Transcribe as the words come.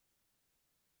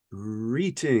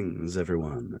Greetings,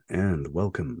 everyone, and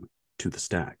welcome to the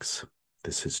Stacks.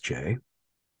 This is Jay.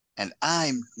 And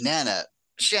I'm Nana.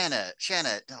 Shanna.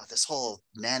 Oh, this whole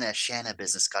Nana Shanna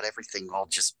business got everything all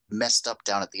just messed up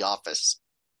down at the office.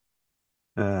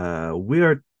 We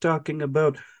are talking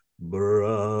about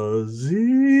Brazil.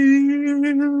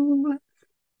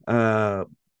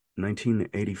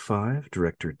 1985,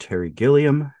 director Terry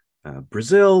Gilliam.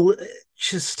 Brazil,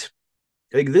 just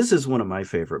like this is one of my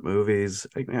favorite movies.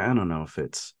 I don't know if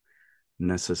it's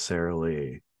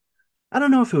necessarily I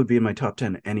don't know if it would be in my top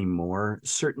 10 anymore.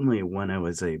 Certainly when I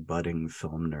was a budding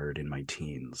film nerd in my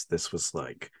teens, this was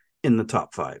like in the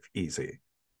top five, easy.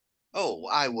 Oh,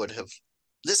 I would have.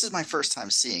 This is my first time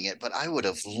seeing it, but I would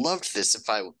have loved this if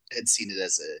I had seen it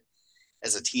as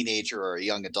a teenager or a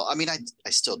young adult. I mean, I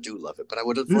still do love it, but I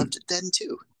would have Mm, loved it then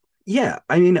too. yeah,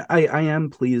 I mean, I am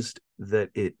pleased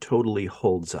that it totally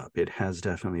holds up. It has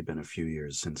definitely been a few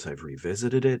years since I've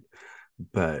revisited it,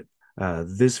 but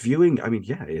this viewing, I mean,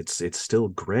 yeah, it's still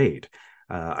great.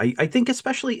 I think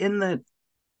especially in that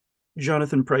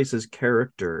Jonathan Pryce's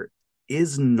character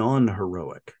is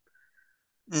non-heroic.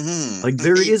 Like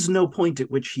there He, is no point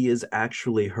at which he is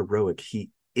actually heroic.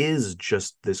 He is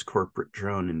just this corporate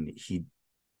drone, and he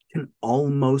can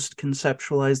almost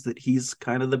conceptualize that he's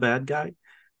kind of the bad guy,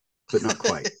 but not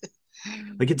quite.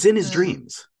 Like it's in his uh,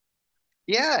 dreams.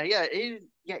 yeah.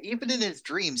 Even in his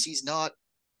dreams, he's not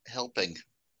helping.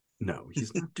 No,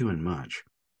 he's not doing much.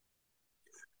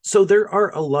 So there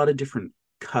are a lot of different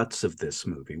cuts of this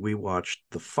movie. We watched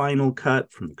the final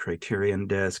cut from the Criterion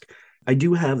disc. I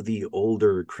do have the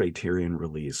older Criterion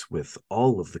release with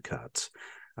all of the cuts,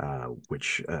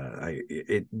 which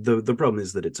the problem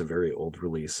is that it's a very old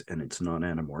release and it's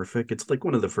non-anamorphic. It's like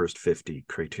one of the first 50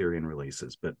 Criterion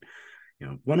releases, but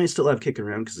one I still have kicking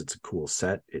around because it's a cool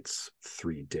set. It's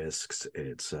 3 discs.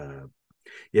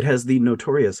 It has the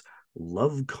notorious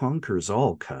Love Conquers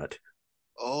All cut.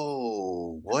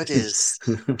 Oh, what is?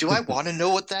 Do I want to know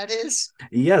what that is?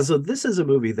 Yeah, so this is a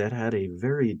movie that had a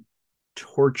very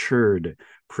tortured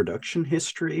production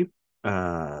history.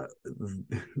 Uh,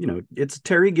 it's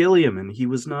Terry Gilliam, and he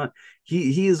was not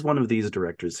he is one of these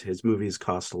directors. His movies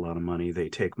cost a lot of money. They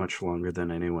take much longer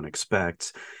than anyone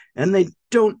expects, and Mhm. they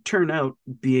don't turn out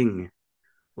being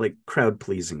like crowd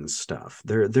pleasing stuff.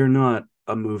 They're not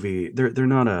a movie. They're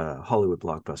not a Hollywood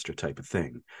blockbuster type of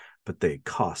thing, but they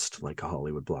cost like a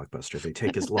Hollywood blockbuster. They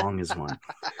take as long as one.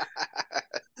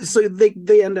 So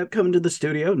they end up coming to the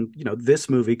studio, and this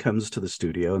movie comes to the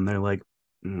studio, and they're like,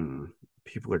 hmm,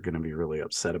 people are going to be really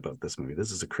upset about this movie. This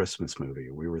is a Christmas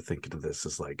movie. We were thinking of this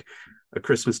as like a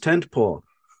Christmas tent pole.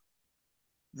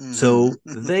 Mhm. So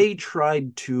they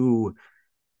tried to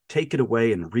take it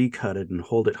away and recut it and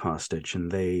hold it hostage,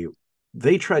 and they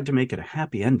tried to make it a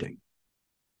happy ending.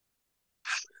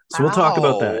 So we'll talk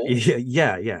about that.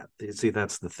 Ow. Yeah. See,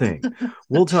 that's the thing.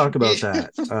 We'll talk You, about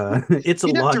that. It's a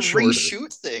you'd have to lot shorter.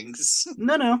 reshoot things.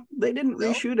 No, they didn't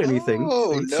No? reshoot anything.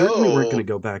 Oh, They certainly weren't going no. to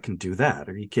go back and do that.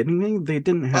 Are you kidding me? They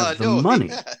didn't have the No, money.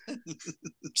 yeah.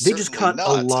 They just Certainly cut a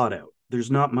not. lot out.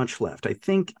 There's not much left. I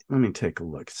think. Let me take a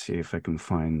look. See if I can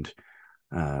find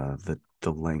the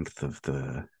length of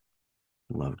the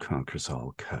Love Conquers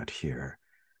All cut here.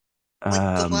 Like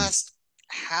the Um, last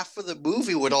half of the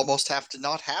movie would almost have to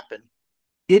not happen.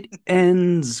 it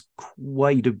ends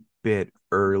quite a bit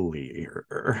earlier.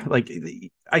 Like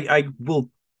I will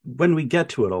when we get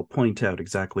to it, I'll point out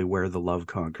exactly where the Love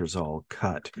Conquers All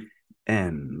cut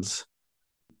ends.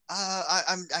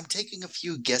 I'm taking a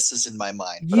few guesses in my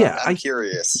mind, but I'm Yeah, I'm I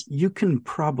curious. you can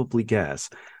probably guess,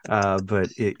 but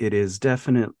it is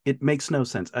definite. It makes no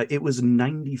sense. It was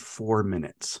 94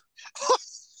 minutes.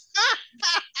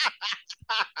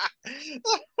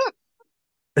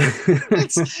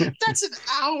 That's an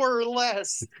hour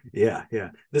less. Yeah.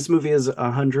 This movie is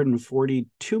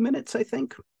 142 minutes, I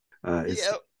think. Is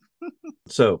Yep.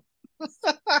 so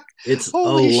it's a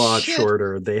Holy lot shit.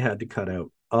 shorter. They had to cut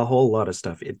out a whole lot of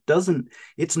stuff.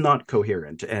 It's not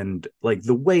coherent. And like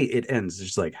the way it ends is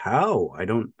just like, how? I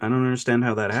don't understand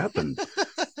how that happened.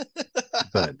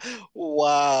 But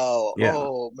Wow. yeah.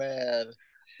 Oh man.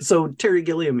 So Terry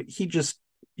Gilliam,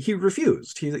 he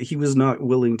refused. He was not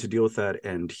willing to deal with that,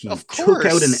 and he Of took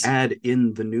out an course. ad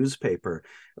in the newspaper,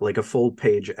 like a full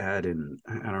page ad in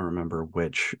I don't remember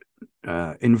which,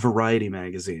 in Variety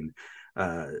magazine,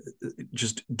 uh,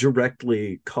 just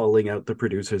directly calling out the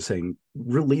producer, saying,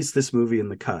 "Release this movie in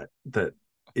the cut that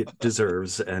it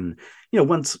deserves." And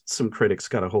once some critics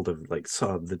got a hold of like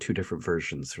saw the two different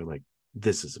versions, they're like,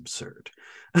 "This is absurd."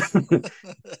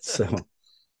 So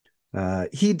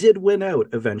He did win out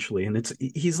eventually, and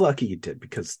he's lucky he did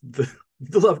because the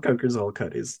Love Conquers All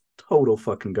cut is total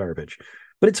fucking garbage.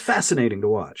 But it's fascinating to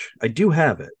watch. I do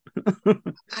have it.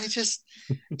 I just,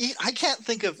 I can't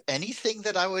think of anything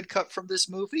that I would cut from this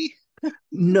movie.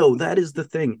 No, that is the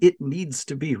thing. It needs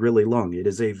to be really long. It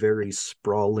is a very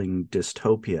sprawling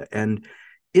dystopia. And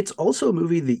it's also a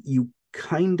movie that you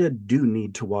kind of do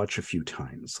need to watch a few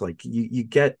times. Like you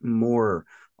get more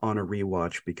on a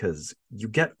rewatch because you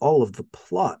get all of the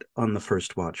plot on the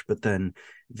first watch, but then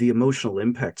the emotional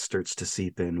impact starts to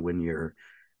seep in when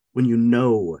you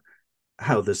know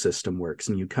how the system works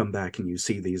and you come back and you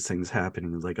see these things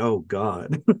happening. It's like, oh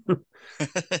God.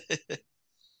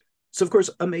 So, of course,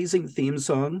 amazing theme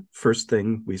song. First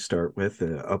thing we start with,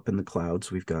 Up in the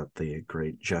Clouds, we've got the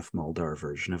great Jeff Muldar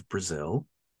version of Brazil.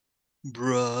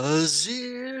 Brazil.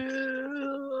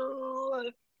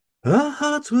 Our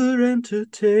hearts were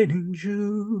entertaining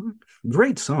June.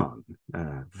 Great song.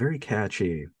 Very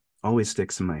catchy. Always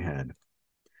sticks in my head.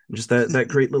 Just that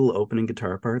great little opening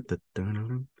guitar part.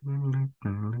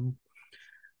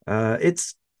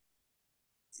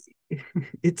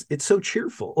 It's it's so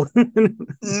cheerful.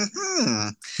 Hmm.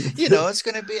 The, It's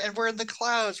going to be, and we're in the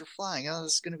clouds, we're flying. Oh,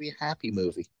 this is going to be a happy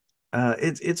movie.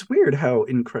 it's weird how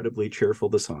incredibly cheerful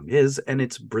the song is, and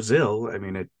it's Brazil. I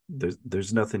mean,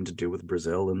 there's nothing to do with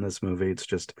Brazil in this movie. It's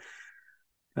just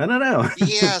I don't know.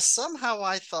 Yeah, somehow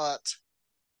I thought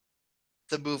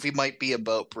the movie might be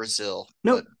about Brazil,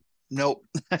 Nope, but nope,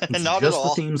 it's not at just the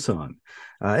all. theme song,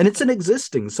 and it's an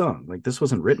existing song. Like this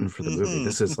wasn't written for the movie. Hmm.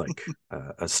 This is like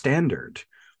a standard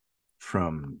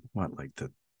from what, like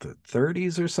the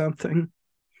 30s or something.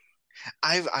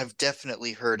 I've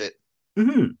definitely heard it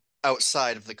Hmm.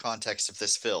 outside of the context of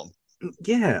this film.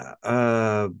 Yeah,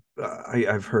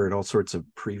 I've heard all sorts of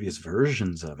previous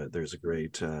versions of it. There's a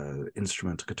great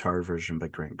instrumental guitar version by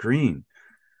Grant Green.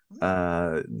 Hmm.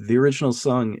 The original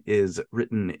song is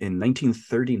written in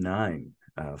 1939,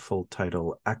 full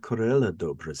title Aquarela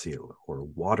do Brasil, or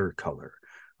Watercolor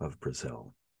of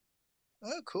Brazil.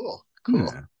 Oh, cool, cool.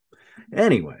 Yeah.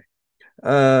 Anyway,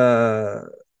 uh,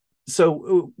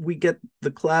 so we get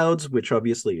the clouds, which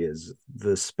obviously is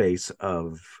the space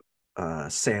of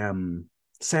Sam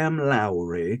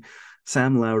Lowry,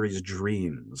 Sam Lowry's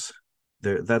dreams.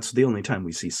 That's the only time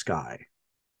we see sky,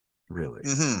 really.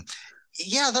 Hmm.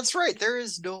 Yeah, that's right. There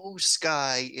is no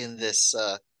sky in this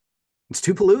It's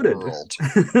too polluted. world.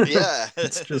 Yeah.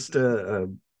 It's just a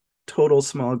total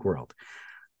smog world.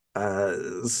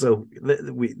 So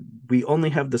we only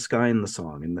have the sky in the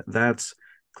song, and that's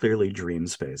clearly dream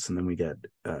space. And then we get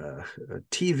a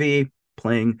TV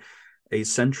playing a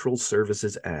Central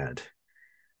Services ad.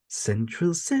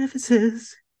 Central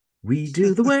Services, we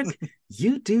do the work,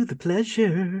 you do the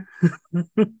pleasure.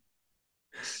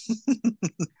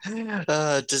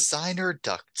 Designer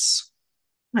ducts.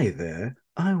 Hi there.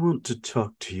 I want to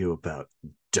talk to you about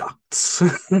ducts.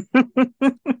 Are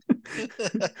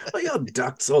your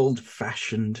ducts old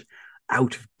fashioned,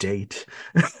 out of date?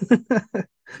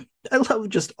 I love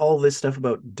just all this stuff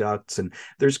about ducts, and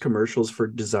there's commercials for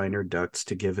designer ducts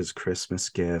to give as Christmas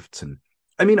gifts. And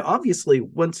I mean, obviously,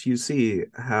 once you see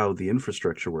how the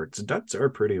infrastructure works, ducts are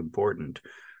pretty important.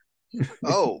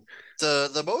 Oh,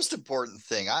 the most important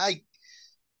thing. I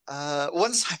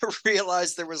once I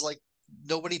realized there was like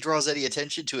nobody draws any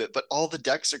attention to it, but all the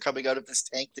ducts are coming out of this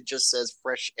tank that just says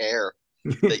fresh air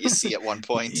that you see at one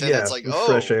point, and it's Yeah, like,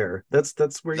 fresh oh, air. That's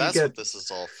where you that's get. what this is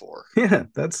all for. Yeah,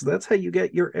 that's how you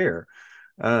get your air.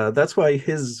 That's why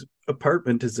his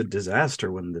apartment is a disaster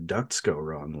when the ducts go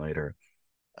wrong later.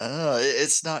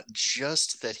 It's not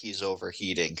just that he's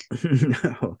overheating.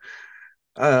 No.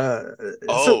 Uh, so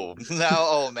Oh, now,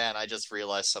 oh man, I just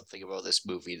realized something about this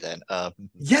movie then.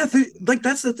 yeah, like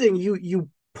that's the thing. You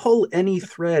pull any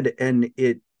thread and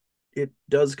it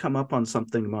does come up on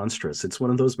something monstrous. It's one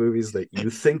of those movies that you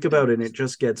think about and it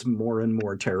just gets more and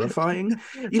more terrifying.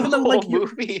 The Even though whole like you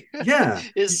movie yeah,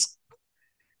 is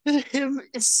him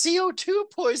it's CO2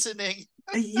 poisoning.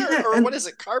 yeah, Or and what is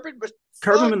it? Carbon, but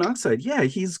carbon fuck. monoxide. Yeah,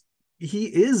 he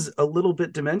is a little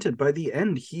bit demented. By the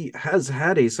end, he has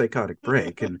had a psychotic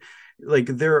break, and like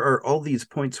there are all these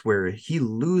points where he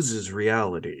loses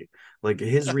reality. Like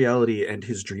his reality and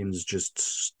his dreams just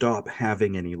stop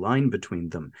having any line between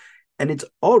them, and it's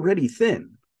already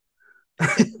thin.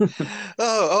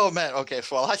 Oh man. Okay,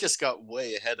 well, I just got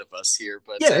way ahead of us here,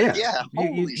 but Yeah, yeah, yeah,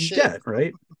 holy you shit. get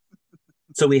right.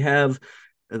 So we have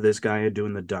this guy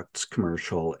doing the ducts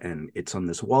commercial, and it's on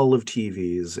this wall of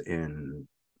TVs in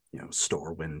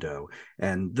store window,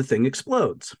 and the thing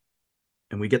explodes.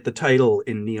 And we get the title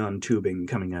in neon tubing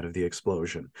coming out of the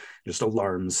explosion, just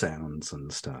alarm sounds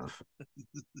and stuff.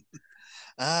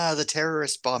 Ah, the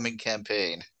terrorist bombing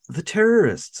campaign. The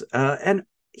terrorists. And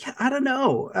yeah, I don't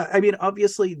know. I mean,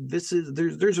 obviously, there's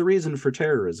a reason for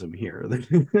terrorism here.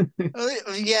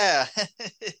 Yeah.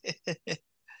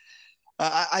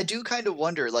 I do kind of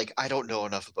wonder, like, I don't know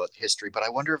enough about history, but I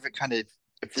wonder if it kind of,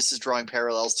 if this is drawing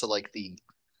parallels to like the,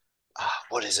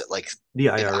 what is it, like The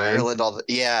in IRA. Ireland, all the,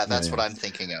 yeah, Yeah, that's what yeah. I'm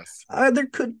thinking of. There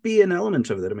could be an element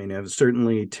of that. I mean,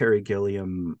 certainly Terry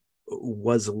Gilliam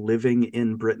was living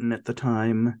in Britain at the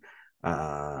time,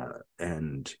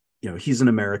 and he's an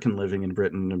American living in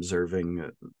Britain, observing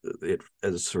it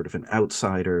as sort of an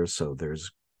outsider. So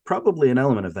there's probably an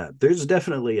element of that. There's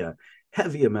definitely a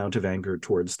heavy amount of anger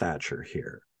towards Thatcher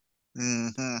here, Hmm.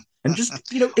 and just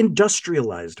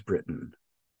industrialized Britain.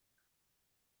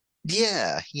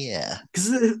 Yeah, yeah. Because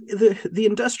the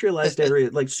industrialized area,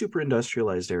 like super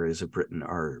industrialized areas of Britain,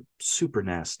 are super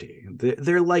nasty.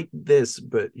 They're like this,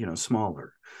 but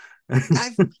smaller.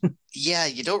 I've, yeah,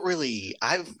 you don't really,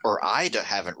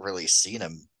 haven't really seen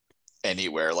them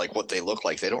anywhere, like what they look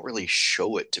like. They don't really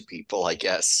show it to people, I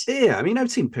guess. Yeah, I mean,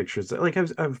 I've seen pictures. Like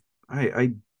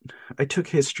I took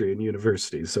history in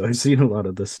university, so I've seen a lot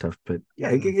of this stuff. But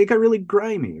yeah, Hmm. it got really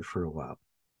grimy for a while.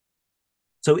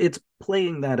 So it's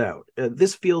playing that out.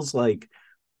 This feels like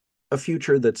a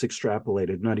future that's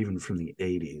extrapolated not even from the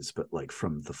 80s, but like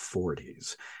from the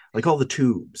 40s, like all the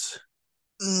tubes.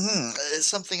 It's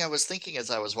something I was thinking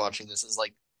as I was watching this is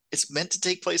like it's meant to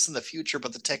take place in the future,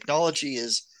 but the technology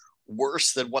is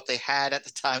worse than what they had at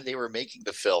the time they were making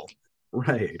the film.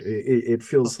 Right. It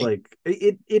feels Like, like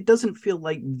it doesn't feel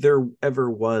like there ever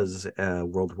was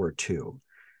World War II.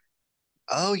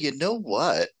 oh, you know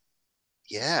what?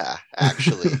 Yeah,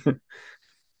 actually.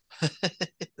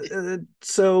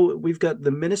 So we've got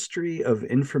the Ministry of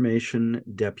Information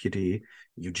Deputy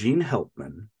Eugene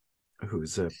Helpman,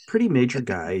 who's a pretty major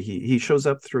guy. He shows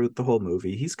up throughout the whole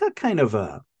movie. He's got kind of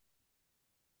a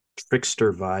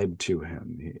trickster vibe to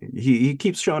him. He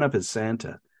keeps showing up as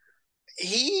Santa.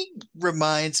 He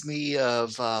reminds me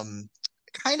of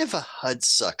kind of a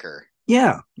Hudsucker.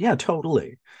 Yeah,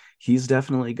 totally. He's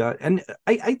definitely got, and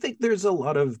I think there's a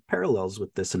lot of parallels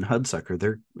with this in Hudsucker.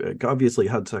 They're obviously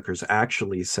Hudsucker's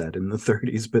actually set in the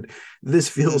 30s, but this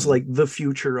feels Hmm. like the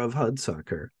future of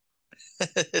Hudsucker.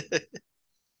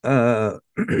 Uh,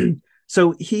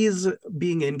 so he's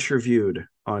being interviewed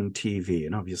on TV,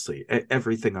 and obviously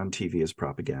everything on TV is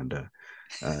propaganda.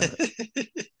 Uh,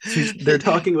 so they're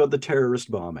talking about the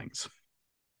terrorist bombings.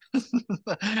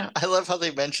 I love how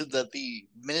they mentioned that the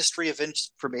Ministry of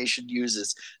Information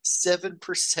uses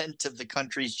 7% of the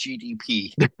country's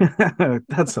GDP.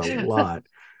 That's a lot.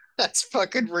 That's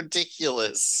fucking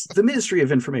ridiculous. The Ministry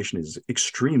of Information is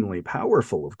extremely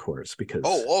powerful, of course, because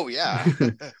Oh, yeah.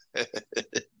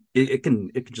 it can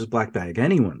just black bag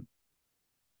anyone.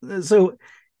 So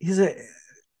he's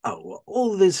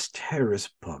all this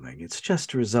terrorist bombing. It's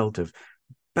just a result of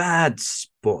bad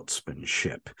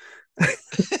sportsmanship.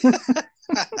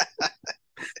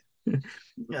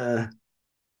 uh,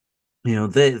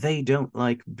 they don't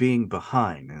like being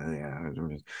behind.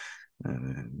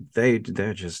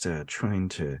 They're just trying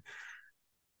to.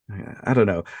 I don't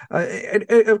know. And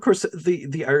of course,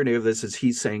 the irony of this is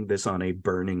he's saying this on a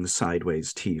burning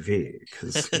sideways TV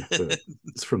because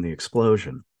it's from the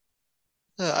explosion.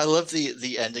 I love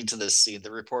the ending to this scene.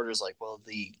 The reporter's like, "Well,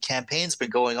 the campaign's been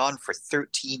going on for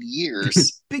 13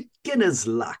 years." Beginner's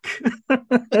luck.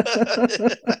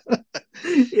 it,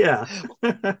 Yeah.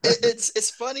 it's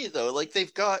funny though. Like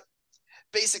they've got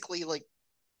basically like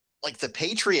the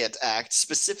Patriot Act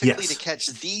specifically to Yes. catch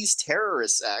these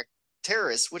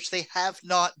terrorists, which they have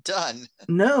not done.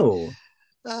 No.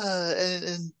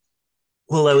 And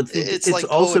Well, I would think it's it's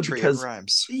like also poetry. It because,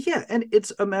 rhymes. yeah, and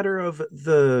it's a matter of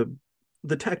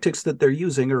the tactics that they're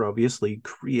using are obviously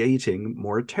creating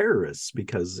more terrorists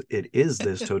because it is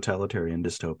this totalitarian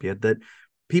dystopia that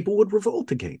people would revolt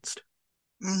against.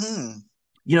 Hmm.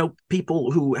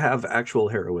 People who have actual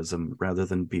heroism rather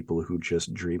than people who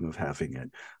just dream of having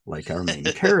it, like our main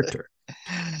character.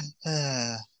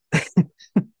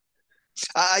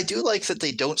 I do like that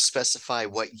they don't specify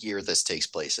what year this takes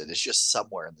place in. It's just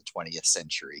somewhere in the 20th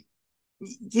century.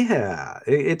 Yeah,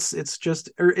 it's just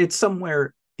or it's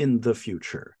somewhere in the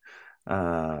future.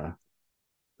 Uh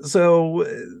so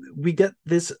we get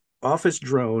this office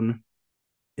drone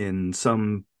in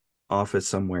some office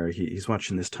somewhere. He's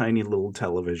watching this tiny little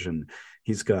television.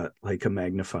 He's got like a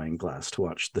magnifying glass to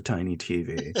watch the tiny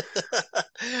TV.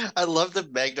 I love the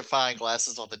magnifying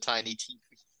glasses on the tiny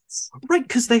TVs. Right,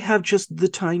 because they have just the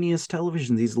tiniest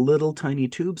television, these little tiny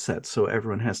tube sets, so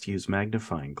everyone has to use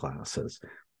magnifying glasses.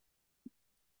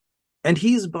 And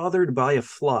he's bothered by a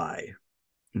fly.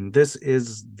 And this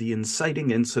is the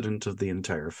inciting incident of the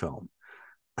entire film.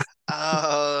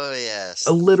 Oh A yes,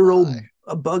 the literal fly.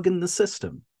 a bug in the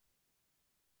system.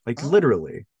 Like Oh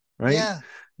literally, right? yeah,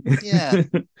 yeah.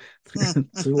 Hmm.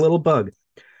 It's a little bug.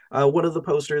 One of the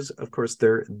posters, of course,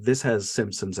 there. This has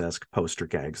Simpsons-esque poster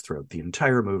gags throughout the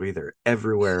entire movie. They're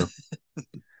everywhere.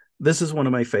 This is one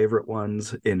of my favorite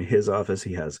ones. In his office,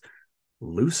 he has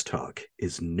loose talk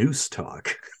is noose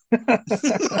talk.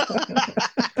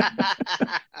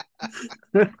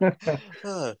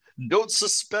 Don't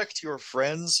suspect your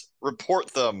friends.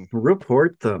 Report them.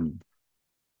 Report them.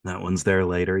 That one's there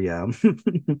later, yeah.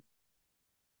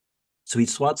 So he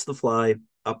swats the fly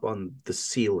up on the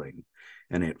ceiling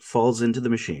and it falls into the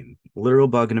machine. Literal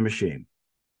bug in a machine.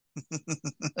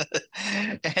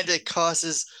 And it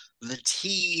causes the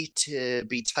T to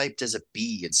be typed as a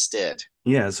B instead.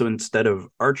 Yeah, so instead of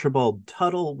Archibald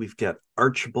Tuttle, we've got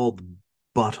Archibald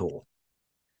Buttle.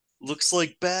 Looks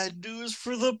like bad news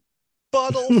for the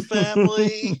Buttle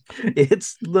family.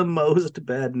 It's the most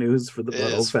bad news for the It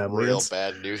Buttle is family. real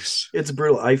bad news. It's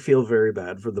brutal. I feel very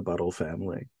bad for the Buttle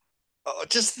family. Oh,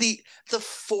 just the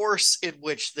force in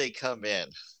which they come in.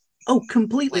 Oh,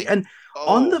 completely. Like, And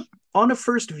on oh, the on a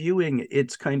first viewing,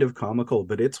 it's kind of comical,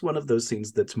 but it's one of those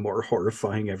scenes that's more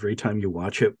horrifying every time you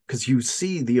watch it because you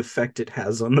see the effect it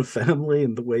has on the family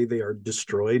and the way they are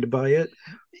destroyed by it.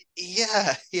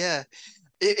 yeah, yeah.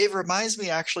 It reminds me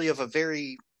actually of a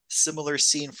very similar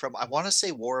scene from, I want to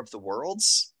say, War of the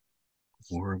Worlds.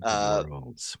 War of the Uh,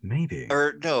 Worlds, maybe.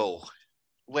 or no,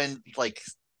 when like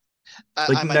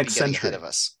Like I might be next getting ahead of century.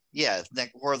 us. Yeah,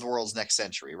 War of the Worlds next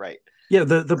century, right? Yeah,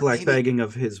 the Or black maybe, bagging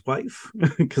of his wife,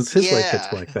 because his wife gets yeah,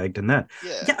 black bagged in that.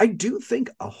 yeah. Yeah, I do think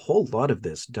a whole lot of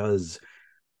this does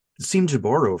seem to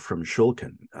borrow from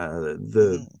Shulkin.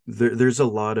 Mhm. There's a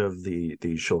lot of the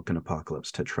Shulkin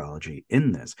Apocalypse tetralogy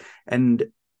in this, and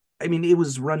I mean it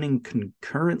was running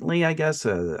concurrently. I guess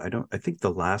I don't. I think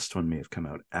the last one may have come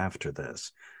out after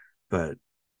this, but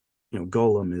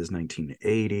Golem is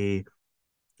 1980,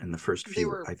 and the first They few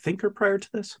were I think are prior to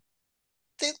this.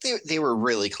 they were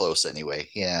really close anyway.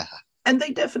 Yeah. And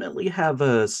they definitely have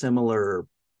a similar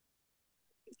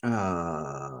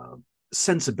uh,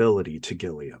 sensibility to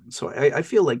Gilliam. So I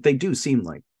feel like they do seem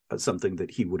like something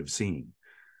that he would have seen,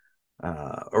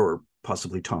 or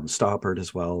possibly Tom Stoppard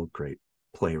as well. Great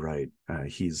playwright.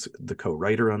 He's the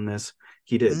co-writer on this.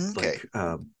 He did Okay.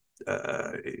 uh,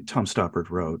 Tom Stoppard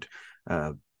wrote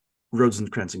uh,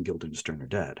 Rosencrantz and Guildenstern are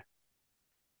dead.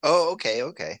 Oh, okay,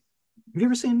 okay. Have you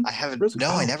ever seen I haven't. Rosen?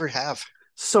 No, I Oh, never have.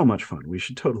 so much fun. We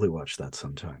should totally watch that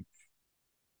sometime.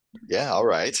 Yeah, all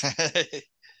right.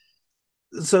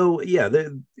 So yeah,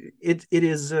 it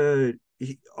is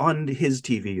on his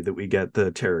TV that we get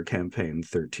the Terror Campaign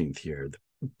 13th year,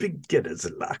 the big get his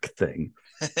luck thing.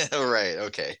 Right,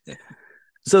 okay.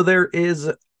 So there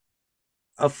is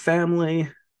a family,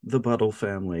 the Buttle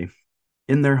family,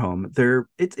 in their home.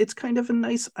 It's kind of a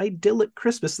nice idyllic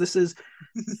Christmas. This is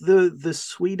the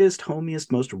sweetest,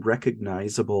 homiest, most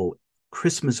recognizable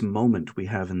Christmas moment we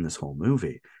have in this whole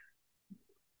movie.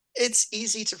 It's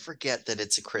easy to forget that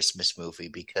it's a Christmas movie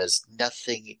because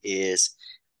nothing is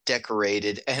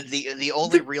decorated, and the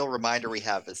only There, real reminder we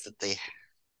have is that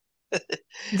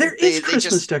There is they Christmas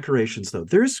just decorations though.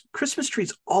 There's Christmas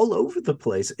trees all over the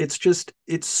place.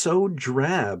 It's so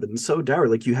drab and so dour.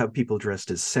 Like you have people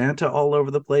dressed as Santa all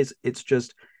over the place.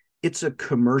 It's a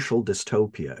commercial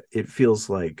dystopia. It feels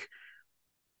like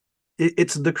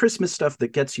it's the Christmas stuff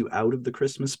that gets you out of the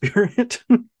Christmas spirit.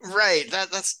 right.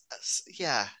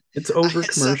 Yeah. It's over Something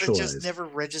just commercialized. never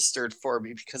registered for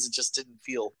me because it just didn't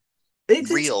feel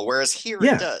It's real. Whereas here it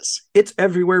yeah. does. It's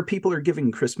everywhere. People are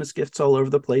giving Christmas gifts all over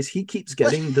the place. He keeps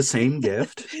getting the same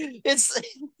gift. It's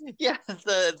yeah.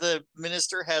 The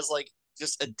minister has like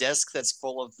just a desk that's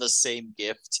full of the same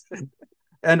gift.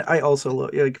 And I also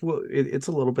like, well, it's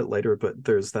a little bit later, but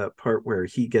there's that part where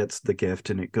he gets the gift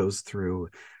and it goes through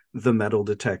the metal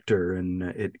detector and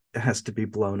it has to be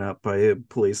blown up by a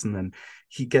police. And then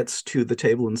he gets to the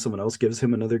table and someone else gives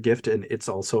him another gift and it's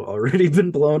also already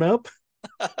been blown up.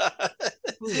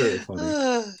 It was very funny.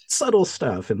 Subtle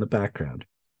stuff in the background.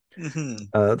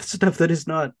 Mhm. Stuff that is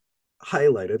not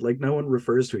highlighted. Like no one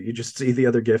refers to it. You just see the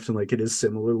other gift and like it is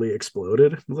similarly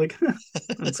exploded. Like,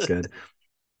 that's good.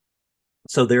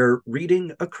 So they're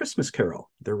reading A Christmas Carol.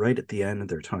 They're right at the end and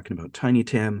they're talking about Tiny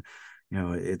Tim.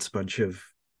 It's a bunch of,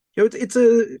 it's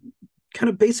a kind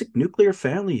of basic nuclear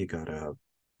family. You got a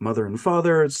mother and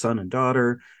father, son and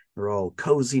daughter. They're all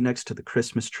cozy next to the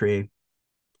Christmas tree.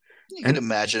 You could And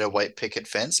imagine a white picket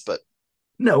fence, but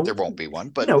no, there won't be one.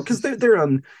 But no, because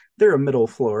they're a middle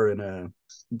floor in a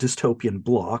dystopian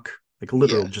block, like a yeah.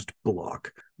 literal just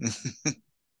block.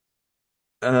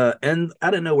 And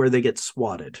out of nowhere they get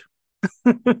swatted.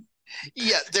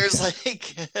 Yeah, there's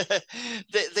like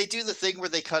they do the thing where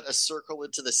they cut a circle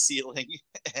into the ceiling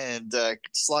and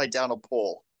slide down a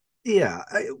pole. Yeah,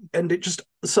 and it just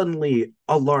suddenly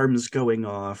alarms going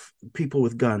off, people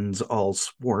with guns all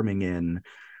swarming in.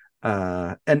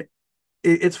 And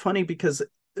it's funny because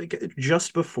like,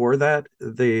 just before that,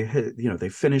 they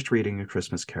finished reading A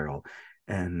Christmas Carol,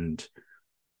 and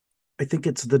I think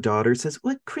it's the daughter says,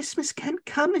 "Well, Christmas can't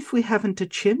come if we haven't a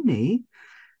chimney."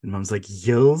 And mom's like,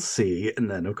 "You'll see." And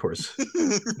then, of course,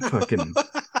 fucking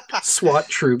SWAT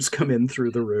troops come in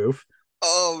through the roof.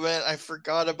 Oh man, I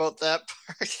forgot about that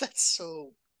part. That's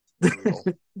so brutal.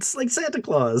 It's like Santa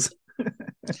Claus.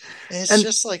 It's And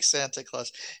just like Santa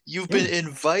Claus. You've been yeah,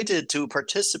 invited to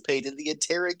participate in the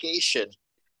interrogation.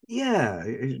 yeah,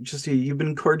 just you've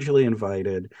been cordially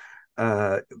invited.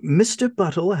 Mr.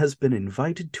 Buttle has been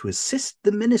invited to assist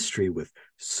the ministry with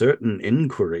certain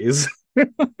inquiries.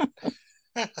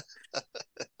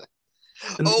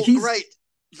 And Oh, right.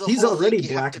 The he's whole thing already you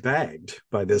have black to. bagged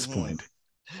by this Mhm. point.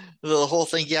 The whole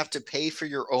thing you have to pay for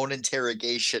your own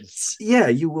interrogations. Yeah,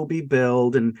 you will be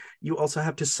billed, and you also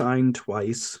have to sign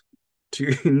twice. To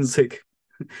it's like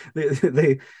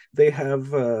they they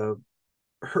have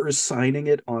her signing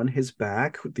it on his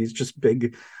back with these just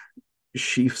big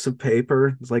sheafs of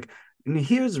paper. It's like, and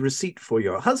here's a receipt for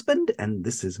your husband, and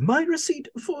this is my receipt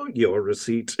for your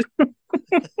receipt.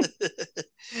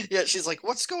 Yeah, she's like,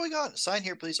 "What's going on? Sign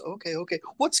here, please." Okay, okay.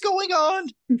 What's going on?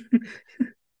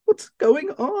 What's going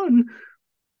on?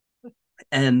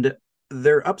 And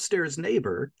their upstairs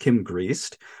neighbor, Kim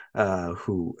Greast,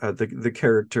 who the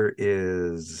character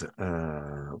is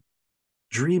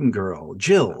Dream Girl,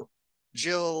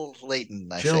 Jill Layton,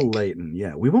 I Jill think. Layton.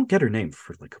 Yeah, we won't get her name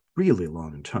for like a really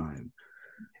long time,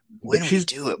 but When we she's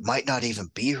do, it might not even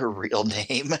be her real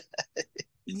name.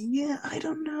 yeah, I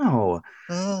don't know.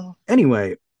 Oh,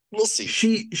 Anyway, we'll see.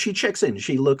 she checks in.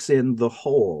 She looks in the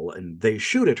hole, and they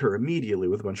shoot at her immediately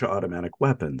with a bunch of automatic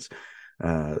weapons.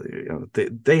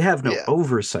 They have no Yeah,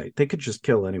 oversight. They could just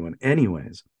kill anyone,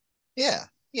 anyways. yeah.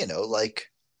 Like,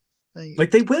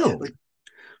 Like they will, like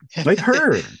like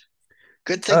her.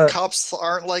 good thing Uh, cops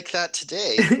aren't like that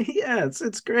today. yeah,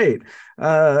 it's great.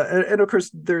 And of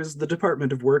course, there's the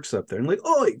Department of Works up there, and like,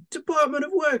 oh, Department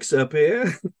of Works up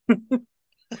here.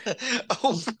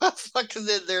 Oh, fucking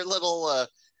their little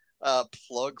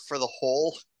plug for the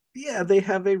hole. Yeah, they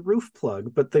have a roof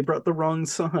plug, but they brought the wrong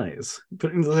size.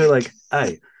 But they're like,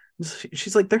 "Hey,"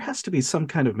 she's like, "There has to be some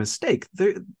kind of mistake.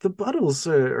 The Buttles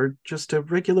are just a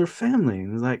regular family."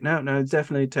 And they're like, "No, no, it's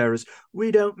definitely terrorists.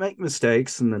 We don't make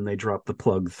mistakes." And then they drop the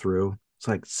plug through. It's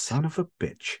like, son of a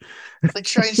bitch. They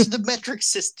changed the metric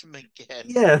system again.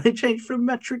 Yeah, they changed from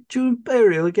metric to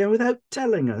imperial again without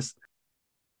telling us.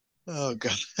 Oh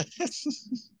god.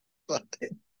 But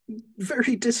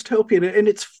Very dystopian, and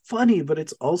it's funny, but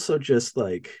it's also just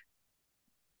like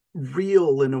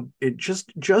real and it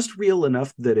just real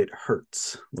enough that it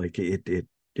hurts. Like it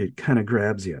kind of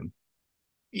grabs you.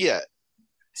 yeah,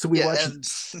 So we yeah, watch, and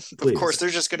of course please. they're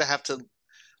just gonna have to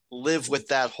live with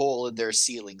that hole in their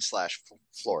ceiling slash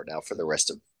floor now for the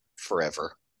rest of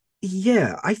forever.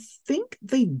 Yeah, I think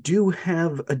they do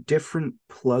have a different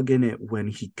plug in it when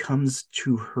he comes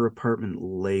to her apartment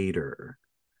later.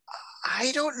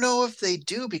 I don't know if they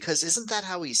do because isn't that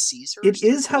how he sees her It is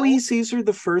through is the how he hole? sees her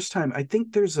the first time. I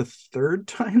think there's a third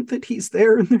time that he's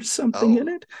there and there's something Oh, in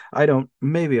it. I don't,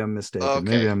 maybe I'm mistaken.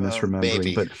 Maybe okay. I'm Well, misremembering,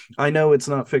 maybe. but I know it's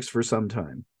not fixed for some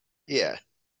time. Yeah.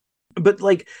 But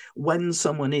like when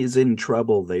someone is in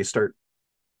trouble, they start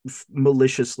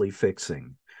maliciously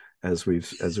fixing, as we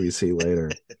see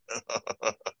later.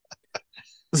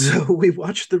 So we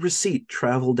watch the receipt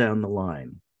travel down the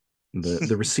line,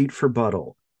 the receipt for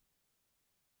Buttle,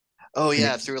 Oh and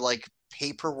yeah, it through like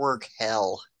paperwork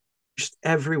hell. just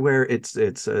everywhere. It's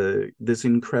this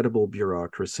incredible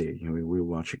bureaucracy. We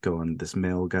watch it go on this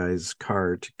mail guy's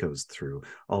cart, goes through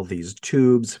all these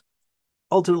tubes,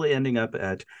 ultimately ending up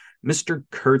at Mr.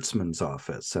 Kurtzman's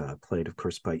office, played, of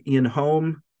course, by Ian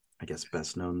Holm, I guess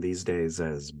best known these days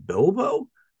as Bilbo.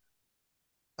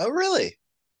 Oh really?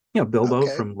 Bilbo Okay.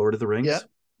 from Lord of the Yeah. Rings.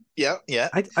 Yeah, yeah.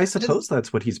 I I didn't suppose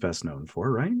that's what he's best known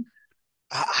for, right?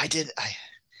 I did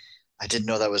I didn't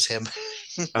know that was him.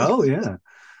 Oh yeah.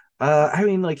 I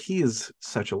mean, like he is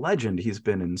such a legend. He's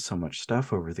been in so much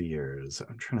stuff over the years.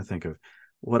 I'm trying to think of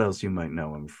what else you might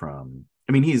know him from.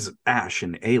 I mean, he's Ash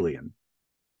in Alien.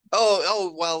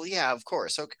 Oh, well, yeah, of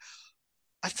course. Okay.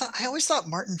 I always thought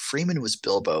Martin Freeman was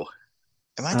Bilbo.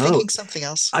 Am I Oh, thinking something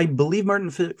else? I believe Martin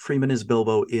Freeman is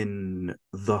Bilbo in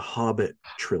the Hobbit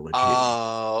trilogy,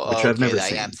 which Oh, I've okay. never I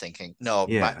am seen. thinking. No,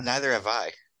 Yeah, neither have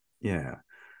I. yeah.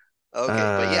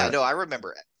 Okay, but yeah, Uh, no, I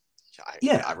remember. I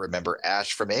yeah, remember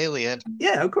Ash from Alien.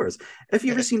 yeah, of course. Have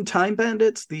you ever I'm seen Time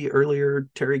Bandits, the earlier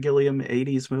Terry Gilliam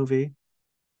 '80s movie?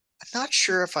 not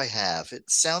sure if I have. It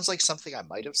sounds like something I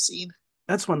might have seen.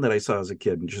 That's one that I saw as a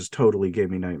kid and just totally gave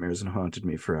me nightmares and haunted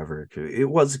me forever. It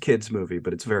was a kid's movie,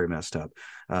 but it's very messed up.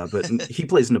 But he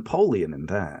plays Napoleon in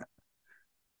that.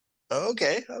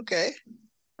 Okay, okay.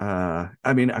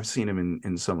 I mean, I've seen him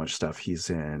in so much stuff. He's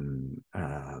in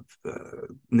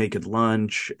Naked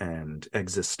Lunch and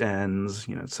Existenz.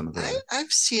 You know, some of the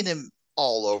I've seen him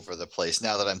all over the place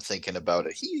now that I'm thinking about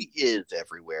it. He is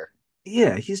everywhere.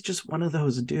 yeah, he's just one of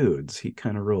those dudes. He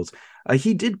kind of rules.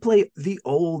 He did play the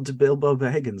old Bilbo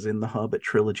Baggins in the Hobbit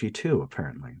trilogy too.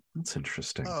 Apparently, that's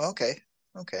interesting. Oh, okay.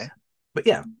 Okay. But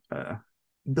yeah, uh,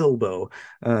 Bilbo,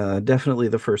 definitely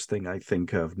the first thing I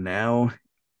think of now,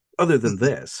 other than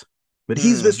this. But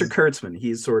he's Mr. Hmm. Kurtzman.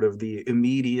 He's sort of the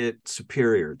immediate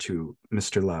superior to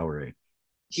Mr. Lowry.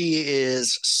 He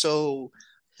is so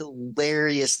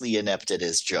hilariously inept at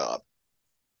his job.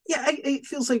 Yeah, it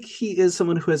feels like he is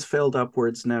someone who has failed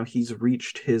upwards. Now he's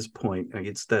reached his point. Like,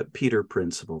 it's that Peter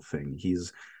principle thing.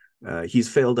 He's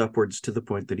failed upwards to the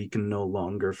point that he can no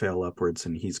longer fail upwards,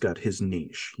 and he's got his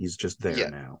niche. He's just there Yeah.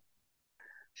 now.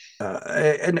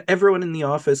 And everyone in the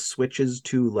office switches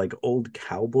to like old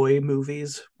cowboy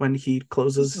movies when he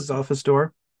closes his office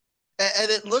door.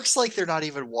 And it looks like they're not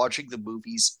even watching the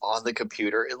movies on the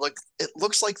computer. It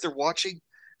looks like they're watching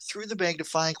through the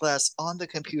magnifying glass on the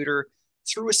computer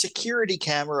through a security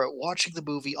camera watching the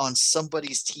movie on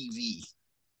somebody's TV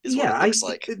is what Yeah, it I looks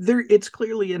like. there it's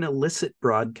clearly an illicit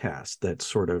broadcast that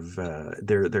sort of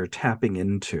they're tapping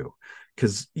into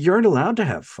because you aren't allowed to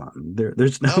have fun.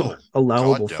 There's no No,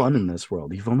 allowable God fun no. in this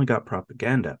world. You've only got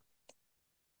propaganda.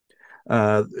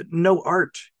 No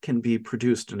art can be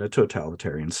produced in a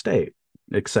totalitarian state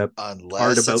except art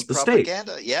Unless it's about the state.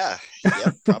 propaganda. Yeah.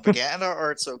 Yep. Propaganda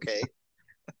art's okay.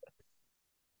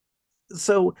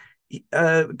 So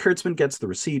Kurtzman gets the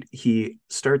receipt. He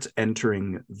starts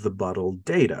entering the bottle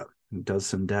data. He does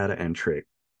some data entry,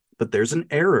 but there's an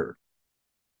error.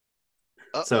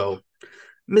 Uh-oh. So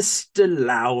Mr.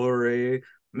 Lowry,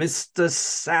 Mr.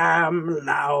 Sam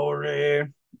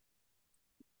Lowry,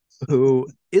 who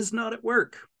is not at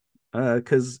work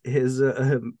because his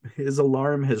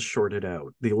alarm has shorted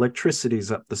out. The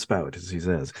electricity's up the spout, as he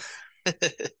says.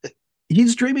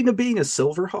 He's dreaming of being a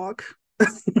Silverhawk.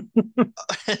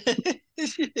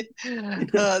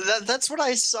 That's what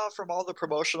I saw from all the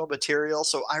promotional material.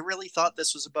 So I really thought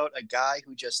this was about a guy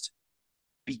who just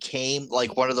became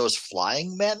like one of those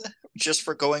flying men just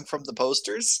for going from the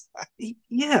posters.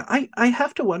 Yeah, I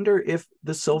have to wonder if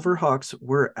the Silverhawks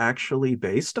were actually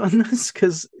based on this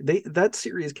because they that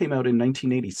series came out in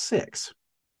 1986.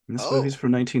 And this movie's Oh,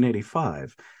 from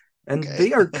 1985, and okay.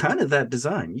 they are kind of that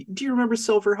design. Do you remember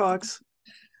Silverhawks?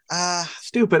 Uh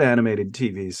Stupid animated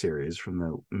TV series from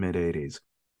the mid 80s.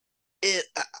 it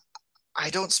I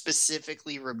don't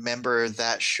specifically remember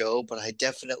that show, but I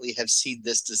definitely have seen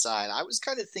this design. I was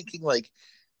kind of thinking like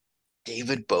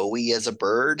David Bowie as a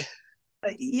bird.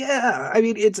 Yeah, I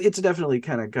mean it's definitely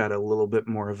kind of got a little bit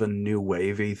more of a new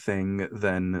wavy thing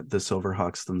than the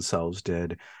Silverhawks themselves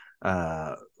did.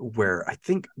 Where I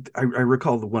think I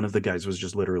recall one of the guys was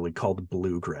just literally called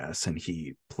Bluegrass and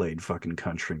he played fucking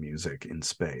country music in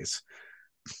space.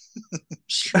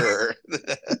 Sure.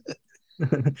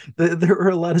 There were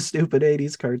a lot of stupid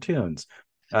 80s cartoons.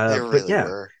 There But really yeah,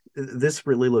 were. this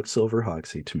really looks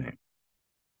Silverhawksy to me.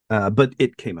 But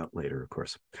it came out later, of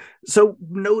course. So,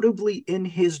 notably in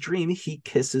his dream, he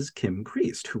kisses Kim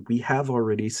Priest, who we have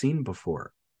already seen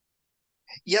before.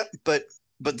 Yep, but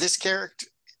this character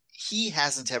he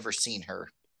hasn't ever seen her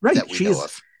Right. that we know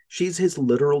of. She's his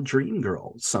literal dream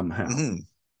girl somehow. Mm-hmm.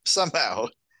 Somehow.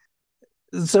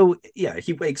 So, yeah,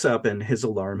 he wakes up and his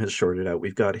alarm has shorted out.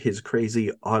 We've got his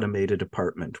crazy automated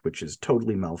apartment, which is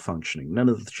totally malfunctioning. None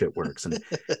of the shit works. And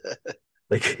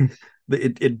like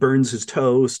it burns his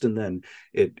toast and then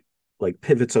it like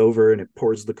pivots over and it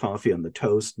pours the coffee on the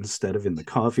toast instead of in the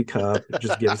coffee cup. It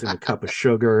just gives him a cup of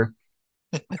sugar.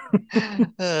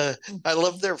 Uh, I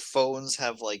love their phones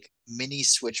have like mini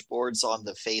switchboards on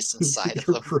the face and side of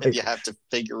You're them, and right. you have to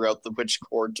figure out which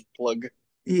cord to plug.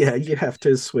 Yeah, you have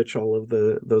to switch all of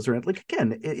those around. Like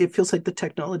again, it feels like the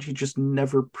technology just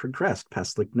never progressed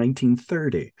past like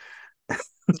 1930.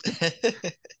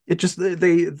 It just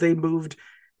they moved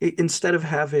instead of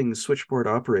having switchboard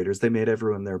operators, they made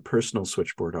everyone their personal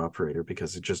switchboard operator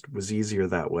because it just was easier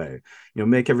that way. You know,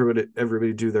 make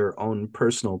everybody do their own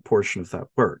personal portion of that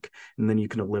work, and then you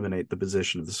can eliminate the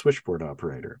position of the switchboard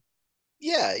operator.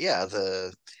 Yeah, yeah.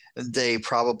 They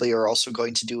probably are also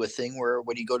going to do a thing where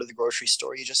when you go to the grocery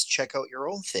store, you just check out your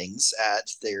own things at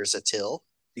there's a till.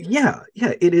 Yeah,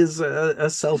 yeah, it is a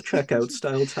self-checkout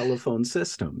style telephone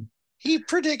system. He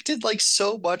predicted like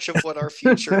so much of what our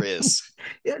future is.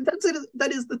 Yeah, that's it.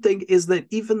 That is the thing, is that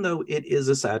even though it is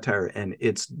a satire and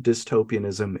its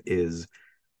dystopianism is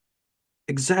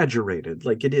exaggerated,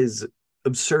 like it is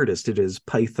absurdist, it is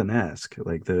Python-esque,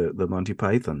 like the Monty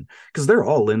Python, because they're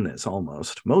all in this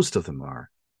almost. Most of them are.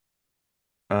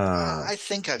 Uh I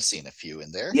think I've seen a few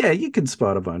in there. yeah, you can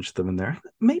spot a bunch of them in there.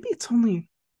 Maybe it's only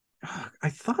I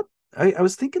thought I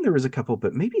was thinking there was a couple,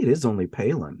 but maybe it is only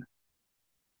Palin.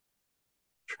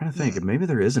 Trying to think, Hmm. maybe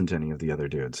there isn't any of the other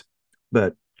dudes.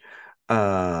 But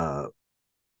uh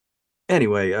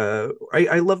anyway,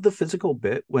 I love the physical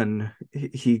bit when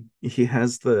he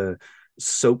has the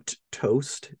soaked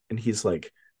toast and he's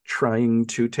like trying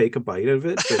to take a bite of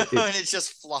it, but And it's it's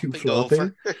just too flopping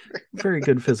over. floppy. Very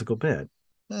good physical bit.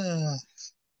 Hmm.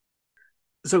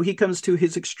 So he comes to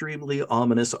his extremely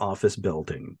ominous office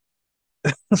building.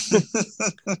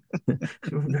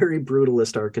 Very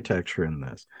brutalist architecture in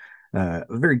this.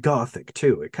 Very gothic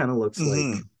too. It kind of looks like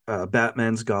Mhm.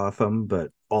 Batman's Gotham,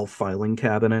 but all filing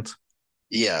cabinets.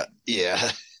 Yeah,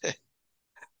 yeah.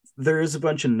 There's a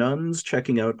bunch of nuns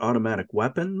checking out automatic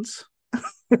weapons.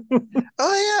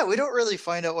 Oh yeah, we don't really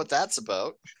find out what that's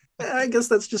about. I guess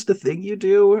that's just a thing you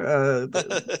do.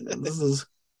 This is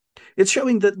it's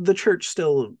showing that the church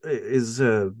still is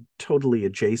totally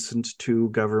adjacent to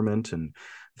government, and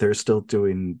they're still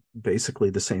doing basically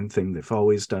the same thing they've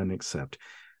always done, except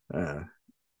uh,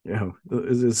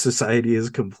 the society is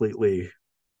completely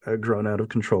grown out of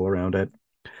control around it.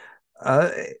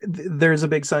 There's a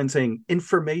big sign saying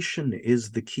information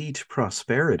is the key to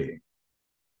prosperity,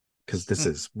 because this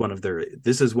is one of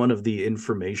the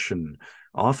information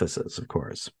offices, of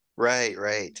course. Right,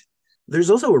 right. There's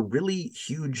also a really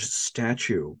huge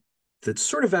statue that's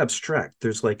sort of abstract.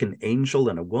 There's like an angel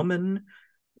and a woman,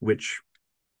 which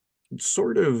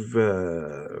sort of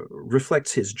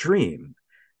reflects his dream.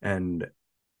 And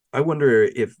I wonder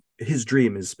if his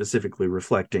dream is specifically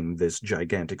reflecting this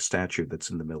gigantic statue that's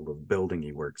in the middle of the building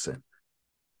he works in.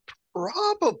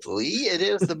 Probably it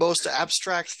is the most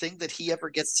abstract thing that he ever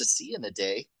gets to see in a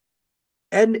day.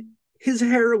 And his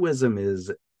heroism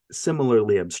is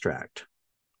similarly abstract.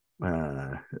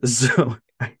 So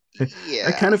I kind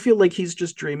Yeah. of feel like he's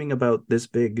just dreaming about this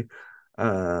big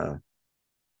uh,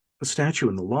 statue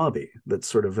in the lobby that's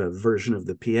sort of a version of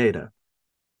the Pieta.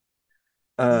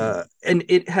 Hmm. And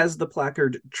it has the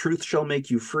placard, Truth shall make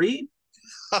you free.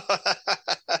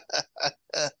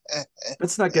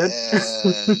 That's not good.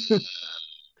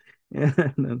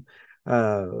 And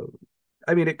uh,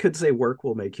 I mean, it could say work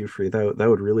will make you free. That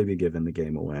would really be giving the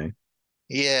game away.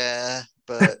 Yeah,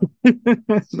 but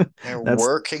they're That's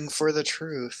working for the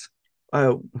truth.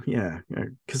 yeah,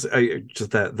 because I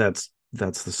just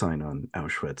that's the sign on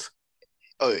Auschwitz.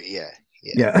 Oh yeah,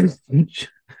 yeah. Yeah.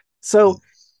 So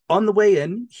on the way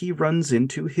in, he runs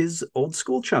into his old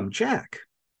school chum, Jack,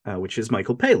 which is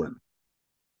Michael Palin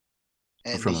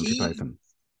And from Monty he Python.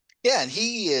 Yeah, and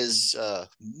he is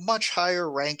much higher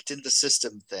ranked in the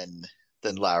system than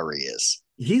Lowry is.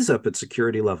 He's up at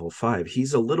security level 5.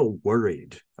 He's a little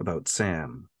worried about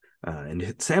Sam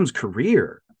and Sam's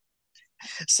career.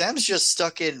 Sam's just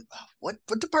stuck in what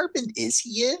department is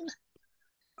he in?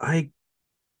 I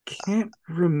can't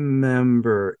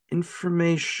remember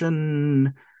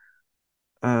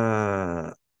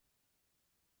uh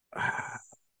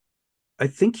I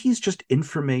think he's just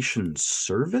information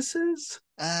services.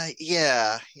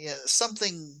 Yeah, yeah,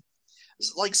 something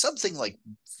like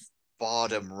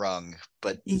bottom rung,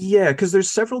 but Yeah, because there's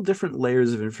several different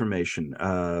layers of information.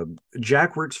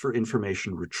 Jack works for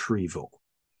information retrieval,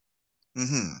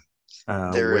 mhm.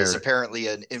 There is where apparently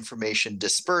an information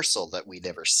dispersal that we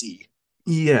never see.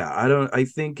 yeah, I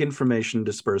think information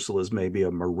dispersal is maybe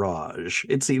a mirage.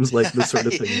 It seems like the sort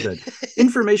of thing that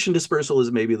information dispersal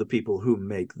is maybe the people who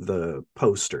make the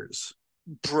posters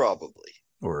Probably.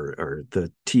 or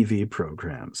the TV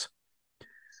programs.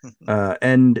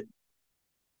 And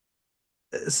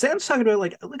Sam's talking about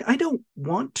like I don't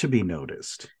want to be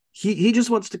noticed. He just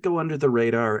wants to go under the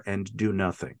radar and do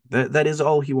nothing. That is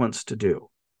all he wants to do.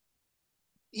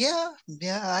 Yeah,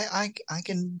 yeah, I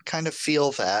can kind of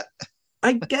feel that.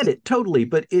 I get it totally,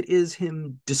 but it is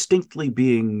him distinctly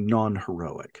being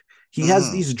non-heroic. He has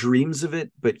Mhm. these dreams of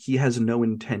it, but he has no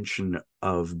intention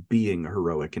of being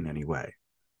heroic in any way.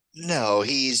 No,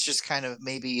 he's just kind of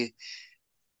maybe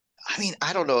I mean,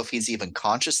 I don't know if he's even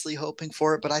consciously hoping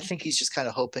for it, but I think he's just kind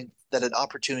of hoping that an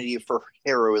opportunity for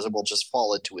heroism will just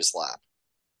fall into his lap.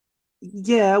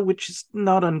 Yeah, which is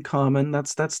not uncommon.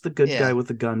 That's the good guy Yeah. with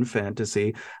the gun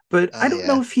fantasy. But I don't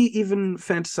know Yeah. if he even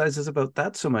fantasizes about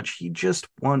that so much. He just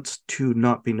wants to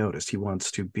not be noticed. He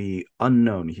wants to be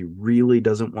unknown. He really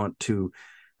doesn't want to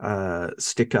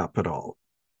stick up at all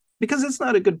because it's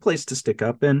not a good place to stick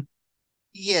up in.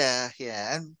 Yeah,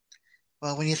 yeah. And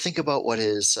well, when you think about what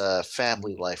his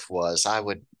family life was, I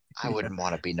Yeah. wouldn't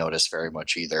want to be noticed very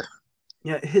much either.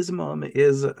 Yeah, his mom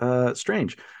is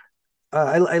strange.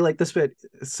 I like this bit.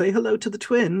 Say hello to the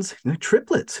twins. They're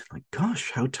triplets. Like,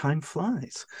 gosh, how time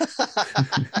flies.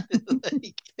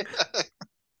 Like,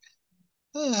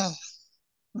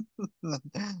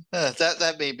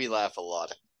 that made me laugh a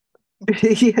lot.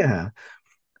 Yeah.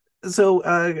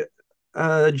 So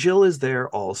Jill is there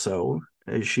also.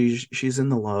 She's in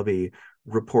the lobby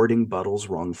reporting Buttle's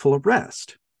wrongful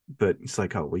arrest. But he's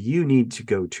like, oh, well, you need to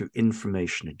go to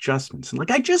information adjustments. And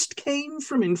like, I just came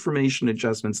from information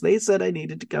adjustments. They said I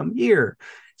needed to come here.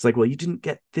 It's like, well, you didn't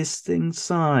get this thing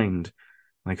signed.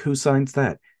 Like, who signs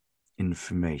that?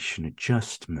 Information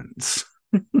adjustments.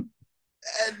 And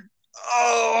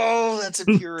oh, that's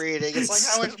infuriating. It's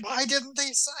like, So why didn't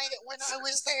they sign it when I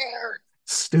was there?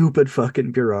 stupid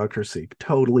fucking bureaucracy.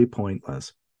 Totally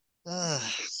pointless.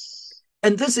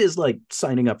 And this is like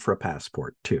signing up for a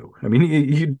passport too. I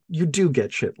mean, you do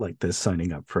get shit like this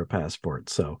signing up for a passport,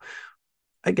 so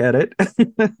I get it.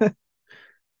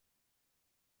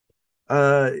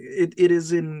 It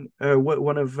is in what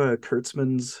one of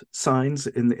Kurtzman's signs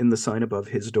in the sign above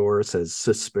his door says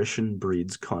 "Suspicion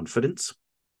breeds confidence."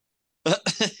 Oh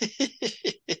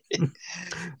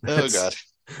That's God.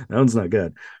 that one's not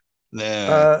good. Nah.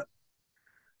 Uh,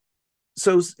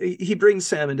 so he brings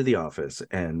Sam into the office,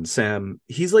 and Sam,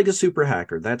 he's like a super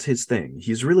hacker. That's his thing.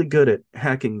 He's really good at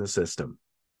hacking the system.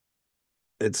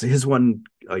 It's his one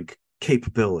like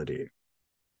capability.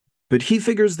 But he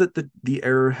figures that the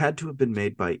error had to have been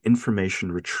made by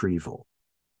information retrieval.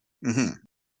 Hmm.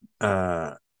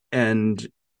 Uh, and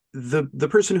the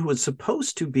person who was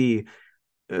supposed to be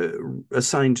uh,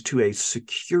 assigned to a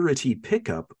security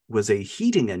pickup was a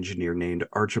heating engineer named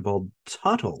Archibald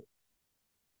Tuttle.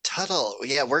 Tuttle.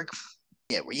 Yeah,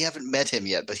 we haven't met him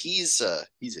yet, but he's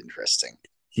interesting.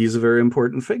 He's a very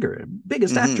important figure.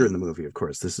 Biggest actor in Hmm. the movie, of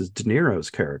course. This is De Niro's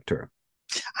character.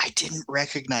 I didn't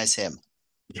recognize him.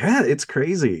 Yeah, it's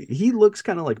crazy. He looks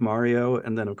kind of like Mario.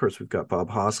 And then, of course, we've got Bob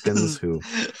Hoskins, who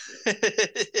I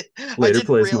later didn't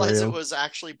plays realize it Mario. was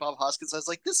actually Bob Hoskins. I was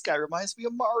like, this guy reminds me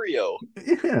of Mario.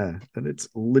 Yeah, and it's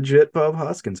legit Bob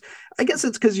Hoskins. I guess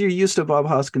it's because you're used to Bob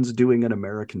Hoskins doing an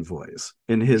American voice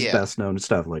in his Yeah, best known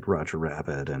stuff like Roger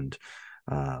Rabbit and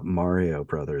Mario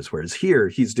Brothers, whereas here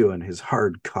he's doing his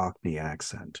hard Cockney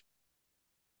accent.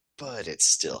 but it's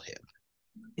still him.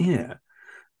 Yeah.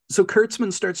 So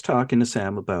Kurtzman starts talking to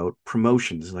Sam about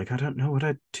promotions. He's like, I don't know what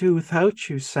I'd do without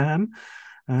you, Sam.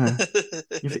 Uh,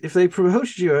 if they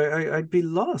promoted you, I'd be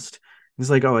lost. He's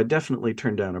like, oh, I definitely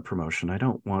turned down a promotion. I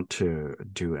don't want to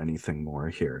do anything more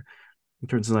here. And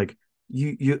turns like,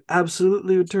 you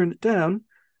absolutely would turn it down.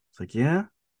 It's like, yeah.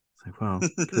 It's like, well,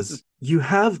 because you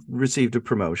have received a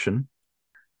promotion.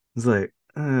 It's like,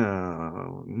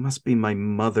 oh, must be my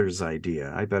mother's idea.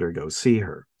 I better go see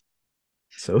her.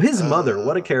 So his mother,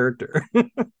 what a uh, character.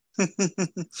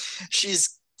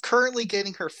 she's currently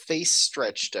getting her face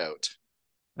stretched out.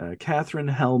 Catherine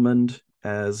Helmond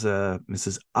as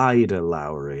Mrs. Ida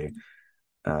Lowry.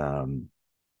 Um,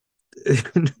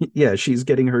 yeah, she's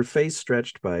getting her face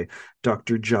stretched by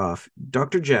Dr. Jaffe,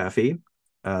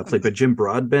 played by Jim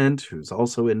Broadbent, who's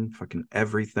also in fucking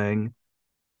everything.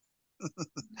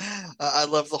 I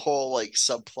love the whole like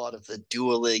subplot of the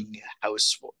dueling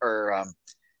house or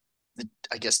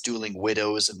I guess dueling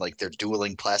widows and like they're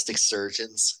dueling plastic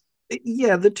surgeons.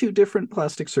 Yeah, the two different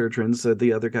plastic surgeons.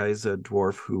 The other guy's a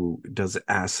dwarf who does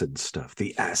acid stuff,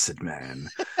 the Acid Man.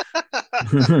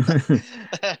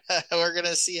 We're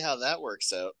gonna see how that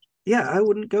works out. Yeah, I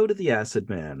wouldn't go to the Acid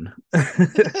Man.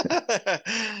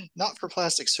 Not for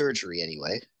plastic surgery,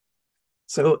 anyway.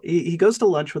 So he goes to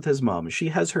lunch with his mom. She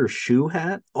has her shoe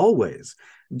hat always.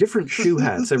 Different shoe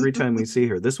hats every time we see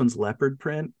her. This one's leopard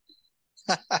print.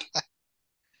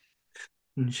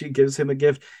 And she gives him a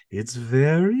gift. It's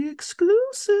very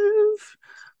exclusive.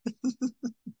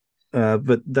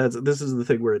 But this is the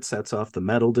thing where it sets off the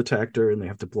metal detector and they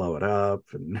have to blow it up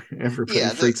and everybody Yeah,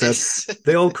 freaks out. this.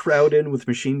 They all crowd in with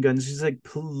machine guns. She's like,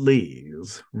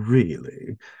 please,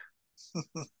 really?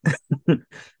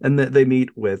 And they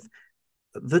meet with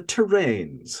the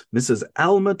Terrains, Mrs.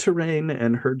 Alma Terrain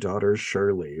and her daughter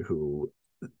Shirley, who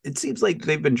it seems like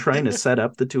they've been trying to set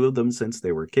up the two of them since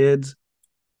they were kids.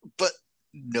 But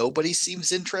nobody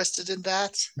seems interested in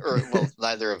that, or well,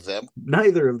 neither of them.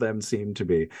 Neither of them seem to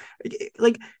be.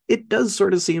 Like, it does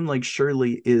sort of seem like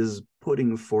Shirley is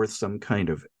putting forth some kind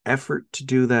of effort to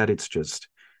do that. It's just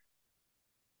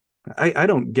I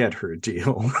don't get her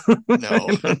deal. No.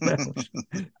 I don't know.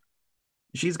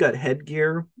 She's got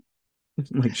headgear.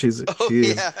 Like Oh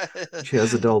yeah. she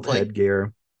has adult Like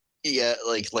headgear yeah,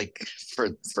 like for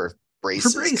for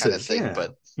braces kind of braces. thing, Yeah,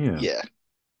 but yeah. yeah.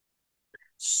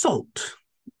 Salt.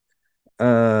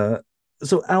 Uh,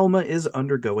 so Alma is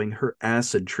undergoing her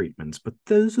acid treatments, but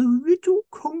there's a little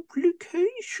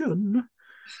complication.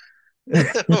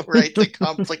 Oh, right, the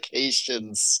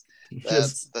complications.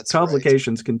 Just That's right.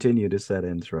 complications continue to set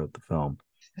in throughout the film.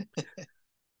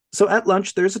 So at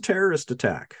lunch, there's a terrorist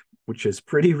attack, which is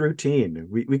pretty routine.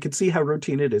 We can see how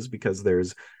routine it is because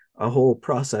there's a whole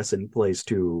process in place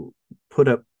to put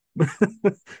up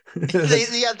They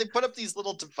put up these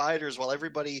little dividers while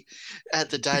everybody at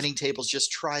the dining tables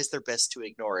just tries their best to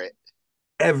ignore it.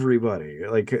 everybody.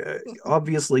 Like,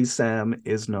 obviously, Sam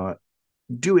is not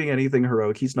doing anything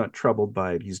heroic. He's not troubled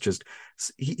by it. He's just,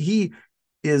 he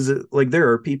is like, there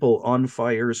are people on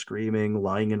fire, screaming,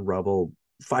 lying in rubble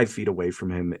 5 feet away from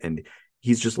him, and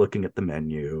he's just looking at the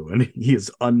menu and he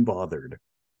is unbothered.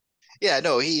 Yeah,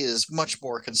 no, he is much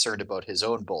more concerned about his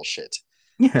own bullshit.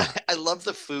 Yeah. I love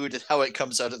the food and how it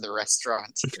comes out of the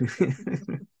restaurant.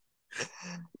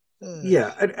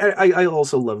 Yeah, I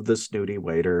also love the snooty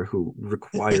waiter who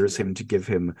requires him to give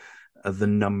him the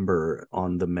number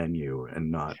on the menu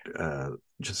and not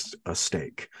just a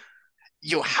steak.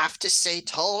 You have to say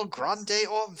tall, grande,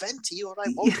 or venti, or I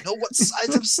Yeah. won't know what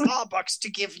size of Starbucks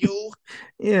to give you.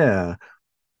 Yeah.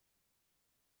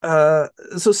 Uh,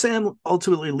 so Sam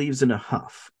ultimately leaves in a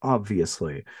huff,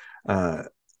 obviously. Uh,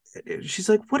 she's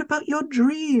like, "What about your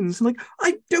dreams?" I'm like,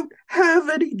 "I don't have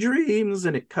any dreams."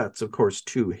 And it cuts, of course,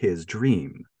 to his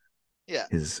dream, Yeah,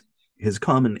 his his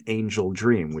common angel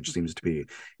dream, which seems to be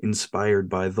inspired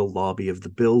by the lobby of the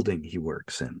building he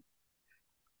works in.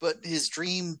 but his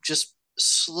dream just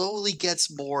slowly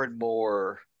gets more and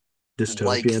more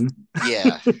like, Dystopian.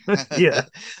 yeah. Yeah,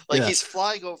 Like yeah. he's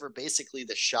flying over basically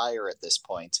the Shire at this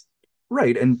point.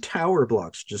 Right, and tower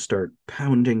blocks just start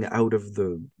pounding out of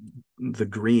the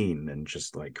green and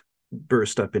just like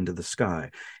burst up into the sky.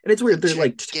 And it's weird. Like They're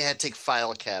like gigantic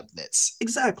file cabinets.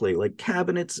 exactly like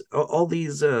cabinets, all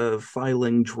these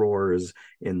filing drawers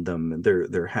in them.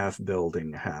 They're half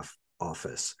building, half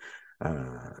office.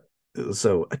 Uh,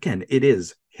 so again, it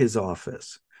is his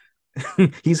office.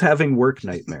 He's having work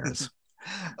nightmares,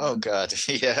 Oh god,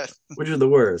 yeah. which are the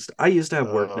worst. I used to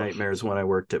have work Oh nightmares when I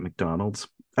worked at McDonald's.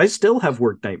 I still have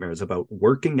work nightmares about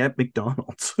working at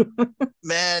McDonald's.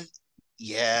 man,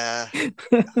 yeah,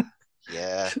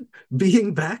 yeah.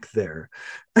 Being back there.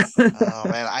 Oh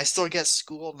man, I still get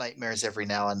school nightmares every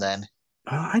now and then.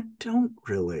 I don't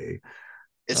really.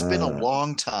 It's been a Uh,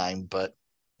 long time, but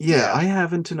yeah, yeah. I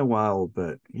haven't in a while,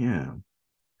 but yeah.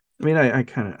 I mean, I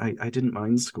kind of I didn't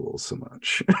mind school so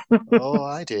much. Oh,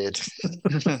 I did.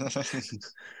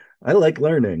 I like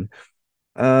learning.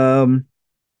 Um,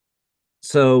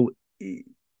 so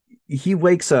he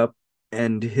wakes up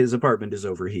and his apartment is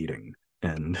overheating,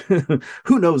 and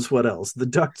who knows what else? The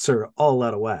ducts are all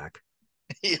out of whack.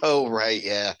 Oh, right,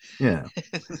 yeah. Yeah.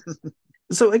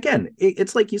 So again,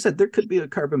 it's like you said, there could be a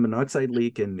carbon monoxide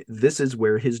leak, and this is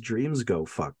where his dreams go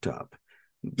fucked up.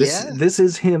 Yeah. This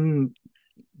is him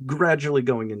gradually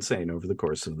going insane over the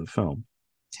course of the film.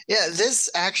 Yeah, this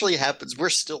actually happens. We're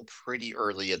still pretty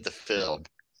early in the film.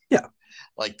 Yeah.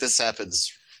 Like this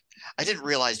happens. I didn't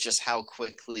realize just how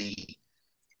quickly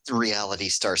the reality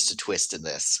starts to twist in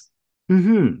this.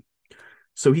 Mm-hmm.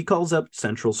 So he calls up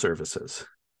Central Services.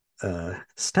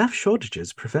 Staff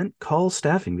shortages prevent call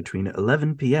staffing between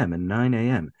 11 p.m. and 9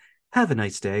 a.m. Have a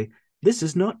nice day. This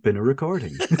has not been a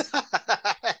recording.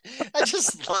 I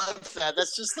just love that.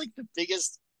 That's just like the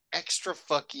biggest extra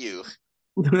fuck you.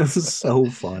 This is so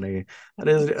funny. That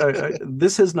is,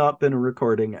 this has not been a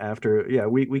recording after. Yeah,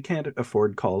 we can't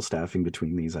afford call staffing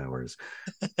between these hours,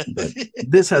 but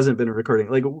this hasn't been a recording.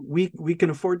 Like we can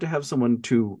afford to have someone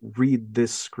to read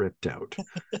this script out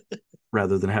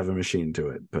rather than have a machine do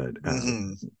it, but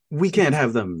Mm-hmm. we can't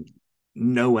have them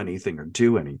know anything or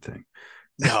do anything.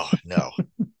 No, no.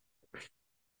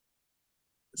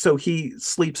 So he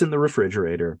sleeps in the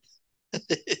refrigerator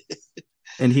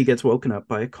and he gets woken up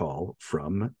by a call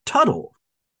from Tuttle,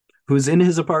 who's in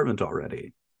his apartment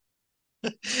already.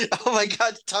 Oh my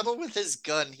god, Tuttle with his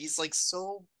gun. He's like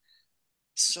so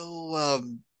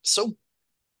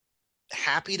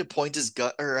happy to point his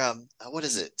gun or what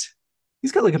is it?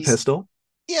 He's got like a He's pistol.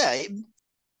 yeah.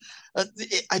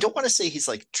 I don't want to say he's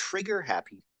like trigger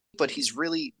happy. but he's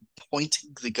really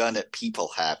pointing the gun at people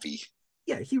happy.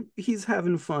 Yeah, he's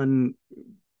having fun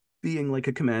being like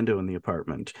a commando in the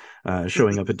apartment,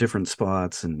 showing up at different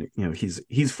spots, and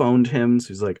he's phoned him, so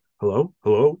he's like, "Hello,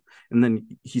 hello," and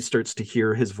then he starts to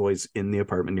hear his voice in the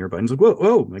apartment nearby, and he's like, "Whoa,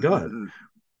 whoa, my god!"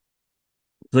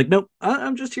 He's like, "Nope,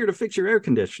 I'm just here to fix your air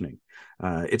conditioning.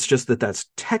 It's just that that's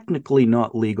technically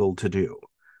not legal to do."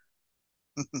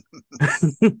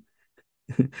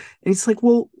 And he's like,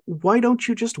 "Well, why don't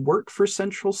you just work for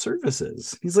Central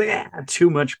Services?" He's like, too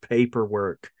much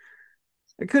paperwork.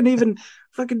 I couldn't even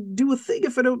fucking do a thing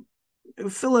if I don't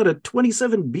fill out a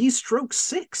 27B stroke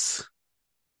 6."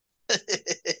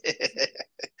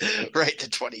 Right, the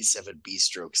 27B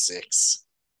stroke 6.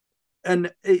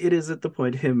 And it is at the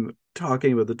point him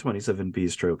talking about the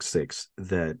 27B stroke 6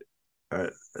 that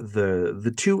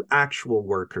the two actual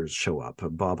workers show up,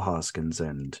 Bob Hoskins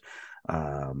and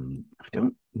I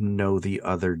don't know the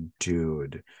other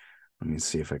dude. Let me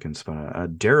see if I can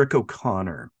spot Derek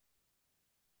O'Connor,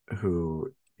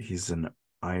 who he's an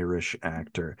Irish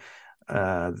actor.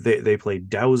 They play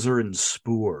Dowser and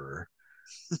Spoor.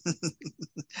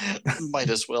 Might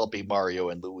as well be Mario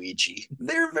and Luigi.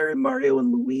 They're very Mario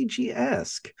and Luigi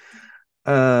esque.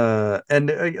 And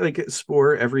like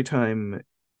Spoor every time,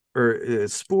 or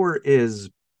Spoor is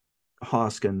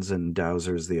Hoskins and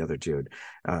Dowser's the other dude,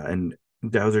 and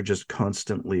Dowser just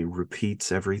constantly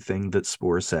repeats everything that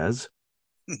Spoor says.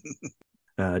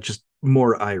 Just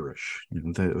more Irish.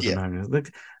 Yeah.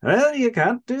 Like, well, you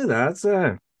can't do that. It's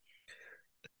like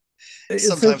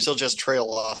Sometimes he'll just trail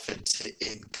off into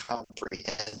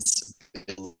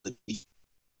incomprehensibility.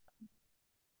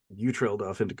 you trailed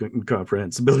off into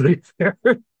incomprehensibility there.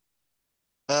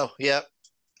 Oh, yeah.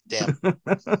 Damn.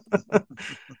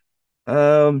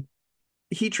 um,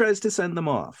 he tries to send them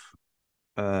off.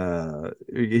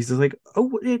 He's like,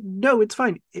 "Oh no, it's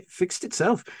fine. It fixed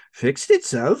itself. Fixed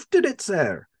itself, did it,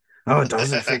 sir? Oh, it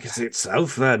doesn't fix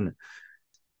itself then."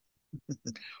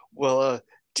 Well,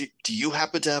 do you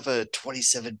happen to have a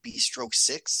 27B stroke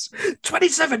 6?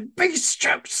 27 base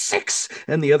stroke 6,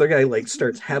 and the other guy like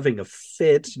starts having a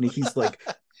fit, and he's like,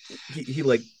 he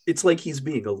like, it's like he's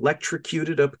being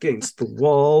electrocuted up against the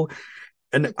wall.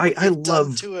 And Look what I you've done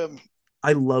love to him.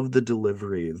 I love the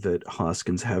delivery that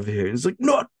Hoskins have here. He's like,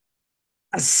 "Not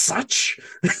as such."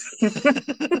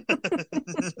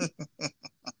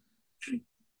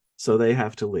 So they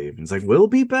have to leave. He's like, "We'll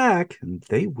be back," and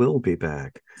they will be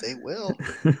back. They will.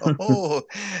 Oh,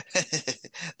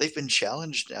 they've been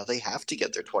challenged now. They have to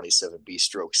get their 27B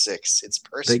stroke 6. It's They,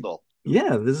 personal.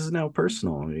 yeah, this is now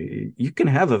personal. You can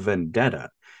have a vendetta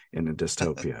in a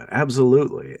dystopia.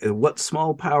 Absolutely. What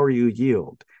small power you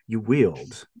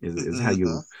wield is how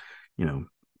you know.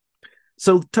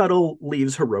 So Tuttle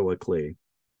leaves heroically.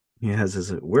 He has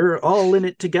his "We're all in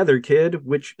it together, kid,"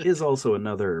 which is also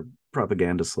another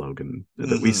propaganda slogan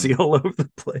that we see all over the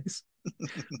place.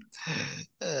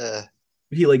 uh,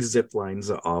 He like zip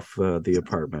lines off the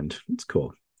apartment. It's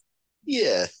cool.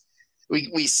 yeah.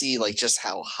 We see like just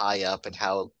how high up and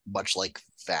how much like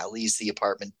valleys the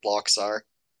apartment blocks are.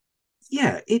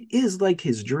 Yeah, it is like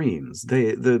his dreams.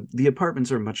 The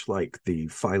apartments are much like the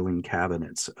filing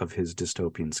cabinets of his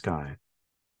dystopian sky.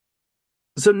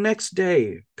 So next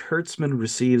day, Kurtzman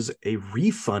receives a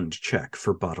refund check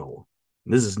for Buttle.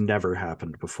 This has never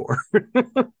happened before.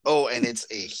 Oh, and it's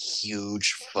a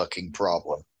huge fucking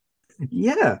problem.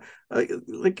 Yeah,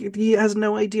 like he has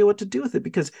no idea what to do with it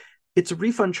because it's a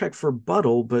refund check for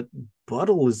Buttle, but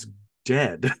Buttle is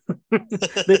dead.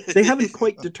 They haven't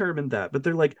quite determined that, but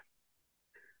they're like,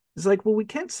 it's like, well, we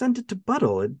can't send it to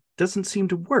Buttle. It doesn't seem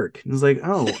to work. And it's like,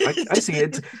 oh, I see.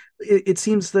 It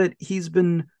seems that he's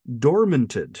been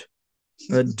dormanted,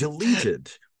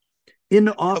 deleted,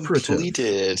 inoperative,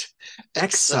 Completed,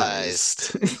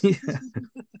 excised. excised. Yeah.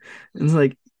 And it's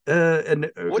like,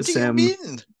 and What do you Sam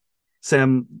mean?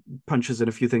 Sam punches in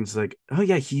a few things like, oh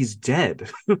yeah, he's dead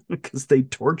because they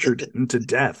tortured him to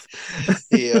death.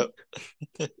 Yeah.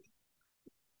 So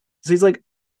he's like,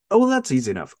 oh, well, that's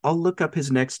easy enough. I'll look up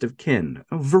his next of kin,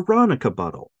 Veronica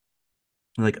Buttle.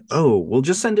 I'm like, oh, we'll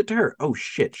just send it to her. Oh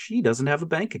shit, she doesn't have a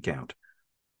bank account.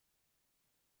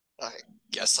 I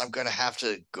guess I'm gonna have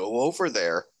to go over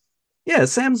there. Yeah,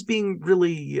 Sam's being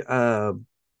really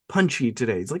punchy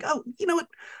today. He's like, oh, you know what?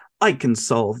 I can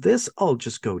solve this. I'll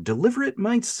just go deliver it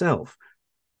myself.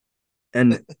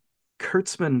 And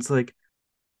Kurtzman's like,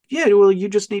 yeah, well, you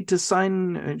just need to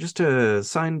sign, just to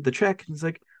sign the check. And he's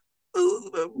like,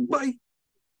 oh, my,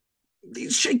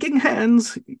 these shaking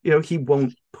hands. He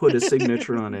won't put a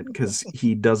signature on it because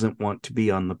he doesn't want to be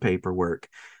on the paperwork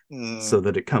Hmm. so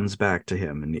that it comes back to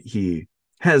him. And he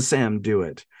has Sam do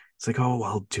it. It's like, oh,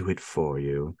 I'll do it for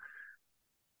you.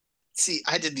 See,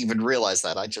 I didn't even realize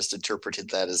that. I just interpreted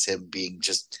that as him being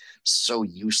just so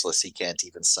useless he can't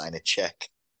even sign a check.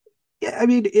 Yeah, I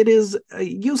mean, it is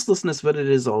uselessness, but it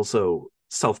is also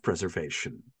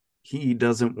self-preservation. He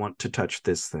doesn't want to touch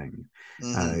this thing.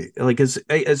 Mm-hmm. Like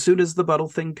as soon as the bottle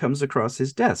thing comes across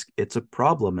his desk, it's a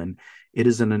problem, and it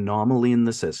is an anomaly in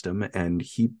the system, and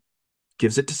he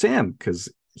gives it to Sam because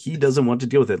he doesn't want to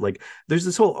deal with it. Like there's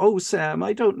this whole, oh Sam,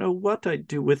 I don't know what I'd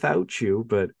do without you,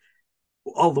 but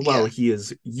all the while Yeah, he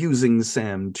is using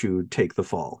Sam to take the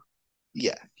fall.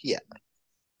 yeah, yeah.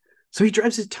 So he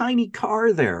drives his tiny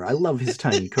car there. I love his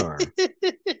tiny car.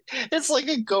 It's like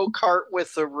a go-kart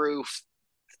with a roof.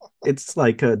 It's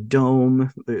like a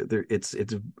dome. It's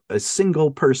a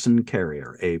single person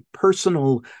carrier, a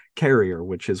personal carrier,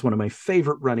 which is one of my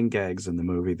favorite running gags in the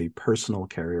movie. The personal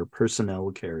carrier,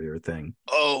 personnel carrier thing.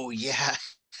 Oh yeah.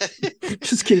 It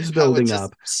just keeps How it building just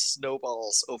up.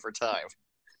 snowballs over time.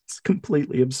 It's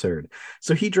completely absurd.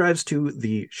 So he drives to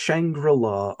the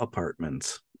Shangri-La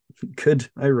apartments. Good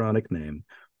ironic name.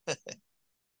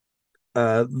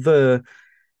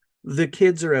 The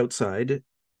kids are outside,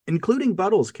 including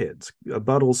Buttle's kids,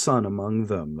 Buttle's son among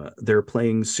them. They're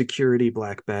playing security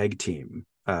black bag team,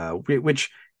 which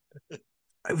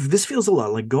this feels a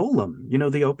lot like Golem. You know,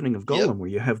 the opening of Yep. Golem, where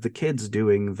you have the kids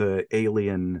doing the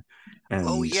alien,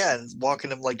 Oh and yeah, and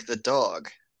walking him like the dog.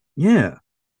 yeah,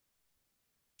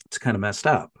 it's kind of messed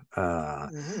up.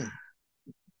 Hmm.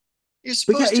 You're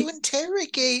But yeah, supposed to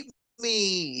interrogate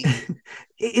me.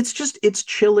 it's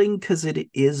chilling because it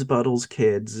is Buttle's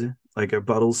kids. Like a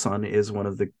Buttle's son is one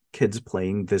of the kids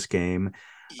playing this game.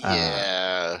 Uh,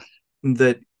 Yeah.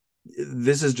 that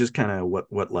this is just kind of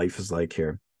what life is like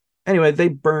here. Anyway, they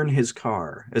burn his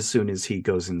car as soon as he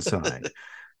goes inside.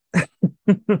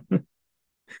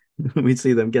 We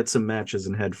see them get some matches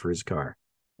and head for his car.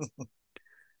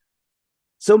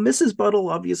 So Mrs. Buttle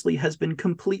obviously has been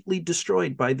completely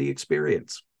destroyed by the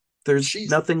experience. There's She's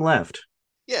nothing left.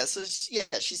 yeah, so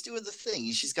yeah, she's doing the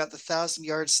thing. She's got the 1,000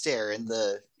 yard stare in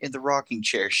the rocking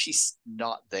chair. She's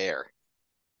not there.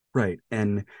 Right.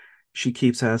 And she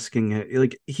keeps asking,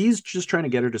 like, he's just trying to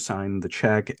get her to sign the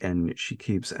check. And she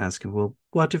keeps asking, well,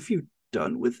 what have you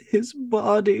done with his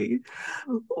body?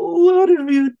 What have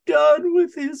you done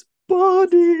with his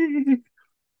body?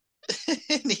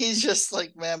 And he's just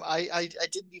like, ma'am, I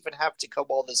didn't even have to come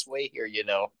all this way here, you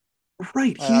know.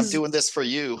 Right. I'm doing this for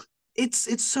you.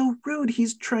 It's so rude.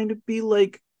 He's trying to be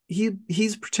like,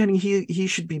 he's pretending he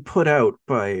should be put out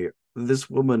by this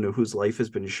woman whose life has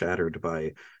been shattered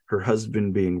by her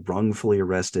husband being wrongfully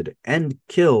arrested and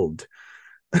killed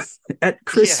at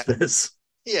Yeah, Christmas.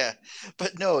 yeah.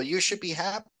 But no, you should be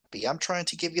happy. I'm trying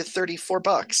to give you 34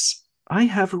 bucks. I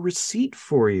have a receipt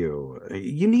for you.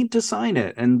 You need to sign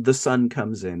it. And the son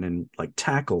comes in and like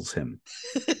tackles him.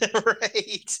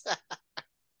 Right.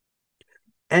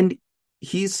 And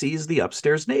he sees the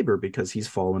upstairs neighbor because he's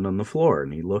fallen on the floor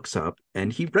and he looks up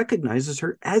and he recognizes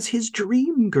her as his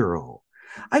dream girl.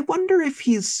 I wonder if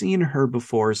he's seen her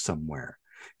before somewhere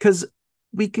because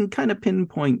we can kind of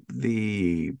pinpoint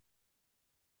the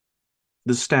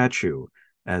statue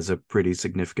as a pretty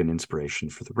significant inspiration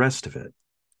for the rest of it.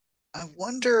 I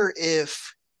wonder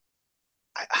if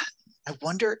I, I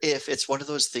wonder if it's one of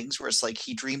those things where it's like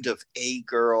he dreamed of a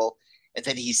girl and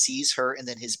then he sees her and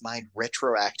then his mind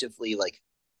retroactively like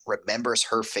remembers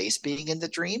her face being in the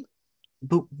dream.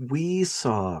 But we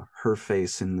saw her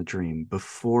face in the dream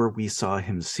before we saw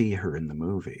him see her in the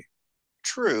movie.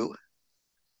 True,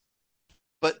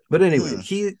 but But anyway,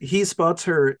 hmm, he spots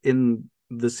her in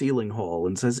the ceiling hole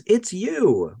and says, "It's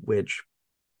you," which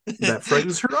that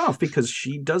frightens her off because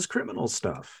she does criminal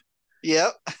stuff.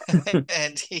 yep.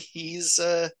 And he's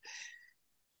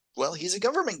well, he's a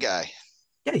government guy.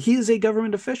 Yeah, he is a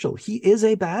government official. He is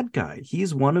a bad guy.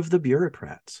 He's one of the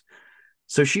bureaucrats.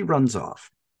 So she runs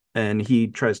off and he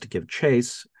tries to give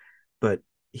chase, but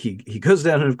he goes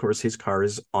down and of course his car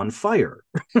is on fire.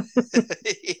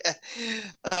 Yeah.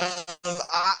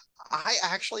 I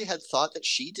actually had thought that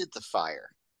she did the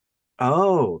fire.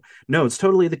 Oh, no, it's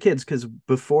totally the kids because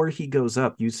before he goes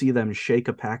up, you see them shake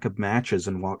a pack of matches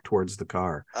and walk towards the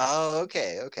car. Oh,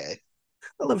 okay, okay.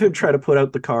 I love him try to put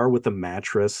out the car with a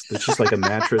mattress. It's just like a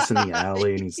mattress in the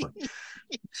alley, and he's like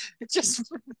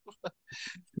Just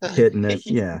hitting it.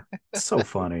 Yeah, it's so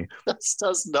funny. this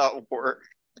does not work.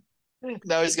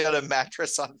 Now he's got a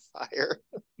mattress on fire.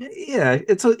 Yeah,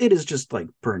 it is just like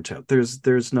burnt out.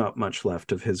 There's not much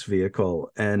left of his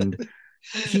vehicle, and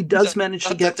he does manage to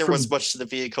Not that get there was from. much to the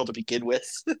vehicle to begin with.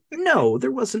 No,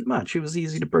 there wasn't much. It was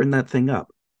easy to burn that thing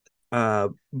up.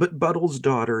 But Buttle's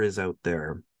daughter is out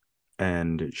there,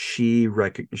 and she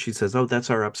says, "Oh, that's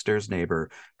our upstairs neighbor.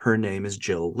 Her name is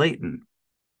Jill Layton."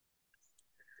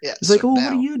 Yeah. He's like, So "Oh, what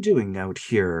are now, you doing out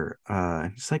here?"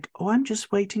 He's like, "Oh, I'm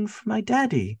just waiting for my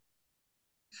daddy."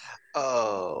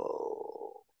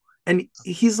 oh, And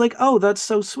he's like, "Oh, that's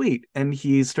so sweet." And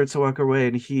he starts to walk away,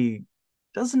 and he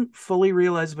doesn't fully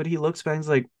realize, but he looks back and he's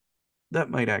like, "That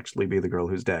might actually be the girl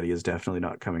whose daddy is definitely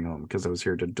not coming home because I was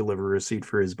here to deliver a receipt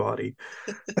for his body."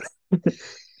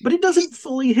 But it it, doesn't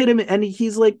fully hit him, and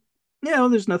he's like, "Yeah, well,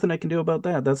 there's nothing I can do about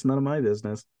that. That's none of my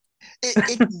business."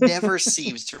 it never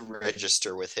seems to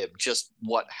register with him just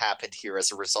what happened here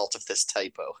as a result of this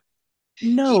typo.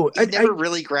 He No, he never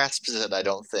really grasps it, I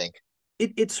don't think.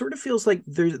 it sort of feels like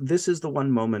this is the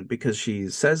one moment because she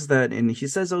says that and he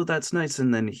says, "Oh, that's nice,"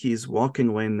 and then he's walking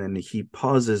away and then he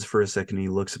pauses for a second, he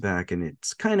looks back and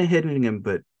it's kind of hitting him,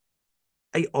 but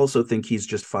I also think he's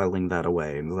just filing that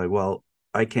away and like, well,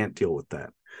 I can't deal with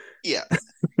that. Yeah.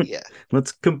 Yeah.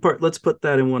 Let's put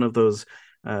that in one of those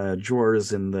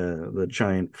drawers in the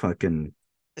giant fucking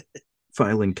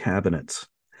filing cabinets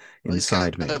Well, he's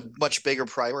got inside me. a much bigger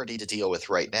priority to deal with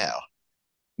right now.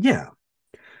 Yeah.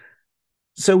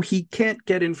 So he can't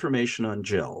get information on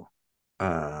Jill.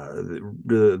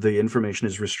 The information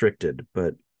is restricted,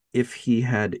 but if he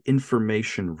had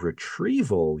information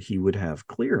retrieval, he would have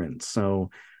clearance. So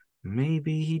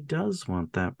maybe he does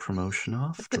want that promotion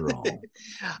after all.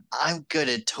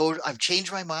 I've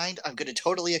changed my mind. I'm gonna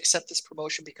totally accept this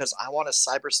promotion because I want to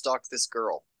cyber stalk this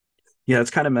girl. Yeah,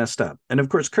 it's kind of messed up. And of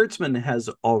course, Kurtzman has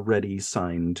already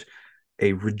signed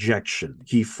a rejection.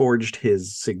 He forged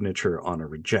his signature on a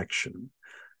rejection.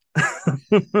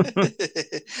 He'll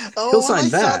Oh, I sign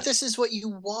thought that. this is what you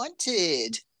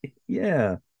wanted.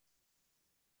 Yeah.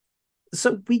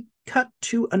 So we cut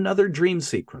to another dream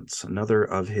sequence, another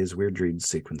of his weird dream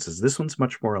sequences. This one's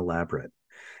much more elaborate.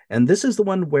 And this is the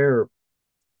one where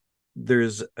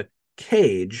there's a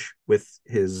cage with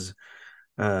his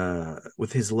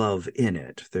love in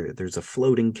it. There's a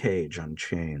floating cage on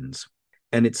chains.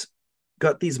 And it's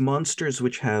got these monsters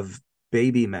which have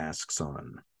baby masks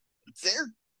on. They're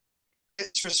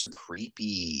It's just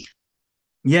creepy.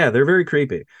 Yeah, they're very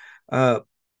creepy. Uh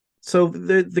so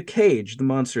the cage, the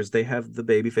monsters, they have the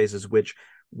baby faces, which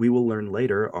we will learn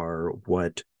later are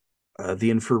what the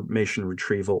information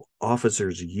retrieval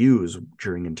officers use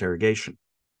during interrogation.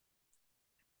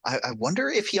 I wonder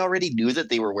if he already knew that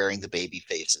they were wearing the baby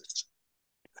faces.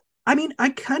 I mean, I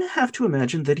kind of have to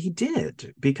imagine that he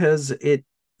did because it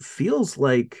feels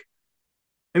like,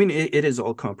 I mean, it is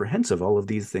all comprehensive. All of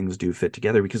these things do fit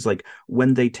together because, like,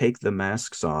 when they take the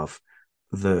masks off,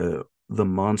 the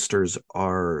monsters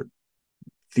are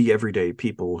the everyday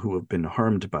people who have been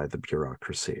harmed by the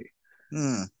bureaucracy.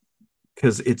 Hmm.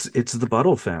 Because it's the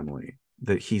Buttle family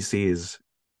that he sees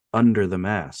under the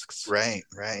masks, Right,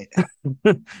 right.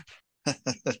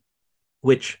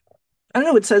 which I don't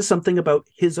know. It says something about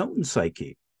his own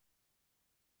psyche.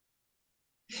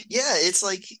 Yeah, it's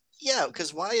like, yeah,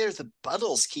 because why are the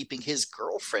Buttles keeping his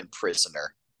girlfriend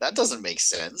prisoner? That doesn't make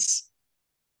sense.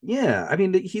 Yeah, I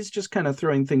mean, he's just kind of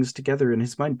throwing things together in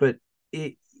his mind, but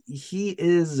it, he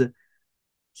is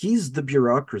he's the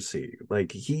bureaucracy.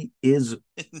 Like he is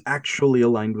actually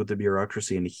aligned with the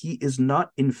bureaucracy, and he is not,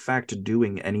 in fact,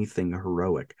 doing anything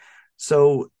heroic.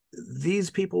 So these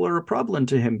people are a problem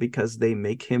to him because they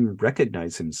make him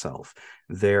recognize himself.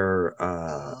 They're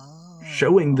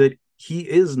showing Oh. that he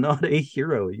is not a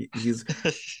hero. He's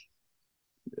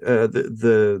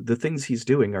the things he's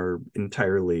doing are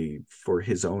entirely for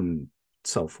his own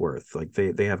self-worth. Like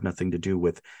they have nothing to do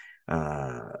with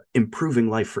improving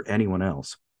life for anyone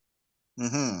else.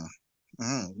 Mm-hmm.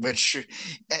 Mm-hmm. Which,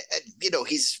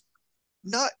 he's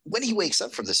not, when he wakes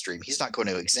up from the stream, he's not going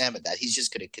to examine that. He's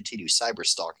just going to continue cyber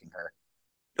stalking her.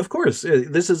 Of course,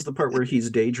 this is the part where he's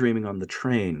daydreaming on the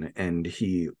train and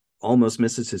he almost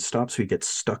misses his stop, so he gets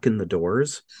stuck in the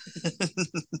doors.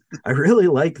 I really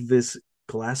like this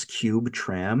glass cube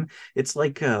tram. It's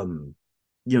like in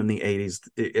the 80s,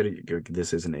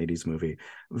 this is an 80s movie.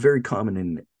 Very common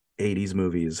in 80s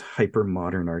movies, hyper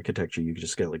modern architecture. You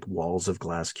just get like walls of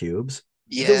glass cubes.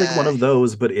 It feels like one Yeah, of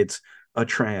those, but it's a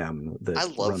tram I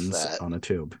that love runs that. on a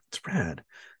tube. It's rad.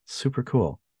 Super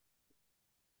cool.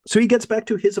 So he gets back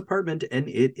to his apartment and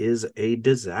it is a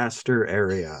disaster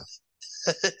area.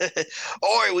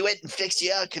 Or we went and fixed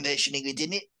the air conditioning, we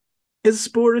didn't His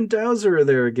Spore and Dowser are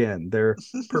there again. They're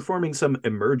performing some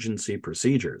emergency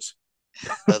procedures.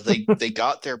 they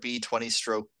got their B-20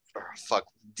 stroke. Oh, fuck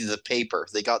the paper.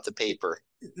 They got the paper.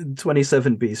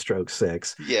 27B stroke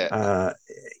 6. Yeah.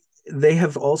 They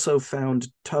have also found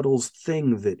Tuttle's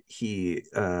thing that he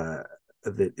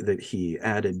that he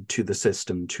added to the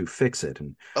system to fix it.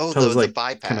 And Oh, Tuttle's the like,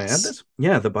 "Can I add bypass. this?"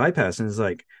 Yeah, the bypass, and he's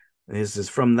like, "This is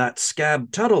from that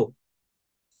scab Tuttle."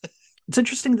 It's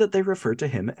interesting that they refer to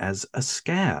him as a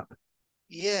scab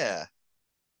Yeah.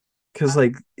 because, I,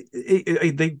 like,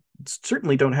 they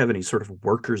certainly don't have any sort of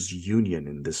workers' union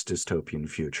in this dystopian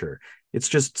future. It's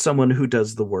just someone who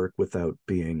does the work without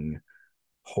being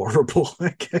horrible,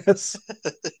 I guess.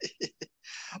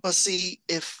 well, see,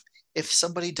 if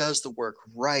somebody does the work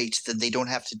right, then they don't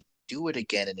have to do it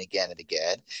again and again and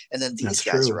again, and then these That's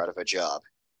guys are true. out of a job.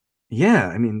 Yeah,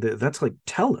 I mean, that's like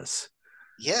Tellus.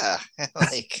 Yeah,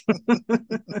 like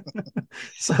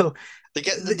So, they're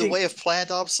getting in the the, way of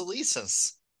planned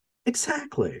obsolescence.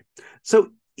 exactly. So,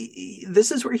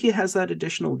 this is where he has that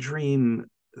additional dream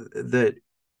that,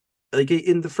 like,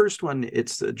 in the first one,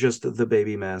 it's just the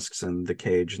baby masks and the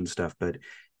cage and stuff. But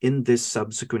in this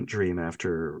subsequent dream,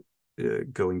 after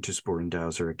going to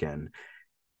Sporendowser again,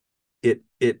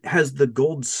 it has the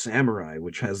gold samurai,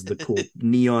 which has the cool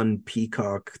neon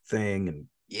peacock thing and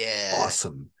Yeah.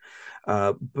 awesome.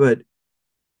 But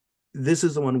this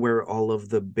is the one where all of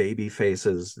the baby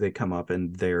faces they come up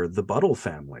and they're the Buttle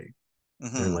family.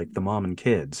 They're Hmm. like the mom and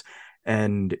kids.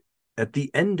 And at the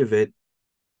end of it,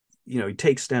 he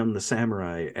takes down the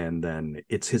samurai and then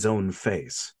it's his own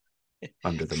face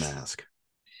under the mask.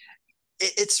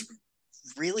 It's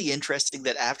really interesting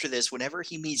that after this, whenever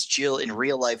he meets Jill in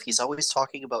real life, he's always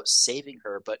talking about saving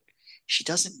her, but she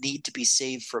doesn't need to be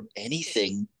saved from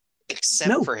anything except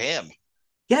No, for him.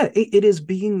 yeah, it is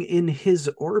being in his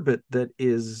orbit that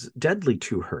is deadly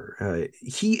to her.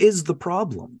 He is the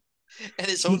problem. And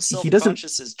his own He doesn't.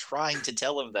 self-conscious is trying to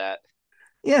tell him that.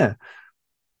 Yeah,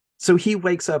 so he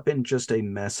wakes up in just a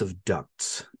mess of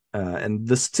ducts, and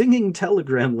the singing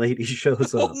telegram lady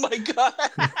shows Oh up. my god.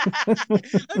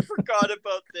 I forgot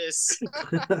about this.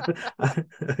 I,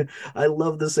 I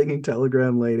love the singing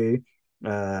telegram lady.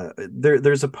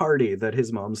 There's a party that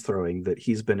his mom's throwing that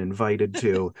he's been invited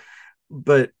to,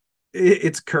 but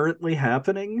it's currently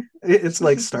happening. It's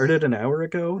like started an hour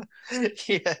ago.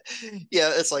 Yeah.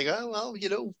 Yeah, it's like, oh well,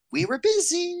 we were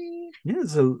busy. Yeah,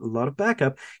 there's a lot of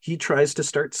backup. He tries to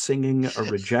start singing a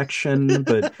rejection,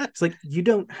 but it's like, you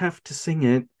don't have to sing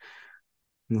it.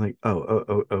 I'm like,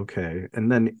 okay. And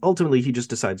then ultimately he just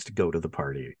decides to go to the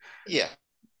party. Yeah.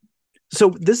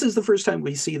 So this is the first time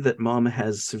we see that mom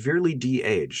has severely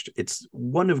de-aged. It's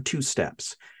one of two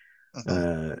steps.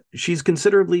 Mhm. She's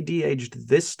considerably de-aged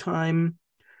this time.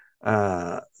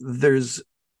 There's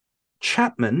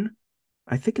Chapman.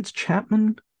 I think it's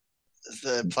Chapman.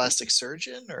 The plastic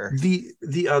surgeon or The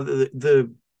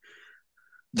the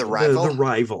the rival?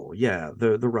 rival, yeah,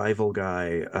 the rival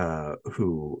guy,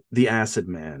 who the acid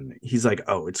man, he's like,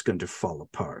 oh, it's going to fall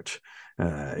apart.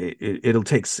 It'll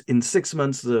take in 6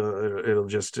 months, it'll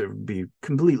just be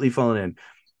completely fallen in.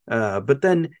 But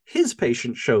then his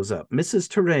patient shows up, Mrs.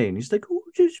 Terrain. He's like, oh,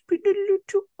 there's been a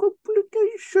little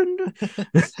complication.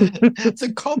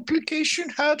 The complication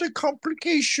had a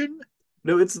complication.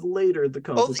 No, it's later the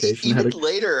Oh, complication had even a.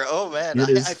 later. Oh man, It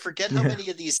I is, forget how yeah. many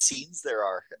of these scenes there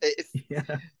are.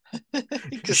 Yeah,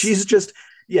 Because she's just,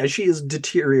 yeah, she is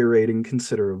deteriorating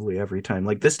considerably every time.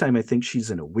 Like this time I think she's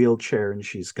in a wheelchair and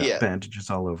she's got yeah, bandages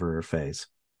all over her face.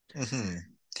 hmm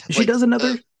She like does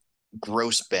another.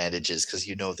 gross bandages because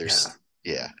Yeah,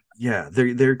 yeah, yeah,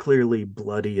 they're clearly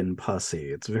bloody and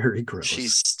pussy. It's very she's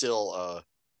gross. still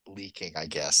leaking, I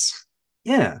guess.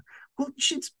 Yeah, well,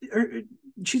 she's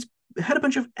had a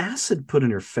bunch of acid put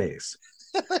in her face.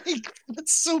 Like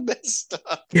that's so messed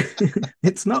up.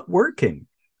 It's not working.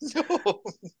 No.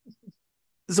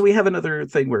 So we have another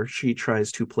thing where she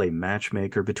tries to play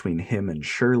matchmaker between him and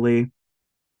Shirley,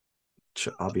 which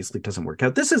obviously doesn't work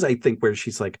out. This is, I think, where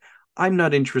she's like, I'm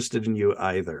not interested in you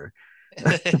either.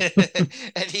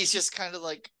 And he's just kind of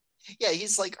like, yeah,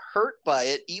 he's like hurt by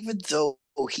it, even though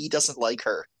he doesn't like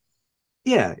her.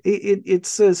 Yeah, it's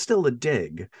still a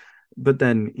dig. But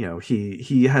then,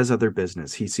 he has other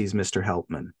business. He sees Mr.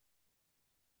 Helpman.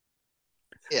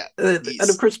 Yeah, And of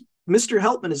he's course, Mr.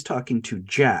 Helpman is talking to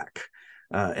Jack.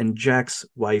 And Jack's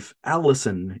wife,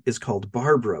 Allison, is called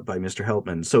Barbara by Mr.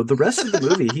 Helpman. So the rest of the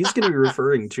movie, he's going to be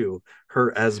referring to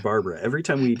her as Barbara. Every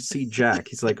time we see Jack,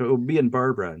 he's like, oh, me and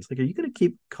Barbara. And it's like, are you going to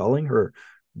keep calling her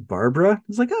Barbara?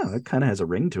 It's like, oh, it kind of has a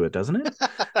ring to it, doesn't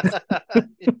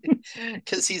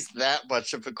because he's that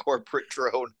much of a corporate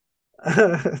drone.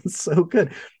 it? So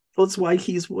good. Well, that's why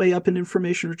he's way up in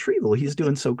information retrieval. He's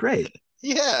doing so great.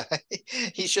 Yeah,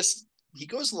 he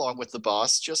goes along with the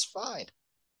boss just fine.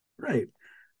 Right.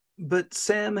 But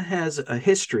Sam has a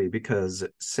history because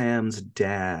Sam's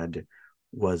dad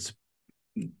was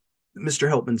Mr.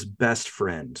 Helpman's best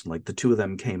friend. Like the two of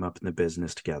them came up in the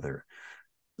business together.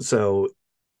 So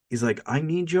he's like, I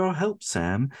need your help,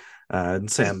 Sam. And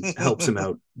Sam helps him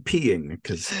out peeing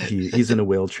because he's in a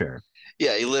wheelchair.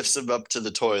 Yeah, he lifts him up to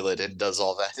the toilet and does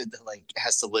all that, and then, like,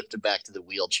 has to lift him back to the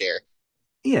wheelchair.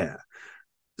 Yeah.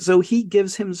 So he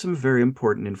gives him some very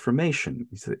important information.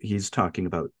 He's talking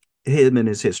about him and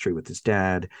his history with his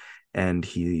dad, and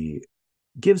he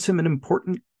gives him an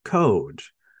important code.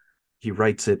 He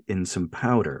writes it in some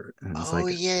powder, and it's Oh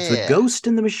like, it's the yeah. ghost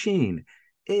in the machine.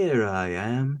 Here I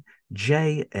am,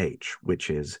 JH, which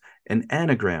is an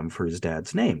anagram for his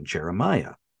dad's name,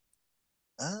 Jeremiah.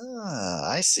 Ah,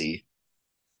 I see.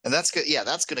 And that's good. Yeah,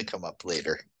 that's going to come up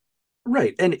later.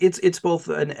 Right, and it's both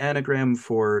an anagram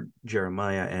for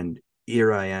Jeremiah and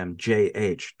here I am,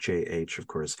 JH. JH, of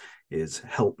course, is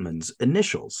Helpman's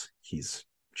initials. He's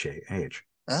JH.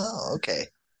 Oh, okay.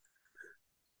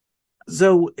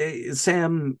 So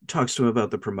Sam talks to him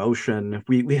about the promotion.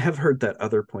 We have heard that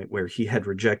other point where he had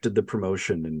rejected the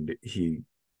promotion, and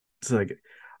it's like,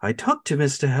 I talked to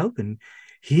Mr. Help, and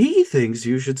he thinks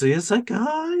you should see a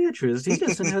psychiatrist. He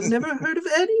doesn't has never heard of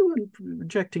anyone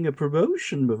rejecting a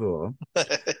promotion before.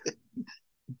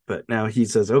 But now he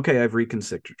says, okay, I've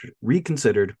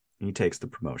reconsidered. And he takes the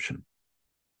promotion.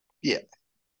 Yeah.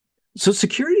 So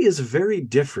security is very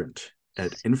different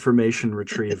at information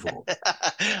retrieval.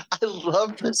 I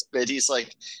love this bit. He's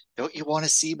like, "Don't you want to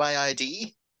see my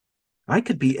ID?" I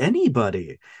could be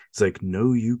anybody. It's like,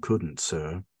 no, you couldn't,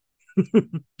 sir.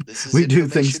 This is We do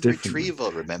things information differently.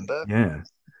 retrieval, remember? Yeah.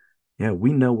 Yeah,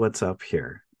 we know what's up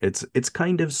here. It's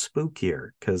kind of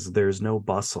spookier because there's no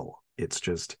bustle. It's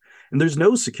just and there's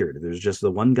no security. There's just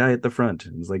the one guy at the front.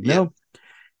 And he's like, Yep. no,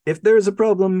 if there's a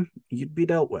problem, you'd be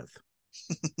dealt with.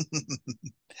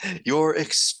 You're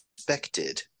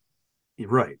expected.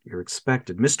 Right. You're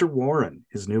expected. Mr. Warren,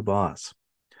 his new boss.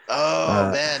 Oh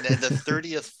Uh man, and the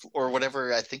 30th or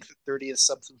whatever, I think the 30th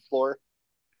something floor.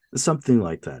 something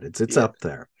like that. It's Yeah. up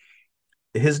there.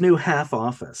 His new half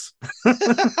office.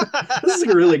 This is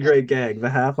a really great gag. The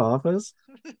half office.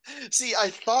 See, I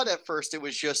thought at first it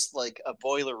was just like a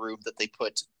boiler room that they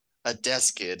put a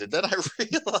desk in, and then I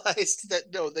realized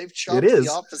that no, they've It chopped the is.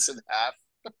 office in half.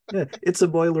 Yeah, it's a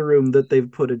boiler room that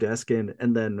they've put a desk in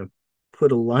and then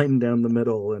put a line down the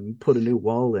middle and put a new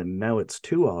wall in. Now it's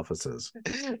two offices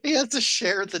He has to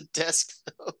share the desk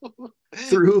though.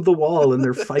 through the wall, and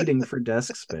they're fighting for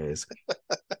desk space.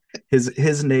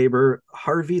 His neighbor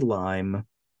Harvey Lime,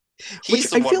 which He's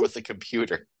the I one feel, with the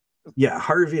computer. yeah,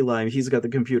 Harvey Lime. He's got the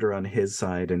computer on his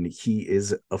side, and he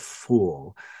is a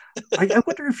fool. I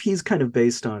wonder if he's kind of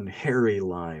based on Harry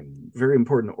Lime, very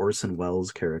important Orson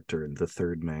Welles character in The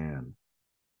Third Man,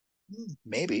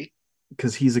 Maybe.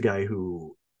 because he's a guy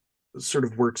who sort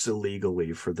of works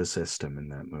illegally for the system in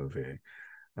that movie.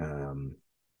 Um,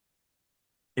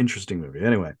 interesting movie.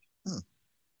 Anyway, Hmm.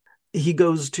 he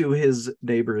goes to his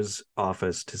neighbor's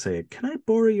office to say, "Can I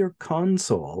borrow your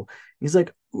console?" He's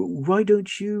like, "Why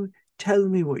don't you tell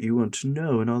me what you want to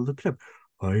know, and I'll look it up."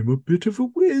 I'm a bit of a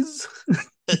whiz.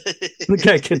 The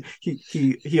guy can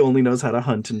he only knows how to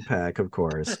hunt and pack, of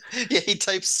course. Yeah, he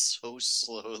types so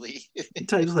slowly. He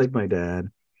types like my dad.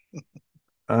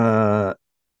 Uh,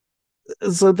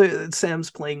 so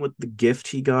Sam's playing with the gift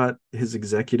he got, his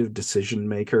executive decision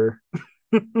maker.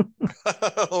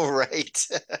 Oh, right.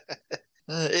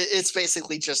 It's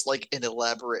basically just like an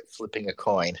elaborate flipping a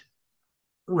coin.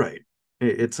 Right.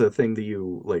 It's a thing that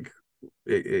you like.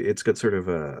 It's got sort of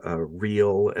a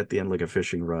reel at the end, like a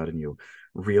fishing rod, and you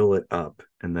reel it up,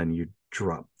 and then you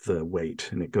drop the weight,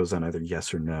 and it goes on either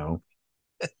yes or no.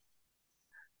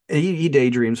 And he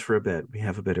daydreams for a bit. We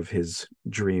have a bit of his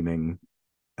dreaming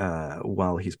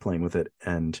while he's playing with it,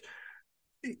 and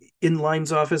in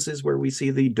Lime's office is where we see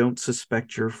the "Don't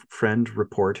suspect your friend,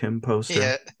 report him"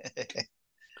 poster.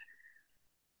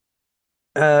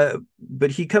 Yeah.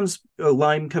 But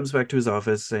Lime comes back to his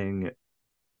office saying,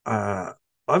 uh,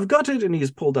 I've got it. And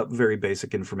he's pulled up very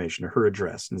basic information, her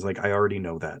address. And he's like, I already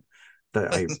know that.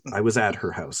 I was at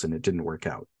her house and it didn't work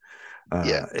out.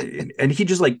 Yeah. And he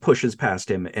just like pushes past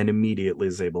him and immediately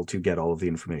is able to get all of the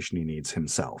information he needs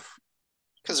himself.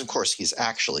 Because of course he's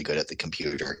actually good at the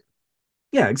computer.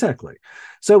 Yeah, exactly.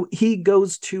 So he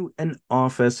goes to an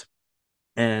office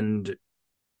and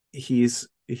he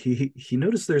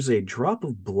noticed there's a drop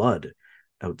of blood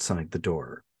outside the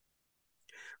door.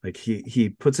 Like he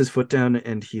puts his foot down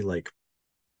and he like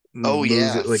Oh moves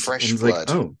yeah, it like and fresh he's like,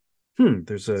 blood. oh,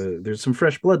 there's some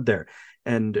fresh blood there.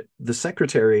 and the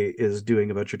secretary is doing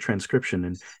a bunch of transcription,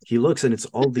 and he looks and it's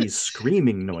all these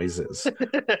screaming noises.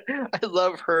 I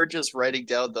love her just writing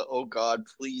down the "Oh God,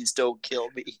 please don't kill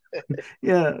me."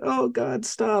 Yeah, oh God,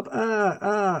 stop.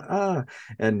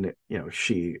 And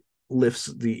she lifts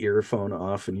the earphone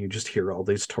off and you just hear all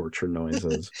these torture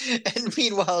noises. And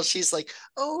meanwhile, she's like,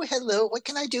 "Oh, hello, what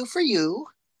can I do for you?"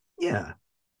 Yeah.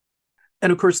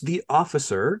 And of course, the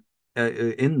officer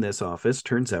in this office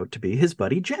turns out to be his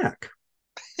buddy Jack.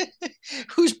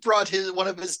 Who's brought his one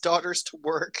of his daughters to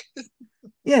work?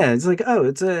 Yeah, it's like, oh,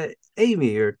 it's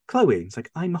Amy or Chloe. It's like,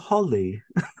 I'm Holly.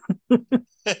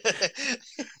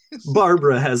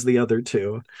 Barbara has the other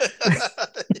two.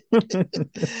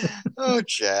 Oh,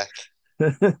 Jack.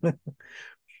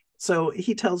 So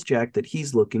he tells Jack that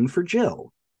he's looking for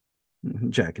Jill.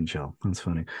 Jack and Jill. That's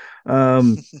funny.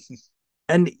 Um,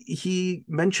 and he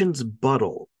mentions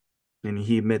Buttle, and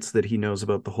he admits that he knows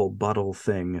about the whole Buttle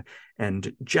thing.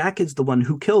 And Jack is the one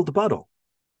who killed Buttle.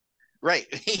 Right.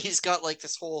 He's got like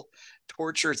this whole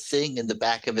torture thing in the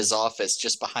back of his office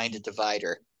just behind a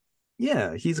divider.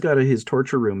 Yeah, he's got his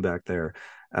torture room back there.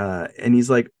 And he's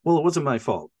like, well, it wasn't my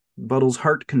fault. Buttle's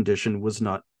heart condition was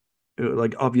not,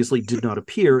 like, obviously did not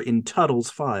appear in Tuttle's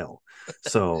file.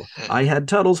 So I had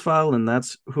Tuttle's file, and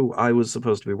that's who I was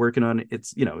supposed to be working on.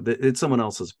 It's, it's someone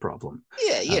else's problem.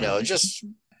 Yeah, Uh, just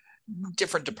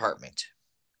different department.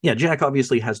 yeah, Jack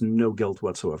obviously has no guilt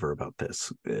whatsoever about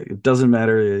this. It doesn't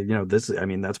matter, I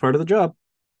mean, that's part of the job.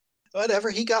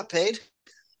 Whatever, he got paid.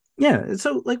 Yeah,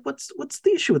 so like what's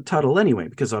the issue with Tuttle anyway?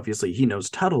 Because obviously he knows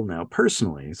Tuttle now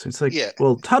personally. So it's like, Yeah.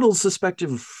 well, Tuttle's suspected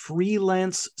of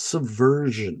freelance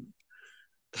subversion.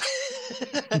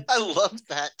 I love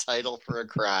that title for a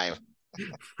crime.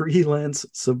 Freelance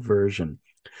subversion.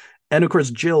 And of course,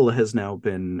 Jill has now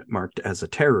been marked as a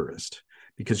terrorist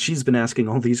because she's been asking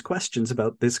all these questions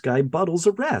about this guy Buttle's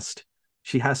arrest.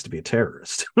 She has to be a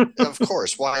terrorist. Of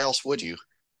course. Why else would you?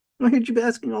 Why would you be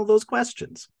asking all those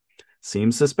questions?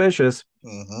 Seems suspicious.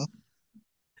 Mm-hmm.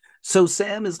 So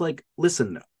Sam is like,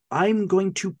 listen, I'm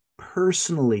going to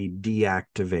personally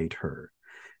deactivate her.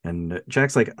 And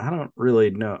Jack's like, I don't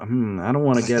really know. I don't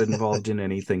want to get involved in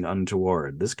anything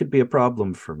untoward. This could be a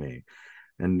problem for me.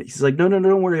 And he's like, no, no, no,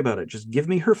 don't worry about it. Just give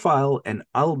me her file and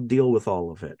I'll deal with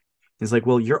all of it. He's like,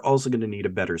 well, you're also going to need a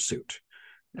better suit.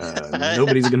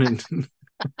 Nobody's going to,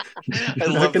 I you're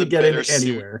not love going the to get in better suit.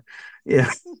 anywhere.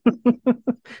 Yeah.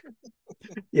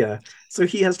 Yeah. So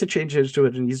he has to change his to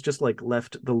it, and he's just like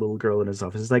left the little girl in his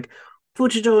office. He's like,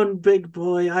 put it on, big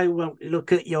boy. I won't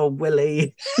look at your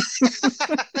willy.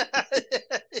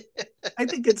 I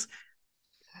think it's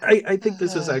I think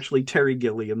this is actually Terry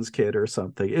Gilliam's kid or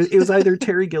something. It was either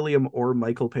Terry Gilliam or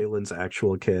Michael Palin's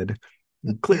actual kid.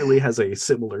 He clearly has a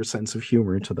similar sense of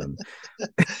humor to them.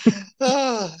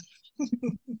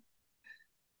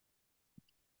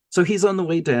 So he's on the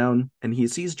way down and he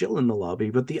sees Jill in the lobby,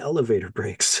 but the elevator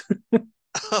breaks.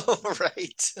 Oh,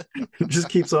 right. It just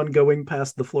keeps on going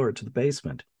past the floor to the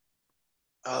basement.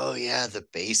 Oh, yeah, the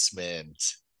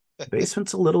basement.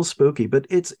 Basement's a little spooky, but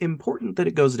it's important that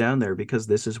it goes down there because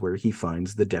this is where he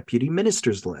finds the deputy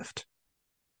minister's lift.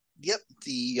 Yep,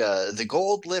 the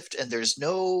gold lift, and there's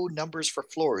no numbers for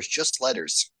floors, just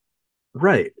letters.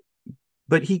 Right.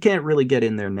 But he can't really get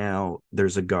in there now.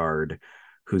 There's a guard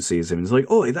who sees him and is like,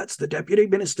 oh, that's the deputy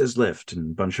minister's lift.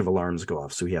 And a bunch of alarms go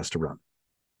off, so he has to run.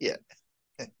 Yeah.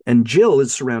 And Jill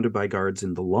is surrounded by guards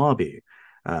in the lobby.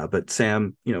 But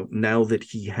Sam, now that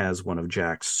he has one of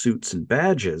Jack's suits and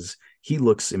badges, he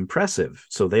looks impressive.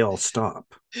 So they all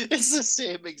stop. It's the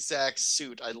same exact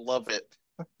suit. I love it.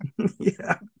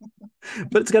 Yeah.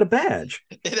 But it's got a badge.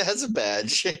 It has a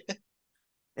badge.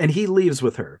 And he leaves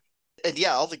with her. And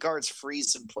yeah, all the guards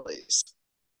freeze in place.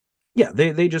 Yeah,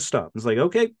 they just stop. It's like,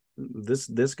 okay,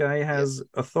 this guy has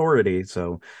authority,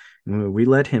 so we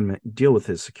let him deal with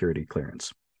his security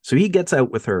clearance. So he gets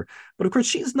out with her, but of course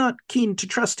she's not keen to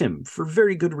trust him for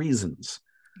very good reasons.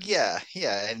 Yeah,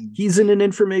 yeah, and He's in an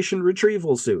information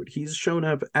retrieval suit. He's shown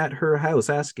up at her house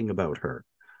asking about her.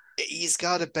 he's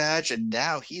got a badge, and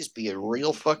now he's being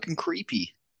real fucking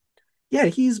creepy. Yeah,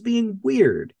 he's being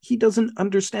weird. He doesn't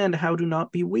understand how to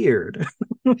not be weird.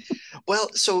 Well,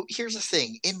 so here's the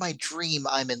thing. In my dream,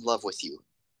 I'm in love with you.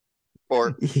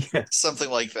 Or Yeah. something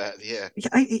like that. Yeah.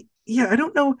 I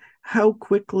don't know how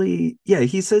quickly. Yeah,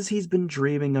 he says he's been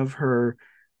dreaming of her,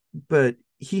 but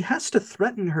he has to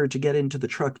threaten her to get into the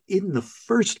truck in the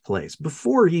first place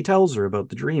before he tells her about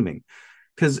the dreaming,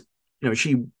 because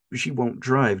she won't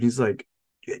drive. And he's like,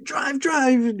 drive,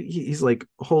 drive. And he's like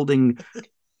holding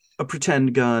a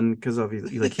pretend gun because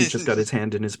obviously, like, he's just got his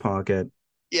hand in his pocket.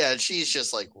 Yeah, and she's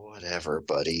just like, whatever,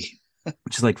 buddy.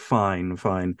 She's like, fine,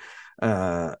 fine.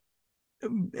 Uh,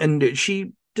 and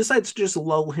she decides to just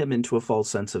lull him into a false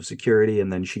sense of security,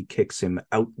 and then she kicks him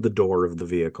out the door of the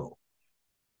vehicle.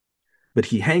 But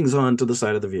he hangs on to the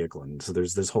side of the vehicle, and so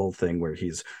there's this whole thing where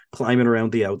he's climbing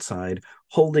around the outside,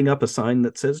 holding up a sign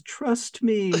that says "Trust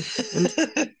me"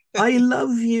 and "I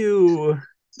love you"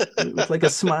 with like a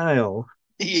smile.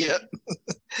 Yeah.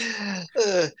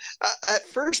 Uh, at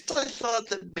first, I thought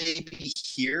that maybe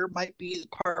here might be the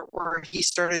part where he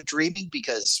started dreaming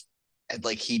because, and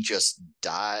like he just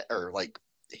died or like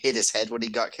hit his head when he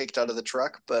got kicked out of the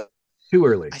truck. But Too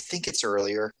early. I think it's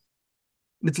earlier.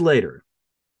 It's later.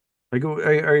 Like,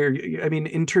 I mean,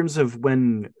 in terms of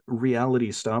when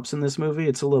reality stops in this movie,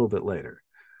 it's a little bit later.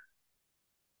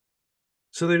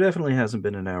 So there definitely hasn't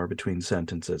been an hour between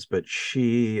sentences, but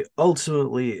she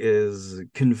ultimately is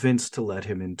convinced to let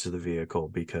him into the vehicle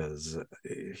because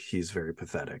he's very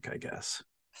pathetic, I guess.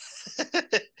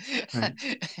 Right.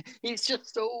 He's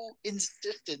just so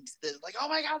insistent that, like, oh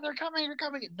my God, they're coming.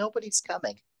 And nobody's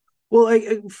coming. Well,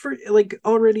 for like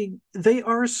already they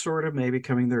are sort of maybe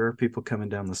coming. There are people coming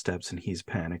down the steps, and he's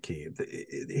panicky.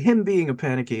 Him being a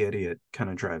panicky idiot kind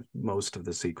of drives most of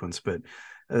the sequence, but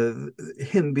uh,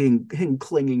 him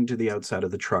clinging to the outside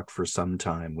of the truck for some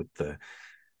time with the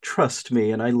 "trust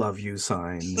me" and "I love you"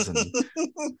 signs, and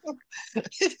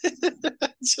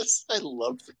Just, I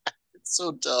love that. It's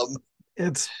so dumb.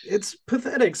 it's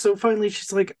pathetic. So finally,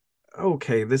 she's like,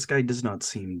 "Okay, this guy does not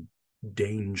seem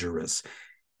dangerous,"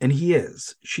 and he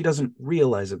is. She doesn't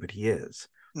realize it, but he is.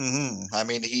 I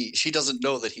mean, she doesn't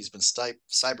know that he's been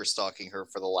cyber stalking her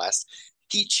for the last.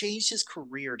 He changed his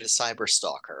career to cyber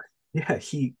stalker, Yeah,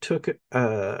 he took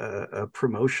a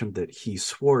promotion that he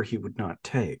swore he would not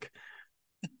take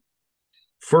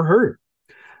for her.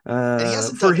 and he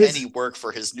hasn't For done any his, work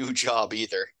for his new job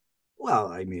either.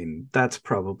 well, I mean, that's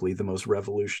probably the most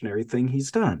revolutionary thing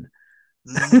he's done.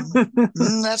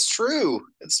 Mm, that's true.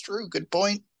 That's true. Good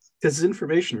point. Because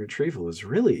information retrieval is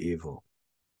really evil.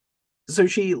 So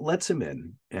she lets him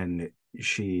in, and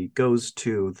she goes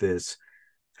to this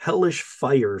hellish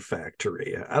fire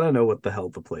factory. I don't know what the hell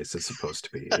the place is supposed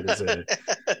to be. It is a,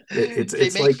 They it's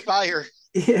make like, fire.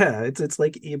 yeah, it's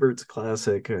like Ebert's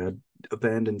classic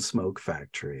abandoned smoke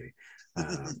factory.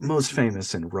 Most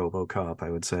famous in RoboCop, I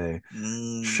would say.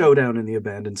 Mm. Showdown in the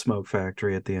abandoned smoke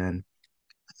factory at the end.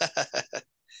 But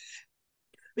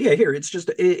yeah, here it's just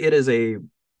it is a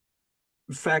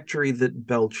factory that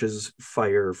belches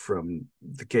fire from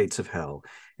the gates of hell,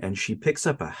 and she picks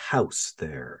up a house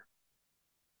there.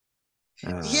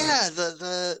 Uh, Yeah,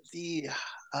 the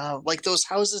like those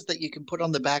houses that you can put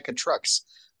on the back of trucks.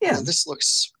 yeah, This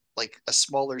looks like a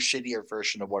smaller, shittier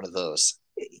version of one of those.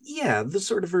 yeah, the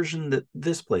sort of version that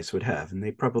this place would have, and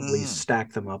they probably Mm.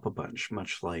 stack them up a bunch,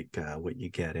 much like what you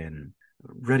get in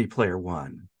Ready Player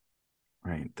One.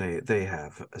 Right? They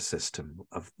have a system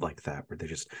of like that where they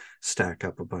just stack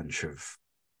up a bunch of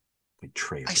like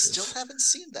I still trailers. haven't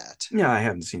seen that. Yeah, I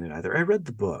haven't seen it either. I read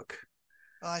the book.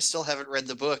 Oh, I still haven't read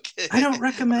the book. I don't I'm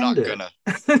recommend not it. gonna.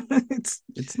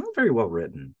 It's not very well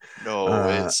written. No,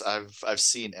 Uh, it's I've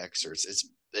seen excerpts.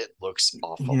 It looks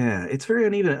awful. yeah, it's very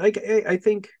uneven. Like I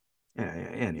think. Yeah,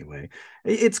 anyway,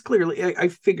 it's clearly. I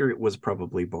figure it was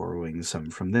probably borrowing some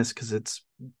from this because it's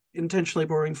intentionally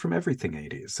borrowing from everything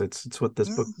 80s. It's what this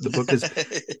book. The book is.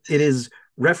 It is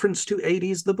reference to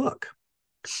 80s the book,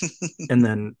 and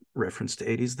then reference to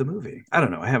 80s the movie. I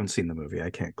don't know. I haven't seen the movie. I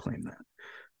can't claim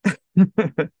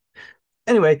that.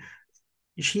 Anyway,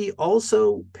 she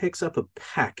also picks up a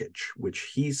package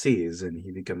which he sees and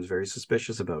he becomes very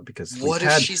suspicious about because we've What if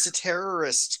had she's a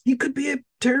terrorist? he could be a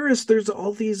terrorist. There's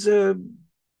all these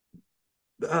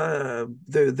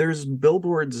there's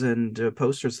billboards and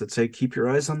posters that say keep your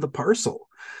eyes on the parcel.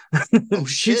 Oh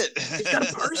he's shit. he's got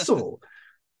a parcel.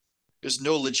 There's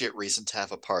no legit reason to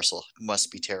have a parcel. It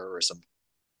must be terrorism.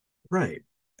 Right.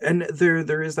 And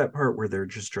there is that part where they're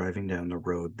just driving down the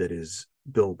road that is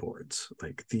billboards.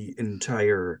 Like the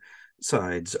entire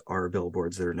sides are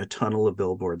billboards. They're in a tunnel of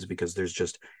billboards because there's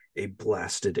just a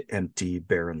blasted, empty,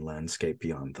 barren landscape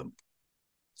beyond them.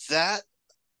 That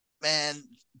man,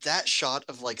 that shot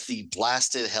of like the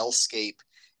blasted hellscape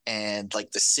and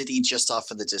like the city just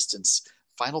off in the distance.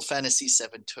 Final Fantasy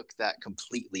VII took that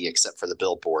completely, except for the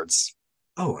billboards.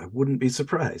 Oh, I wouldn't be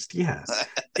surprised. Yeah,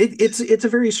 it's a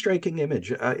very striking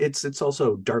image. It's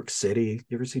also Dark City.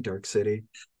 You ever see Dark City?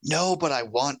 No, but I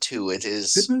want to. Good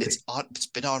movie. It's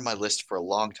been on my list for a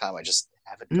long time. I just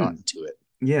haven't Mm, gotten to it.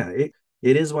 yeah, it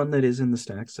is one that is in the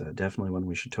stacks. Definitely one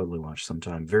we should totally watch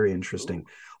sometime. Very interesting. Ooh.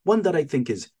 One that I think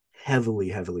is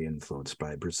heavily influenced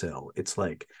by Brazil. It's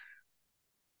like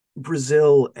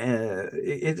Brazil,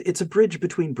 it's a bridge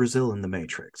between Brazil and the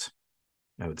Matrix,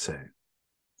 I would say.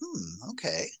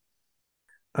 Okay.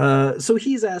 So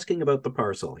he's asking about the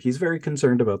parcel. He's very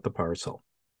concerned about the parcel.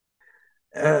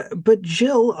 But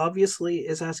Jill obviously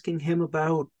is asking him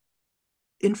about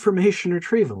information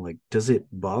retrieval. Like, does it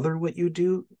bother you what you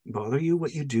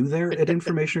do there at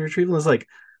information retrieval? Is like,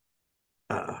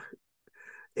 uh,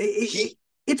 it, He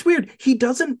it's weird. He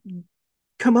doesn't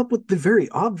come up with the very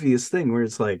obvious thing where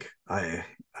it's like, I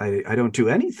don't do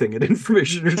anything at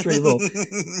information retrieval.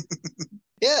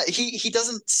 Yeah, he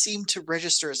doesn't seem to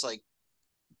register as like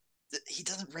he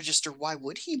doesn't register why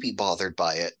would he be bothered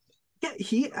by it? Yeah,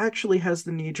 he actually has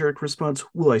the knee-jerk response,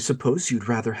 well, I suppose you'd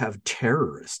rather have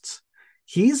terrorists.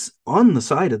 He's on the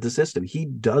side of the system. He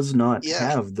does not Yeah.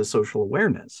 have the social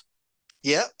awareness.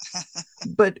 Yeah.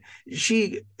 But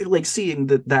she, like, seeing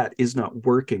that that is not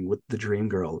working with the dream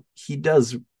girl, he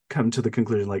does come to the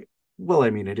conclusion, like, well,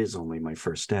 I mean, it is only my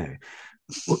first day,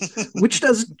 which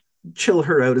does chill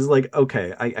her out. Is like,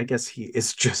 okay, I guess he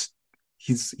is just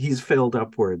he's failed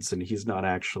upwards and he's not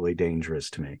actually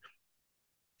dangerous to me.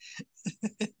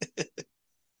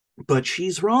 But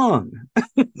she's wrong.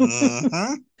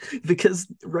 Hmm. Because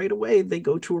right away they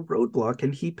go to a roadblock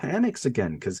and he panics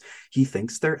again because he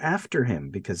thinks they're after him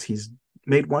because he's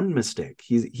made one mistake.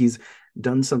 He's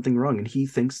done something wrong and he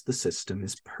thinks the system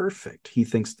is perfect. He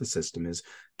thinks the system is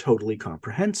totally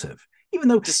comprehensive. Even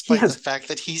though he Despite the has, fact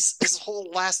that his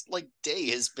whole last like day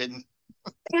has been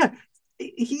yeah,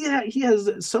 he has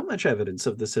so much evidence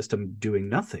of the system doing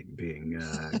nothing, being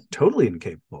totally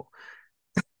incapable.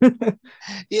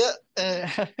 yeah, and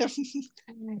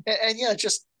yeah,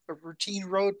 just a routine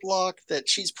roadblock that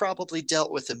she's probably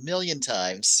dealt with a million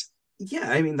times. Yeah,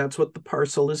 I mean that's what the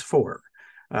parcel is for.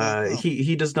 Hmm.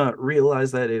 He does not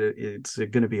realize that it's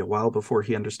going to be a while before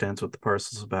he understands what the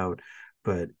parcel's about,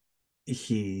 but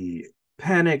he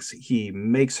panics. He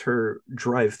makes her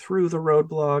drive through the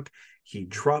roadblock. He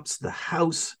drops the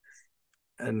house,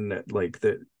 and like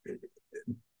the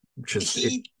just it.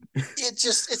 He it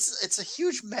just it's a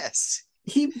huge mess.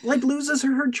 He like loses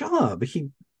her job. He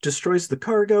destroys the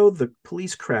cargo. The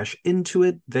police crash into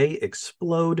it. They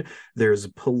explode. There's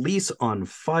police on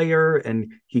fire,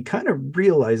 and he kind of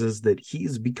realizes that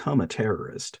he's become a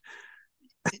terrorist.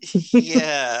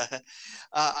 Yeah.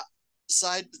 Uh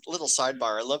little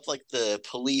sidebar. I love like the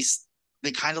police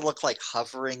they kind of look like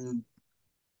hovering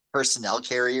personnel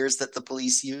carriers that the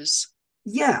police use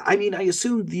Yeah, I mean, I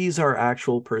assume these are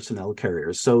actual personnel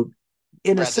carriers. So,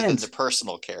 in a rather than the sense,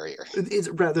 personal carrier. it's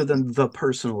rather than the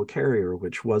personal carrier,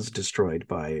 which was destroyed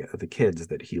by the kids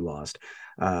that he lost.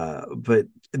 But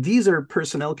these are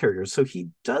personnel carriers. So he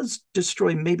does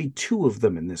destroy maybe two of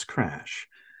them in this crash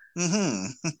Hmm.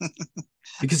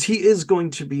 because he's going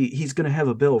to have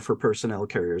a bill for personnel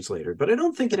carriers later. But I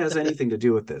don't think it has anything to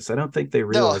do with this. I don't think they No,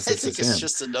 realize I this think is it's him.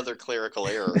 just another clerical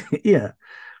error. Yeah.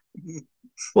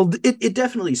 Well, it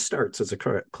definitely starts as a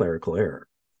clerical error.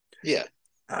 Yeah.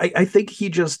 I think he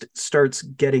just starts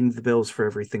getting the bills for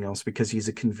everything else because he's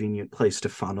a convenient place to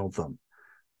funnel them.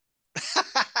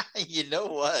 You know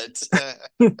what?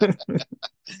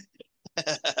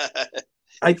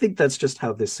 I think that's just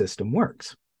how this system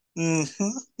works. Hmm.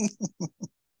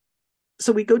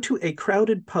 So we go to a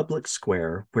crowded public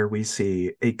square where we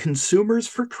see a Consumers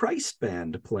for Christ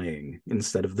band playing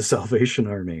instead of the Salvation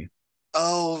Army.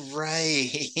 Oh, right.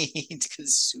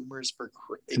 Consumers for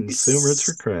Consumers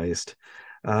for Christ.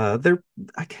 Christ. They're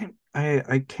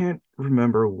I can't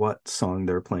remember what song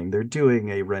they're playing. They're doing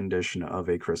a rendition of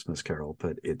a Christmas Carol,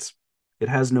 but it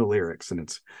has no lyrics and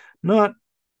not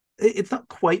it's not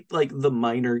quite like the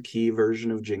minor key version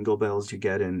of Jingle Bells you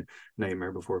get in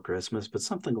Nightmare Before Christmas, but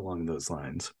something along those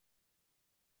lines.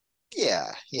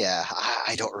 Yeah, yeah.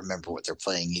 I don't remember what they're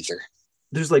playing either.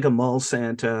 There's like a mall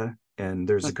Santa, and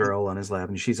there's a girl on his lap,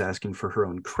 and she's asking for her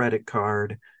own credit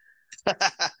card.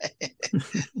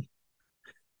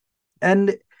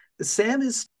 And Sam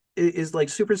is like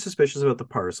super suspicious about the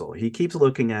parcel. He keeps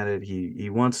looking at it. He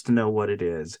wants to know what it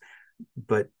is,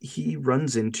 but he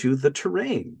runs into the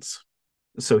terrains.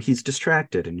 So he's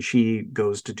distracted, and she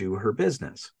goes to do her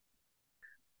business.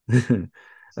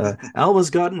 Alma's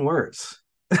gotten worse.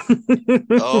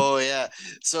 Oh yeah.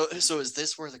 So is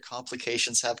this where the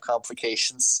complications have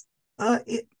complications?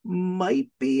 It might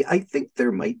be. I think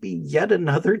there might be yet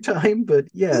another time, but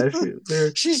yeah,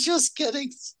 there. She's just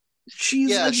getting She's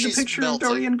yeah, like the she's picture of melting.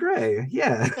 Dorian Gray.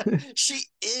 Yeah, She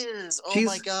is. Oh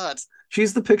my she's God.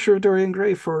 she's the picture of Dorian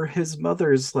Gray for his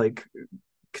mother's like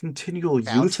continual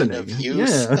Fountain of youthening.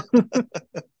 youth. Yeah,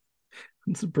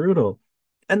 it's brutal.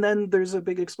 And then there's a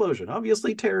big explosion.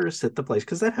 Obviously, terrorists hit the place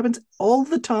because that happens all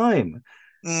the time.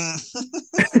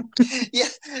 Mm. Yeah,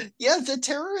 yeah. The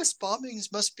terrorist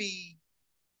bombings must be.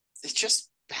 It just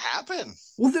happen.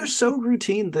 Well, they're so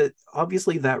routine that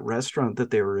obviously that restaurant that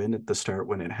they were in at the start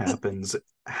when it happens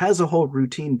has a whole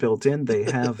routine built in. They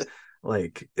have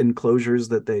like enclosures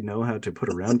that they know how to put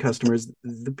around customers.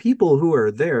 The people who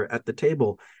are there at the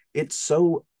table, it's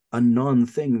so a non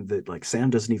thing that like Sam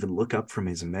doesn't even look up from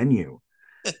his menu.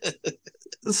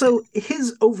 So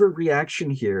his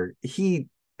overreaction here, he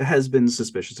has been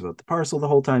suspicious about the parcel the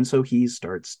whole time, so he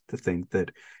starts to think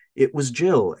that it was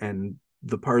Jill and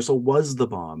the parcel was the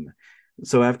bomb.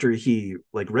 So after he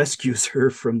like rescues her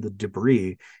from the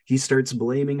debris, he starts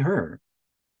blaming her.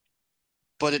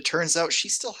 But it turns out she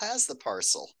still has the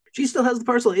parcel. She still has the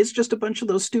parcel. It's just a bunch of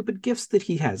those stupid gifts that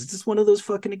he has. It's just one of those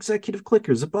fucking executive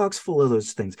clickers, a box full of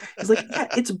those things. He's like, yeah,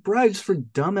 it's bribes for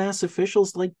dumbass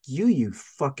officials like you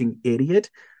fucking idiot.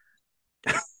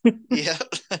 Yeah.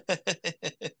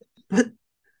 But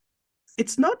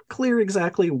it's not clear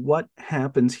exactly what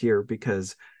happens here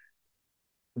because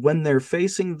when they're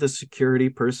facing the security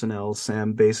personnel,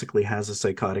 Sam basically has a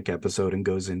psychotic episode and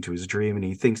goes into his dream and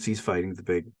he thinks he's fighting the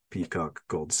big peacock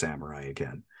gold samurai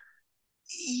again.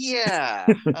 Yeah.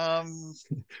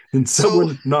 And So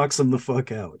someone knocks him the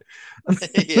fuck out.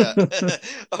 yeah.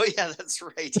 Oh yeah, that's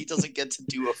right. He doesn't get to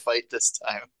do a fight this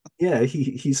time. Yeah,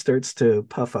 he starts to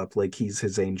puff up like he's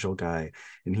his angel guy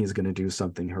and he's going to do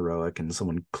something heroic and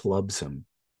someone clubs him.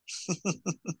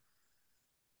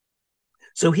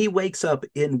 So he wakes up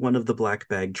in one of the black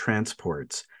bag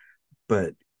transports,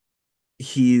 but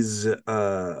he's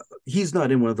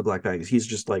not in one of the black bags. He's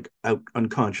just like out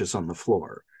unconscious on the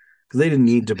floor because they didn't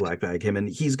need to black bag him, and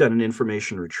he's got an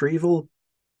information retrieval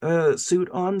suit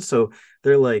on. So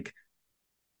they're like,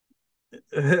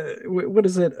 what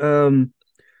is it?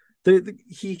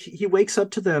 He wakes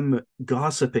up to them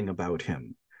gossiping about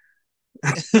him.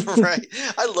 Right.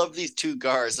 I love these two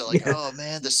guards. They're like, Yeah, oh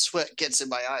man, the sweat gets in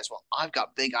my eyes. Well, I've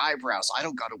got big eyebrows. I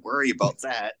don't got to worry about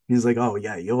that. he's like, oh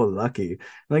yeah, you're lucky.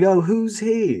 Like, oh, who's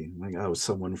he? Like, oh,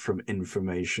 someone from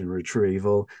information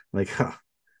retrieval. Like, huh,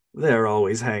 they're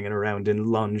always hanging around in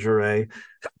lingerie.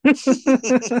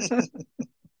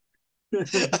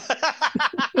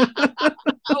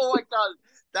 Oh my God.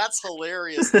 That's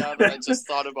hilarious now that I just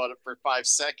thought about it for 5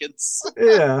 seconds.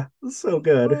 Yeah, so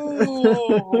good.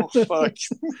 Oh, fuck.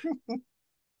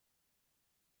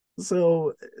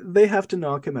 So they have to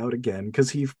knock him out again because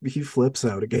he flips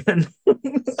out again.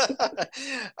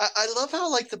 I love how,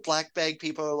 like, the black bag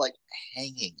people are, like,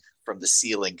 hanging from the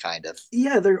ceiling, kind of.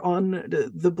 Yeah, they're on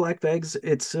the black bags.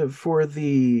 It's for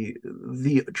the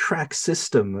track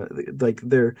system. Like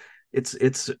they're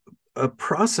it's a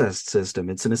processed system.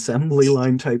 It's an assembly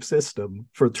line type system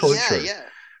for Yeah, torture. yeah.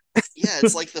 Yeah,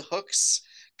 it's like the hooks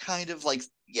kind of like,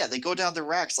 yeah, they go down the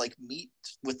racks like meat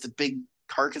with the big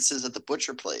carcasses at the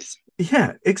butcher place.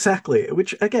 Yeah, exactly.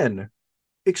 Which again,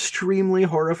 extremely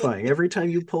horrifying. Every time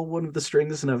you pull one of the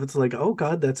strings enough, it's like, oh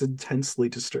God, that's intensely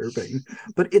disturbing.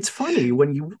 But it's funny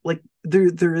when you like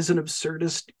there is an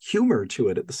absurdist humor to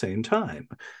it at the same time.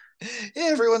 Yeah,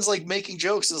 everyone's like making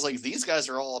jokes. It's like these guys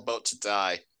are all about to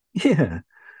die. Yeah.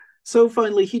 So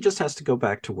finally he just has to go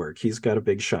back to work. He's got a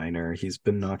big shiner. He's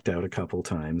been knocked out a couple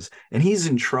times, and he's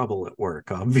in trouble at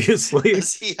work, obviously.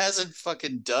 Because he hasn't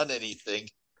fucking done anything.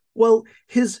 Well,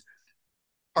 his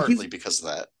Partly he's because of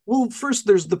that. well, first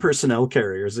there's the personnel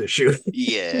carriers issue.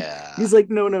 Yeah. He's like,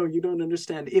 no, you don't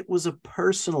understand. It was a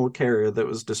personal carrier that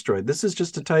was destroyed. This is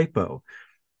just a typo.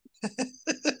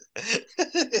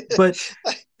 But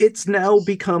it's now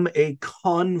become a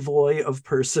convoy of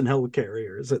personnel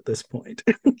carriers at this point.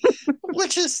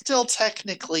 Which is still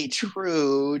technically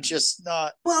true, just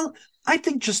not. Well, I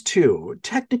think just two.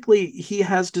 Technically, he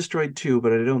has destroyed two,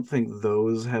 but I don't think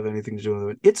those have anything to do with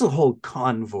it. It's a whole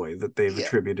convoy that they've Yeah.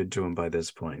 attributed to him by this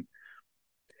point.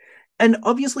 And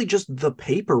obviously, just the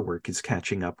paperwork is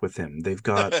catching up with him. They've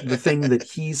got the thing that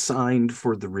he signed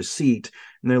for the receipt,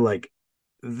 and they're like,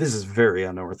 this is very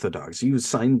unorthodox. You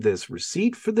signed this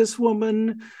receipt for this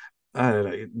woman?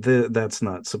 That's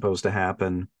not supposed to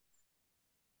happen.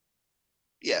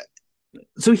 Yeah.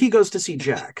 So he goes to see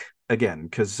Jack again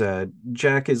because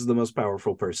Jack is the most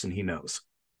powerful person he knows.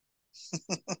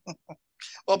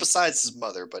 Well, besides his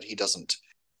mother, but he doesn't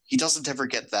ever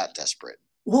get that desperate.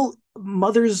 Well,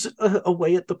 Mother's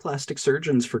away at the plastic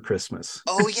surgeons for Christmas.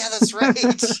 Oh yeah, that's right.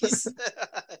 Jeez.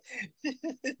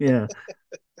 Yeah.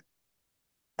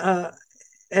 Uh,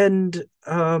 and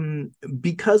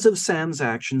because of Sam's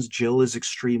actions, Jill is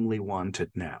extremely wanted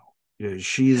now.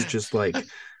 She's just like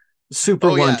super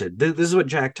Oh yeah, wanted. This is what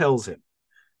Jack tells him.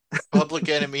 public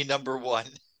enemy number one.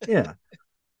 Yeah.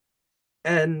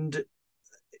 And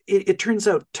it turns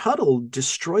out Tuttle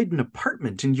destroyed an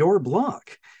apartment in your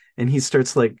block. And he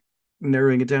starts like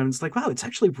narrowing it down. It's like, wow, it's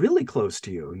actually really close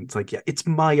to you. And it's like, yeah, it's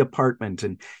my apartment.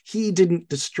 And he didn't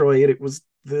destroy it. It was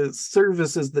the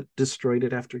services that destroyed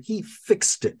it after he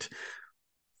fixed it.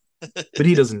 But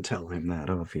he doesn't tell him that,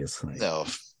 obviously. No,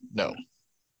 no.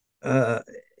 Uh,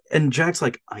 and Jack's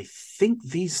like, I think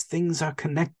these things are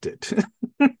connected.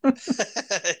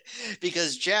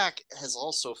 Because Jack has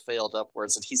also failed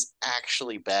upwards and he's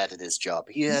actually bad at his job.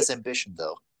 He has ambition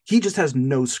though. He just has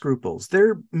no scruples.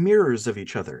 They're mirrors of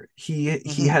each other. He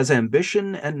Mm-hmm. has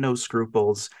ambition and no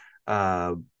scruples.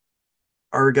 Uh,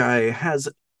 our guy has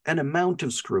an amount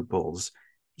of scruples.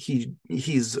 He's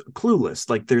clueless.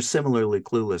 Like they're similarly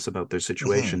clueless about their Mm-hmm.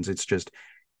 situations. It's just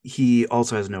he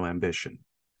also has no ambition.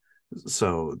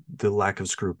 So the lack of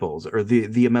scruples or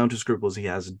the amount of scruples he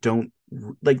has don't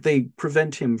like they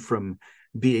prevent him from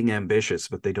being ambitious,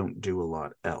 but they don't do a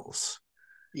lot else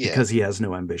Yeah. because he has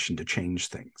no ambition to change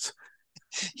things.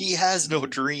 He has no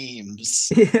dreams.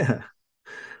 Yeah.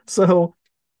 So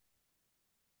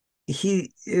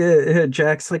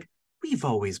Jack's like, we've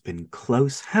always been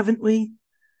close, haven't we?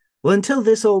 Well, until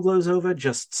this all blows over,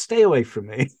 just stay away from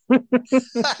me. I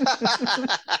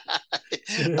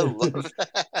love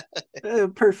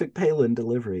that. Perfect Palin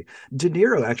delivery. De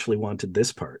Niro actually wanted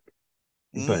this part,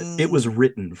 but it was Mm,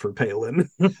 written for Palin.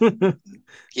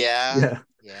 yeah. Yeah.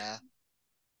 Yeah.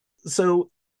 So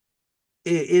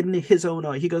in his own,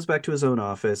 he goes back to his own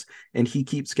office and he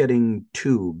keeps getting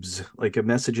tubes, like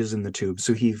messages in the tubes.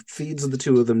 So he feeds the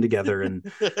two of them together and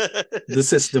the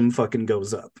system fucking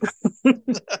goes up.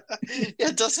 Yeah,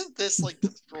 doesn't this like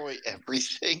destroy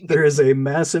everything? There is a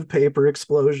massive paper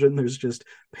explosion. There's just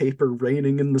paper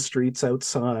raining in the streets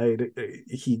outside.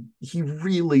 He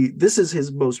really this is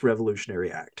his most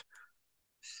revolutionary act.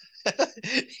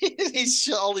 He's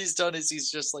all he's done is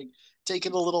he's just like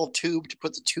taken a little tube to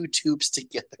put the two tubes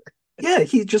together. Yeah,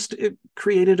 he just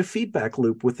created a feedback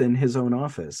loop within his own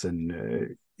office,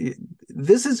 and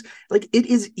this is like it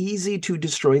is easy to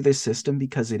destroy this system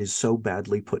because it is so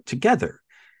badly put together.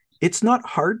 It's not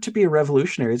hard to be a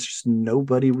revolutionary. It's just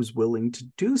nobody was willing to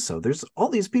do so. There's all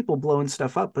these people blowing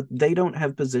stuff up, but they don't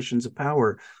have positions of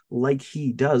power like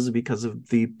he does because of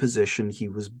the position he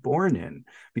was born in,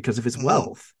 because of his Mm-hmm.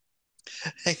 wealth.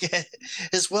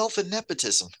 His wealth and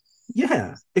nepotism.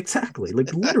 Yeah, exactly.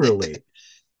 Like literally.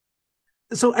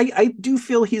 So I do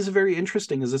feel he's very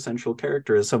interesting as a central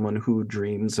character, as someone who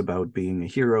dreams about being a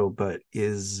hero, but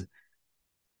is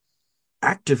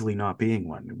actively not being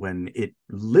one when it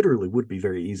literally would be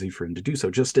very easy for him to do so,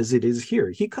 just as it is here.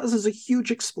 He causes a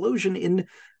huge explosion in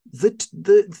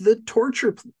the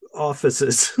torture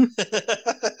offices,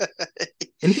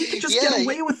 and he could just get Yeah,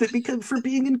 away with it because for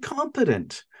being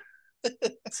incompetent.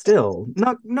 Still,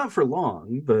 not for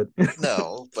long, but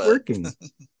no, it's but working.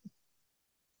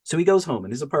 So he goes home,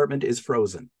 and his apartment is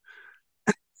frozen.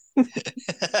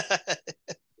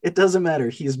 It doesn't matter.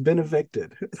 He's been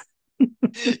evicted.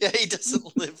 yeah, he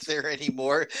doesn't live there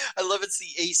anymore. I love it's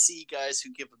the AC guys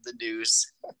who give him the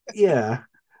news. Yeah,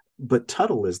 but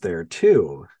Tuttle is there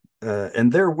too.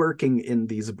 And they're working in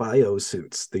these bio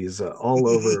suits, these all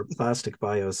over plastic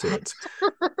bio suits.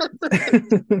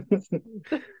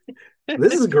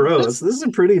 This is gross. This This is a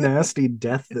pretty nasty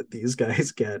death that these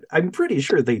guys get. I'm pretty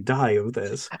sure they die of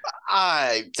this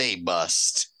I they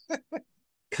must.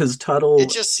 because It Tuttle,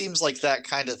 just seems like that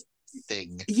kind of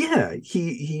thing. yeah,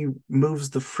 he moves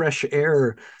the fresh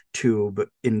air tube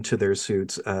into their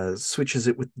suits, switches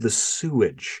it with the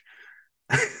sewage.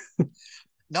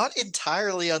 Not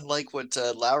entirely unlike what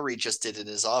Lowry just did in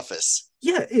his office.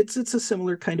 Yeah, it's a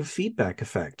similar kind of feedback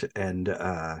effect, and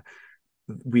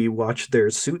we watch their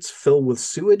suits fill with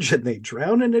sewage and they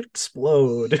drown and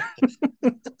explode.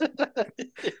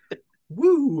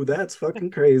 Woo, that's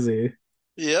fucking crazy.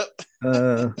 Yep.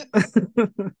 Uh,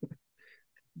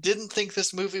 Didn't think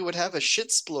this movie would have a shit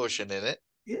explosion in it.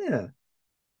 yeah.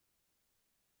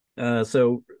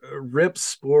 So Rip,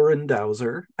 Spore, and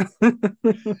Dowser, We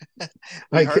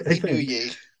I hardly knew think,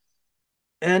 ye.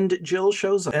 and Jill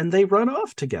shows up, and they run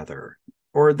off together,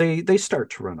 or they start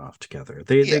to run off together.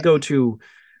 They Yeah. go to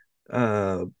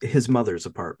his mother's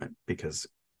apartment because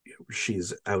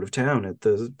she's out of town at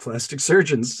the plastic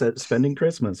surgeon's spending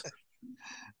Christmas.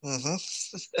 Mm-hmm.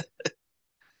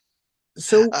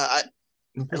 So I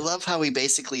love how he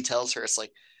basically tells her, it's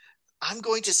like, I'm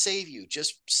going to save you.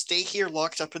 Just stay here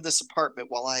locked up in this apartment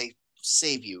while I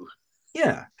save you.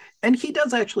 yeah, and he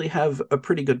does actually have a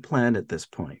pretty good plan at this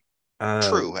point. Uh,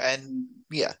 True. And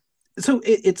yeah. so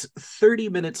it's 30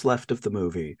 minutes left of the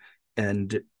movie,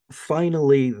 and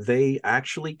finally they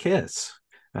actually kiss.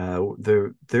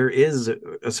 There is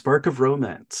a spark of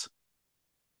romance.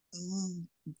 Mm,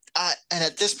 and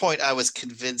at this point, I was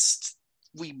convinced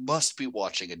we must be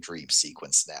watching a dream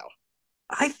sequence now.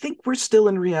 I think we're still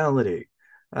in reality.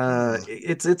 Hmm.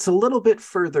 It's a little bit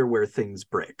further where things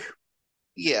break.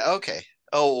 Yeah, okay.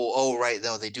 Oh, right.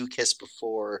 No, they do kiss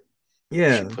before she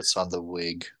Yeah, puts on the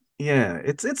wig. yeah.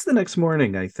 It's the next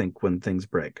morning, I think, when things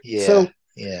break. Yeah, So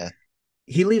yeah.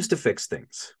 he leaves to fix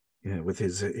things, with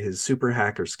his super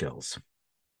hacker skills.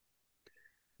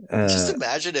 Just Uh,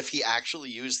 imagine if he actually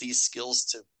used these skills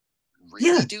to really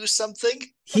yeah, do something.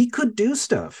 he could do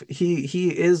stuff.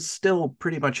 He is still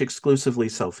pretty much exclusively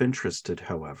self-interested,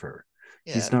 however.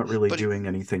 Yeah, He's not really but doing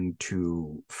anything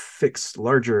to fix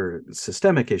larger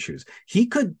systemic issues. He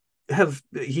could have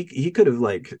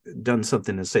like done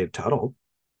something to save Tuttle.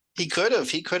 he could have.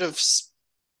 He could have.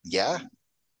 Yeah.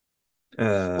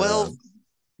 Uh Well,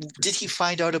 did he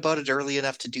find out about it early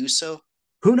enough to do so?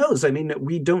 who knows? I mean,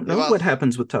 we don't know Well, what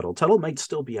happens with Tuttle. Tuttle might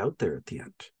still be out there at the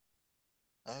end.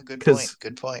 oh, good point. Because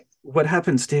Good point. what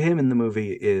happens to him in the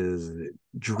movie is Oh,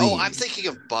 I'm dream. thinking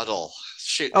of Buttle.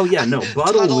 Shoot. Oh yeah, no,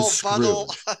 Buttle was Tuttle, Buttle.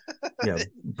 screwed. Yeah,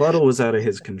 Buttle was out of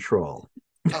his control.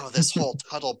 Oh, this whole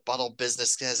Tuttle Buttle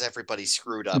business has everybody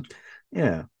screwed up.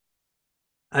 Yeah.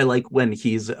 I like when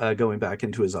he's going back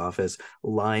into his office.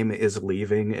 Lime is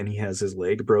leaving and he has his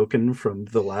leg broken from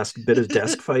the last bit of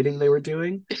desk fighting they were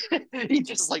doing. He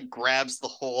just like grabs the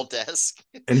whole desk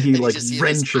And he and you like just see this,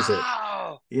 wrenches it.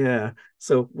 oh. Yeah.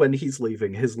 So when he's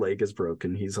leaving, his leg is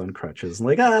broken. He's on crutches.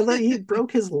 Like, he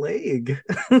broke his leg.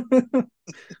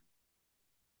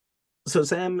 So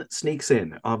Sam sneaks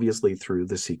in, obviously through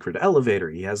the secret elevator.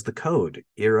 He has the code.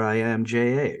 Here I am,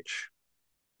 JH.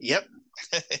 Yep.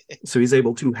 So he's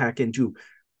able to hack into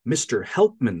Mr.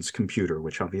 Helpman's computer,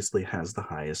 which obviously has the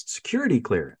highest security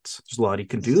clearance. There's a lot he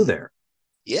can do Mhm. there.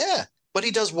 Yeah. But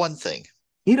he does one thing.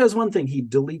 He does one thing. He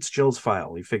deletes Jill's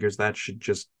file. He figures that should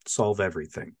just solve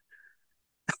everything.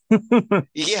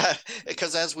 Yeah,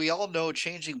 because as we all know,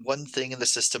 changing one thing in the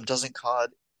system doesn't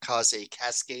cause a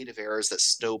cascade of errors that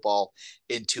snowball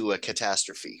into a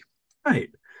catastrophe. Right.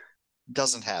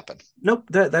 Doesn't happen. Nope,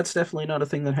 that's definitely not a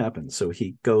thing that happens. So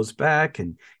he goes back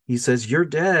and he says, "You're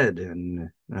dead." And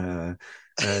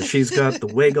she's got the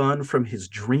wig on from his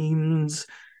dreams.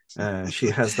 She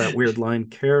has that weird line,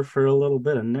 "Care for a little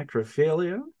bit of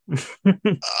necrophilia."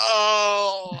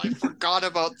 Oh, I forgot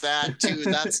about that too.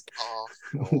 That's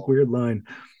awful. Weird line.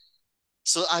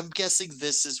 So I'm guessing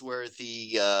this is where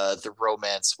the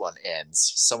romance one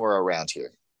ends, somewhere around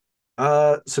here.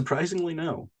 Surprisingly,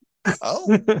 no.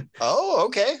 Oh, oh,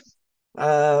 okay.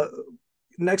 uh,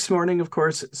 Next morning, of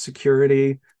course,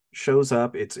 security shows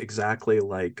up. It's exactly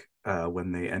like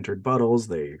when they entered Buttles.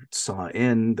 They saw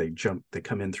in, they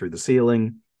come in through the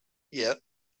ceiling, Yeah.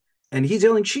 and he's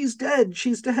yelling, "She's dead!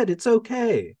 She's dead! It's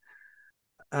okay!"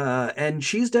 And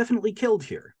she's definitely killed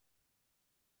here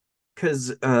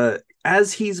because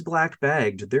as he's black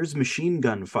bagged, there's machine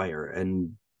gun fire,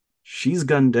 and she's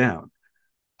gunned down.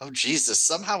 Oh, Jesus.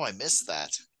 Somehow I missed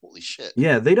that. Holy shit.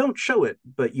 Yeah, they don't show it,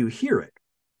 but you hear it.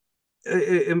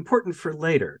 Important for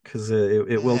later because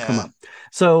it will come Yeah. up.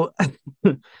 So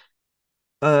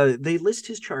they list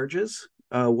his charges.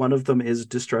 One of them is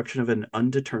destruction of an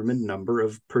undetermined number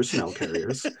of personnel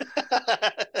carriers.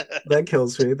 That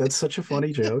kills me. That's such a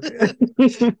funny joke.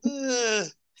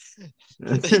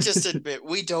 They just admit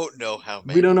we don't know how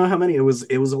We don't many. know how many. It was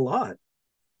a lot.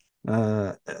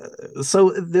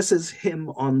 So this is him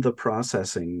on the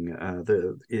processing.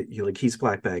 Like he's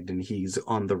black bagged and he's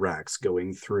on the racks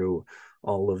going through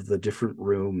all of the different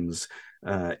rooms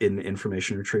in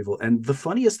information retrieval. And the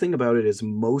funniest thing about it is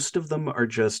most of them are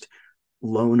just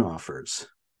loan offers.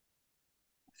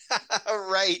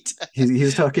 Right.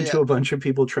 He's talking Yeah. to a bunch of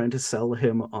people trying to sell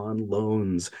him on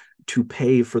loans to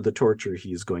pay for the torture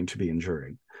he's going to be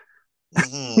enduring.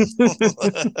 Mhm.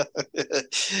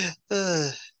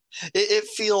 It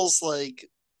feels like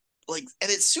and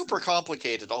it's super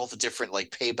complicated, all the different like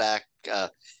payback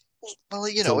well,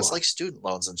 It's a it's lot. like student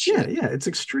loans and Yeah, shit. yeah, it's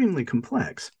extremely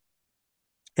complex.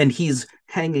 And he's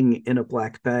hanging in a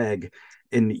black bag,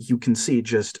 and you can see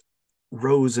just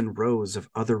rows and rows of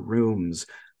other rooms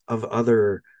of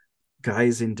other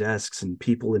guys in desks and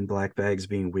people in black bags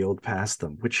being wheeled past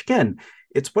them, which again,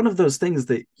 it's one of those things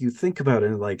that you think about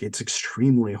and like it's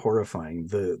extremely horrifying,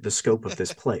 the scope of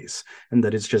this place, and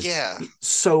that it's just Yeah.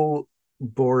 so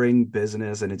boring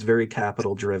business and it's very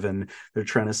capital driven. They're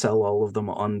trying to sell all of them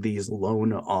on these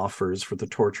loan offers for the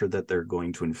torture that they're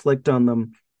going to inflict on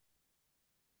them.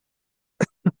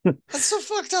 That's so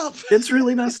fucked up. It's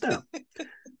really messed up.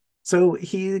 So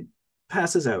he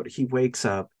passes out. He wakes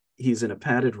up. he's in a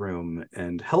padded room,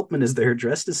 and Helpman is there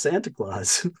dressed as Santa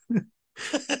Claus.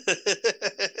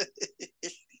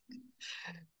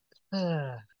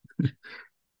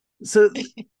 So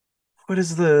what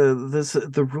is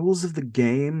the rules of the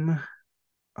game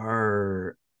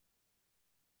are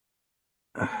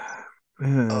uh,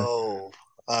 Oh,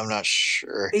 I'm not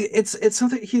sure. it's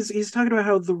something he's talking about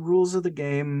how the rules of the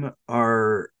game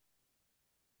are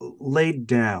laid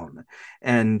down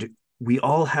and we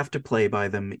all have to play by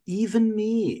them, even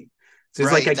me. So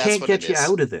he's like, Right, I that's can't what it get you is.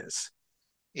 out of this.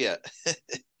 Yeah.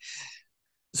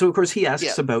 So of course he Yeah.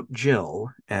 asks about Jill,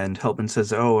 and Helpman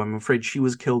says, "Oh, I'm afraid she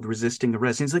was killed resisting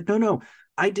arrest." And he's like, "No, no,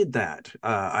 I did that.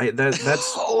 I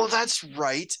Oh, that's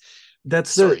right.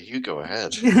 that's the Sorry, you go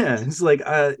ahead. yeah." It's like,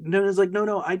 no, it's like, no,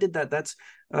 no, I did that. That's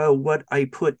what I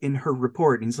put in her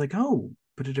report. And he's like, "Oh,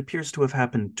 but it appears to have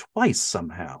happened twice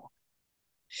somehow."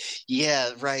 Yeah,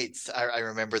 right. I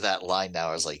remember that line now.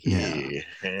 I was like, Yeah,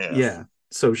 yeah. yeah.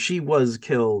 So she was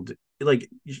killed. Like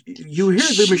you hear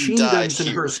the She machine died guns and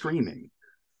her here. screaming.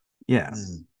 Yeah.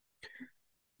 Mm.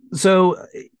 So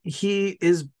he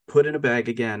is put in a bag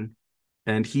again,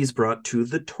 and he's brought to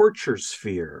the torture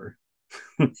sphere.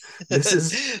 this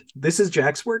is this is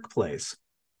Jack's workplace.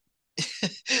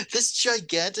 This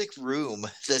gigantic room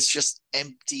that's just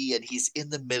empty and he's in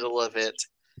the middle of it.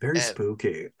 Very And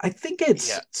spooky. I think it's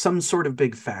yeah. some sort of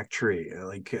big factory.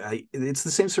 It's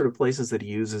the same sort of places that he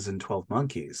uses in 12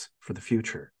 Monkeys for the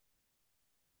future.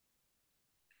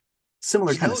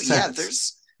 Similar kind of Yeah,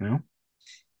 sets, you know?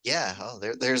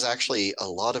 there's actually a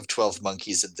lot of 12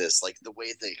 monkeys in this, like the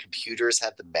way the computers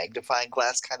have the magnifying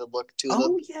glass kind of look to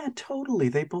Oh them. yeah, totally.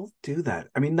 They both do that.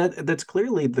 I mean, that's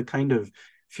clearly the kind of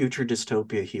future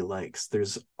dystopia he likes.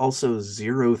 There's also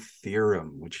Zero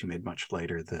Theorem, which he made much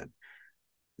later, that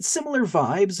similar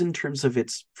vibes in terms of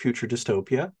its future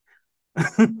dystopia.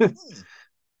 Hmm.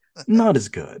 Not as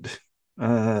good.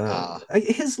 Ah,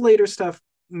 His later stuff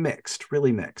mixed,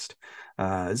 really mixed.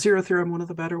 Zero Theorem, one of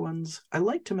the better ones. I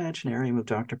liked Imaginarium of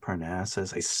Dr.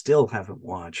 Parnassus. I still haven't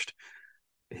watched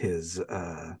his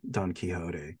Don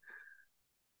Quixote.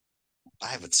 I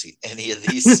haven't seen any of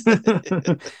these. Some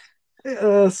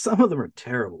of them are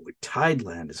terrible. Like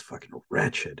Tideland is fucking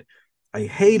wretched. I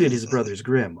hated his Brothers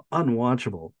Grimm.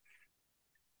 Unwatchable.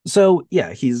 So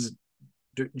yeah, he's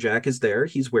Jack is there.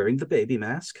 He's wearing the baby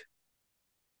mask. Yep.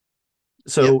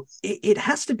 So it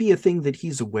has to be a thing that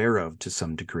he's aware of to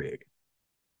some degree.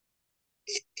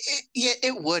 Yeah,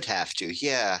 it would have to.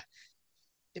 Yeah.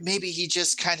 Maybe he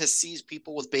just kind of sees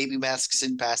people with baby masks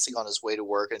in passing on his way to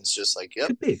work and it's just like, yep,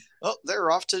 Could be. oh,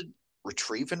 they're off to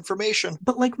retrieve information.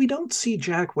 But like we don't see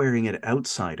Jack wearing it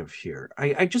outside of here.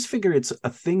 I just figure it's a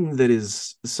thing that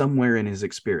is somewhere in his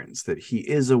experience, that he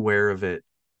is aware of it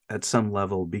at some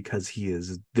level because he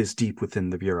is this deep within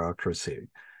the bureaucracy.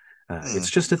 Hmm. It's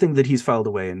just a thing that he's filed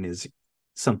away and is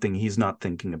something he's not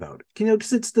thinking about. You know,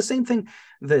 because it's the same thing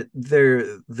that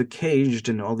they're the caged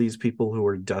and all these people who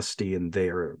are dusty and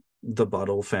they're the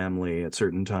Buttle family at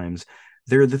certain times.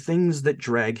 They're the things that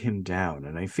drag him down.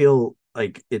 And I feel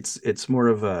like it's more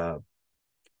of a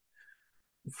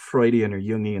Freudian or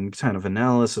Jungian kind of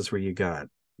analysis where you got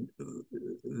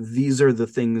these are the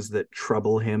things that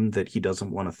trouble him that he doesn't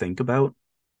want to think about.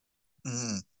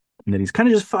 Hmm. And then he's kind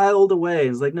of just filed away.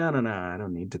 He's like, no, no, no, I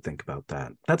don't need to think about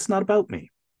that. That's not about me.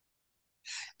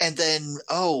 And then,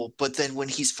 oh, but then when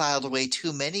he's filed away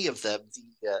too many of them,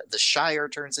 the Shire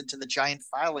turns into the giant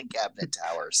filing cabinet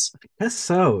towers. Yes,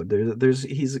 so there's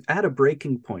he's at a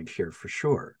breaking point here for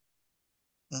sure.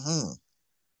 Hmm.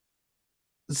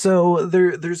 So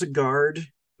there's a guard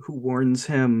who warns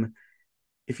him,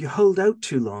 if you hold out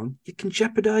too long, you can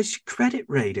jeopardize your credit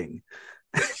rating.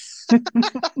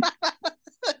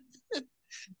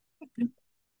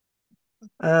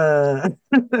 uh,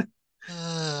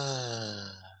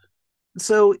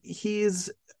 so he's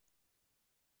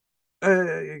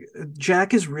uh,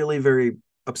 Jack is really very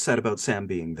upset about Sam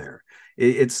being there.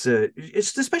 It's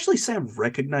especially Sam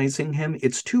recognizing him.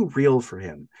 It's too real for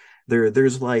him.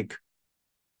 There's like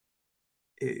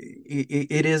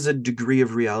it is a degree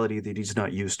of reality that he's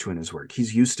not used to in his work.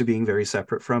 He's used to being very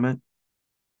separate from it.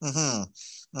 Hmm.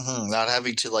 Not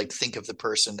having to like think of the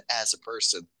person as a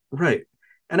person. Right.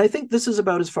 And I think this is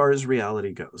about as far as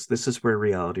reality goes. This is where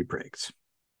reality breaks.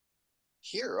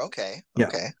 Here, okay, Yeah.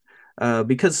 okay.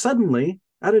 Because suddenly,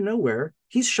 out of nowhere,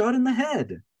 he's shot in the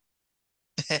head.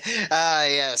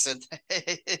 Yes, and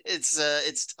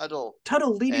it's Tuttle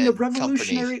Tuttle leading a and company.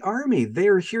 revolutionary army.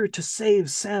 They're here to save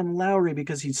Sam Lowry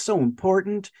because he's so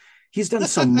important. He's done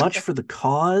so much for the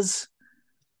cause.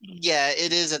 Yeah,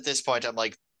 it is at this point. I'm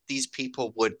like, these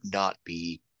people would not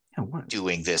be Yeah, what?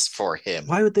 doing this for him.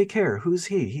 Why would they care? Who's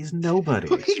he? He's nobody.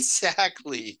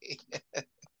 Exactly.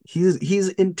 He's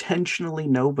intentionally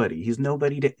nobody. He's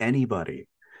nobody to anybody.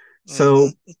 So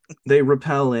Hmm. they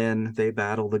repel in, they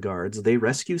battle the guards, they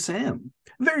rescue Sam.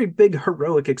 Very big,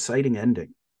 heroic, exciting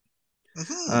ending.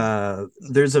 Hmm.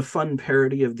 There's a fun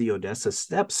parody of the Odessa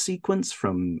Steps sequence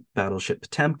from Battleship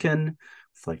Potemkin.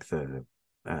 It's like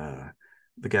uh,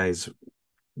 the guys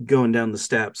going down the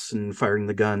steps and firing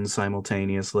the gun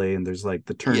simultaneously, and there's like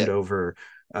the turned Yeah. over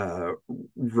uh,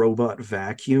 robot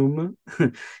vacuum.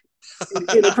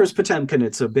 And of course, Potemkin,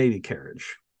 it's a baby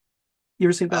carriage. You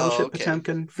ever seen Oh, Battleship okay.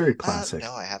 Potemkin? Very classic.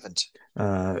 No, I haven't.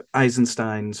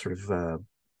 Eisenstein sort of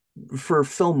for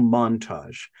film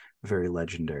montage, very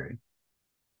legendary.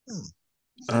 Hmm.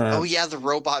 Uh, Oh yeah, the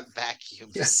robot yeah,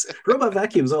 vacuums. robot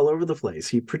vacuums all over the place.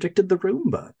 He predicted the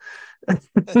Roomba.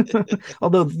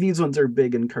 Although these ones are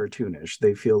big and cartoonish,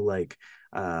 they feel like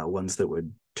ones that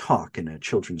would talk in a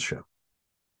children's show.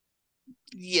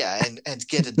 Yeah, and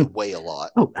get in the way a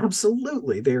lot. Oh,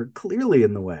 absolutely. They're clearly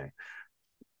in the way.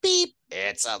 Beep.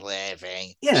 It's a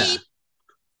living. Yeah. Beep.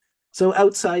 So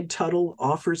outside, Tuttle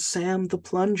offers Sam the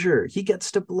plunger. He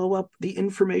gets to blow up the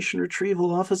information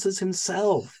retrieval offices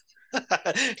himself.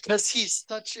 Because he's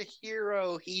such a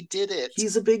hero. He did it.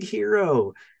 He's a big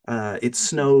hero. It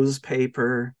snows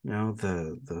paper,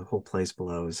 the whole place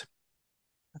blows.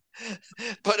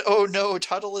 But oh no,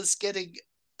 Tuttle is getting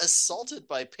assaulted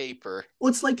by paper. Well,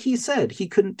 it's like he said, he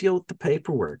couldn't deal with the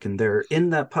paperwork, and they're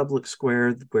in that public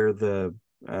square where the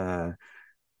uh,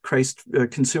 Christ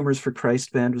Consumers for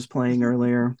Christ band was playing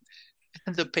earlier.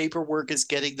 The paperwork is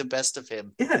getting the best of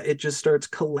him. Yeah, it just starts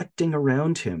collecting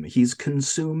around him. He's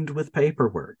consumed with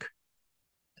paperwork.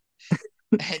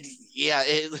 And yeah,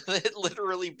 it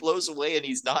literally blows away and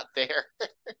he's not there.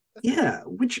 Yeah,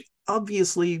 which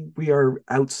obviously we are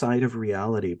outside of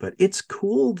reality, but it's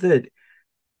cool that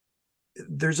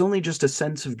there's only just a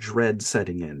sense of dread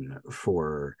setting in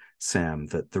for Sam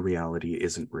that the reality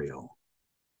isn't real.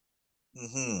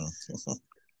 Hmm.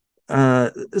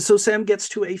 So Sam gets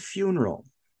to a funeral.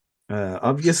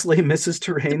 Obviously, Mrs.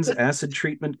 Terrain's acid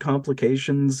treatment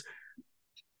complications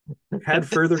had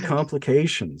further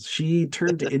complications. She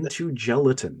turned into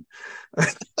gelatin.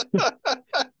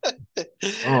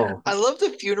 Oh, I love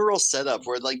the funeral setup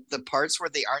where like the parts where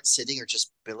they aren't sitting are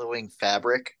just billowing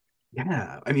fabric.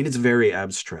 yeah. I mean, it's very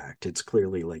abstract. It's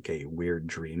clearly like a weird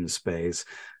dream space.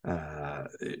 Uh,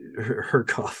 her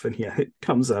coffin, yeah, it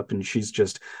comes up and she's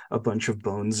just a bunch of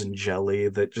bones and jelly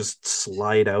that just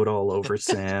slide out all over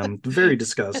Sam. Very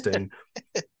disgusting.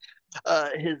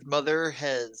 His mother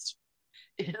has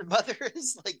his mother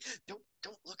is like, don't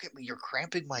look at me, you're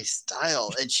cramping my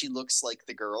style. And she looks like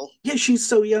the girl. Yeah, she's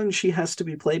so young, she has to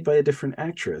be played by a different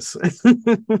actress.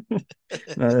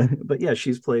 But yeah,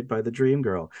 she's played by the Dream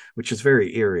Girl, which is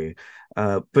very eerie.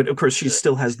 But of course, she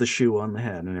still has the shoe on the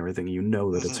head and everything. You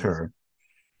know that it's Mhm. her.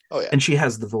 Oh yeah. And she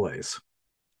has the voice,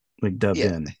 like dubbed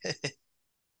Yeah. in.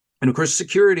 And of course,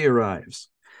 security arrives.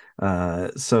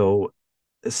 So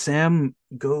Sam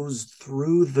goes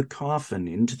through the coffin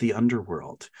into the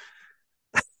underworld.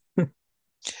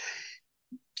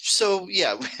 So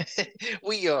yeah,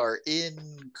 we are in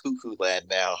cuckoo land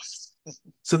now.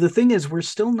 So the thing is, we're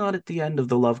still not at the end of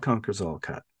the Love Conquers All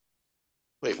cut.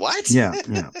 Wait, what? Yeah,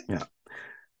 yeah, yeah.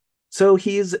 So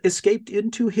he's escaped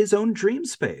into his own dream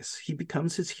space. He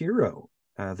becomes his hero.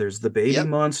 There's the baby Yep.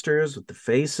 monsters with the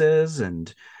faces,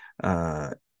 and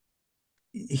uh,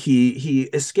 he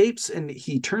escapes and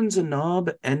he turns a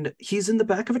knob, and he's in the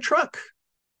back of a truck,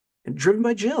 driven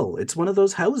by Jill. It's one of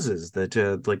those houses that,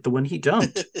 like the one he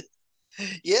dumped.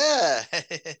 Yeah.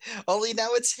 Only now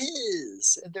it's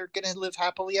his, and they're gonna live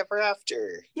happily ever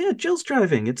after. Yeah, Jill's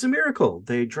driving. It's a miracle.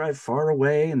 They drive far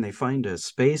away and they find a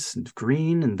space and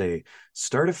green, and they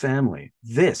start a family.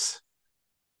 This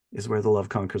is where the Love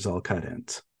Conquers All cut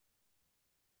ends.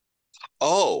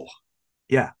 Oh,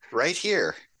 Yeah, right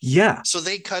here. yeah. So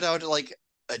they cut out like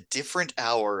a different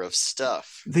hour of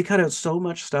stuff. They cut out so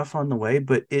much stuff on the way,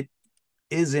 but it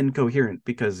is incoherent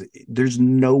because there's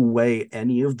no way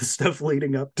any of the stuff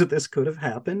leading up to this could have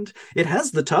happened. It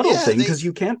has the Tuttle Yeah, thing they because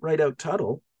you can't write out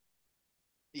Tuttle.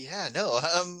 yeah, no.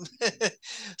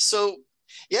 So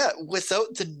yeah,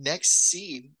 without the next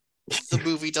scene, the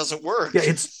movie doesn't Yeah, work.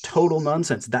 it's total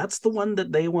nonsense. That's the one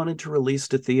that they wanted to release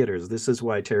to theaters. This is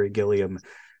why Terry Gilliam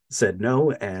said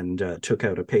no and took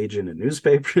out a page in a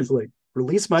newspaper. It's like,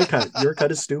 release my cut. Your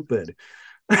cut is stupid.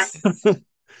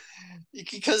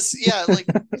 Because yeah, like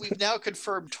we've now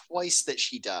confirmed twice that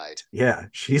she died. Yeah,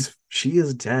 she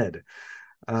is dead.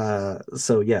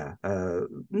 So yeah,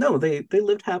 no, they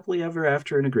lived happily ever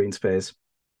after in a green space.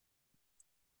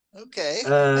 Okay.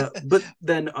 But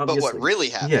then But what obviously, really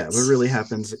yeah, what really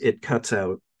happens? happens, it cuts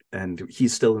out and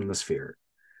he's still in the sphere.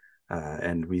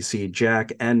 And we see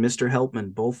Jack and Mr.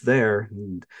 Helpman both there.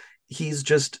 And he's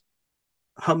just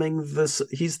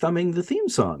he's thumbing the theme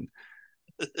song.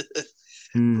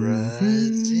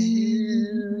 Mhm. Brazil.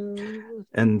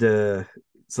 And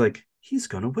it's like, he's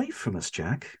gone away from us,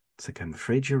 Jack. It's like, I'm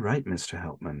afraid you're right, Mr.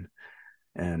 Helpman.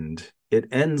 And it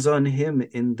ends on him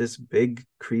in this big,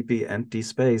 creepy, empty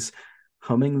space,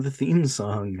 humming the theme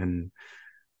song. And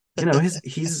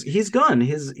he's gone.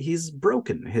 He's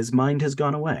broken. His mind has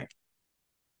gone away.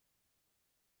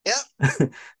 Yep,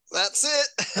 that's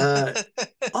uh, it.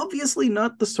 Obviously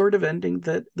not the sort of ending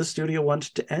that the studio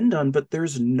wanted to end on, but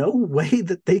there's no way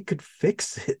that they could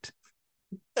fix it.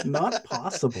 Not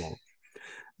possible.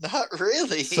 Not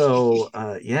really. So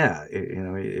yeah,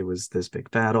 it was this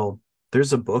big battle.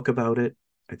 There's a book about it.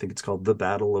 I think it's called The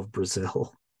Battle of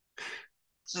Brazil.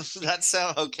 That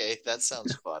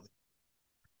sounds fun.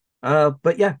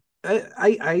 But yeah,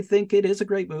 I think it is a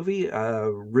great movie.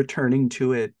 Returning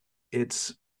to it,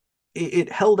 it's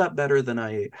it held up better than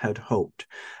I had hoped.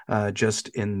 Just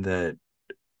in that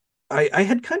I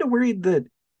had kind of worried that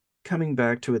coming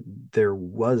back to it, there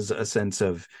was a sense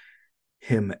of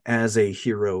him as a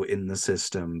hero in the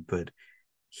system, but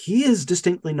he is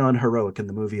distinctly non-heroic, and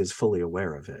the movie is fully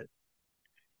aware of it.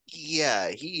 Yeah,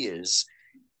 he is.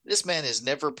 This man is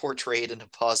never portrayed in a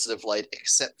positive light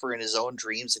except for in his own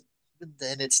dreams, and even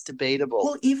then it's debatable.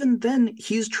 Well, even then,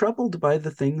 he's troubled by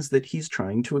the things that he's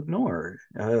trying to ignore.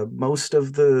 Most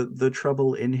of the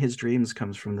trouble in his dreams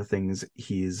comes from the things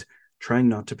he's trying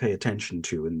not to pay attention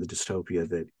to in the dystopia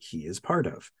that he is part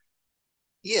of.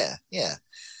 Yeah, yeah.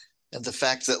 And the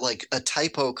fact that like a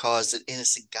typo caused an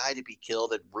innocent guy to be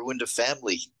killed and ruined a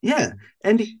family Yeah, in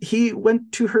and he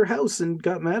went to her house and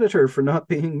got mad at her for not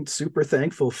being super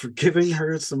thankful for giving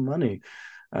her some money.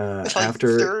 like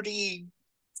After, 30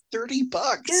 yeah,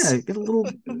 bucks. get a little,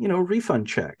 refund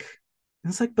check.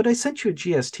 And it's like, but I sent you a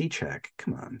GST check.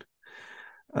 Come on.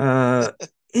 Uh,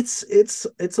 it's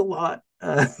a lot.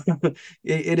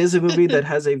 It is a movie that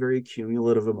has a very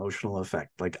cumulative emotional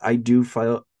effect. Like I do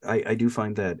find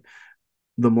that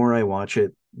the more I watch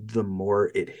it, the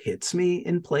more it hits me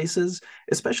in places,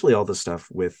 especially all the stuff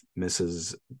with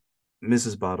Mrs.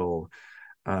 Bottle.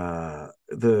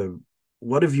 The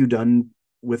what have you done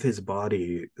with his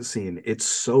body scene? It's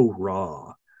so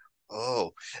raw.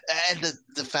 Oh, and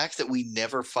the fact that we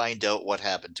never find out what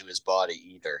happened to his body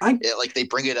either. I Like they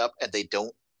bring it up and they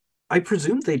don't. I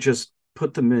presume they just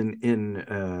put them in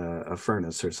a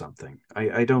furnace or something.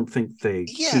 I don't think they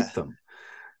Yeah, keep them.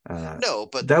 Uh, no,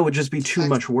 but that would just be the too fact.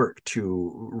 much work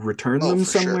to return Oh, them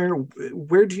for sure. somewhere.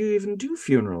 Where do you even do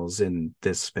funerals in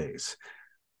this space?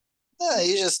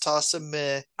 You just toss him.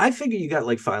 I figure you got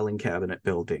like filing cabinet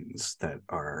buildings that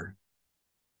are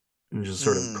just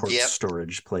sort of corpse Yep.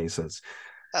 storage places.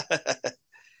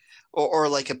 Or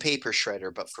like a paper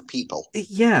shredder, but for people.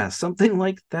 Yeah, something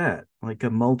like that, like a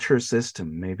mulcher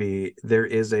system. Maybe there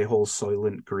is a whole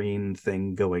Soylent Green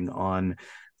thing going on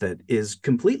that is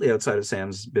completely outside of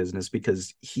Sam's business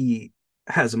because he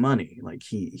has money, like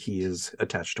he is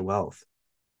attached to wealth.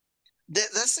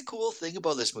 That's the cool thing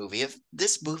about this movie. If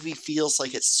this movie feels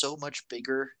like it's so much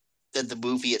bigger than the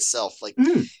movie itself, like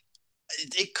Mm,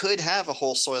 it could have a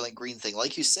whole Soylent Green thing,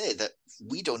 like you say, that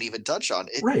we don't even touch on.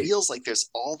 It right. feels like there's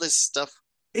all this stuff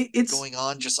It's going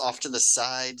on just off to the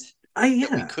side I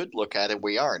that we yeah, could look at and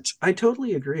we aren't. I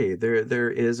totally agree. There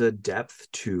is a depth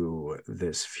to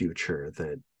this future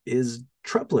that is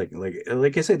troubling.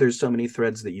 Like I say, there's so many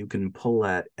threads that you can pull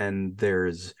at, and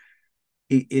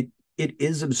it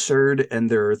is absurd, and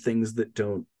there are things that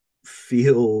don't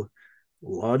feel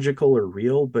logical or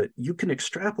real, but you can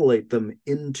extrapolate them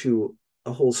into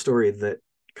a whole story that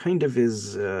kind of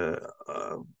is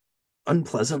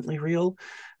unpleasantly real,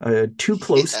 too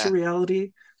close to Yeah.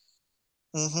 reality.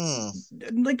 Hmm.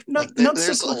 Like Like not so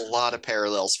there's a close. lot of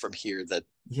parallels from here that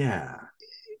Yeah.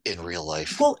 in real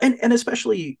life. Well, and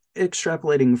especially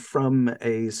extrapolating from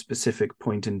a specific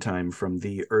point in time from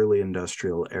the early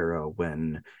industrial era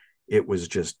when it was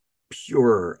just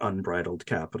pure unbridled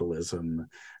capitalism,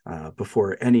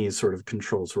 before any sort of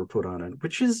controls were put on it,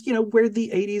 which is, where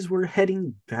the 80s were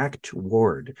heading back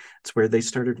toward. It's where they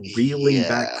started reeling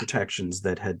back Yeah. protections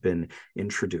that had been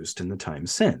introduced in the time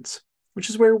since, which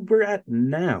is where we're at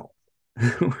now.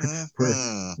 we're,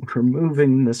 Hmm. we're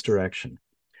moving in this direction.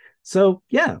 So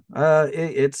yeah,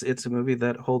 it's a movie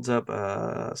that holds up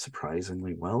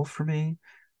surprisingly well for me.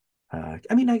 I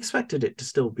mean, I expected it to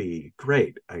still be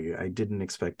great. I didn't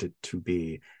expect it to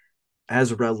be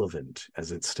as relevant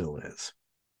as it still is.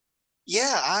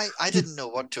 Yeah, I didn't know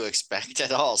what to expect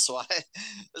at all. So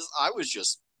I was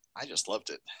just I just loved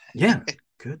it. Yeah,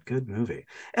 good movie.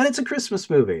 And it's a Christmas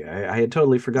movie. I had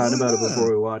totally forgotten about it before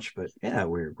Hmm. we watched, but yeah,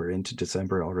 we're into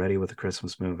December already with a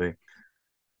Christmas movie.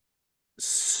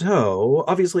 So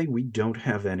obviously we don't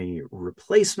have any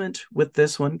replacement with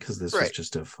this one because this was Right.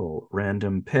 just a full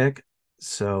random pick.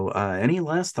 So any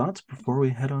last thoughts before we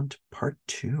head on to part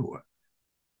two?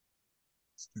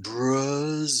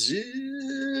 Brazil.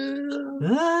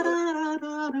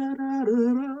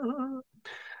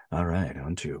 All right,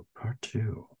 on to part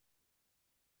two.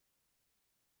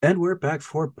 And we're back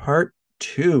for part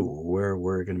two, where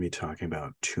we're going to be talking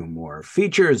about two more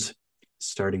features,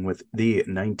 starting with the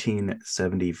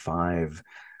 1975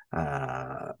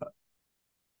 uh,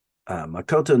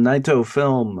 Makoto Naito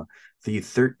film, The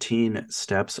 13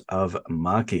 Steps of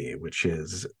Maki, which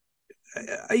is,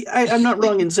 I'm not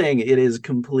wrong in saying it is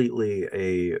completely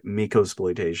a Miko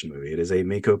exploitation movie. It is a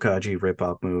Miko Kaji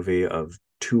ripoff movie of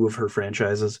two of her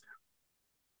franchises.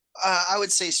 I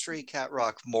would say Stray Cat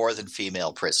Rock more than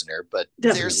Female Prisoner, but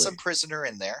there's Definitely. some Prisoner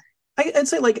in there. I'd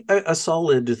say like a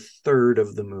solid third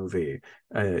of the movie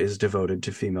is devoted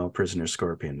to female prisoner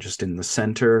Scorpion, just in the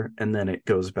center, and then it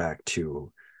goes back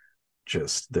to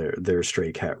just their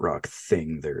Stray Cat Rock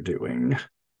thing they're doing.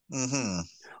 Hmm.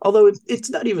 Although it's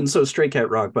not even so Stray Cat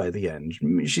Rock by the end.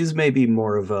 She's maybe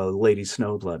more of a Lady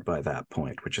Snowblood by that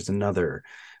point, which is another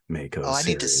Mako Oh, I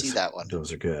need to see series. that one.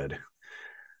 Those are good.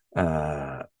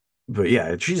 Uh, but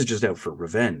yeah, she's just out for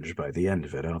revenge by the end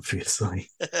of it, obviously.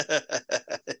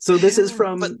 So this is But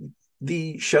from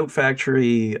the Shout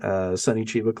Factory Sonny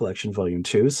Chiba Collection Volume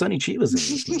 2. Sonny Chiba's in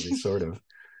this movie, sort of.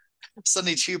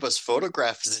 Sonny Chuba's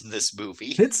photograph is in this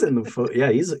movie. It's in the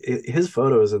yeah, his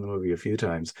photo is in the movie a few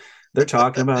times. They're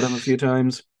talking about him a few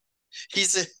times.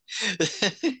 He's a,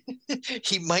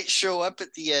 he might show up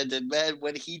at the end, and man,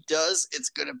 when he does, it's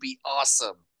gonna be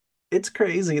awesome. It's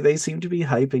crazy. They seem to be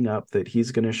hyping up that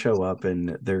he's going to show up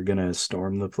and they're going to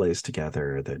storm the place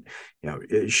together. That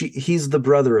he's the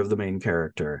brother of the main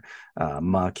character,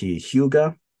 Maki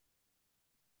Hyuga,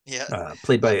 Yeah.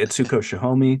 played Uh, by Itsuko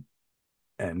Shihomi.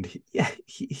 And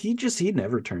he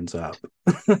never turns up.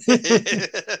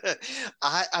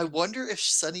 I wonder if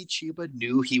Sonny Chuba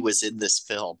knew he was in this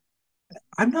film.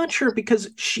 I'm not sure because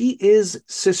she is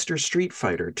Sister Street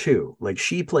Fighter too. Like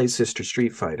she plays Sister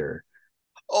Street Fighter.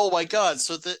 Oh my god!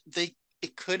 So that they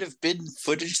it could have been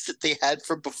footage that they had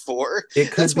from before.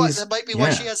 It could be, That might be why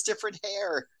she yeah, has different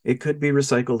hair. it could be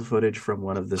recycled footage from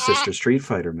one of the Ah, Sister Street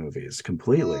Fighter movies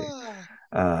completely.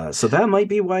 ah. So that might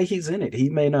be why he's in it. He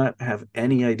may not have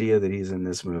any idea that he's in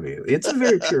this movie. It's a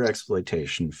very pure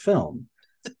exploitation film.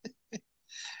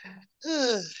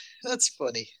 That's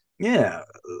funny. Yeah.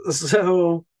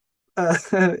 So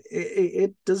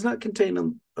it does not contain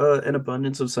an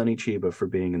abundance of Sunny Chiba for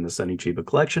being in the Sunny Chiba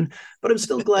collection, but I'm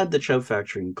still glad that Show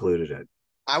Factory included it.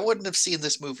 I wouldn't have seen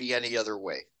this movie any other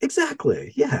way.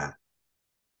 Exactly. Yeah.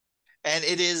 And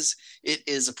it is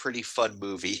a pretty fun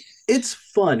movie. It's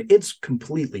fun. It's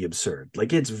completely absurd.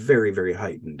 Like it's very, very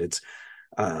heightened.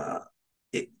 Uh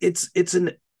it's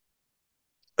an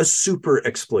a super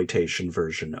exploitation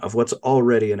version of what's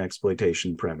already an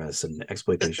exploitation premise and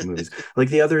exploitation movies. Like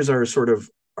the others are sort of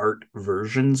art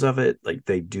versions of it. Like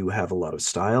they do have a lot of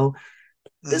style.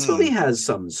 This movie Hmm. has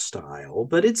some style,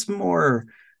 but it's more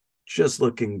just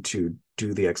looking to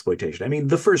do the exploitation. I mean,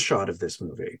 the first shot of this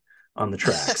movie on the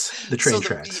tracks, the So train the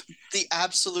tracks. the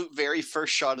absolute very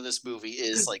first shot of this movie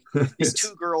is like these It's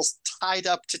two girls tied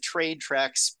up to train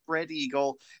tracks, spread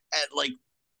eagle, and like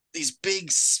these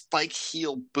big spike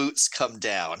heel boots come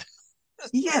down.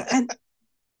 yeah, and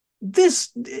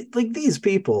this like these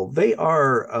people, they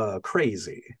are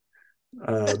crazy.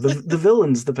 The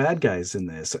villains, the bad guys in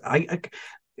this.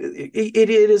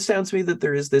 It astounds me that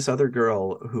there is this other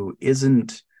girl who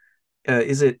isn't.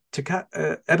 Is it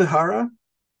Ebihara?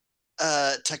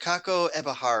 Takako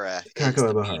Ebihara is Takako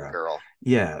the mean Ebihara. girl.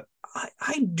 Yeah,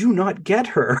 I do not get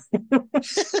her.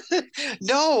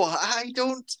 No, I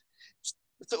don't.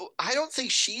 So I don't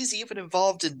think she's even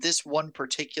involved in this one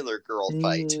particular girl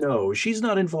fight. No, she's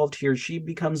not involved here. She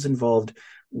becomes involved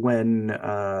when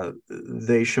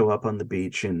they show up on the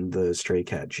beach in the stray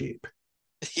cat jeep.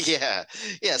 Yeah,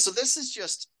 yeah. So this is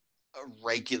just a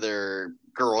regular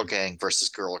girl gang versus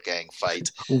girl gang fight.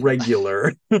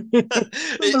 Regular. The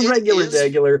It regular is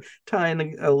degular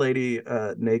tying a lady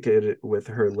naked with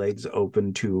her legs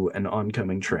open to an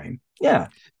oncoming train. Yeah,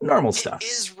 normal it stuff.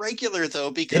 is regular though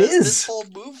It because this is. whole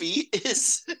movie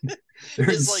is They're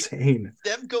is like insane.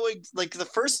 them going like the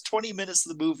first 20 minutes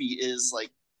of the movie is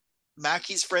like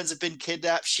Maki's friends have been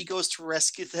kidnapped. She goes to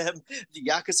rescue them. The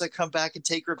Yakuza come back and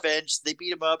take revenge. They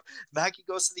beat him up. Maki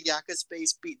goes to the Yakuza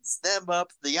base, beats them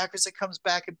up. The Yakuza comes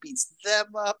back and beats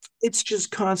them up. It's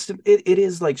just constant. It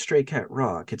is like Stray Cat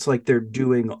Rock. It's like they're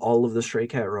doing all of the Stray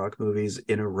Cat Rock movies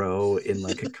in a row in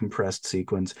like a compressed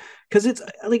sequence. Because it's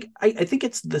like I think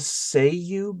it's the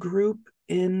Seiyu group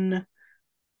in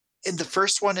In the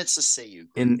first one, it's a Seiyu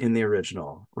group. in the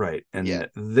original, right? Yeah. And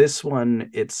this one,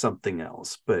 it's something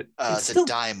else, but it's The still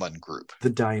Diamond group.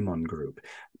 the Daimon group.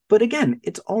 But again,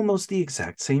 it's almost the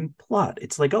exact same plot.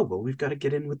 It's like, oh well, we've got to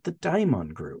get in with the Daimon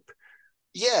group.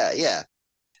 Yeah, yeah.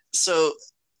 So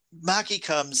Maki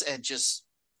comes and just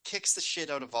kicks the shit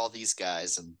out of all these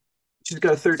guys, and She's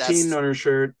got a 13 that's on her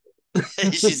shirt.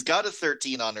 she's got a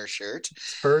 13 on her shirt.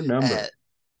 It's her number. And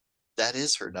that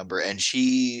is her number. And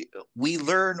we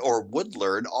learn or would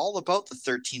learn all about the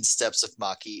 13 steps of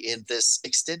Maki in this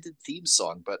extended theme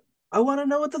song. But I want to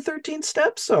know what the 13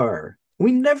 steps are.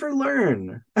 We never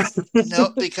learn. no,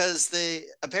 because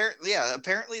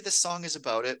apparently the song is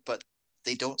about it, but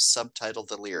they don't subtitle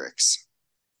the lyrics.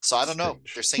 So I don't know.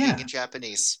 Strange. They're singing Yeah. in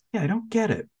Japanese. Yeah, I don't get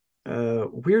it.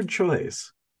 Weird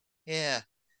choice. Yeah.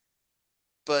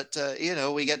 But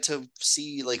we get to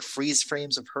see like freeze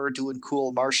frames of her doing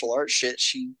cool martial arts shit.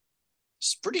 She's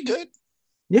pretty good.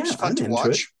 Yeah, She's fun I'm to into it.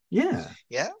 watch. Yeah,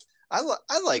 Yeah.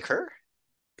 I like her.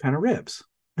 kind of rips.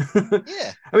 I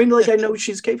Yeah. mean, like, I know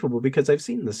she's capable because I've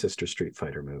seen the Sister Street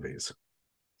Fighter movies.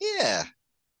 Yeah.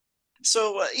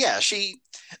 So yeah, she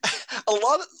a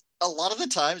lot of a lot of the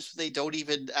times they don't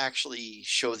even actually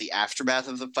show the aftermath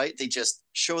of the fight. They just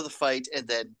show the fight and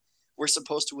then we're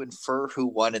supposed to infer who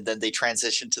won and then they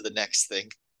transition to the next thing.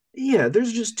 Yeah,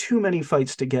 there's just too many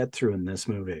fights to get through in this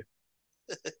movie.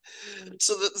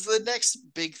 So the next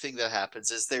big thing that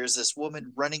happens is there's this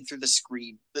woman running through the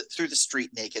street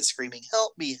naked screaming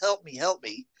help me, help me, help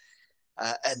me.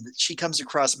 And she comes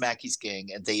across Mackie's gang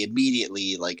and they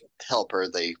immediately like help her.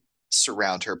 They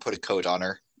surround her, put a coat on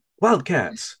her.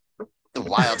 Wildcats. The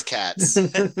Wildcats.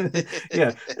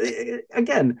 Yeah.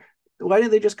 Again, why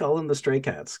didn't they just call them the Stray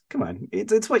Cats? Come on.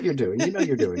 It's what you're doing. You know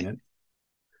you're doing it.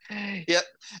 Yep.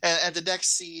 And the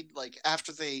next scene, like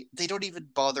after they don't even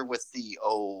bother with the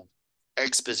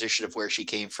exposition of where she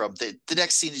came from. The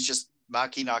next scene is just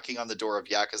Maki knocking on the door of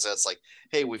Yakuza. It's like,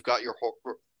 hey,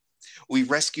 we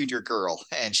rescued your girl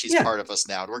and she's Yeah. part of us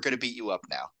now. And we're gonna beat you up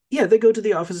now. Yeah, they go to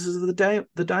the offices of the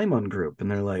Daimon group and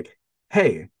they're like,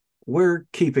 "Hey, we're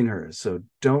keeping her, so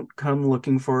don't come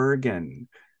looking for her again."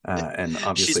 And She's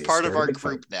obviously, part of start a our big fight.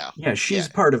 group now. Yeah, Yeah. she's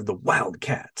part of the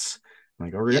Wildcats. I'm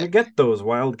like, oh, we're Yeah. gonna get those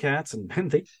Wildcats, and man,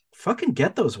 they fucking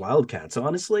get those Wildcats.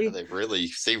 Honestly, They really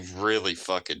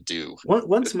fucking do.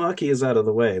 once Maki is out of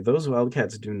the way, those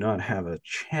Wildcats do not have a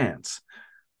chance.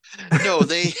 No,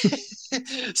 they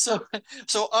so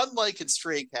so unlike in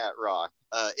Stray Cat Rock,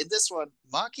 in this one,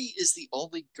 Maki is the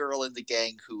only girl in the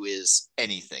gang who is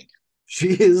anything. She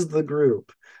is the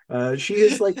group. She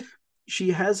is like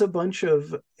she has a bunch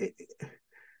of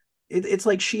it's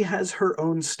like she has her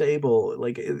own stable.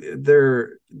 Like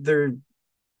they're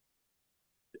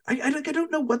I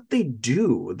don't know what they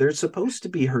do. They're supposed to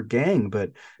be her gang,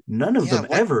 but none of Yeah, them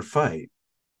what? ever fight.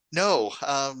 No,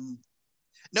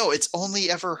 no, it's only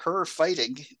ever her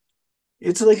fighting.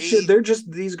 It's like They, they're just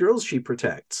these girls she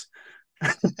protects.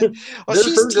 well, They're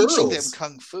she's her teaching them girls.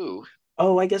 kung fu.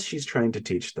 Oh, I guess she's trying to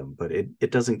teach them, but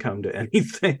it doesn't come to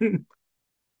anything.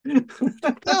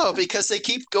 No, because they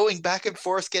keep going back and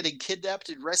forth, getting kidnapped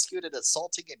and rescued, and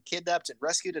assaulting and kidnapped and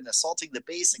rescued, and assaulting the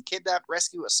base, and kidnap,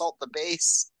 rescue, assault the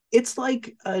base. It's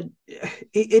like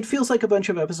it feels like a bunch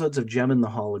of episodes of Gem and the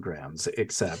Holograms,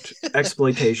 except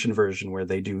exploitation version where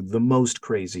they do the most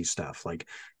crazy stuff. Like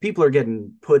people are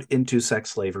getting put into sex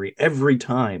slavery every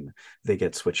time they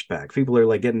get switched back. People are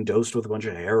like getting dosed with a bunch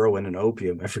of heroin and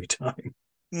opium every time.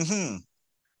 Mm-hmm.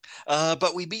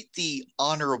 But we meet the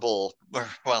honorable, or,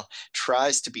 well,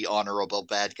 tries to be honorable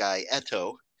bad guy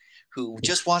Eto, who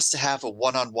just wants to have a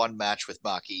one-on-one match with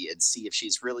Maki and see if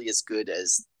she's really as good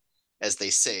as they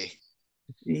say.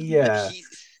 And Yeah, he,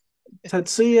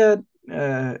 Tatsuya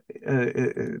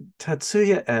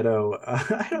Tatsuya Edo.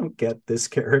 I don't get this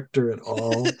character at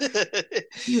all.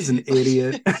 He's an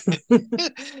idiot.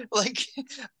 like,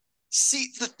 see,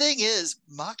 the thing is,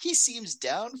 Maki seems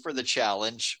down for the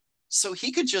challenge, so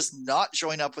he could just not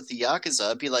join up with the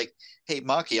Yakuza, be like, hey,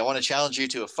 Maki, I want to challenge you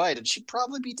to a fight, and she'd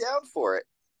probably be down for it.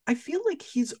 I feel like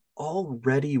he's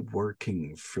already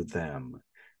working for them,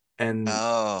 and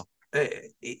Oh,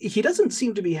 he doesn't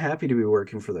seem to be happy to be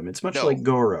working for them. It's much like no.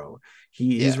 Goro.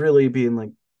 He's Yeah. really being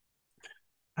like,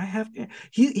 I have.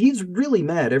 He's really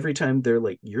mad every time they're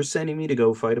like, "You're sending me to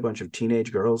go fight a bunch of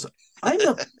teenage girls." I'm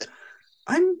a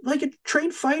I'm like a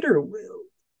trained fighter.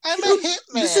 I'm a Dude,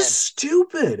 this is hitman.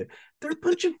 stupid. They're a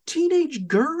bunch of teenage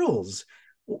girls.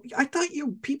 I thought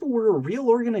you people were a real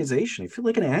organization. I feel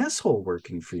like an asshole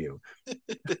working for you.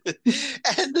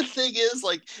 And the thing is,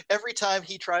 like, every time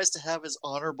he tries to have his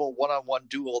honorable one-on-one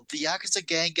duel, the Yakuza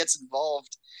gang gets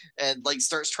involved and like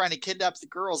starts trying to kidnap the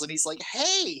girls. And he's like,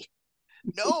 "Hey,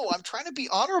 no, I'm trying to be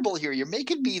honorable here. You're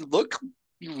making me look,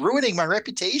 you're ruining my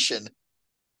reputation."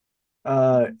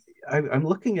 Uh, I'm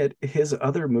looking at his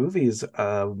other movies.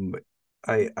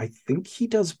 I think he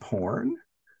does porn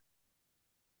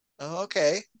Oh,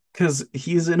 okay. because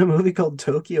he's in a movie called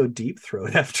Tokyo Deep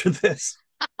Throat after this.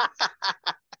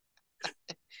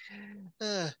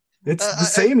 Uh, It's the I,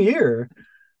 same year.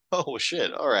 oh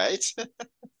shit! All right.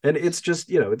 And it's just,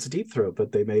 it's Deep Throat,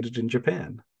 but they made it in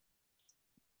Japan.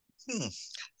 Hmm.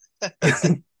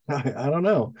 I don't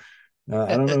know.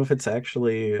 I don't know if it's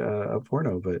actually a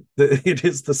porno, but it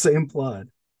is the same plot.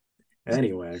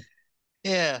 Anyway,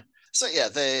 Yeah. So yeah,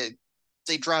 they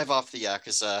drive off the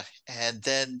Yakuza, and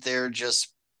then they're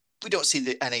just we don't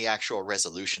see any actual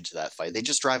resolution to that fight. They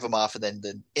just drive them off, and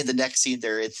then in the next scene,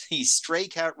 they're in the Stray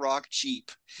Cat Rock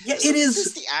Jeep. yeah, So it is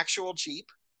is. this the actual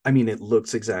Jeep? I mean, it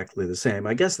looks exactly the same.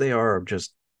 I guess they are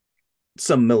just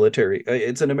some military.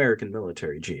 It's an American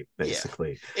military Jeep, Yeah.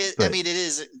 basically. I But mean, it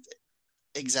is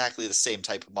exactly the same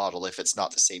type of model if it's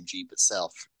not the same Jeep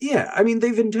itself. yeah, I mean,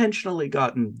 they've intentionally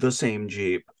gotten the same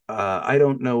Jeep. I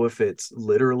don't know if it's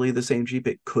literally the same Jeep.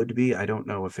 It could be. I don't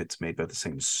know if it's made by the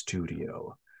same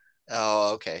studio.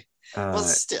 Oh, okay. Well, Uh,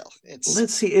 still, it's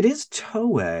let's see. It is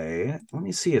Toei. Let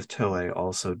me see if Toei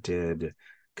also did,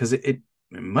 because it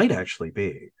might actually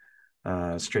be.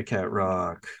 Stray Cat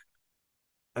Rock.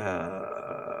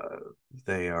 Uh,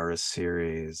 they are a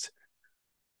series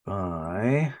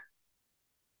by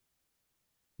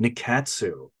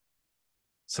Nikatsu,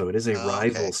 so it is a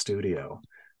rival okay. studio.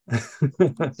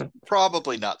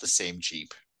 Probably not the same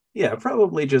Jeep. Yeah,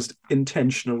 probably just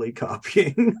intentionally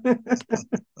copying.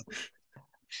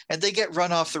 And they get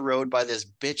run off the road by this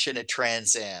bitch in a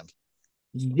Trans Am.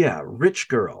 Yeah, rich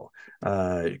girl.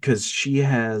 Because she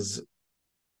has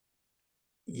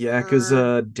Her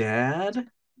Yakuza dad.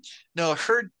 No,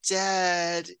 her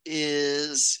dad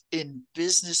is in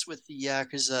business with the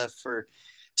Yakuza for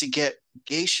to get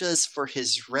geishas for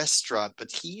his restaurant,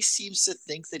 but he seems to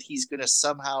think that he's gonna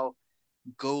somehow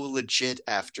go legit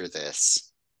after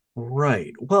this.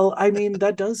 Right. Well, I mean,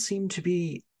 that does seem to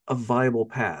be a viable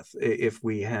path if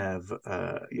we have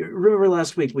you remember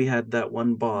last week we had that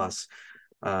one boss,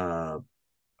 I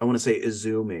want to say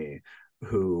Izumi,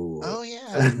 who Oh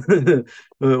yeah.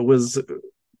 was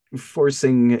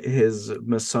forcing his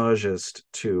massagist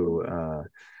to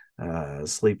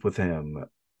sleep with him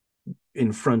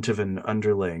in front of an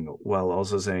underling while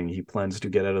also saying he plans to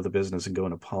get out of the business and go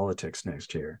into politics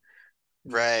next year.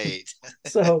 Right.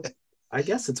 So I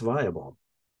guess it's viable.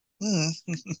 Hmm.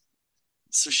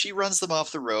 So she runs them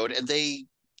off the road and they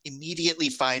immediately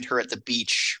find her at the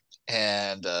beach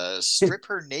and strip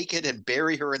her naked and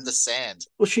bury her in the sand.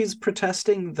 Well, she's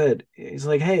protesting that he's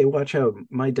like, "Hey, watch out!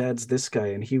 My dad's this guy,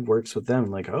 and he works with them."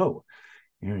 Like, oh,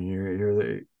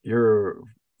 you're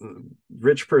a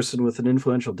rich person with an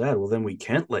influential dad. Well, then we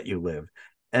can't let you live.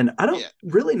 And I don't Yeah.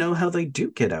 really know how they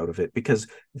do get out of it because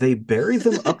they bury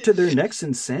them up to their necks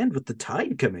in sand with the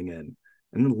tide coming in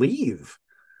and leave.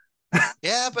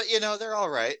 Yeah, but they're all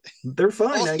right. They're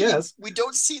fine, I Only guess. we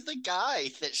don't see the guy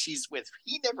that she's with.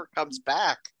 He never comes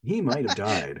back. He might have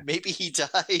died. Maybe he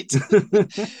died.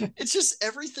 It's just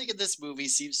everything in this movie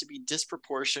seems to be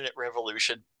disproportionate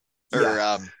revolution or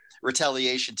Yeah.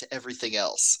 retaliation to everything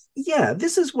else. Yeah,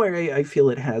 this is where I feel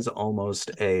it has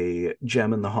almost a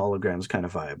gem in the holograms kind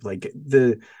of vibe. Like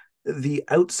the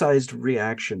outsized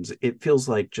reactions, it feels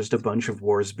like just a bunch of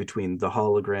wars between the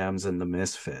holograms and the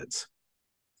misfits.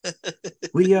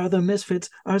 We are the misfits.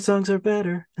 Our songs are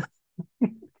better.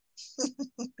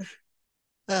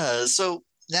 So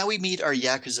now we meet our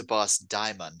Yakuza boss,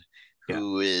 Daimon, Yeah.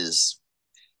 who is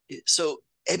so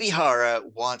Ebihara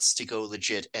wants to go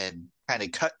legit and kind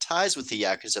of cut ties with the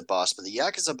Yakuza boss, but the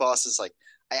Yakuza boss is like,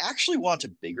 I actually want a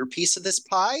bigger piece of this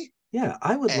pie. Yeah,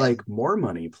 I would And like more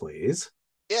money, please.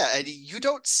 yeah, and you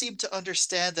don't seem to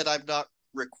understand that I'm not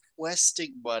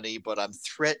requesting money, but I'm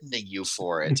threatening you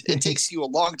for it. It takes you a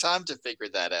long time to figure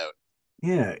that out.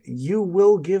 Yeah, you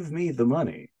will give me the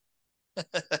money.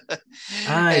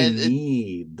 I And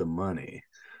need the money.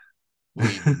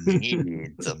 we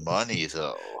need the money,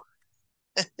 though.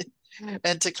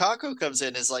 And Takako comes in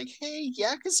and is like, hey,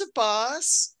 Yakuza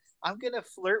boss, I'm going to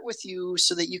flirt with you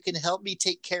so that you can help me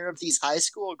take care of these high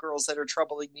school girls that are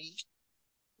troubling me.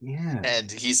 Yeah.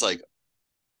 And he's like,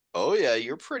 Oh yeah,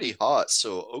 you're pretty hot,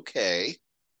 so okay.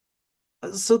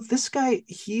 So this guy,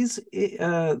 he's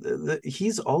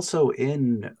also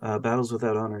in Battles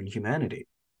Without Honor and Humanity.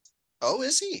 Oh,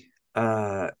 is he?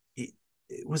 Uh,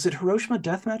 was it Hiroshima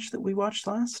Deathmatch that we watched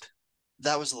last?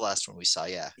 That was the last one we saw,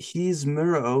 yeah. He's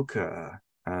Muraoka,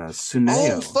 Oh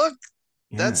Tsuneo. fuck.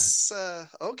 Yeah. That's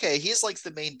okay. He's like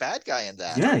the main bad guy in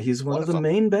that, Yeah, or he's one one of of the them.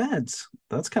 main bads.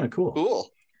 That's kind of cool. Cool.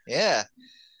 Yeah.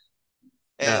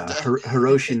 And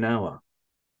Hiroshi Nawa.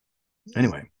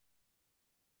 Anyway,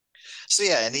 so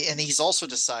yeah, and he's also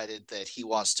decided that he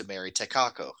wants to marry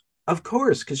Tekako. of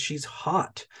course, because she's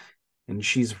hot and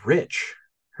she's rich.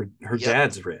 Her Yep.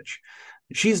 dad's rich.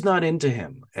 She's not into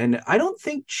him. And I don't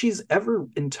think she's ever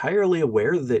entirely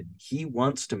aware that he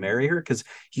wants to marry her because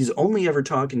he's only ever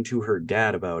talking to her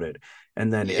dad about it.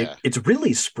 And then Yeah. it's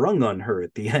really sprung on her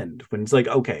at the end when it's like,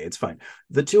 okay, it's fine.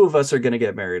 The two of us are gonna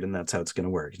get married and that's how it's gonna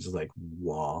work. He's like,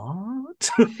 what?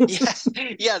 Yeah.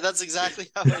 Yeah, that's exactly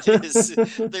how it is.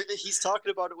 He's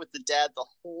talking about it with the dad the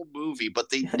whole movie, but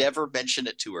they Yeah, never mention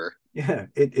it to her. yeah.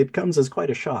 It comes as quite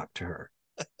a shock to her.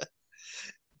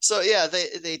 So yeah,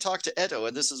 they talk to Edo,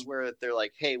 and this is where they're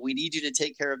like, "Hey, we need you to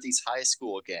take care of these high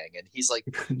school gang," and he's like,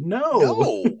 No,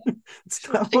 "No, it's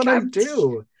not like what I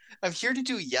do. I'm here to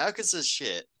do yakuza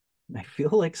shit." I feel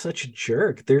like such a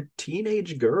jerk. They're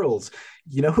teenage girls.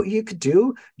 You know what you could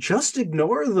do? Just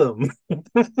ignore them.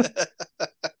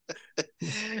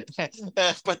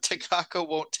 But Takako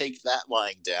won't take that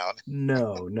lying down.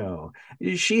 No, no.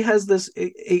 She has this,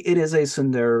 it is a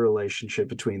Sundara relationship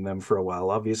between them for a while.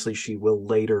 Obviously, she will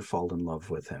later fall in love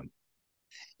with him.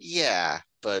 Yeah,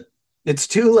 but It's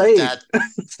too late.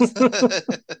 that.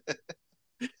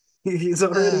 He's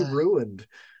already ruined.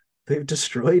 They've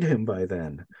destroyed him by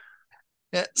then.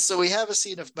 Yeah, so we have a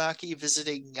scene of Maki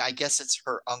visiting, I guess it's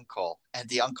her uncle, and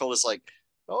the uncle is like,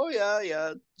 "Oh yeah,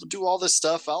 yeah, do all this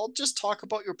stuff. I'll just talk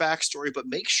about your backstory, but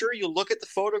make sure you look at the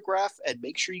photograph and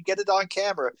make sure you get it on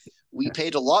camera. We Yeah.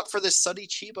 paid a lot for this Sunny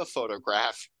Chiba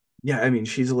photograph." Yeah, I mean,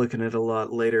 she's looking at a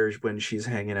lot later when she's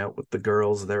hanging out with the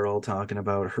girls. They're all talking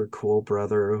about her cool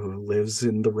brother who lives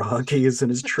in the Rockies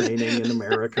and is training in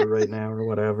America right now or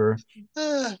whatever.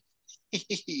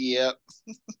 Yep.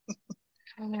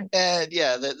 And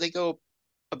yeah, they go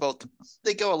about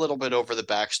they go a little bit over the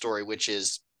backstory, which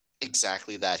is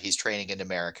exactly that. He's training in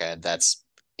America, and that's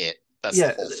it. That's the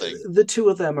Yeah, whole thing. the two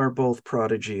of them are both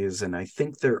prodigies, and I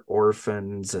think they're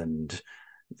orphans, and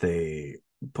they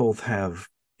both have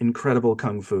incredible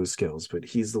kung fu skills. But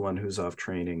he's the one who's off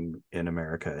training in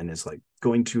America and is like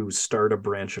going to start a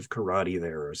branch of karate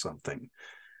there or something.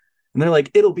 And they're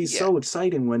like, it'll be Yeah. so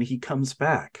exciting when he comes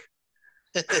back.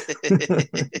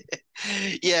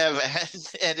 Yeah, man.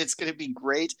 And it's going to be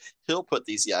great. He'll put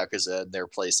these Yakuza in their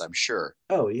place, I'm sure.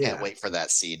 Oh, Can't yeah, wait for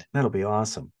that scene. that'll be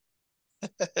awesome.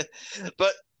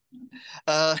 But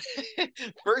uh,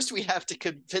 first, we have to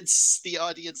convince the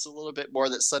audience a little bit more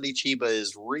that Sonny Chiba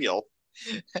is real.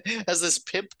 As this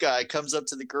pimp guy comes up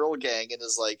to the girl gang and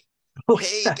is like, Oh,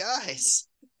 "Hey, yeah. guys,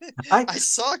 I, I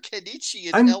saw Kenichi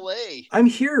in I'm LA." I'm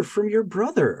here from your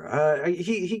brother.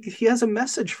 He has a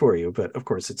message for you, but of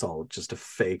course it's all just a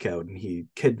fake out, and he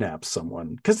kidnaps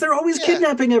someone because they're always Yeah.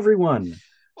 kidnapping everyone.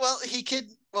 Well,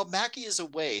 well, Maki is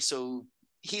away, so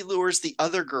he lures the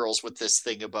other girls with this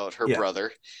thing about her Yeah.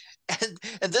 brother.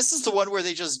 And this is the one where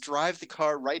they just drive the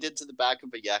car right into the back of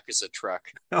a Yakuza truck.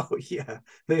 Oh yeah.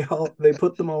 They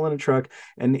put them all in a truck,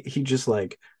 and he just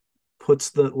like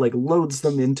puts the like loads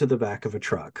them into the back of a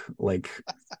truck like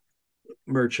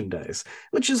merchandise,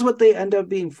 which is what they end up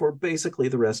being for basically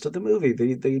the rest of the movie.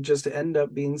 They just end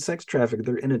up being sex trafficked.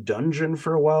 They're in a dungeon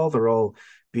for a while. They're all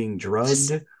being This,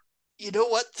 drugged. you know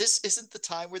what? This isn't the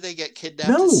time where they get kidnapped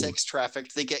and No, sex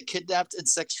trafficked. They get kidnapped and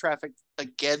sex trafficked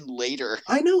again later.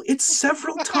 I know it's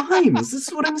several times. This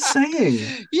is what I'm saying.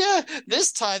 Yeah,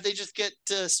 this time they just get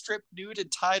stripped nude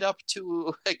and tied up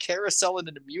to a carousel in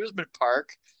an amusement park.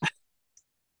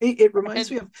 It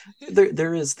reminds And me of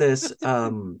there is this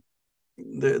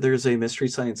there's a mystery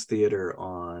science theater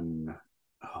on,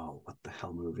 oh, what the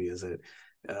hell movie is it?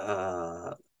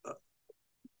 Uh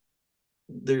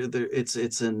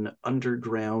it's an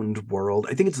underground world.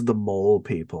 I think it's the Mole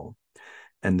People.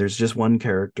 And there's just one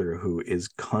character who is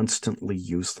constantly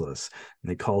useless.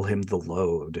 And they call him the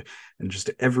Load. And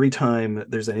just every time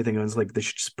there's anything, I was like, they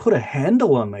should just put a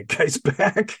handle on that guy's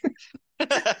back.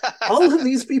 All of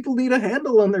these people need a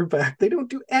handle on their back. They don't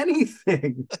do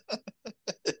anything.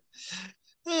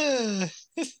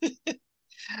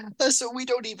 So we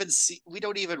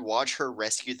don't even watch her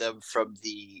rescue them from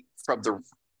the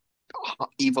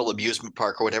evil amusement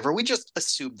park or whatever. We just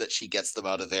assume that she gets them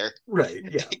out of there. Right.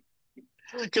 Yeah.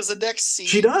 Because the next She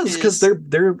scene does, because is,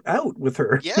 they're out with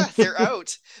her. yeah, they're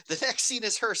out. The next scene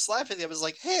is her slapping them. Is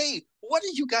like, hey, what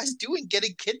are you guys doing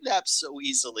getting kidnapped so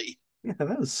easily? Yeah,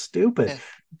 that was stupid.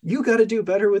 You got to do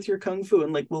better with your kung fu,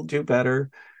 and like we'll do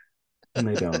better, and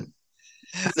they don't.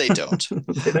 They don't.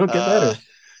 They don't get Uh,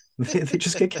 better. They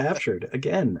just get captured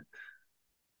again.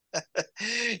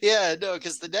 yeah, no,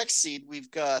 because the next scene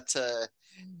we've got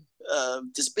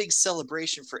this big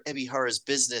celebration for Ebihara's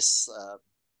business,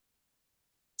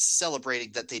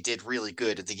 celebrating that they did really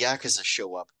good, and the Yakuza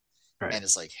show up Right. and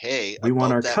it's like, hey, We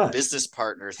want our about that cut. business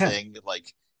partner Yeah, thing,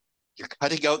 like you're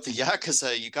cutting out the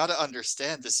Yakuza. You got to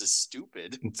understand this is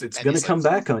stupid. it's And gonna he's like, come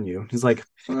back on you. He's like,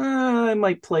 I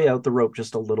might play out the rope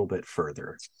just a little bit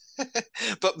further.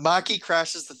 but Maki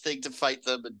crashes the thing to fight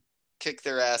them and kick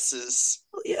their asses.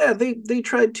 Well, yeah, they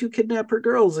tried to kidnap her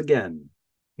girls again,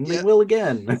 and they Yeah. will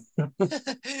again.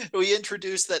 We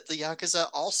introduced that the Yakuza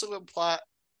also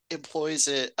employs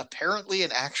apparently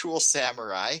an actual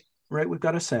samurai. Right, we've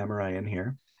got a samurai in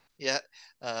here. Yeah.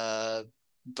 Uh,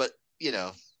 but, you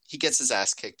know, he gets his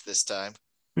ass kicked this time.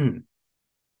 Hmm.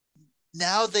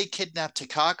 Now they kidnap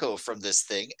Takako from this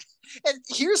thing. And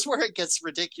here's where it gets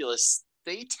ridiculous.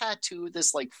 They tattoo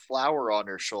this like flower on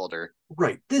her shoulder.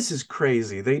 Right, this is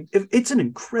crazy. It's an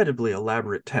incredibly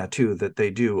elaborate tattoo that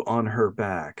they do on her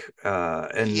back,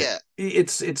 and Yeah.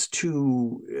 it's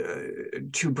to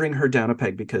bring her down a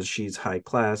peg because she's high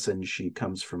class and she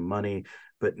comes from money.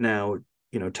 But now,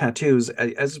 tattoos,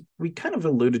 as we kind of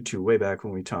alluded to way back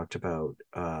when we talked about,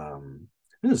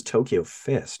 it was Tokyo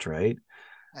Fist, right?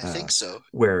 I uh, think so.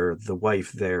 where the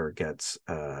wife there gets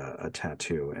a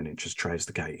tattoo and it just drives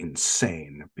the guy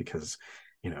insane because,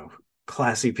 you know,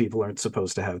 classy people aren't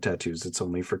supposed to have tattoos. It's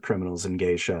only for criminals and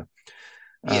geisha.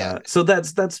 Yeah. So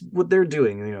that's what they're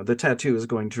doing. The tattoo is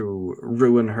going to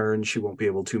ruin her and she won't be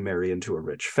able to marry into a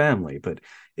rich family. But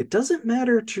it doesn't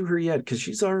matter to her yet because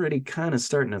she's already kind of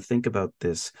starting to think about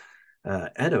this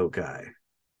Edo guy.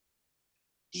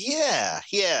 Yeah.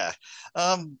 Yeah.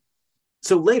 Um,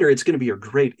 So later it's going to be a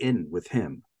great in with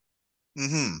him.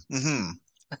 mm-hmm. Mm-hmm.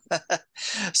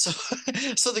 so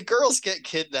so the girls get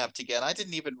kidnapped again. I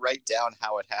didn't even write down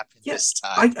how it happened Yeah, this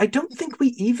time. I don't think we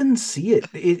even see it.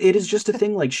 It is just a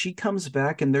thing like she comes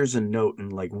back and there's a note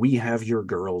and like we have your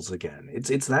girls again.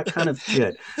 It's that kind of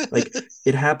shit. Like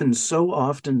it happens so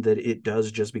often that it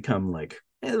does just become like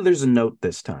there's a note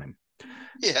this time.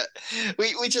 Yeah.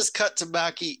 We just cut to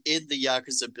Maki in the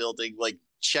Yakuza building, like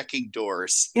checking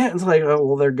doors. Yeah, it's like oh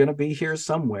well they're gonna be here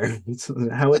somewhere. It's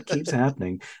how it keeps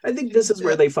happening. I think this is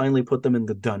where Yeah. they finally put them in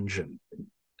the dungeon.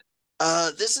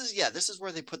 This is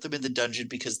where they put them in the dungeon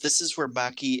because this is where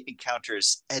Maki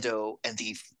encounters Edo, and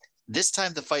this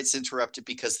time the fight's interrupted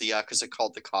because the Yakuza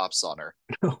called the cops on her.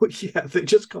 Oh yeah, they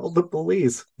just called the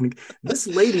police. Like, this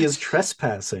lady is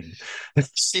trespassing.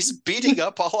 She's beating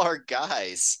up all our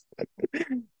guys.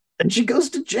 And she goes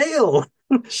to jail.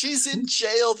 She's in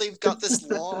jail. They've got this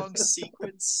long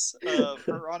sequence of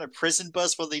her on a prison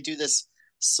bus while they do this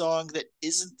song that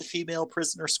isn't the female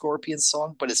prisoner Scorpion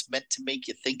song, but it's meant to make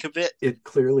you think of it. It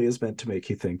clearly is meant to make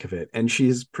you think of it. And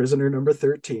she's prisoner number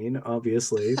 13,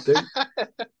 obviously.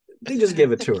 They just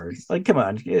give it to her. Like, come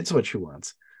on, it's what she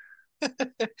wants.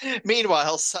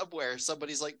 Meanwhile, somewhere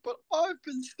somebody's like, "But I've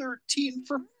been 13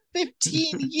 for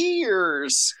 15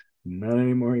 years." Not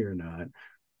anymore, you're not.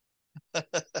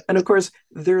 And of course,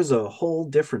 there's a whole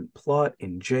different plot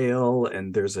in jail,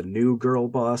 and there's a new girl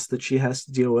boss that she has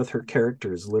to deal with. Her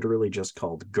character is literally just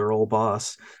called Girl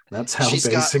Boss. That's how She's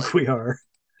got basic like, we are.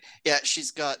 yeah,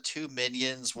 she's got two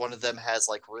minions. One of them has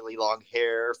like really long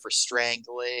hair for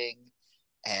strangling,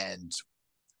 and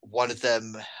one of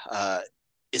them uh,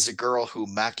 is a girl who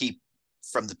Maki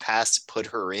from the past put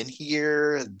her in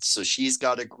here, and so she's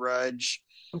got a grudge.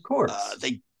 Of course.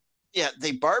 They Yeah,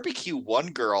 they barbecue one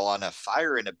girl on a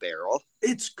fire in a barrel.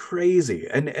 It's crazy.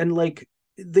 And like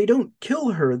they don't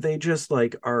kill her, they just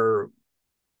like are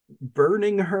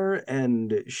burning her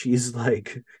and she's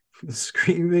like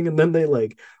screaming and then they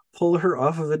like pull her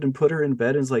off of it and put her in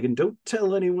bed and it's like and don't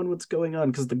tell anyone what's going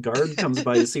on because the guard comes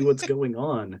by to see what's going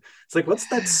on. It's like what's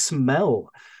that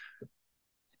smell?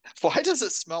 Why does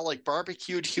it smell like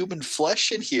barbecued human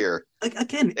flesh in here? Like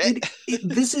again,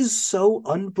 this is so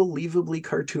unbelievably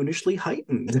cartoonishly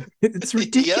heightened. It's Yep,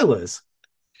 ridiculous.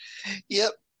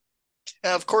 yep.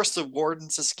 And of course, the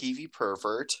warden's a skeevy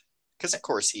pervert, because of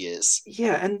course he is.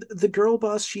 Yeah, and the girl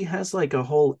boss, she has like a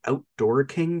whole outdoor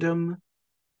kingdom.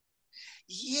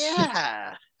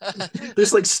 Yeah.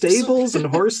 There's like So, stables and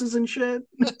horses and shit.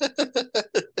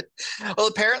 well,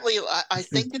 apparently, I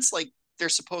think it's like they're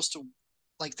supposed to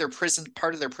like their prison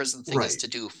part of their prison thing is Right. to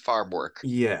do farm work,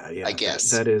 Yeah, I yeah. That guess.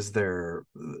 that is their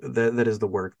that is the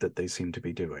work that they seem to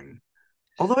be doing.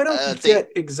 Although I don't They get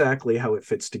exactly how it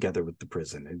fits together with the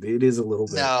prison. It is a little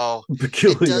bit No,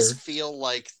 it does peculiar. feel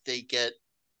like they get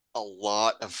a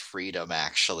lot of freedom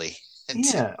actually. And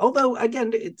Yeah, although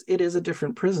again, it is a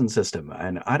different prison system,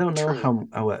 and I don't know true. how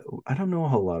I don't know a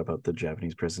whole lot about the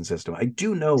Japanese prison system. I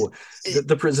do know It, that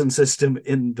the prison system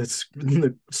in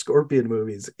the Scorpion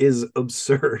movies is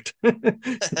absurd.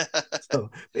 So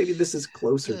maybe this is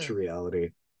closer to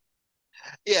reality.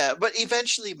 yeah, but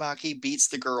eventually Maki beats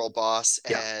the girl boss,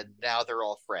 Yeah, and now they're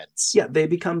all friends. yeah, they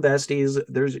become besties.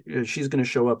 There's she's going to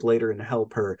show up later and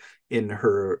help her in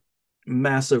her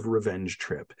massive revenge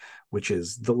trip, which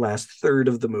is the last third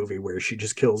of the movie where she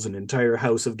just kills an entire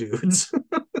house of dudes.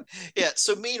 Yeah,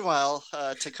 so meanwhile,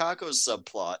 Takako's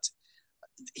subplot,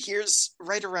 here's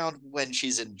right around when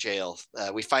she's in jail.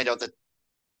 We find out that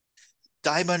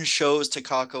Daimon shows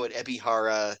Takako and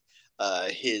Ebihara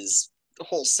his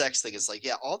whole sex thing is like,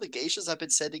 yeah, all the geishas I've been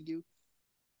sending you,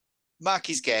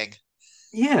 Maki's gang.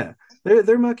 Yeah,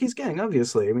 they're Maki's gang,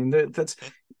 obviously. I mean, that's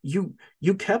you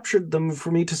captured them for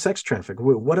me to sex traffic.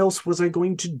 What else was I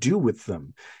going to do with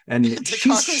them? And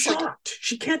she's Takako's like, shocked.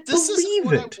 She can't this isn't believe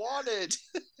what I it. wanted.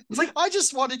 It's like, I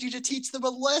just wanted you to teach them a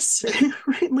lesson.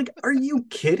 right? Like, are you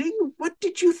kidding? What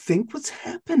did you think was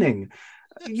happening?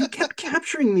 You kept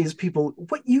capturing these people.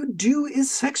 What you do is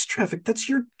sex traffic. That's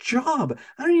your job.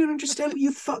 I don't even understand what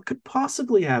you thought could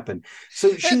possibly happen.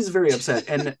 So she's very upset,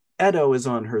 and Edo is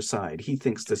on her side. He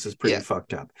thinks this is pretty Yeah,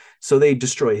 fucked up. So they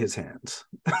destroy his hands.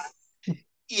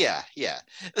 yeah, yeah.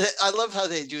 I love how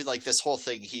they do like this whole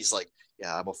thing. He's like,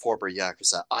 yeah, I'm a former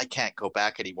Yakuza. I can't go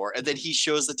back anymore. And then he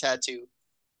shows the tattoo.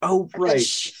 Oh, And then right.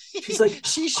 She's like,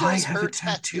 she I shows have a her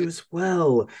tattoo tattoo. as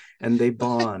well. And they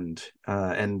bond.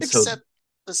 And so, Except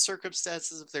the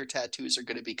circumstances of their tattoos are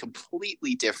going to be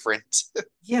completely different.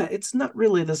 yeah, it's not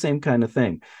really the same kind of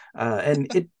thing.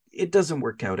 And it doesn't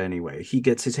work out anyway. He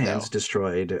gets his hands No.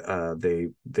 destroyed.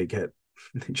 They get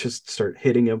they just start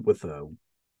hitting him with a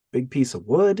big piece of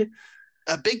wood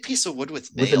A big piece of wood with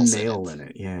with a nails in nail it. in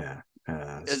it. Yeah.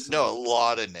 No, a So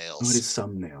lot of oh, it is nails.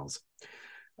 some nails.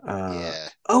 Uh, Yeah.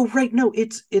 oh right, no,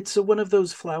 it's one of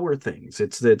those flower things.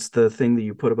 It's the thing that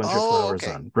you put a bunch of Oh, flowers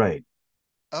okay. on. Right.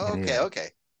 Oh, Yeah, okay, yeah. okay.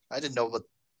 I didn't know what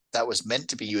that was meant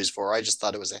to be used for. I just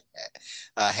thought it was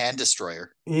a hand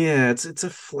destroyer. Yeah, it's a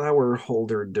flower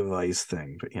holder device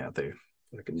thing. But yeah, they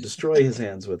can destroy his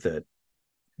hands with it,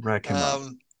 wreck him up.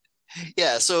 Um,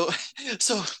 yeah, so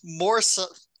more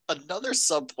another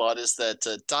subplot is that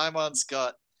Daimon's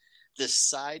got this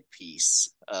side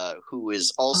piece who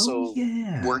is Oh also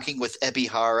yeah. working with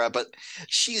Ebihara, but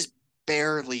she's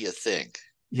barely a thing.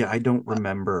 Yeah, I don't Uh,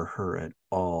 remember her at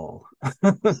all.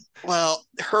 well,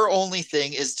 her only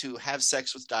thing is to have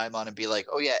sex with Daimon and be like,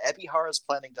 "Oh yeah, Ebihara's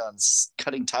planning on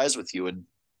cutting ties with you," and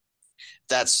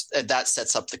that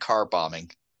sets up the car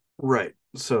bombing. Right.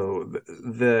 So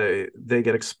they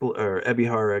get or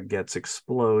Ebihara gets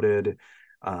exploded.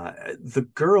 The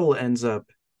girl ends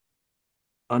up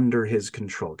under his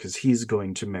control because he's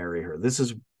going to marry her. This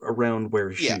is around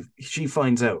where Yeah, she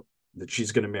finds out that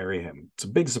she's going to marry him. It's a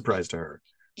big surprise to her.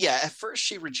 yeah. At first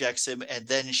she rejects him, and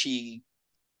then she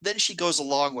goes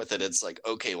along with it. It's like,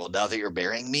 okay, well, now that you're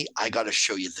marrying me, I got to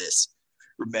show you this.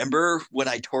 Remember when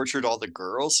I tortured all the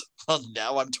girls? Well,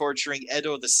 now I'm torturing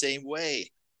Edo the same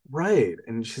way. Right.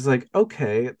 And she's like,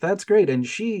 "Okay, that's great." And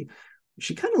she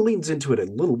kind of leans into it a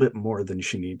little bit more than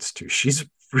she needs to. She's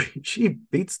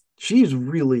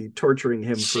really torturing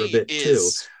him for a She bit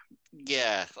too. is,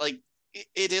 yeah, like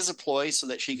it is a ploy so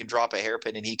that she can drop a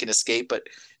hairpin and he can escape, but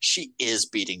she is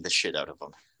beating the shit out of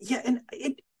him. Yeah, and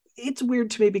it's weird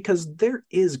to me because there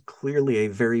is clearly a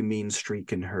very mean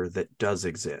streak in her that does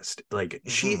exist. Like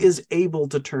she Mm-hmm. is able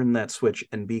to turn that switch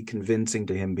and be convincing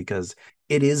to him because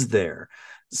it is there.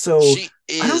 So She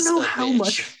I don't is know a how bitch.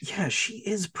 much, yeah, she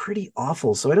is pretty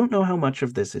awful. So I don't know how much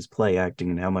of this is play acting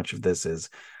and how much of this is,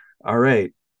 all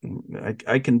right,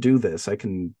 I can do this. I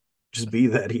can just be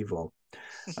that evil.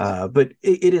 But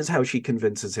it is how she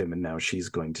convinces him, and now she's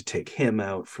going to take him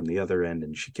out from the other end,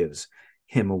 and she gives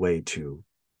him a way to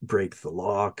break the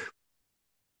lock.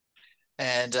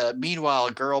 And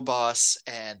meanwhile, Girl Boss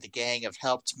and the gang have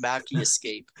helped Maki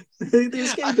escape. The I,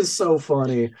 escape is so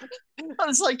funny. I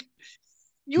was like,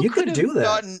 you You could could have do that.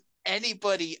 gotten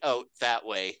anybody out that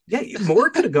way. Yeah, more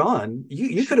could have gone.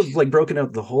 You could have like broken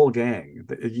out the whole gang.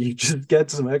 You just get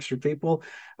some extra people.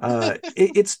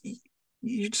 It's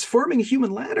you're just forming a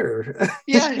human ladder.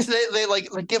 Yeah, they like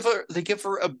give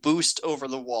her a boost over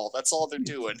the wall. That's all they're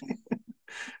doing.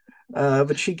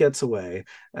 But she gets away,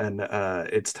 and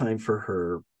it's time for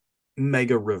her.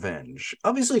 mega revenge.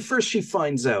 Obviously, first she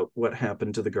finds out what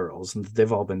happened to the girls and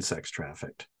they've all been sex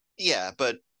trafficked. Yeah,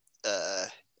 but uh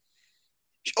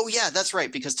oh yeah, that's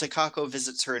right, because Takako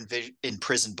visits her in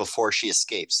prison before she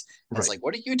escapes. And it's Right. like,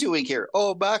 what are you doing here?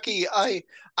 Oh, Maki,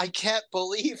 I can't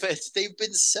believe it. They've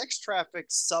been sex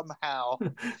trafficked somehow.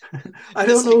 I It's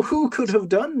don't know like who could have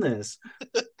done this.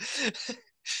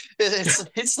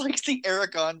 it's like the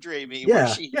Eric Andre meme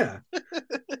Yeah, yeah,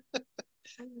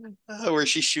 where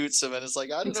she shoots him and it's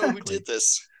like, I don't know who exactly. did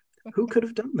this. Who could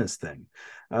have done this thing?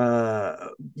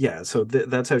 Yeah, so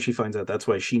that's how she finds out. That's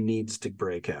why she needs to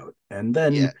break out. And Yeah.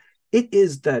 then it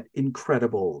is that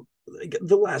incredible, like,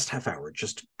 the last half hour,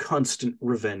 just constant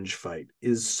revenge fight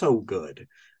is so good.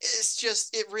 It's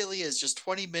just it really is just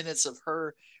 20 minutes of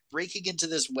her breaking into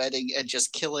this wedding and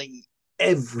just killing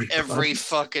every Everybody.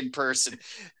 fucking person.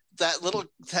 That little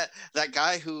that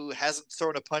guy who hasn't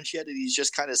thrown a punch yet and he's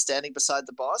just kind of standing beside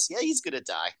the boss. Yeah, he's gonna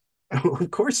die.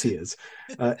 Of course he is.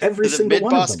 Every The single mid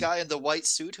one of boss them. guy in the white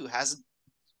suit who hasn't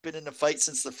been in a fight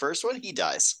since the first one, he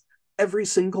dies. Every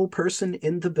single person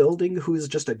in the building who is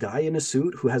just a guy in a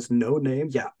suit who has no name.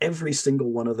 Yeah, every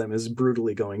single one of them is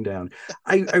brutally going down.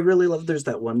 I really love there's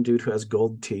that one dude who has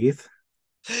gold teeth.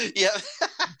 Yeah.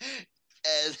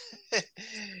 and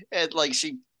and like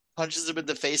she punches him in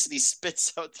the face and he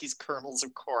spits out these kernels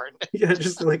of corn. Yeah,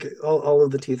 just like all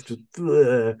of the teeth just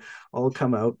all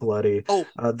come out bloody. Oh,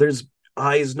 There's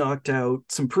eyes knocked out,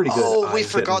 some pretty good oh, we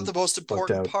eyes forgot the getting most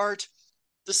plucked important out. part.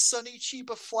 The Sunny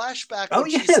Chiba flashback Oh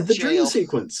when she's yeah, in the dream jail.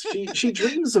 sequence. She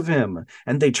dreams of him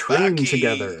and they train Maki,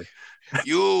 together.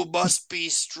 you must be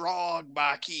strong,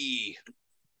 Maki.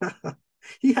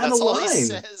 He had a That's all he line,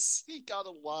 says. He got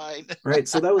a line. right?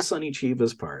 So that was Sonny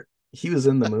Chiba's part. He was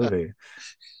in the movie.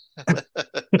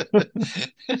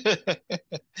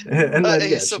 And then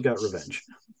yeah, she So got revenge.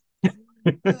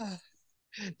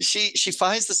 she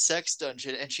finds the sex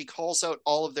dungeon and she calls out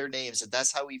all of their names, and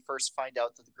that's how we first find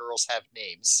out that the girls have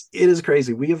names. It is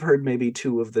crazy. We have heard maybe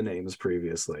two of the names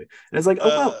previously. And it's like, oh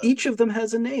wow, Uh, each of them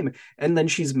has a name. And then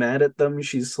she's mad at them,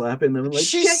 she's slapping them, like,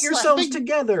 she's get yourselves slapping.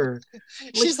 together.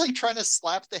 Like, She's like trying to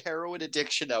slap the heroin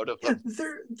addiction out of yeah, them,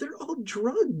 they're all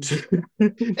drugged.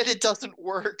 and it doesn't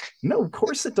work. No, of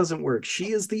course it doesn't work.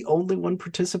 She is the only one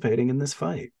participating in this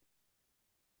fight.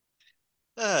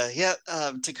 Yeah,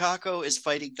 Takako is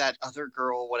fighting that other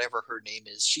girl, whatever her name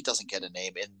is. She doesn't get a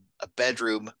name in a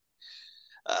bedroom.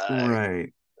 Uh,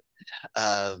 Right.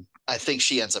 I think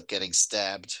she ends up getting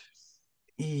stabbed.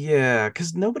 Yeah,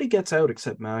 because nobody gets out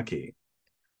except Maki.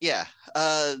 Yeah,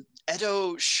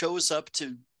 Edo shows up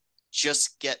to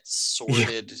just get Yeah.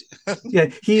 sorted. Yeah,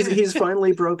 he's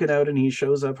finally broken out and he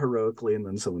shows up heroically and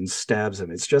then someone stabs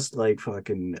him. It's just like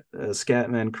fucking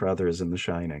Scatman Crothers in The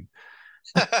Shining.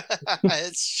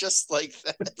 It's just like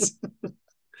that.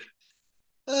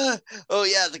 Oh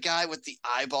yeah, the guy with the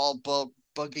eyeball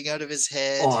bugging out of his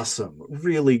head. Awesome.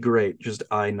 Really great just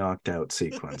eye knocked out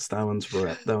sequence. That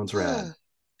one's rad.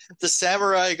 The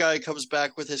samurai guy comes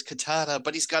back with his katana,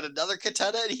 but he's got another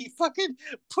katana and he fucking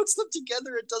puts them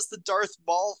together and does the Darth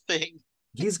Maul thing.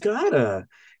 He's gotta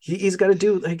he's gotta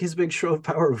do like his big show of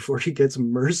power before he gets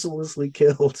mercilessly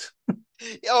killed.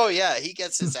 Oh yeah, he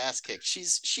gets his ass kicked.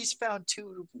 She's found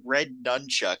two red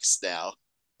nunchucks now.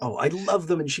 Oh, I love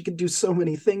them and she can do so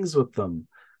many things with them.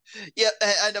 Yeah,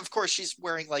 and of course she's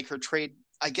wearing like her trade.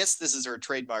 I guess this is her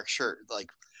trademark shirt, like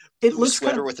It blue looks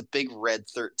kind sweater of with a big red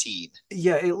 13.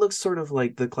 yeah, it looks sort of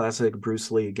like the classic Bruce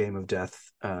Lee Game of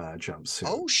Death jumpsuit.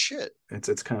 Oh shit,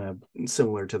 It's kind of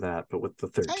similar to that, but with the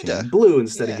kinda. 13 blue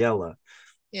instead of Yeah, yellow.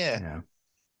 yeah.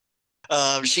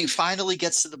 Yeah. She finally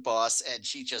gets to the boss, and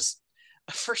she just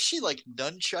first she like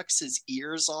nunchucks his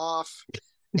ears off,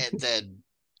 and then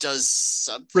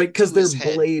does Right, something because to they're his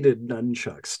head. bladed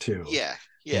nunchucks too. Yeah,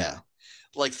 yeah, Yeah.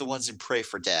 like the ones in Pray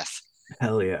for Death.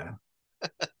 Hell yeah.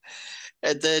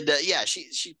 And then yeah,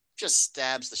 she just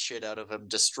stabs the shit out of him,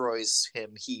 destroys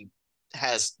him. He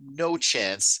has no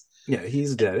chance. Yeah,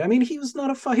 he's dead. I mean, he was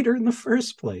not a fighter in the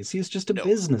first place. He's just a No.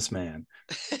 businessman.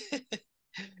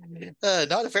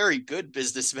 Not a very good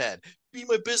businessman. Be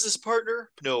my business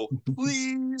partner? No,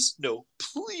 please. No,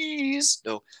 please.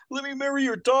 No, let me marry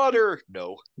your daughter.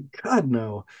 No. God,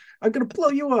 no. I'm going to blow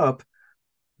you up.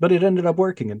 But it ended up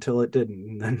working until it didn't.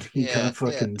 And then he Yeah, got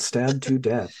yeah. fucking stabbed to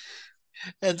death.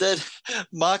 And then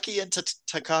Maki and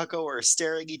Takako are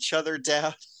staring each other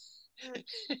down.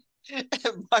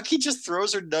 And Maki just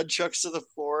throws her nunchucks to the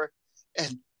floor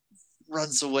and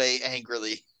runs away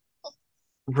angrily.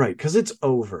 Right, because it's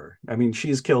over. I mean,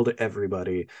 she's killed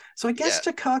everybody. So I guess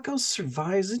Yeah, Takako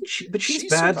survives, isn't she? But she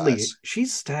survives.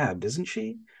 she's stabbed, isn't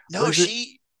she? Or No, is it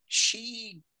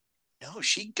she No,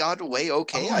 she got away Oh,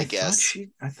 okay, I guess.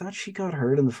 I thought she got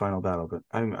hurt in the final battle, but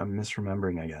I'm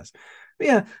misremembering, I guess. But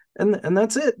yeah, and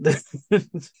that's it.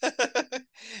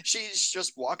 She's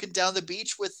just walking down the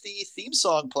beach with the theme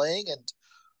song playing, and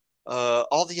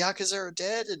all the Yakuza are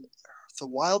dead, and the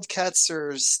Wildcats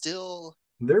are still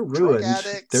They're drug ruined.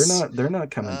 addicts. They're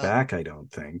not coming Uh, back, I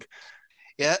don't think.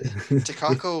 yeah,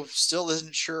 Takako still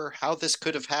isn't sure how this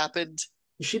could have happened.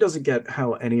 She doesn't get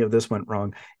how any of this went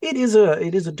wrong. It is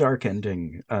a dark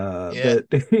ending. Yeah.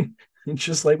 That it's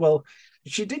just like, well,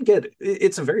 she did get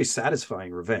it's a very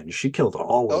satisfying revenge. She killed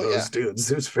all of Oh yeah. those dudes.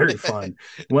 It was very fun.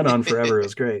 Went on forever. It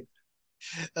was great.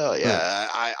 Oh But yeah.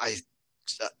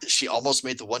 She almost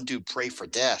made the one dude pray for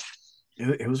death.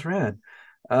 it was rad.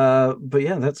 But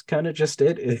yeah, that's kind of just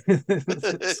it.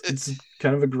 It's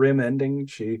kind of a grim ending.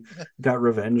 She got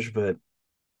revenge, but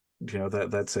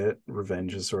that's it.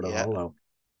 Revenge is sort of Yeah. hollow.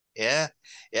 Yeah.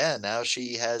 Yeah. Now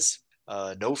she has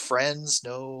no friends,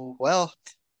 no, well,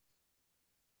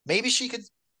 maybe she could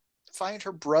find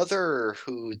her brother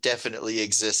who definitely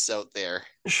exists out there.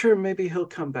 Sure, maybe he'll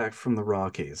come back from the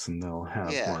Rockies and they'll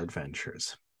have Yeah. more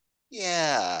adventures.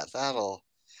 Yeah, that'll.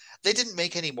 They didn't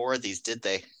make any more of these, did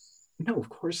they? No, of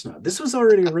course not. This was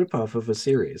already a ripoff of a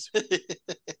series, but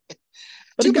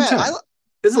a Too good bad. time.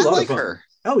 It's a I lot of like fun. her.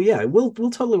 Oh yeah, we'll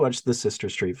totally watch the Sister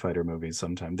Street Fighter movies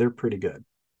sometime. They're pretty good.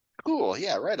 Cool.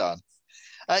 Yeah, right on.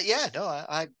 Yeah, no,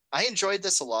 I enjoyed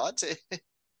this a lot.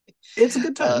 It's a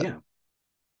good time, uh, yeah.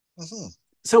 mhm.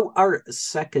 So our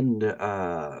second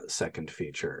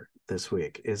feature this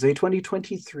week is a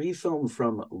 2023 film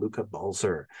from Luca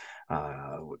Balzer,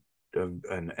 uh,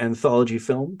 an anthology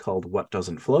film called What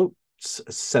Doesn't Float.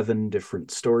 Seven different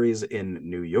stories in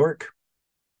New York.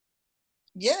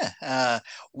 Yeah,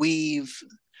 we've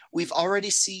we've already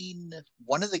seen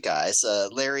one of the guys,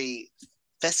 Larry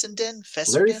Fessenden.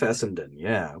 Larry Fessenden. Fessenden,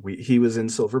 yeah, he was in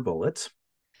Silver Bullets.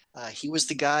 He was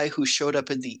the guy who showed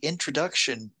up in the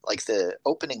introduction, like the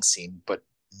opening scene, but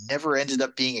never ended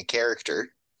up being a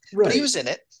character. But he Right. was in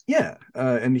it. Yeah,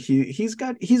 and he's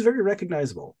very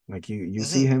recognizable. Like you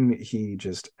see Hmm. him, he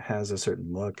just has a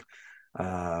certain look,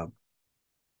 uh,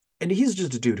 and he's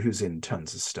just a dude who's in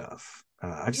tons of stuff.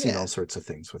 I've seen Yeah. all sorts of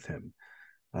things with him.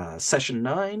 Session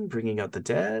 9, Bringing Out the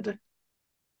Dead.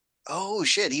 Oh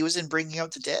shit, he was in Bringing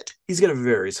Out the Dead. He's got a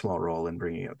very small role in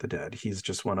Bringing Out the Dead. He's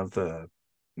just one of the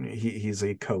he's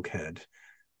a cokehead.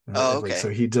 Oh, Like okay. so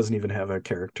he doesn't even have a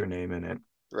character name in it.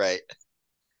 Right.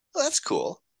 Well, that's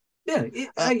cool. Yeah,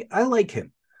 Uh, I like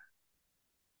him.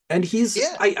 And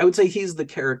yeah. I would say he's the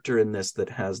character in this that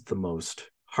has the most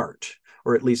heart,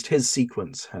 or at least his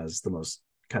sequence has the most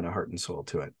kind of heart and soul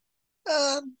to it.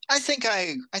 I think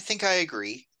I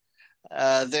agree.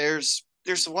 There's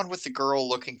the one with the girl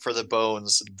looking for the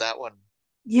bones, and that one.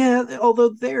 Yeah, although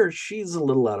there she's a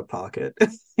little out of pocket.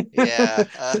 Yeah.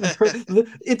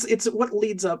 It's what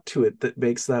leads up to it that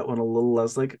makes that one a little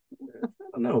less like I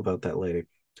don't know about that lady.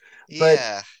 But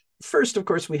Yeah. first, of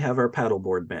course, we have our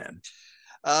paddleboard man.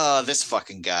 This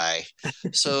fucking guy.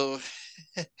 So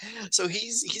so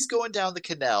he's going down the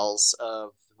canals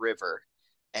of the river,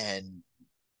 and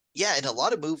yeah, in a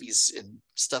lot of movies and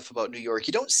stuff about New York,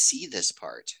 you don't see this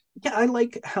part. Yeah, I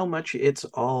like how much it's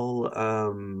all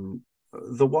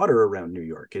the water around New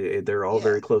York. They're all Yeah.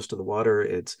 very close to the water.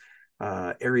 It's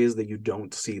areas that you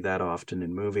don't see that often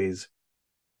in movies.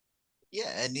 Yeah,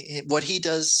 and what he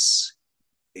does,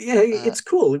 Yeah, uh, it's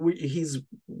cool. He's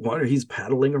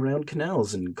paddling around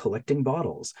canals and collecting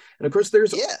bottles. And of course,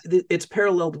 yeah, it's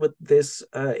paralleled with this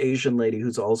Asian lady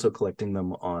who's also collecting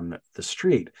them on the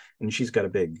street, and she's got a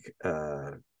big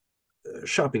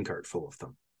shopping cart full of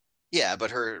them. yeah,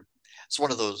 but it's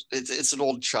one of those. It's an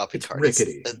old shopping It's cart. It's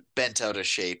rickety. bent out of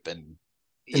shape, and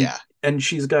and yeah, and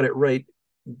she's got it right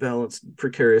balanced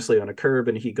precariously on a curb,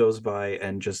 and he goes by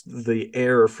and just the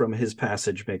air from his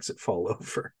passage makes it fall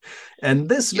over, and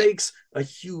this yeah, makes a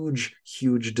huge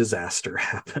disaster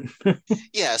happen.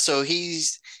 yeah. So he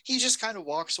just kind of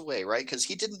walks away, right? Because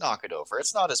he didn't knock it over.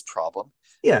 It's not his problem.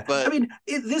 Yeah, I But mean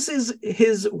this is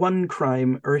his one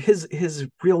crime, or his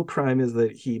real crime is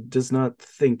that he does not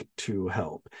think to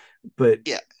help, but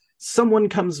yeah, someone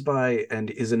comes by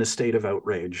and is in a state of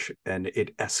outrage and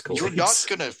it you're not escalates.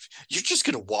 gonna. You're just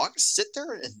gonna sit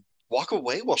there and walk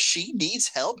away while she needs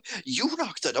help. You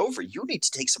knocked it over. You need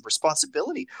to take some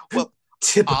responsibility. Well,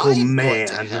 Typical I'm going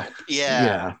to man. help.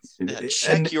 Yeah. Yeah.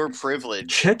 Check And your privilege.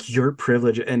 check your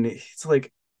privilege. And it's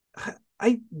like,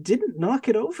 I didn't knock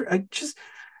it over.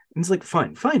 It's like,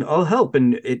 fine, I'll help.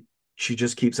 And she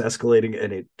just keeps escalating,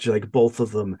 and it like both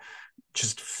of them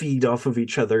just feed off of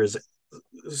each other's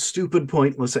stupid,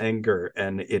 pointless anger.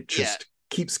 And it Yeah. just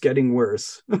keeps getting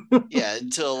worse. Yeah,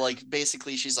 until like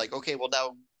basically she's like, okay, well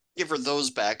now give her those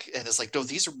back, and it's like, no,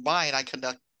 these are mine. I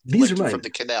cannot These are collect them from mine. the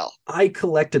canal. I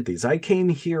collected these. I came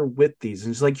here with these.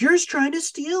 And she's like, you're trying to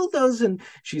steal those. And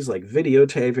she's like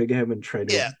videotaping him and trying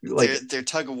to Yeah, like they're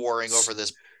tug of warring over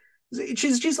this.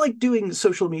 she's like doing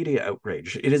social media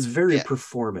outrage. It is very Yeah,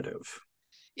 performative.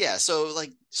 yeah. So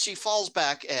like she falls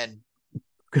back and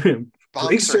bonks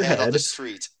Breaks her her head on the head.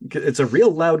 street. It's a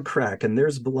real loud crack, and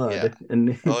there's Yeah. blood.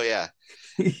 And Oh yeah.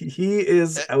 he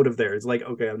is Uh, out of there. It's like,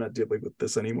 okay, I'm not dealing with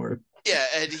this anymore. yeah,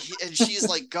 and she's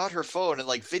like got her phone and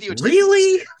like videotaping this.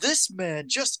 Really? This man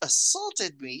just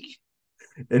assaulted me.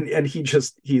 And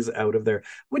he's out of there.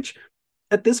 Which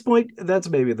at this point, that's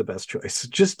maybe the best choice.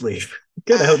 Just leave.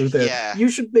 Get out of there. Yeah. You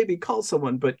should maybe call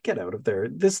someone, but get out of there.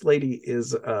 This lady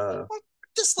is Well,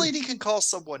 this lady can call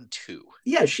someone too,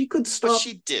 yeah, she could but stop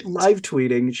she didn't. live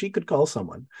tweeting. She could call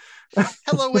someone.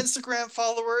 Hello, Instagram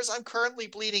followers. I'm currently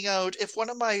bleeding out. If one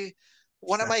of my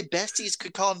besties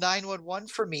could call 911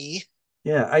 for me.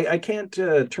 Yeah, I can't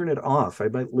turn it off. I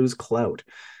might lose clout.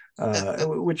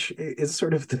 Which is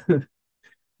sort of the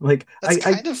like That's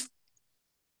I kind of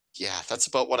yeah, that's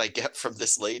about what I get from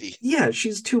this lady. yeah,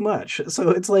 she's too much. So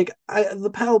it's like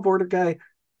the pal border guy,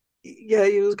 yeah,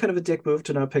 it was kind of a dick move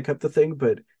to not pick up the thing,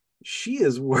 but she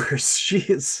is worse. She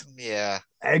is Yeah.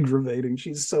 aggravating.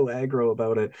 She's so aggro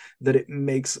about it that it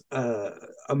makes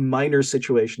a minor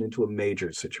situation into a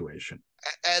major situation.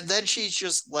 And then she's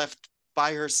just left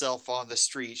by herself on the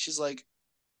street. She's like,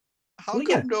 how Well,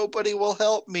 yeah, come nobody will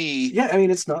help me? yeah. I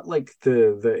mean, it's not like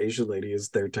the Asian lady is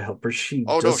there to help her. She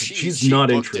Oh no, does. she She's she not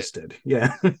booked it. interested.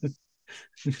 Yeah,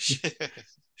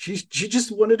 she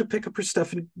just wanted to pick up her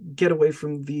stuff and get away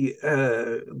from the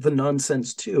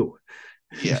nonsense too.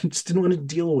 Yeah. Just didn't want to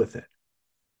deal with it.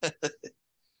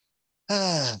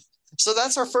 So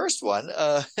that's our first one.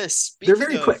 They're Speaking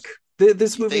very of, quick.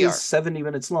 This movie they is are. 70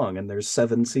 minutes long, and there's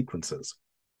seven sequences.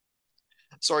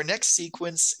 So our next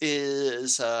sequence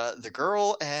is the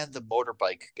girl and the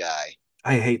motorbike guy.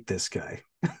 I hate this guy.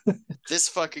 This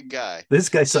fucking guy. This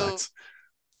guy So, sucks.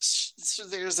 so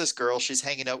there's this girl. She's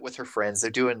hanging out with her friends.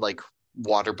 They're doing like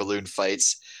water balloon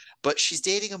fights, but she's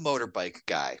dating a motorbike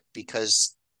guy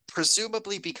because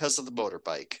presumably because of the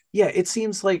motorbike. Yeah, it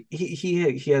seems like he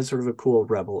has sort of a cool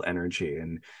rebel energy,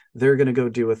 and they're gonna go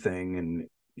do a thing, and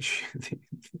she, he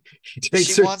She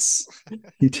takes her wants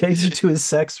he takes her to his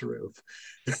sex roof.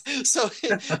 so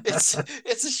it's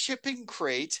a shipping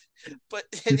crate, but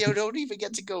you don't even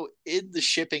get to go in the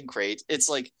shipping crate. It's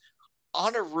like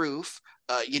on a roof.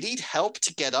 You need help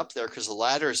to get up there because the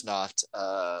ladder's not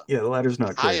Yeah, the ladder's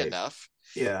not high great. enough.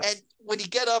 Yeah, And when you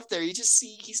get up there, you just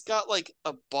see he's got like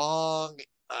a bong,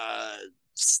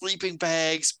 sleeping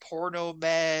bags, porno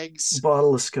mags.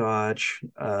 bottle of scotch,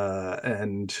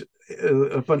 and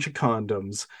a bunch of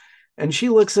condoms, and she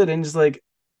looks at it and is like,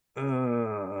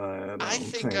 I I don't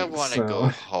think I think want to go so.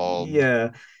 home. Yeah.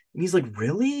 And he's like,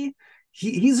 really?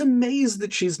 He's amazed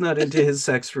that she's not into his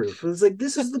sex roof. It's like,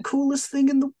 this is the coolest thing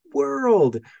in the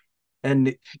world.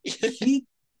 And he,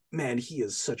 man, he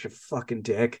is such a fucking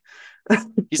dick.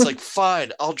 He's like,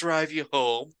 fine, I'll drive you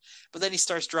home. But then he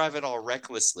starts driving all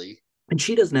recklessly. And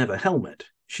she doesn't have a helmet.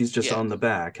 She's just Yeah. on the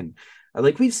back. And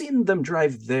like we've seen them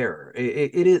drive there.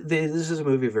 This is a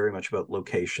movie very much about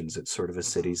locations. It's sort of a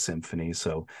city Mm-hmm. symphony.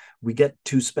 So we get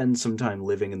to spend some time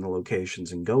living in the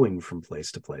locations and going from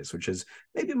place to place, which is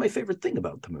maybe my favorite thing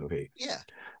about the movie. Yeah.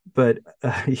 But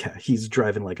yeah, he's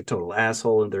driving like a total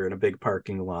asshole, and they're in a big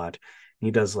parking lot. And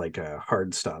he does like a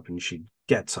hard stop, and she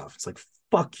gets off. It's like,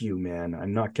 fuck you, man.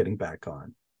 I'm not getting back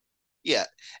on. Yeah.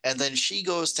 And then she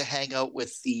goes to hang out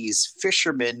with these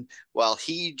fishermen while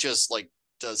he just like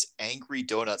does angry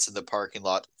donuts in the parking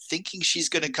lot, thinking she's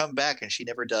going to come back, and she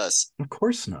never does. Of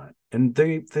course not. And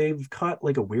they've caught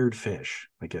like a weird fish.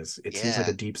 Like it seems like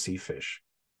a Yeah. deep sea fish.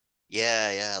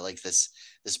 Yeah. Yeah. Like this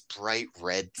bright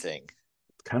red thing.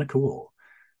 It's kind of cool.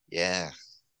 Yeah.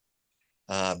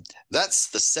 That's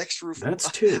the sex roof.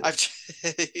 That's two. I've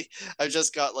I've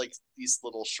just got like these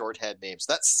little shorthand names.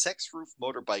 That's sex roof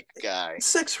motorbike guy.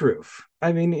 Sex roof.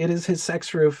 I mean, it is his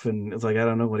sex roof, and it's like I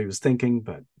don't know what he was thinking,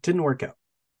 but it didn't work out.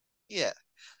 Yeah.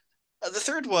 The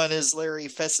third one is Larry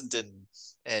Fessenden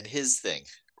and his thing.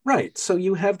 Right. So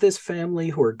you have this family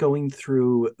who are going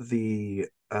through the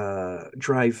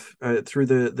drive through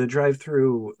the drive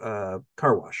through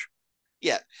car wash.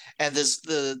 Yeah, and there's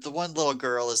the one little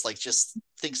girl is like just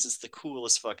thinks it's the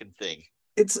coolest fucking thing.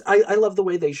 I love the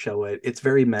way they show it. It's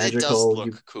very It does magical. You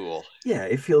look cool. Yeah,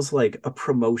 it feels like a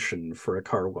promotion for a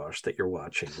car wash that you're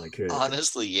watching, like a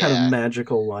Honestly, kind of yeah.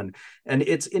 magical one. And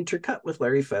it's intercut with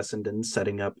Larry Fessenden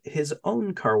setting up his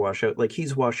own car wash out. Like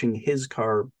he's washing his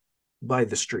car by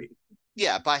the street,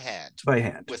 Yeah, by hand, by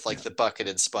hand. with like Yeah. the bucket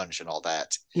and sponge and all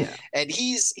that. Yeah. And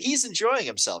he's enjoying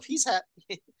himself. He's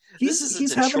happy. This isn't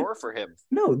He's a having chore for him.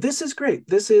 no, this is great.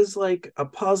 This is like a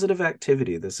positive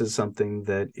activity. This is something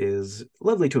that is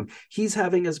lovely to him. He's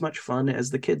having as much fun as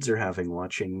the kids are having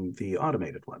watching the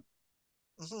automated one.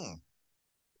 Mm-hmm.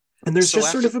 And there's So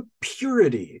just sort after, of a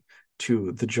purity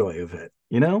to the joy of it,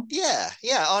 you know? yeah,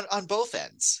 on both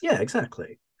ends. Yeah,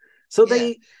 exactly. So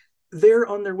Yeah. they're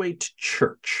on their way to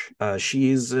church.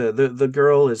 She's the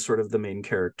girl is sort of the main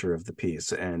character of the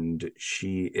piece, and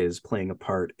she is playing a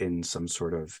part in some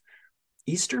sort of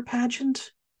Easter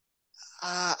pageant,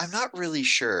 I'm not really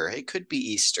sure. It could be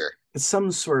Easter.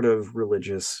 some sort of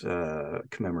religious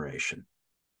commemoration.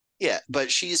 Yeah,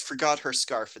 but she's forgot her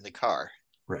scarf in the car.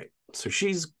 Right. So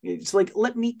it's like,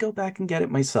 let me go back and get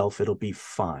it myself. It'll be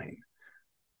fine.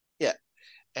 Yeah.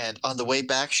 And on the way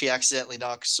back, she accidentally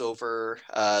knocks over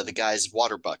the guy's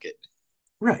water bucket.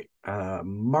 Right.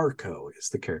 Marco is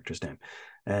the character's name.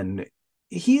 And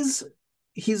he's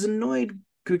he's annoyed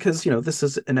because, this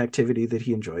is an activity that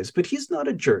he enjoys, but he's not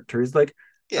a jerk to her. He's like,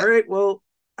 all Yeah. right, well,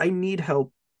 I need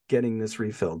help getting this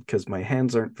refilled because my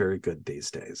hands aren't very good these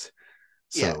days.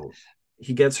 Yeah. So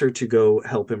he gets her to go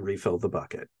help him refill the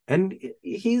bucket. And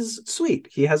he's sweet.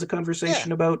 He has a Yeah.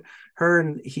 conversation about her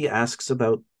and he asks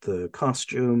about the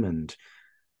costume and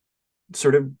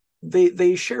sort of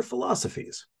they share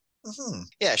philosophies. Mm-hmm.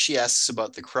 Yeah, she asks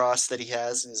about the cross that he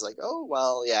has, and he's like, "Oh,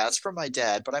 well, yeah, it's from my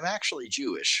dad, but I'm actually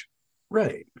Jewish."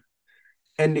 Right.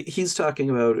 And he's talking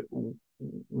about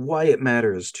why it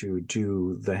matters to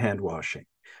do the hand washing,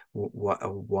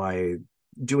 why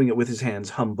doing it with his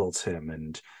hands humbles him,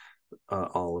 and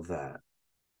all of that.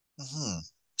 Mm-hmm.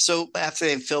 So after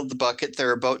they've filled the bucket,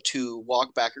 they're about to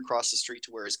walk back across the street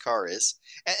to where his car is,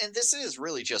 and this is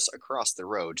really just across the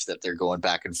road that they're going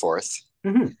back and forth.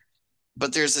 Mm-hmm.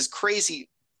 But there's this crazy,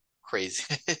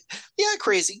 yeah,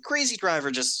 crazy driver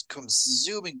just comes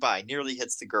zooming by, nearly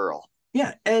hits the girl.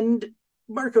 Yeah, and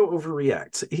Marco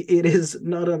overreacts. It is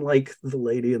not unlike the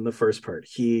lady in the first part.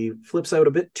 He flips out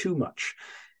a bit too much,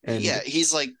 and Yeah,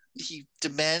 he's like he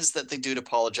demands that the dude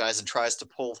apologize and tries to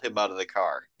pull him out of the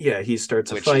car. yeah, he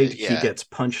starts a Which fight. He yeah, gets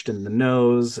punched in the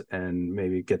nose, and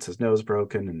maybe gets his nose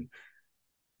broken. And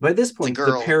by this the point, the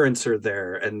girl, parents are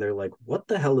there, and they're like, "What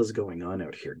the hell is going on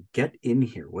out here? Get in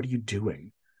here! What are you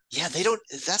doing?" yeah, they don't.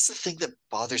 That's the thing that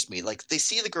bothers me. Like they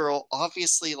see the girl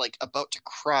obviously like about to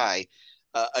cry.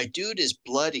 A dude is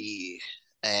bloody,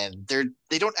 and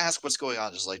they don't ask what's going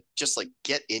on. Just like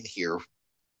get in here.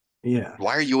 Yeah.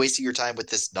 Why are you wasting your time with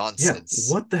this Yeah, nonsense?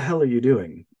 what the hell are you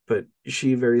doing? But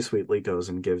she very sweetly goes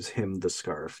and gives him the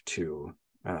scarf to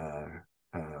uh,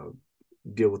 uh,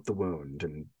 deal with the wound,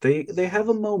 and they have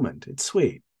a Mhm. moment. It's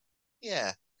sweet.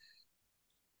 Yeah,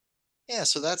 yeah.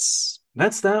 So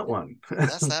That's that one.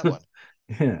 that's that one.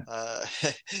 Yeah. Uh,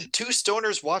 Two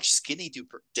stoners watch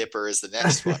Dipper is the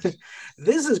next one.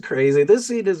 This is crazy. This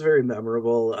scene is very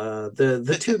memorable.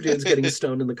 The two dudes getting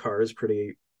stoned in the car is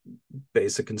pretty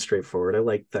basic and straightforward. I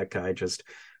like that guy just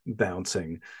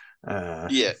bouncing. Uh,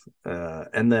 Yeah,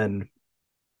 and then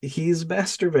he's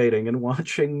masturbating and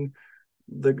watching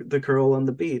the girl on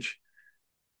the beach,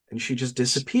 and she just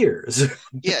disappears.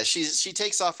 yeah. She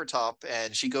takes off her top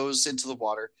and she goes into the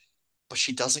water, but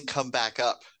she doesn't come back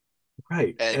up.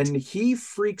 Right. And And he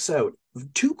freaks out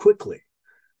too quickly.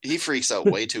 he freaks out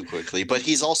way too quickly, but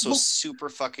he's also Well, super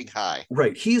fucking high.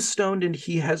 right. He's stoned and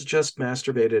he has just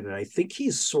masturbated. And I think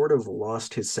he's sort of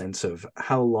lost his sense of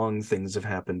how long things have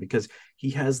happened because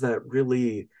he has that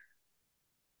really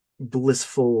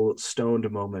blissful stoned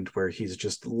moment where he's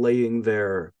just laying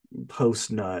there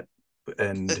post nut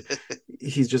and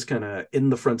he's just kind of in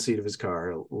the front seat of his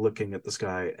car looking at the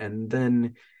sky. And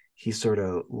then he sort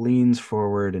of leans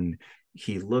forward and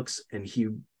he looks and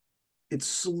it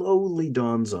slowly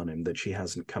dawns on him that she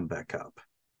hasn't come back up.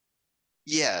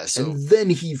 Yeah, And so then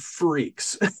he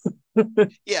freaks.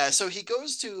 yeah, so he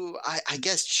goes to I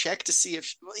guess check to see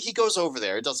if well, he goes over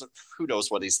there. It doesn't who knows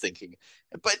what he's thinking.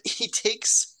 But he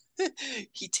takes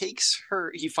he takes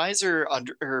her he finds her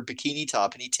under her bikini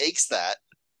top and he takes that.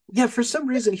 Yeah, for some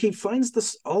reason he finds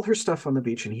this all her stuff on the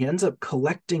beach and he ends up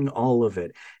collecting all of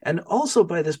it. And also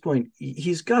by this point,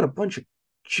 he's got a bunch of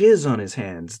jizz on his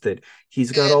hands that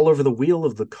he's got And all over the wheel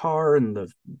of the car and the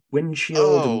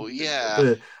windshield and oh yeah.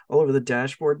 the all over the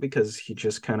dashboard because he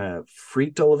just kind of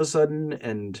freaked all of a sudden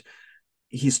and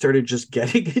he started just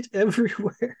getting it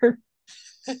everywhere.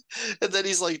 And then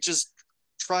he's like just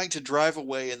trying to drive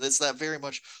away and it's that very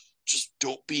much just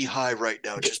don't be high right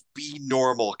now. Just be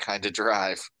normal kind of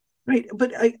drive. Right,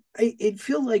 but I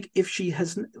feel like if she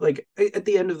hasn't, like, at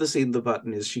the end of the scene, the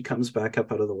button is she comes back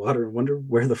up out of the water and wonder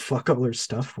where the fuck all her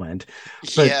stuff went.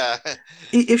 But Yeah,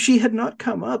 if she had not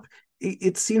come up,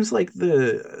 it seems like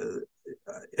the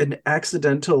an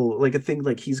accidental, like a thing,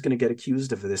 like he's going to get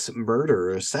accused of this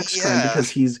murder or a sex crime yeah. because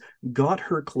he's got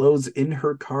her clothes in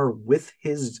her car with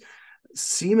his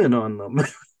semen on them.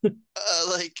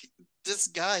 Like this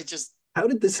guy just How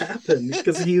did this happen?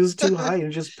 Because he was too high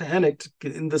and just panicked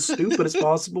in the stupidest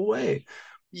possible way.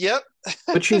 Yep.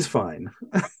 But she's fine.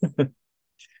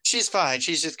 She's fine.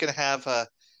 She's just gonna have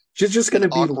She's just going an to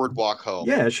be, awkward walk home.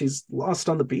 yeah, she's lost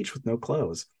on the beach with no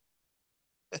clothes.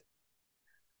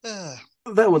 Uh,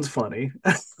 That one's funny.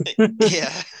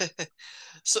 yeah.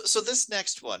 So this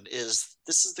next one is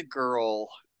this is the girl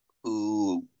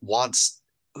who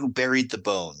buried the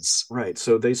bones. Right.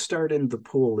 So they start in the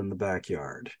pool in the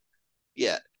backyard.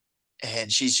 Yeah.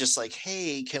 And she's just like,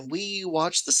 "Hey, can we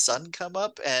watch the sun come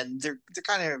up?" And they're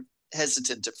kind of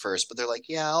hesitant at first, but they're like,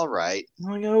 "Yeah, all right."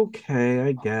 I'm like, okay,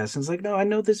 I guess. And it's like, no, I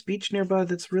know this beach nearby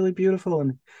that's really beautiful.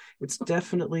 And it's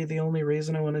definitely the only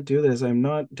reason I want to do this. I'm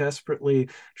not desperately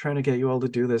trying to get you all to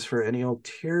do this for any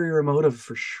ulterior motive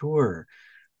for sure.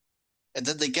 And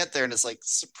then they get there and it's like,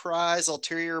 "Surprise,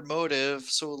 ulterior motive.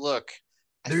 So look,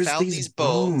 I There's found these these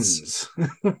bones."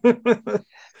 bones.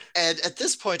 And at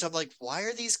this point, I'm like, "Why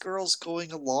are these girls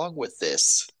going along with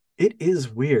this?" It is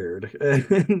weird.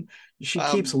 And she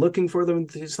keeps Um, looking for them.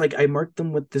 It's like, I marked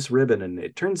them with this ribbon, and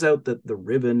it turns out that the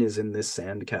ribbon is in this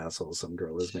sandcastle some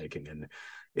girl is making, and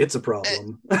it's a and,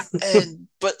 problem.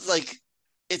 but like,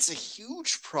 it's a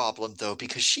huge problem though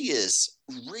because she is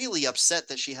really upset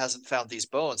that she hasn't found these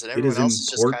bones, and It everyone is else is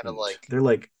just kind of important. like, They're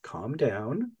like, calm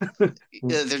down.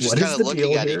 they're just What kind is of the looking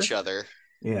deal at here? each other.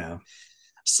 Yeah.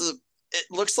 So it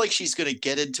looks like she's going to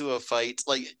get into a fight.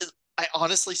 Like I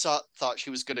honestly thought she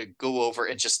was going to go over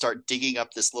and just start digging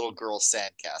up this little girl's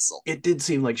sandcastle. It did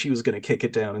seem like she was going to kick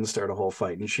it down and start a whole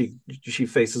fight, and she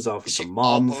faces off with the She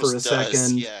mom for a almost does,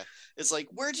 second. yeah. It's like,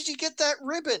 where did you get that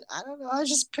ribbon? I don't know. I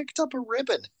just picked up a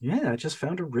ribbon. Yeah, I just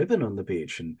found a ribbon on the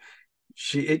beach, and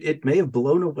it may have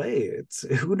blown away. It's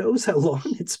who knows how long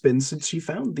it's been since she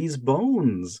found these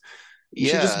bones. And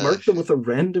she just Yeah, marked them with a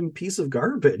random piece of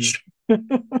garbage.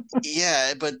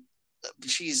 yeah, but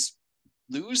she's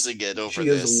losing it over She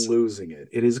is this. losing it.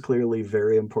 It is clearly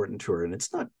very important to her, and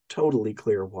it's not totally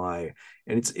clear why.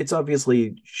 And it's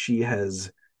obviously she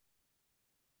has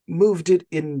moved it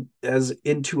in as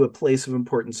into a place of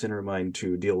importance in her mind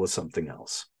to deal with something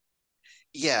else.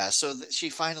 Yeah, so she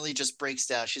finally just breaks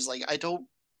down. She's like, I don't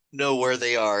know where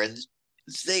they are, and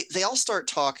they all start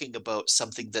talking about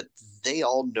something that they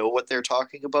all know what they're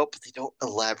talking about, but they don't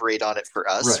elaborate on it for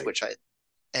us, Right. which I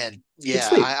and It's yeah,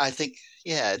 sweet. I think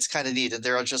yeah, it's kind of neat. And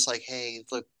they're all just like, hey,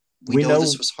 look, we We know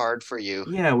this know, was hard for you.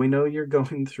 yeah, we know you're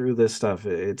going through this stuff.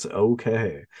 It's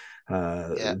okay.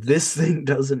 Yeah, This thing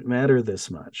doesn't matter this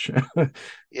much.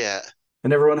 yeah,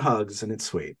 And everyone hugs, and it's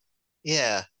sweet.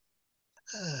 yeah.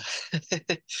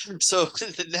 So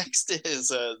the next is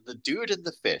the dude and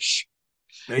the fish.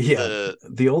 Yeah, The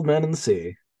the old man in the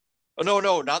sea. Oh no,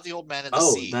 no, not the old man in the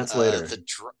Oh, sea. that's later.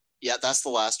 Yeah, that's the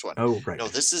last one. Oh, No,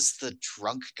 right. this is the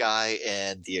drunk guy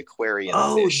and the aquarium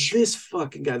Oh, fish. this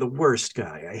fucking guy, the worst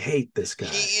guy. I hate this He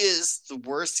guy. is the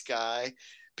worst guy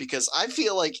because I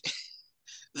feel like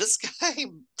this guy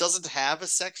doesn't have a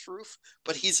sex roof,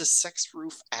 but he's a sex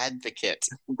roof advocate.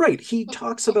 Right. He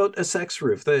talks about a sex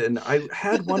roof, and I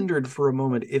had wondered for a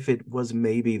moment if it was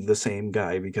maybe the same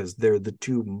guy because they're the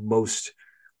two most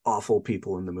awful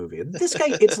people in the movie. This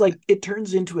guy, it's like it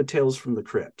turns into a Tales from the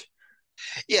Crypt.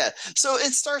 Yeah, so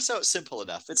it starts out simple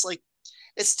enough. It's like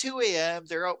it's 2 a.m.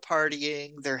 They're out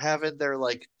partying. They're having their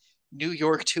like New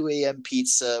York 2 a.m.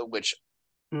 pizza, which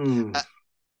Mm, uh,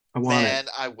 I want it. man,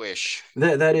 I wish.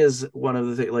 That is one of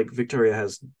the things. Like Victoria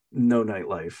has no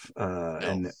nightlife, No.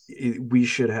 and we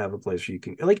should have a place where you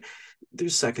can like.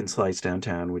 There's Second Slice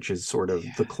downtown, which is sort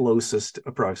of the closest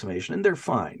approximation, and they're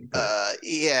fine, but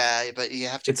Yeah, but you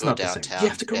have to it's go not the same. You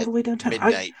have downtown to go all at the way downtown.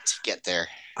 midnight to get there.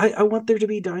 I want there to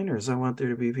be diners. I want there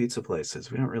to be pizza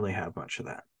places. We don't really have much of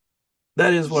that.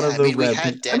 That is one Yeah, of I the mean, we red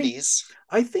had things. I mean, Denny's.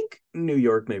 I think New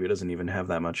York maybe doesn't even have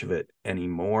that much of it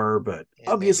anymore, but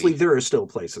Yeah, obviously maybe there are still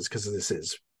places because this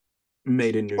is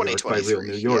made in New York by real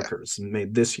New 2023. Yeah, Yorkers and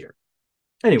made this year.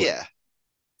 Anyway, yeah,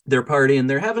 they're partying.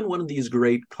 They're having one of these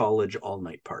great college all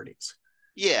night parties.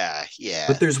 yeah,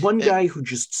 But yeah, there's one and guy who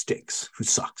just stinks, who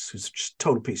sucks, who's just a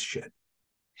total piece of shit.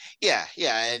 yeah,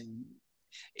 yeah, and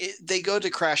they go to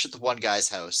crash at the one guy's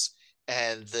house,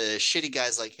 And the shitty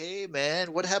guy's like, "Hey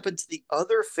man, what happened to the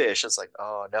other fish?" It's like,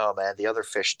 "Oh no, man, the other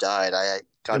fish died. I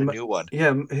got a And new one."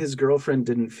 yeah, his girlfriend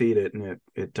didn't feed it, and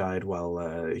it died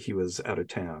while he was out of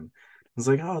town. I was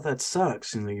like, oh, that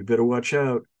sucks. And you better watch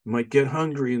out. You might get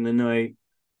hungry in the night.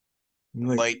 I'm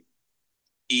like, Might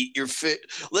eat your fish.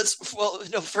 Well,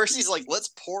 no, first he's like, "Let's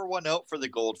pour one out for the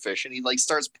goldfish," and he like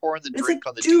starts pouring the it's like, drink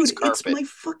on the dude's dude, it's carpet. my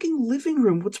fucking living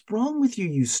room. What's wrong with you,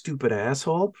 you stupid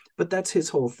asshole? But that's his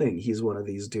whole thing. He's one of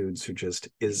these dudes who just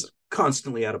is He's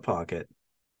constantly out of pocket.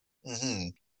 mm-hmm.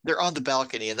 They're on the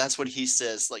balcony, and that's what he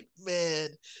says. Like, man,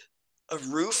 a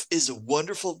roof is a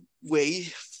wonderful way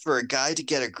for a guy to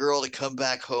get a girl to come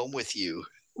back home with you.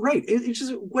 Right. It's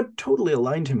just what totally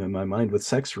aligned him in my mind with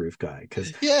Sex Roof Guy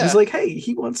because I was Yeah, like, hey,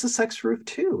 he wants a sex roof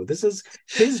too. This is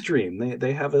his dream.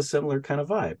 They have a similar kind of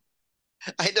vibe.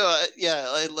 I know. Yeah,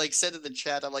 I like said in the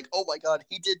chat, I'm like, oh my god,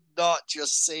 he did not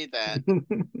just say that.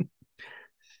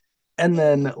 And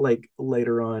then like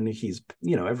later on,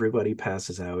 everybody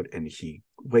passes out and he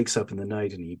wakes up in the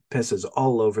night and he pisses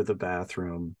all over the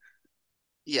bathroom,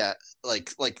 Yeah,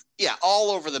 yeah,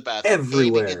 all over the bathroom,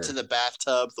 aiming into everywhere. the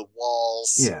bathtub, the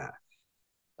walls. Yeah.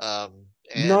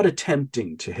 Not And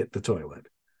attempting to hit the toilet.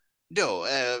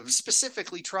 no,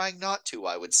 specifically trying not to,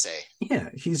 I would say. Yeah,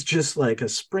 he's just like a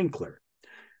sprinkler.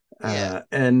 Yeah.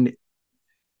 And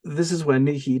this is when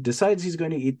he decides he's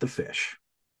going to eat the fish.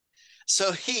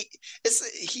 So he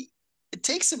it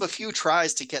takes him a few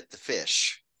tries to get the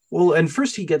fish. Well, and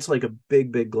first he gets like a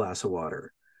big, big glass of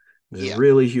water. There's a Yeah,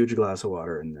 really huge glass of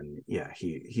water, and then yeah,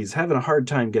 he's having a hard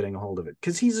time getting a hold of it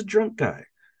because he's a drunk guy.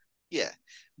 yeah.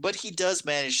 But he does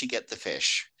manage to get the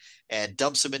fish and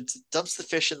dumps the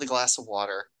fish in the glass of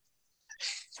water.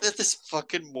 That this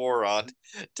fucking moron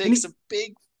And takes he a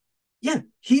big yeah,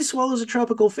 he swallows a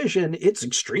tropical fish and it's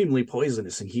extremely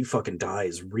poisonous and he fucking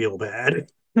dies real bad.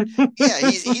 yeah,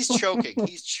 he's choking.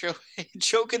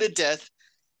 Choking to death,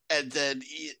 and then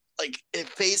it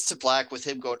fades to black with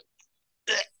him going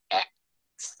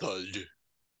thud.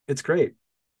 It's great.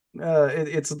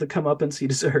 It's the comeuppance he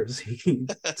deserves. He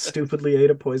stupidly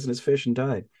ate a poisonous fish and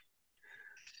died.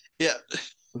 Yeah.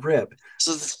 Rip.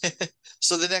 So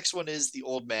so the next one is the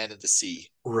old man in the sea.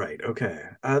 Right. Okay.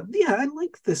 Yeah, I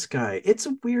like this guy. It's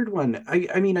a weird one.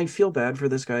 I mean, I feel bad for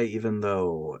this guy, even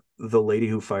though the lady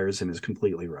who fires him is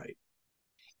completely right.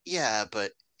 Yeah,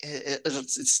 but it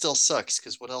still sucks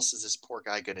because what else is this poor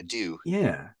guy gonna do?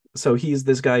 Yeah. So he's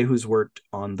this guy who's worked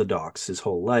on the docks his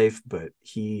whole life, but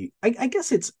I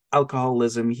guess it's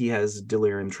alcoholism. He has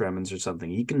delirium tremens or something.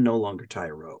 He can no longer tie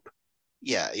a rope.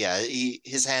 Yeah.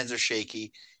 His hands are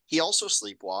shaky. He also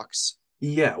sleepwalks.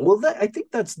 Yeah. Well, I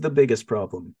think that's the biggest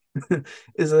problem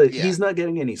is that Yeah, he's not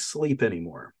getting any sleep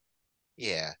anymore.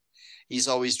 yeah. He's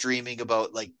always dreaming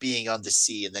about like being on the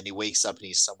sea, and then he wakes up and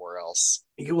he's somewhere else.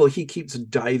 Well, he keeps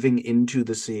diving into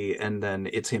the sea and then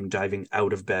it's him diving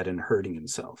out of bed and hurting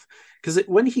himself. Because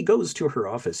when he goes to her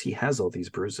office, he has all these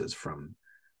bruises from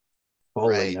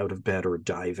falling Right. out of bed or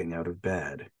diving out of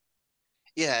bed.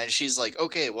 Yeah, and she's like,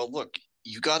 "Okay, well, look,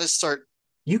 you got to start.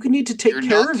 You can need to take You're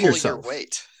care not of pulling your yourself.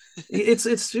 weight." It's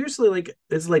seriously like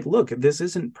it's like, look, this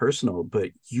isn't personal,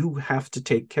 but you have to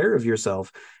take care of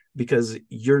yourself because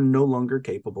you're no longer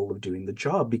capable of doing the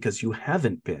job because you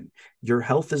haven't been. Your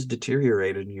health is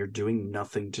deteriorated and you're doing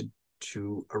nothing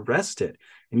to arrest it,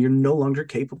 and you're no longer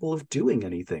capable of doing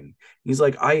anything. He's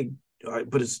like,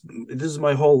 but this is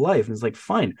my whole life, and it's like,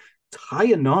 fine, tie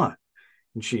a knot,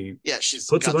 and she Yeah, she's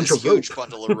puts a got bunch this of rope. huge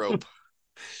bundle of rope,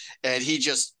 and he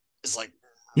just is like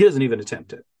He doesn't even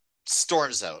attempt it.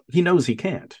 storms out. He knows he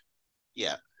can't.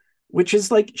 Yeah, Which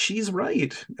is like she's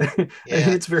right. I mean, yeah,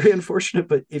 it's very unfortunate,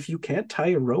 but if you can't tie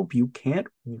a rope, you can't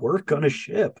work on a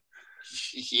ship.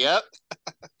 yep.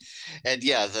 And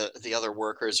yeah, the other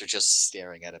workers are just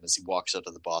staring at him as he walks out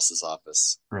of the boss's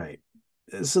office. Right.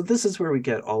 So this is where we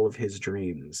get all of his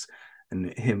dreams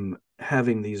and him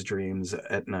having these dreams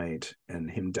at night and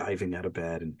him diving out of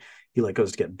bed and he like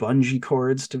goes to get bungee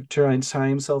cords to try and tie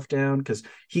himself down because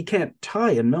he can't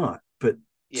tie a knot, but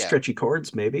Yeah, stretchy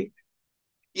cords maybe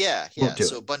won't yeah. do it.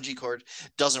 So bungee cord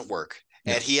doesn't work,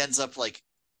 and No. he ends up like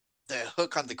the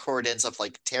hook on the cord ends up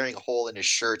like tearing a hole in his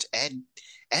shirt, and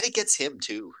it gets him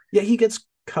too. Yeah, he gets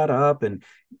cut up and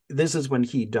this is when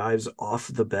he dives off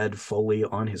the bed fully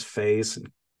on his face and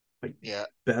like Yeah.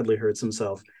 badly hurts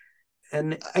himself.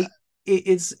 And Uh,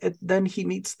 then he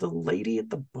meets the lady at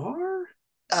the bar,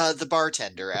 the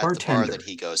bartender the at the bar that bartender,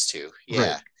 he goes to. right?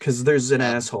 Yeah. Because there's an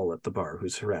Um, asshole at the bar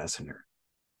who's harassing her,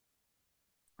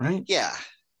 right? yeah.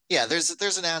 Yeah,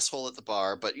 there's an asshole at the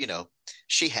bar, but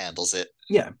she handles it.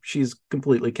 Yeah, she's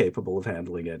completely capable of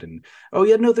handling it. And oh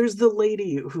yeah, no, there's the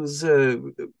lady who's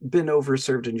been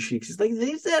overserved, and she's like,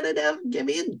 they said enough, give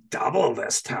me a double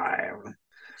this time.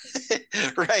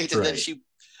 Right, and then Right. she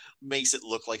makes it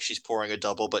look like she's pouring a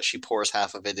double, but she pours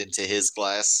half of it into his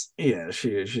glass. Yeah,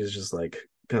 she's just like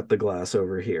got the glass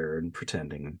over here and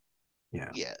pretending.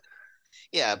 Yeah. Yeah,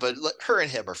 yeah, but her and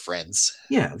him are friends.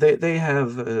 Yeah, they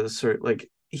have a sort like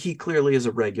he clearly is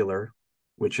a regular,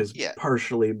 which is Yeah.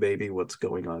 partially maybe what's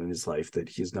going on in his life that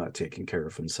he's not taking care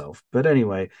of himself. But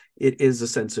anyway, it is a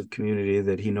sense of community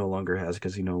that he no longer has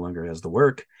because he no longer has the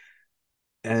work.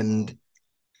 And Mhm.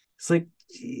 it's like,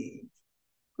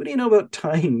 what do you know about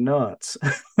tying knots?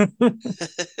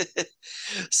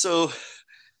 So,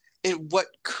 in what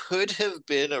could have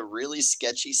been a really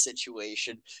sketchy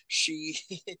situation, she,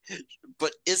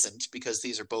 but isn't because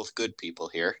these are both good people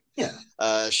here.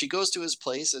 Yeah, She goes to his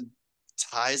place and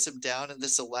ties him down in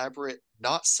this elaborate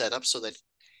knot setup so that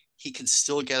he can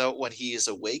still get out when he is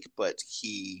awake, but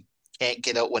he can't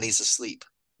get out when he's asleep.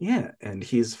 yeah, and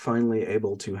he's finally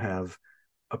able to have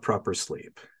a proper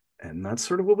sleep, and that's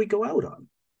sort of what we go out on.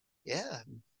 Yeah,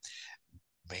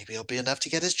 maybe it'll be enough to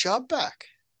get his job back.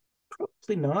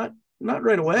 Probably not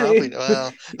right away. Probably,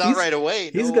 well, not he's right away,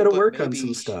 he's no, got to but work on some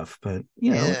maybe. stuff, but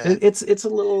Yeah, it's a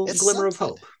little it's glimmer of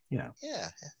something. hope. Yeah, Yeah,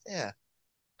 yeah,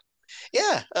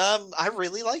 yeah. I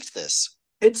really liked this.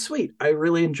 it's sweet. I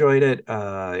really enjoyed it.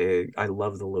 I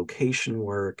love the location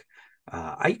work.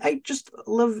 I just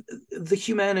love the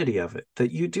humanity of it.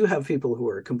 That you do have people who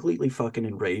are completely fucking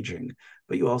enraging,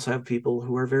 but you also have people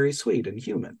who are very sweet and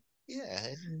human. Yeah,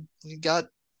 and you got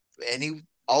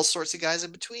all sorts of guys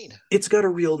in between. It's got a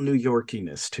real New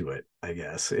Yorkiness to it, I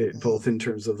guess, both Mm, in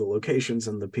terms of the locations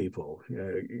and the people.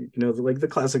 Like the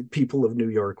classic "People of New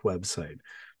York" website.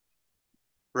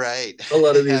 right. A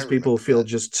lot of I these people remember feel that.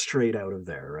 just straight out of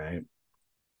there, right?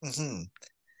 Hmm.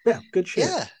 Yeah, good shit.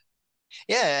 Yeah,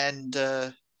 yeah,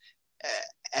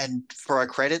 and for our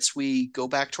credits, we go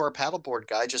back to our paddleboard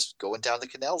guy just going down the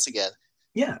canals again.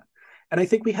 Yeah. And I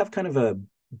think we have kind of a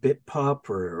bit pop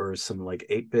or some like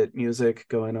 8-bit music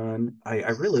going on. I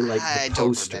really like the I don't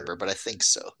poster. remember, but I think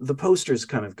so. The poster's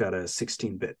kind of got a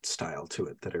 16-bit style to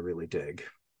it that I really dig.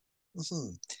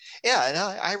 Hmm. Yeah, and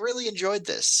I really enjoyed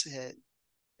this.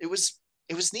 It was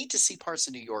it was neat to see parts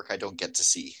of New York I don't get to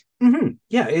see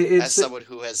Yeah, as it's someone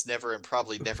who has never and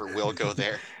probably never will go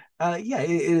there. yeah, it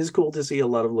is cool to see a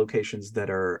lot of locations that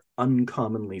are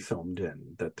uncommonly filmed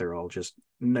in, that they're all just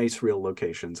nice real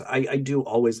locations. I do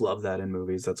always love that in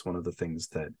movies. That's one of the things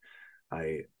that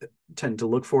I tend to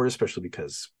look for, especially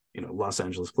because, Los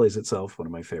Angeles Plays Itself, one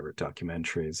of my favorite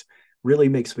documentaries, really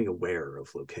makes me aware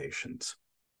of locations.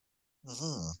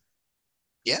 Hmm.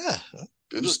 Yeah,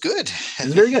 it was good.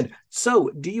 It's very good. So,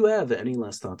 do you have any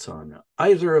last thoughts on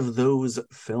either of those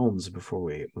films before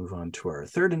we move on to our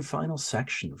third and final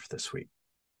section for this week?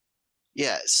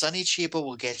 Yeah, Sonny Chiba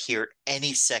will get here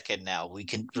any second now. We'll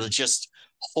just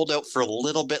hold out for a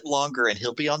little bit longer and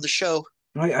he'll be on the show.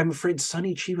 I'm afraid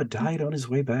Sonny Chiba died on his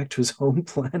way back to his home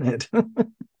planet.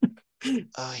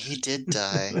 Oh, he did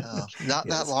die. Oh, not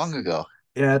that Yes. long ago.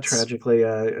 Yeah, That's tragically,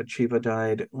 Chiba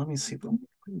died. Let me see. When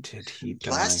did he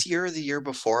die? last year or the year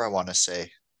before, I want to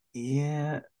say.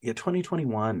 Yeah,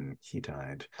 2021 he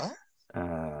died. Oh,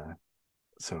 Uh,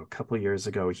 so a couple of years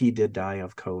ago, he did die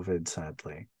of COVID,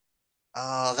 sadly.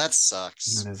 oh, that That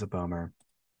sucks. is a bummer.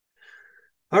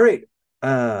 All right,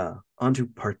 on to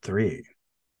part three.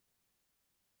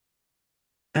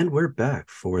 And we're back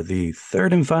for the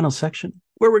third and final section,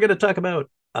 where we're going to talk about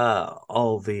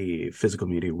all the physical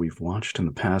media we've watched in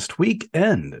the past week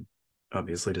and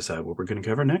obviously decide what we're going to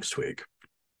cover next week.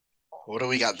 What do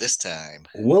we got this time?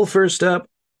 Well, first up,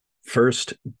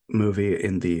 first movie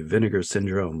in the Vinegar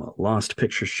Syndrome Lost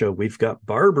Picture Show, we've got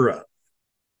Barbara,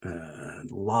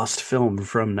 lost film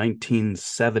from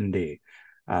 1970.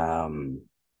 Um,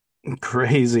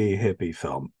 Crazy hippie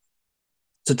film.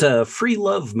 So it's a free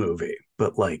love movie,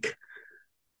 but like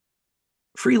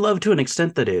free love to an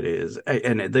extent that it is,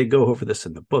 and they go over this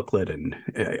in the booklet, and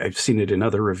I've seen it in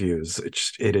other reviews.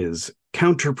 It is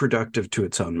counterproductive to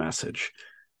its own message.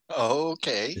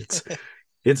 Okay. It's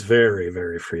it's very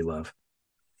very free love.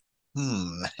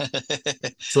 Hmm.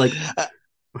 It's like,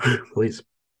 please.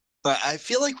 I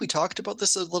feel like we talked about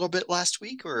this a little bit last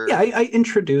week, Yeah, or I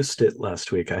introduced it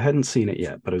last week. I hadn't seen it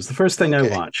yet, but it was the first thing I okay.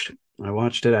 watched. I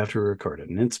watched it after we recorded,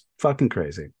 and it's fucking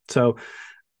crazy. So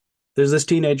there's this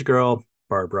teenage girl,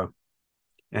 Barbara,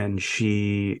 and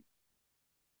she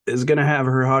is going to have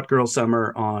her hot girl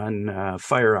summer on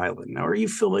Fire Island. Now, are you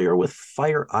familiar with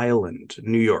Fire Island,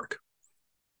 New York?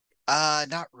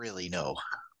 Not really, no.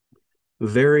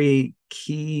 very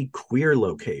key queer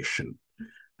location.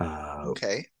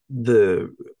 Okay.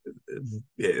 The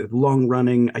long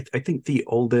running, I think the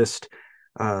oldest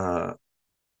uh,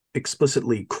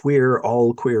 explicitly queer,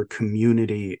 all queer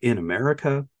community in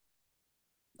America.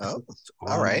 Oh, It's all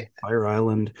on right. Fire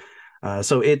Island.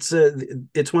 So it's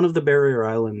one of the barrier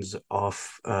islands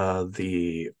off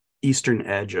the eastern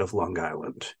edge of Long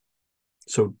Island.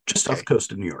 So just off the Okay.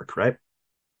 coast of New York, right?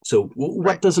 So what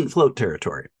Right. doesn't float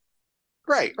territory?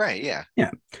 Right. Right. Yeah.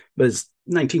 Yeah, but it's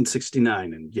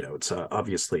 1969, and it's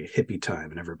obviously hippie time,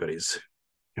 and everybody's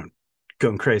you know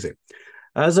going crazy.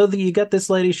 You got this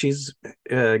lady; she's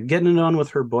getting it on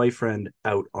with her boyfriend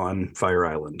out on Fire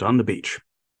Island on the beach.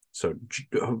 So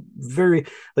very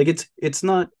like it's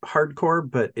not hardcore,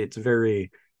 but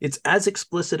it's as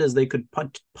explicit as they could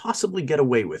possibly get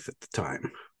away with at the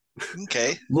time.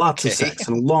 Okay. Lots of Okay. sex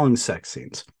and long sex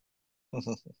scenes.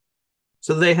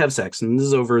 So they have sex, and this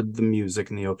is over the music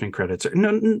and the opening credits.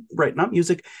 No, right, not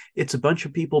music. It's a bunch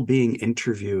of people being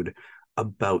interviewed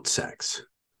about sex.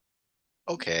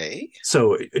 Okay.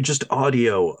 So just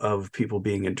audio of people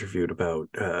being interviewed about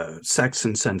sex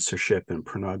and censorship and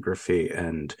pornography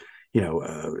and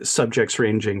subjects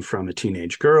ranging from a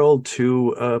teenage girl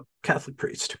to a Catholic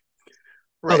priest.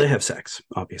 Oh, they Right. have sex,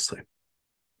 obviously.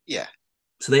 Yeah.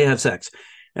 So they have sex,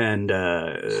 and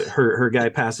her guy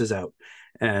passes out,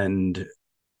 and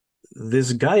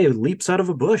this guy leaps out of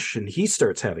a bush and he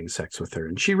starts having sex with her,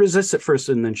 and she resists at first,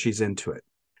 and then she's into it.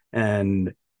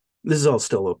 And this is all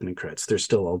still opening credits. They're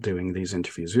still all doing these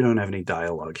interviews. We don't have any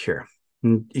dialogue here.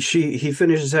 And he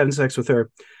finishes having sex with her,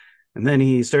 and then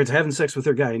he starts having sex with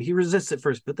her guy, and he resists at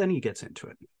first, but then he gets into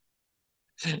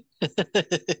it.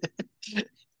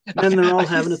 And then they're all I,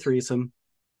 having a threesome.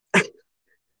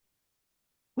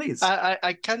 Please.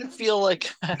 I kind of feel like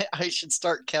I should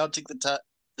start counting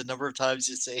the number of times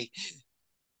you say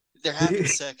they're having he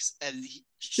sex and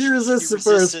he resists at resists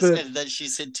first, this but and then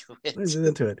she's into he's it.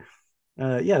 into it.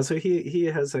 Yeah, so he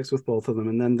has sex with both of them,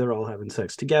 and then they're all having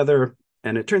sex together.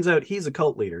 And it turns out he's a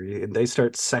cult leader, and they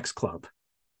start Sex Club.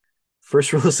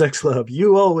 First rule of Sex Club: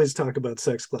 you always talk about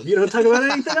Sex Club. You don't talk about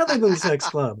anything other than Sex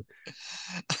Club.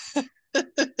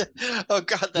 Oh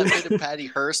God, that bit of Patty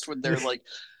Hearst when they're like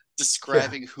Yeah.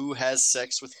 describing who has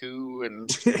sex with who and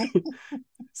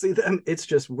See, them, it's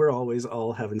just we're always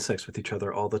all having sex with each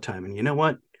other all the time, and you know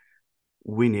what?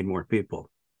 We need more people.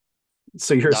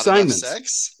 So your not enough assignments,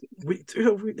 sex.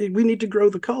 we need to grow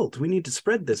the cult. We need to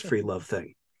spread this free love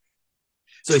thing.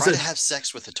 So he Try to said, have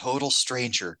sex with a total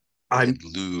stranger "I'm." and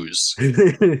lose.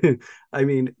 I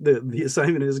mean, the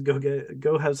assignment is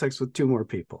go have sex with two more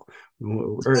people,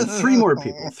 or three more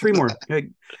people, three more.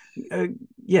 Uh,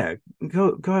 yeah,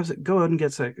 go out and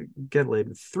get laid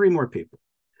with three more people.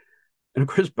 And of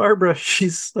course, Barbara,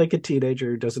 she's like a teenager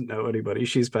who doesn't know anybody.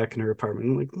 She's back in her apartment.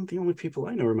 I'm like, the only people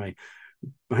I know are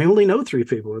I only know three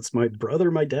people. It's my brother,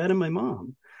 my dad, and my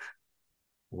mom.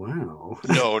 Wow.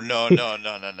 No, no, no,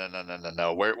 no, no, no, no, no, no,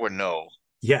 no. We're no.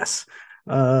 Yes.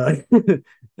 Uh,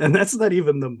 and that's not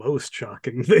even the most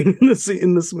shocking thing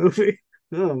in this movie.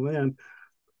 Oh man.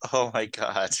 Oh my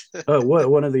God. What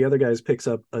one of the other guys picks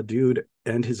up a dude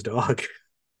and his dog.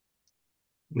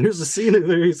 There's a scene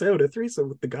where he's out a threesome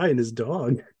with the guy and his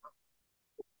dog.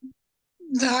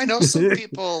 I know some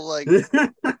people like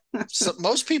The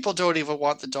most people don't even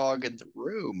want the dog in the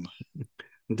room.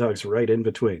 dog's right in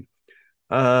between.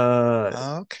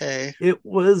 Uh, Okay. it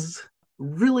was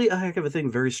really a heck of a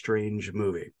thing. Very strange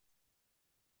movie.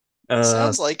 Uh,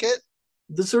 Sounds like it.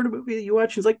 the sort of movie you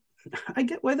watch is like, I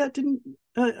get why that didn't.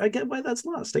 I get why that's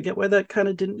lost. I get why that kind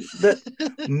of didn't. That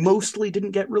mostly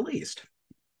didn't get released.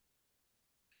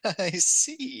 I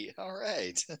see. All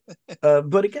right.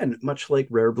 But again, much like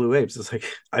Rare Blue Apes, it's like,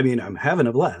 I mean, I'm having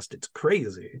a blast. It's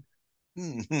crazy.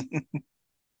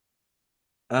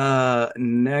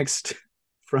 Next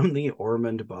from the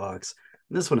Ormond box.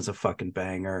 This one is a fucking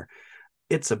banger.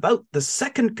 It's about the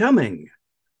second coming.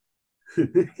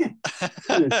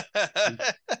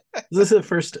 This is the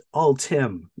first all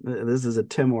Tim. This is a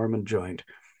Tim Ormond joint.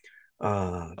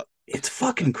 Uh, it's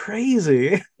fucking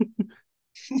crazy.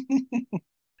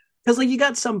 Because like you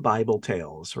got some Bible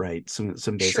tales, right? Some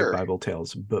basic Sure. Bible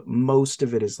tales, but most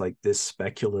of it is like this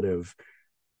speculative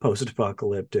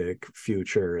post-apocalyptic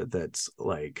future that's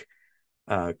like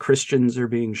Christians are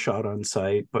being shot on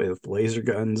sight with laser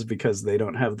guns because they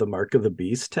don't have the mark of the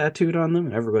beast tattooed on them,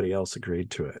 and everybody else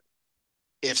agreed to it.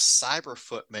 If cyber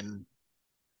footmen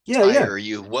Yeah, yeah. tire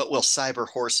you, what will cyber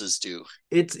horses do?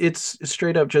 It's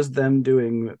straight up just them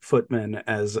doing Footmen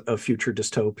as a future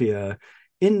dystopia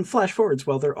in flash forwards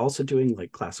while they're also doing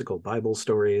like classical Bible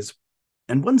stories.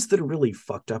 and ones that are really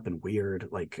fucked up and weird,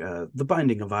 like The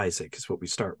Binding of Isaac is what we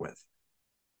start with.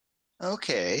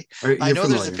 Okay. I You're know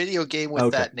there's a familiar. video game with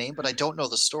Okay. that name, but I don't know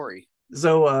the story.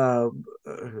 So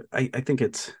I think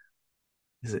it's,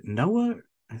 is it Noah?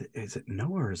 Is it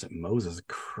Noah or is it Moses?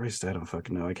 Christ, I don't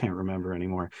fucking know. I can't remember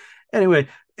anymore. Anyway,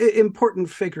 important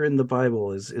figure in the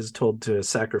Bible is told to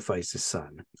sacrifice his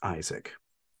son Isaac,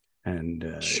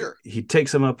 and Sure. he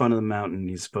takes him up onto the mountain.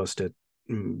 He's supposed to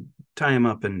tie him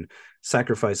up and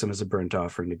sacrifice him as a burnt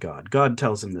offering to God. God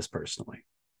tells him this personally,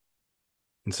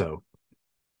 and so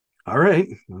all right,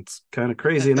 that's kind of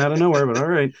crazy and out of nowhere, but all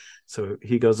right. So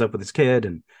he goes up with his kid,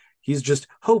 and he's just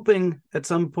hoping at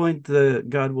some point the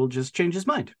God will just change his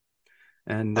mind.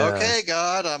 And Okay,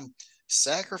 God, I'm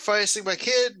sacrificing my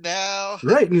kid now.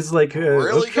 right, and he's like,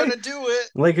 Really okay, gonna do it.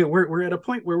 like we're at a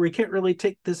point where we can't really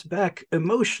take this back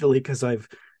emotionally because I've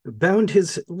bound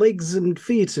his legs and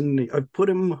feet, and I've put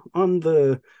him on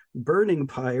the burning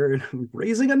pyre, and I'm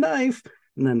raising a knife.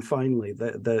 And then finally,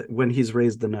 that when he's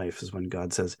raised the knife is when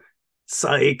God says,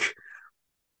 "Psych."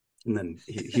 And then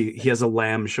he has a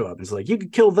lamb show up and is like, you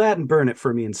could kill that and burn it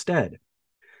for me instead.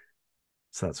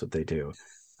 So that's what they do.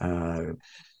 Uh,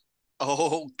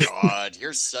 Oh God,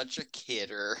 you're such a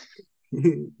kidder.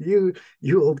 you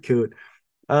old coot.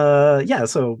 Yeah,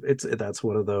 so it's that's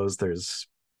one of those. There's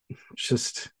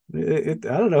just I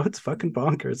don't know, it's fucking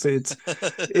bonkers.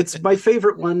 It's my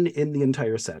favorite one in the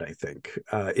entire set, I think.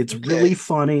 It's really Okay.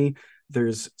 funny.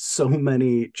 There's so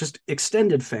many just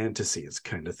extended fantasies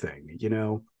kind of thing, you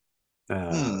know,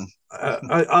 Hmm.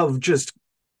 of just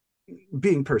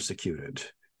being persecuted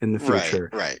in the Right, future.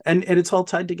 right. And it's all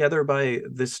tied together by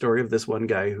this story of this one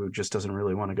guy who just doesn't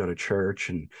really want to go to church,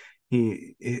 and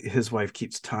his wife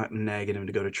keeps nagging him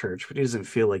to go to church, but he doesn't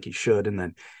feel like he should. And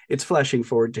then it's flashing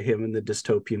forward to him in the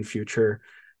dystopian future,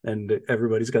 and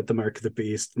everybody's got the mark of the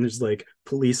beast, and there's like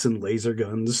police and laser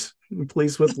guns,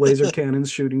 police with laser cannons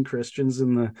shooting Christians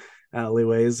in the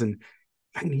alleyways, and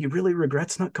he really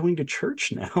regrets not going to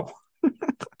church now.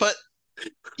 But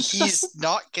he's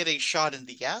not getting shot in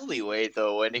the alleyway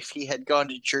though, and if he had gone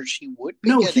to church, he would be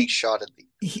No, getting shot in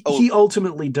the. Oh, he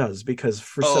ultimately does, because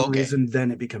for oh, some okay. reason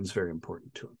then it becomes very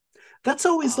important to him. That's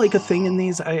always like a thing in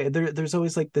these. Oh, There's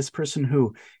always like this person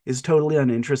who is totally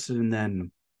uninterested, and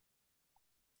then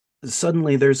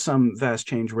suddenly there's some vast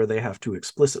change where they have to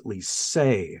explicitly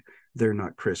say they're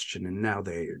not Christian, and now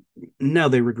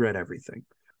they regret everything.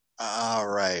 all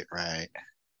right, right.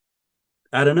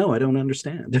 I don't know. I don't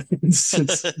understand. It's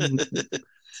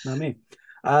not me.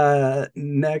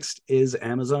 Next is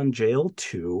Amazon Jail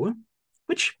 2,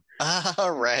 which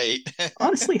All right.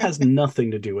 honestly has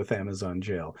nothing to do with Amazon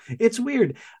Jail. It's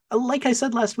weird. Like I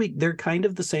said last week, they're kind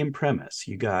of the same premise.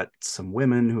 You got some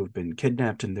women who've been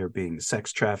kidnapped and they're being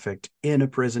sex trafficked in a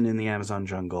prison in the Amazon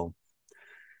jungle.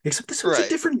 Except this one's a Right.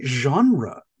 different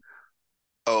genre.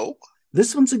 Oh,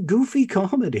 This one's a goofy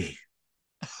comedy.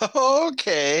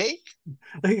 okay.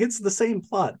 Like, it's the same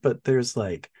plot, but there's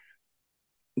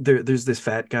this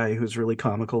fat guy who's really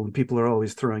comical, and people are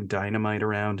always throwing dynamite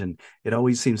around, and it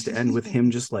always seems to end with him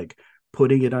just like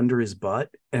putting it under his butt,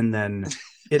 and then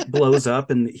it blows up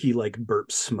and he like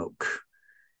burps smoke.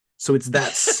 So it's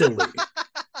that silly,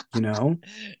 you know.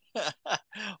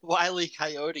 Wile E.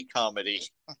 Coyote comedy.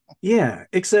 Yeah,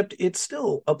 except it's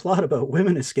still a plot about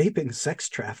women escaping sex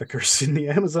traffickers in the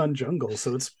Amazon jungle,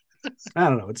 so it's, I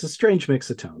don't know, it's a strange mix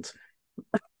of tones.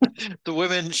 The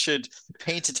women should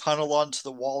paint a tunnel onto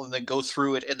the wall and then go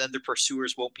through it, and then the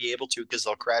pursuers won't be able to because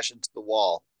they'll crash into the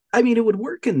wall. I mean, it would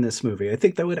work in this movie. I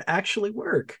think that would actually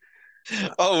work. uh,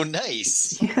 Oh,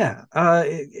 nice. yeah,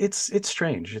 it's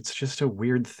strange. It's just a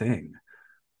weird thing.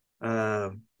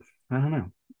 uh I don't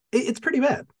know. It's pretty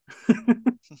bad.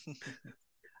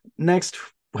 Next,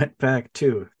 went back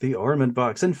to the Ormond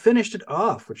box and finished it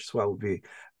off, which is why we'll be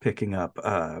picking up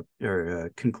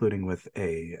or concluding with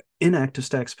a inactive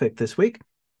stacks pick this week.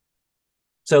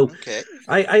 So Okay.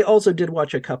 I also did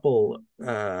watch a couple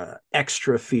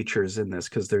extra features in this,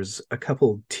 because there's a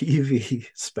couple TV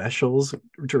specials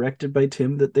directed by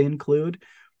Tim that they include.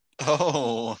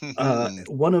 Oh,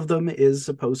 One of them is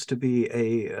supposed to be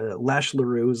a Lash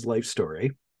LaRue's life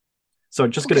story. So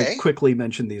I'm just going to okay. quickly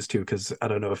mention these two, because I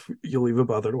don't know if you'll even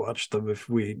bother to watch them if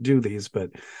we do these,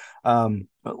 but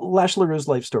Lash LaRue's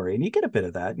life story, and you get a bit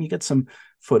of that, and you get some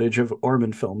footage of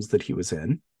Orman films that he was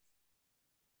in.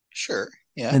 Sure.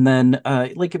 Yeah. And then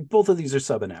like both of these are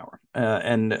sub an hour,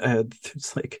 and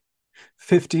there's like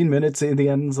 15 minutes in the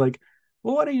end. It's like,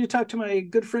 well, why don't you talk to my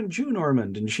good friend June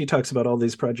Ormond? And she talks about all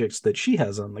these projects that she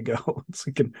has on the go. So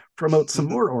we can promote some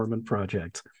more Ormond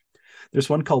projects. There's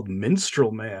one called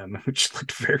Minstrel Man, which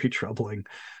looked very troubling.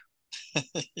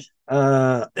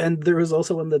 And there is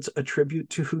also one that's a tribute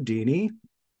to Houdini,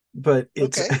 but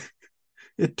Okay.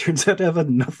 it turns out to have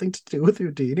nothing to do with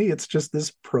Houdini. It's just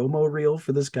this promo reel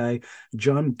for this guy,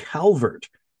 John Calvert,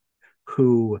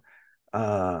 who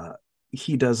uh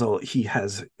he has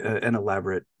an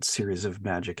elaborate series of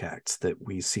magic acts that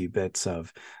we see bits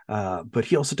of, but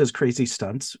he also does crazy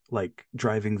stunts like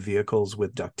driving vehicles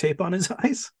with duct tape on his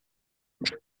eyes.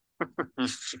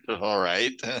 All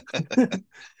right.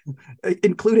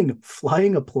 Including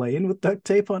flying a plane with duct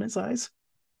tape on his eyes,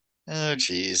 Oh,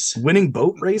 geez. winning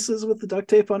boat races with the duct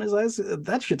tape on his eyes.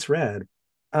 That shit's rad.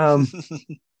 um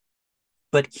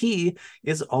but he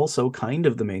is also kind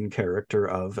of the main character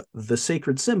of The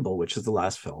Sacred Symbol, which is the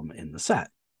last film in the set,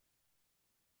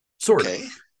 sort Okay. of,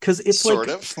 because Sort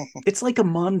of. it's like a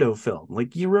Mondo film.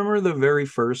 Like, you remember the very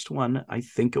first one? I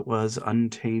think it was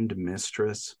Untamed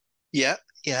Mistress, Yeah.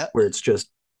 Yeah. where it's just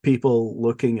people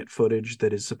looking at footage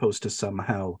that is supposed to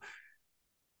somehow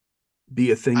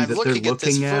be a thing I'm that they're looking at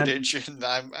this looking at. footage and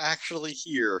I'm actually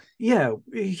here. Yeah,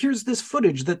 here's this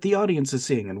footage that the audience is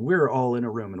seeing, and we're all in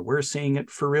a room and we're seeing it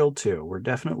for real too. We're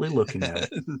definitely looking at it.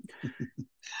 And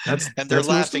they're That's most of the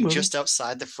laughing movie. just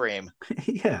outside the frame.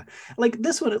 Yeah, like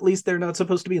this one, at least they're not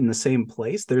supposed to be in the same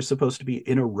place. They're supposed to be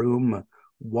in a room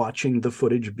watching the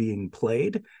footage being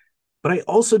played. But I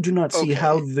also do not see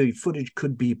how Okay. the footage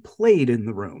could be played in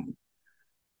the room.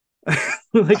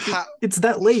 Like, How, it's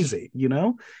that lazy, you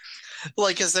know?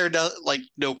 like, is there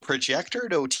no projector,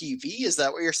 no TV? Is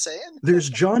that what you're saying? There's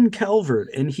John Calvert,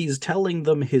 and he's telling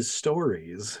them his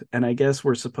stories. And I guess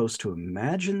we're supposed to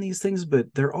imagine these things,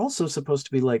 but they're also supposed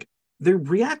to be like, they're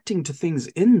reacting to things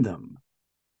in them.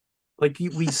 Like,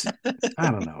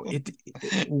 I don't know,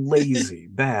 lazy,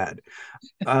 bad.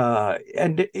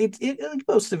 And like,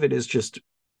 most of it is just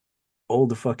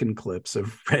old fucking clips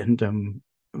of random,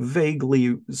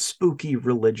 vaguely spooky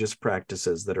religious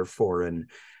practices that are foreign,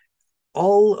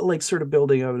 all like sort of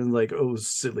building out and like, oh,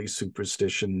 silly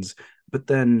superstitions. But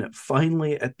then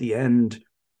finally at the end,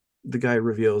 the guy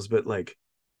reveals, but like,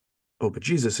 oh, but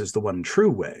Jesus is the one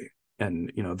true way.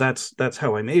 And that's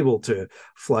how I'm able to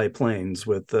fly planes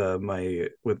with my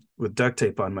with duct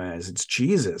tape on my eyes. It's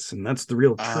Jesus, and that's the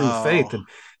real true faith. Oh. And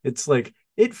it's like,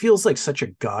 it feels like such a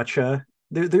gotcha.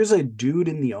 There's a dude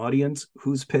in the audience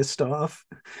who's pissed off,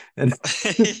 and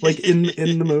like in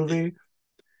the movie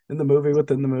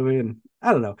within the movie, and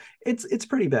I don't know. It's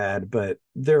pretty bad, but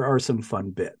there are some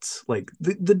fun bits. Like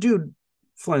the dude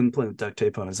flying the plane with duct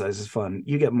tape on his eyes is fun.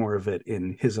 You get more of it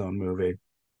in his own movie,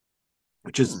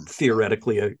 which is Hmm.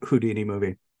 theoretically a Houdini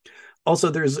movie. Also,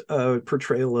 there's a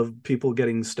portrayal of people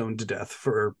getting stoned to death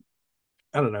for,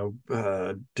 I don't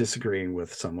know, disagreeing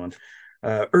with someone.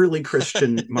 Early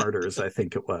Christian martyrs, I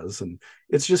think it was, and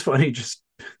it's just funny. Just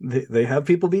they have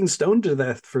people being stoned to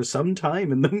death for some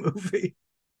time in the movie.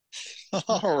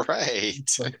 All right.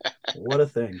 It's like, what a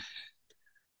thing.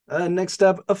 Next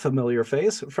up, a familiar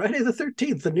face, Friday the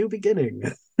 13th, A New Beginning.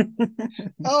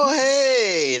 Oh,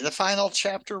 hey, the final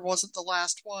chapter wasn't the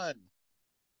last one.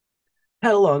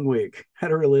 Had a long week,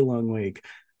 had a really long week.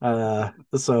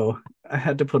 So I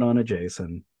had to put on a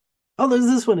Jason. Oh,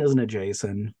 this one isn't a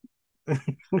Jason.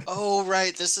 Oh,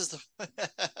 right. This is the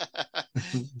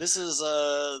this is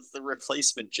the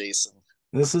replacement Jason.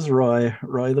 This is Roy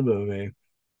the movie.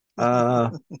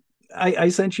 Uh, I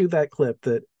sent you that clip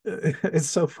that is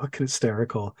so fucking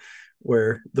hysterical,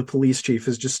 where the police chief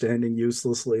is just standing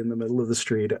uselessly in the middle of the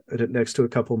street next to a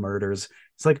couple murders.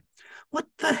 It's like, what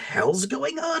the hell's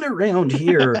going on around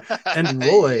here? And Yeah.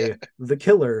 Roy, the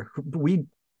killer, we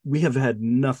have had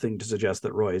nothing to suggest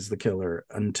that Roy is the killer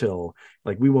until,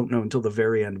 like, we won't know until the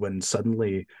very end, when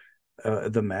suddenly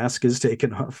the mask is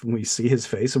taken off and we see his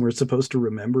face, and we're supposed to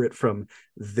remember it from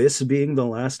this being the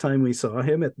last time we saw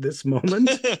him at this moment.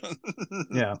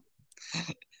 Yeah.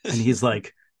 And he's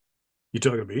like, "You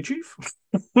talking to me, Chief?"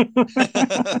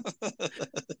 It's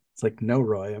like, "No,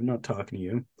 Roy, I'm not talking to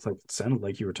you." It's like, "It sounded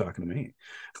like you were talking to me."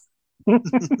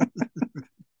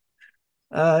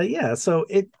 Yeah, so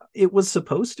it was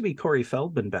supposed to be Corey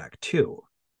Feldman back too.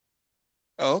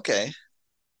 Oh, okay.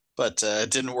 But it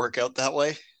didn't work out that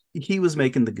way. He was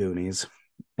making the Goonies,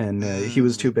 and he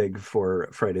was Mm. too big for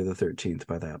Friday the 13th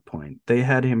by that point. They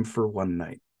had him for one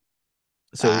night.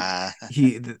 So Ah.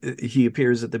 he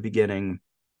appears at the beginning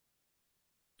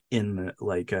in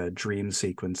like a dream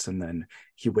sequence, and then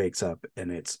he wakes up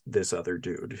and it's this other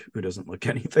dude who doesn't look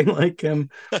anything like him.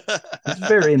 It's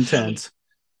very intense.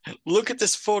 Look at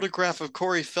this photograph of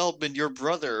Corey Feldman, your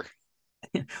brother.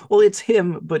 Well, it's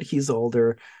him, but he's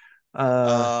older.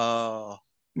 uh Oh.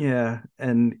 yeah,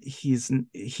 and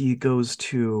he goes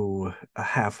to a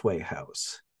halfway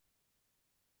house.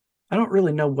 I don't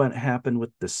really know what happened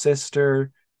with the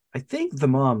sister. I think the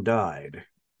mom died.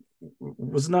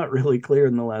 Was not really clear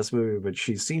in the last movie, but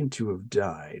she seemed to have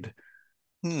died.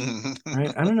 Hmm.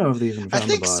 Right? I don't know if they even I found the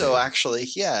think so, body. actually.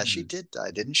 Yeah, she Hmm, did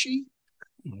die, didn't she?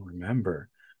 I don't remember.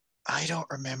 I don't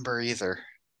remember either.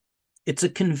 It's a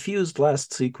confused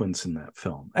last sequence in that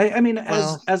film. I mean,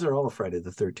 Well, as are all of Friday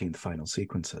the 13th final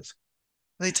sequences.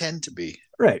 they tend to be.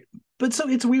 Right. But so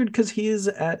it's weird because he's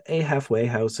at a halfway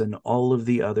house and all of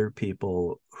the other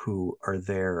people who are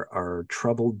there are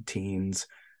troubled teens.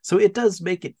 So it does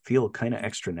make it feel kind of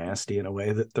extra nasty in a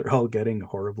way that they're all getting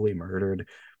horribly murdered,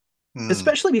 Hmm.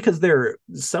 especially because they're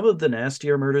some of the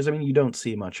nastier murders. I mean, you don't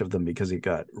see much of them because he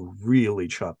got really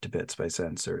chopped to bits by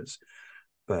censors.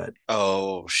 But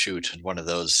Oh, shoot. One of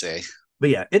those, say. but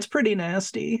yeah, it's pretty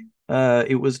nasty.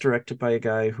 It was directed by a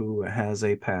guy who has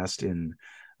a past in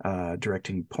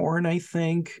directing porn, I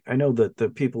think. I know that the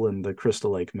people in the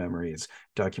Crystal Lake Memories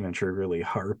documentary really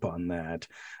harp on that.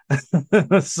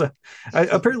 So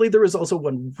apparently there was also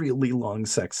one really long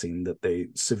sex scene that they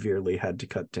severely had to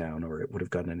cut down, or it would have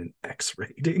gotten an X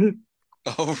rating.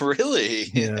 Oh, really?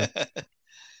 Yeah.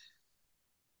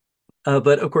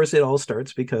 But of course, it all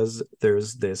starts because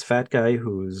there's this fat guy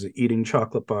who's eating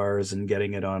chocolate bars and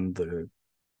getting it on the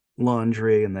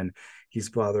laundry, and then he's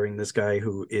bothering this guy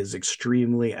who is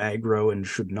extremely aggro and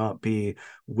should not be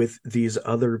with these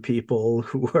other people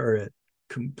who are at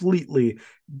completely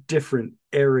different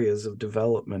areas of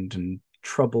development and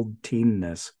troubled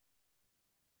teenness.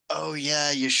 Oh,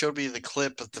 yeah. You showed me the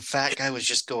clip of the fat guy was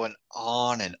just going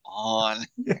on and on.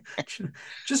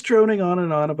 Just droning on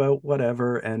and on about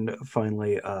whatever, and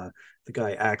finally the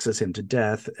guy axes him to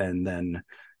death, and then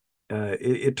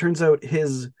it turns out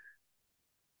his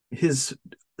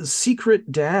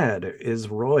secret dad is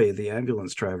Roy, the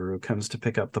ambulance driver who comes to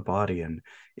pick up the body, and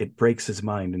it breaks his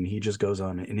mind, and he just goes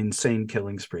on an insane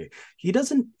killing spree. He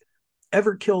doesn't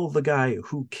ever kill the guy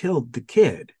who killed the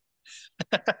kid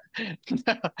because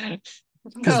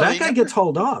No, that they guy gets never.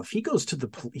 hauled off. He goes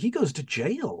to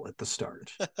jail at the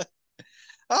start.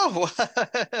 Oh,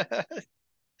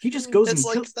 He just goes it's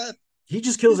and like that. he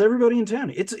just kills everybody in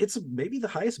town. It's maybe the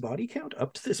highest body count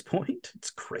up to this point.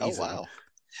 It's Oh, crazy. wow.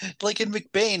 Like in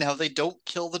McBain, how they don't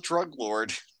kill the drug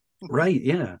lord. Right,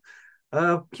 yeah.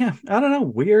 Yeah, I don't know.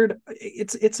 Weird.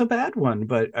 It's a bad one,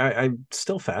 but I'm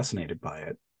still fascinated by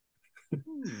it.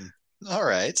 Hmm. All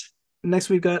right. Next,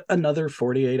 we've got another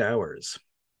 48 hours.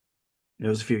 It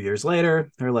was a few years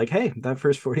later. They're like, hey, that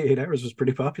first 48 hours was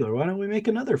pretty popular. Why don't we make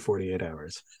another 48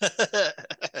 hours?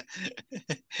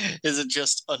 Is it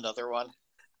just another one?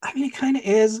 I mean, it kind of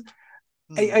is.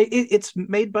 Hmm. It's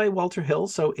made by Walter Hill,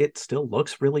 so it still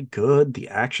looks really good. The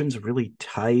action's really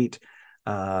tight.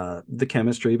 The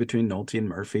chemistry between Nolte and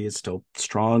Murphy is still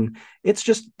strong. It's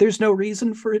just there's no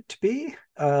reason for it to be.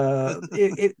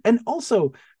 And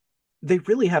also they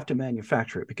really have to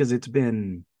manufacture it because it's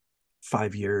been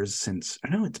 5 years since I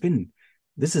know it's been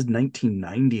this is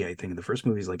 1990, I think. The first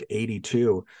movie is like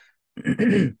 82.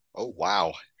 And Oh,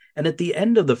 wow. at the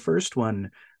end of the first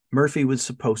one, Murphy was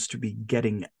supposed to be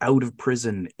getting out of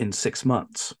prison in 6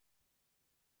 months.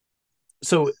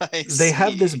 So I they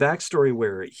have this see. backstory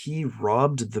where he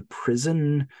robbed the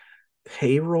prison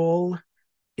payroll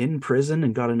in prison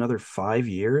and got another 5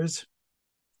 years.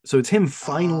 So it's him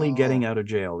finally getting Oh. out of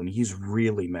jail, and he's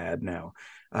really mad now.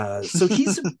 So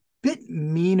he's a bit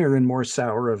meaner and more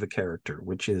sour of a character,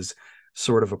 which is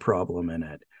sort of a problem in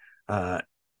it. Uh,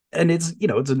 and it's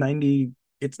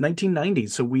 1990,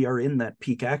 so we are in that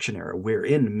peak action era. We're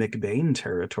in McBain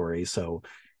territory, so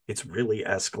it's really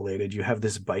escalated. You have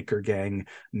this biker gang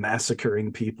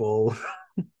massacring people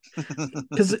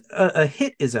because a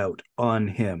hit is out on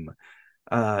him,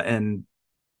 and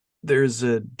there's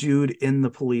a dude in the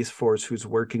police force who's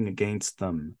working against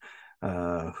them,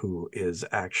 who is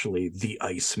actually the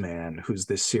Iceman, who's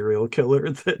this serial killer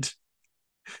that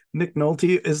Nick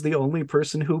Nolte is the only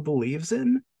person who believes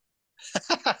in.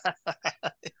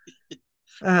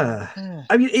 Uh,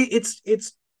 I mean, it's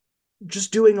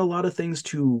just doing a lot of things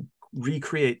to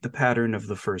recreate the pattern of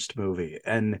the first movie,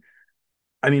 and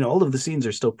I mean, all of the scenes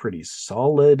are still pretty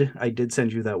solid. I did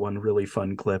send you that one really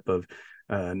fun clip of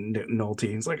Nolte.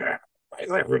 He's like, why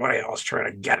is everybody else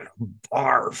trying to get in a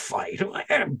bar fight? Like,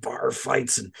 bar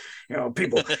fights and,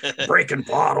 people breaking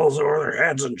bottles over their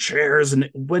heads and chairs. And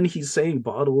when he's saying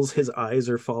bottles, his eyes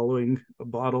are following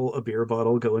a beer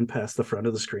bottle going past the front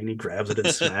of the screen. He grabs it and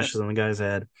smashes on the guy's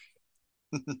head.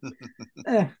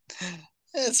 Eh,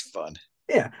 It's fun.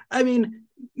 yeah. I mean,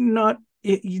 not,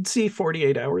 you'd see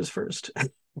 48 hours first.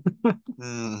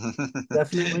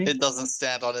 Definitely. It doesn't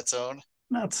stand on its own.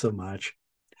 Not so much.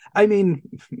 I mean,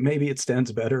 maybe it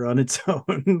stands better on its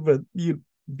own, but you'd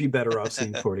be better off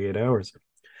seeing 48 Hours.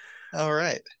 All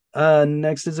right.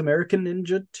 Next is American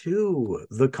Ninja 2,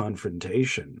 The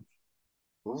Confrontation.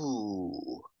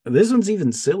 Ooh. This one's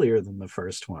even sillier than the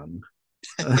first one.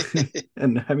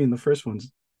 And I mean, the first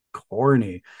one's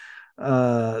corny.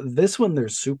 This one,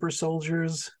 there's super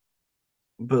soldiers,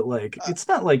 but like, Uh, it's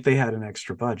not like they had an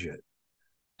extra budget.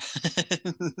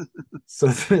 So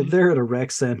they're at a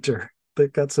rec center.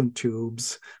 They've got some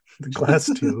tubes, the glass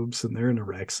tubes, and they're in a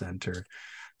rec center.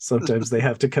 Sometimes they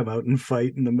have to come out and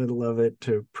fight in the middle of it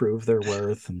to prove their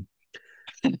worth. And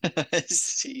I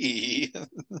see.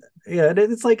 yeah,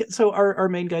 it's like so our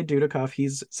main guy Dudikoff,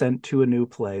 he's sent to a new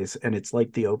place, and it's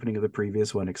like the opening of the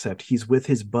previous one, except he's with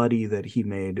his buddy that he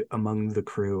made among the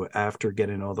crew after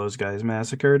getting all those guys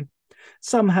massacred.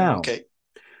 Somehow. Okay.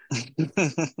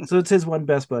 So it's his one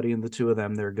best buddy, and the two of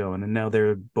them they're going, and now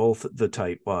they're both the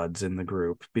tightwads in the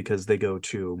group because they go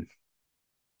to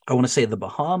I want to say the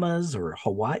Bahamas or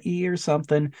Hawaii or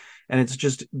something, and it's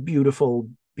just beautiful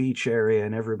beach area,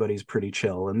 and everybody's pretty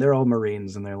chill, and they're all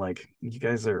Marines, and they're like, "You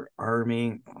guys are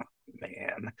Army, oh,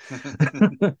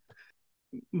 man."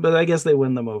 But I guess they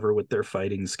win them over with their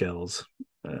fighting skills.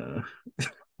 Uh,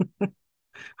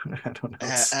 I don't know.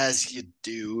 As you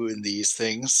do in these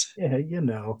things. Yeah,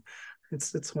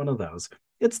 it's one of those.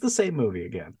 It's the same movie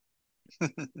again.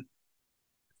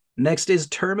 Next is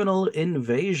Terminal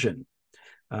Invasion.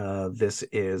 This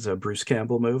is a Bruce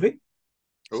Campbell movie.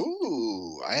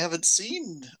 Ooh, I haven't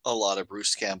seen a lot of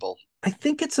Bruce Campbell. I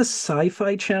think it's a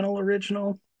Sci-Fi Channel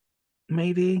original,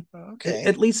 maybe. Okay.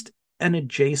 At least an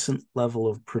adjacent level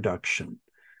of production.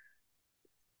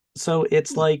 So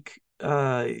it's Hmm. like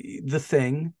The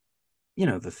Thing,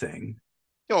 The Thing.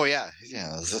 Oh yeah,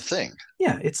 yeah, the thing.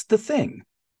 Yeah, it's The Thing.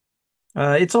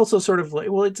 It's also sort of like,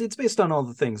 well, it's based on all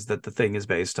the things that The Thing is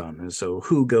based on. So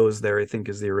Who Goes There, I think,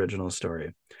 is the original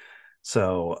story.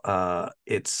 So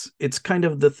it's kind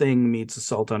of The Thing meets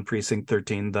Assault on Precinct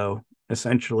 13, though,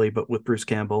 essentially, but with Bruce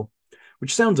Campbell,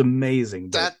 which sounds amazing,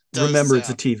 but That does remember it's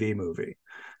a sound. TV movie.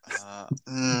 Uh,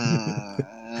 mm,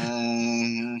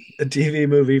 A TV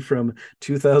movie from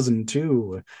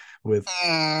 2002 with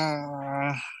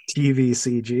uh, TV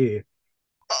CG.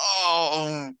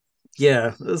 oh.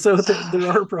 Yeah, so there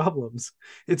are problems.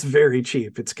 It's very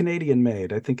cheap. It's Canadian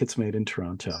made. I think it's made in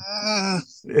Toronto. I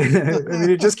mean,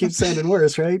 it just keeps sounding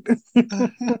worse, right?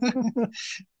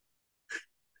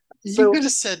 You So could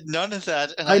have said none of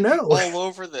that, and I I'd be know. all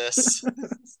over this.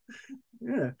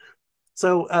 Yeah.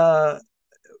 So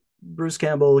Bruce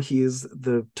Campbell, he's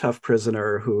the tough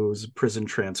prisoner whose prison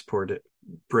transport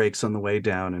breaks on the way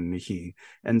down, and he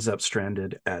ends up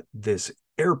stranded at this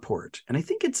airport. And I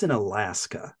think it's in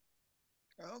Alaska.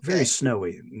 Very Okay,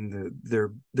 snowy.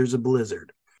 There's a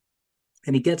blizzard.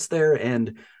 And he gets there,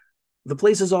 and the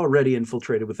place is already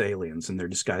infiltrated with aliens, and they're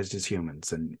disguised as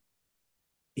humans. And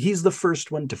he's the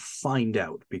first one to find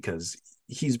out because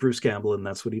he's Bruce Campbell, and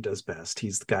that's what he does best.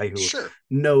 He's the guy who sure.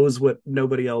 knows what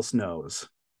nobody else knows.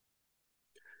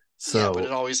 Yeah, but it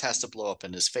So always has to blow up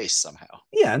in his face somehow.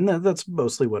 yeah, and that's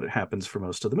mostly what happens for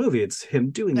most of the movie. It's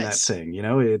him doing that Nice. thing.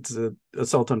 It's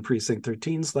Assault on Precinct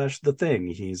 13 slash The Thing.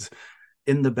 He's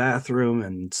in the bathroom,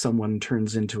 and someone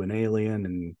turns into an alien,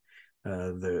 and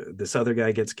this other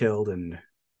guy gets killed, and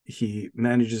he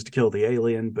manages to kill the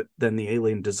alien, but then the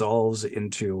alien dissolves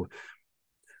into,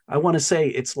 I want to say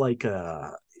it's like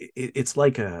a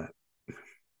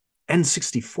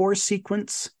N64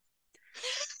 sequence.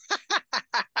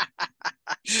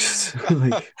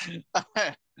 Like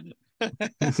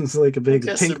it's like a I'm big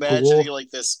just pink imagining pool. like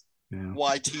this Yeah.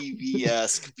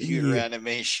 YTV computer Yeah.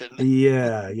 animation.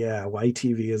 Yeah.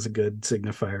 YTV is a good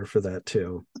signifier for that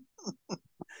too.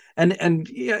 And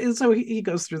yeah, so he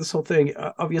goes through this whole thing.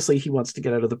 Obviously, he wants to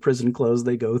get out of the prison clothes.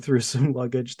 They go through some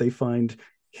luggage. They find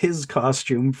his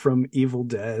costume from Evil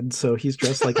Dead, so he's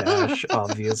dressed like Ash.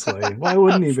 Obviously, why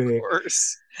wouldn't he Of be?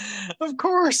 course. Of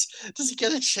course. Does he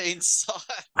get a chainsaw?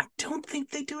 I don't think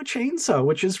they do a chainsaw,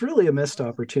 which is really a missed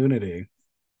opportunity.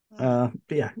 But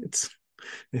yeah,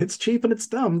 it's cheap and it's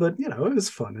dumb, but it was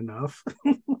fun enough.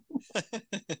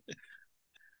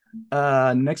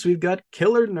 Next we've got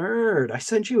Killer Nerd. I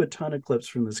sent you a ton of clips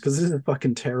from this because this is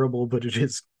fucking terrible, but it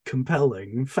is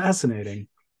compelling, fascinating.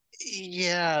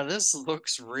 Yeah, this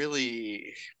looks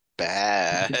really It's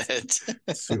bad.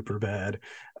 super bad.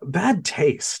 Bad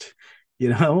taste, you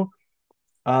know?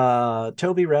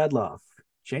 Toby Radloff,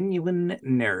 genuine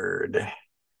nerd.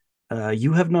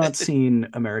 You have not seen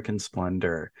American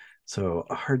Splendor, so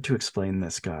hard to explain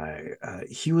this guy.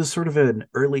 He was sort of an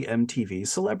early MTV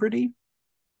celebrity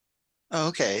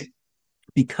Okay.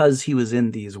 because he was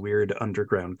in these weird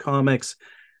underground comics.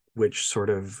 which sort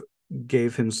of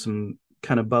gave him some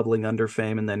kind of bubbling under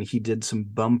fame. And then he did some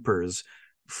bumpers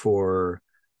for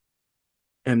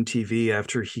MTV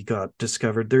after he got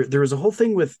discovered. There was a whole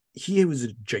thing with he was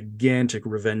a gigantic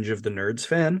Revenge of the Nerds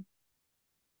fan.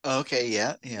 Okay,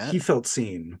 yeah, yeah. He felt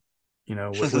seen. You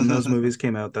know, when those movies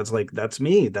came out, that's like that's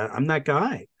me. That I'm that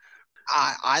guy.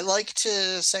 I like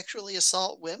to sexually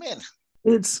assault women.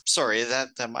 It's Sorry, that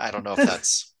I don't know if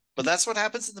that's, but that's what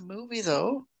happens in the movie,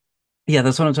 though. yeah,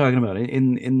 that's what I'm talking about.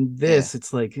 In Yeah. this,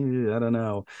 it's like I don't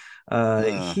know. Uh,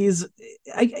 He's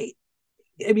I,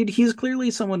 I mean, he's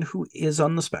clearly someone who is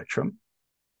on the spectrum,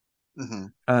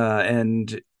 mhm.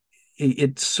 and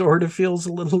it sort of feels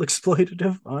a little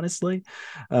exploitative, honestly.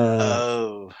 Uh,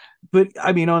 Oh, but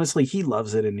I mean, honestly, he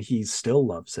loves it, and he still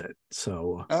loves it.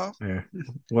 So, oh, eh,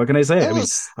 what can I say? I well, mean,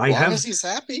 as I long have as he's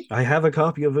happy. I have a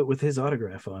copy of it with his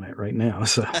autograph on it right now.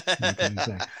 So, what can I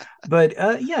say? But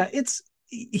yeah, it's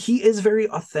he is very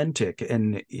authentic,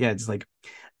 and yeah, it's like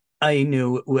I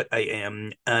know what I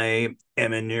am. I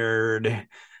am a nerd,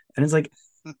 and it's like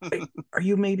are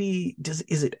you maybe does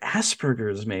is it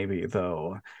Asperger's maybe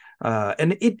though?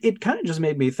 And it kind of just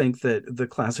made me think that the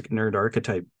classic nerd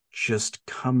archetype just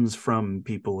comes from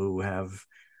people who have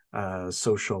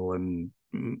social and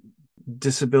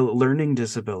disability learning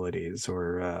disabilities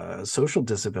or social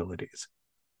disabilities.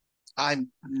 I'm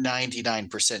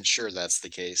 99% sure that's the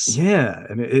case. Yeah,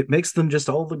 and it makes them just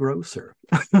all the grosser.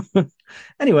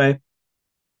 Anyway,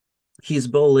 he's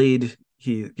bullied.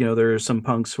 There are some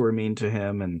punks who are mean to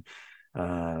him, and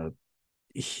uh,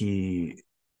 he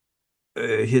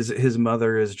his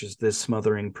mother is just this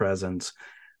smothering presence.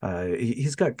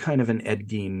 He's got kind of an Ed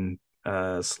Gein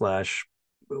slash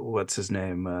what's his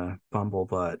name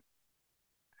Bumblebutt.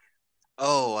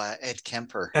 Oh, Ed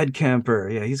Kemper. Ed Kemper.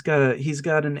 Yeah, he's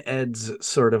got an Ed's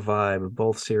sort of vibe,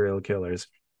 both serial killers.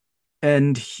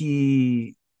 And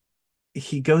he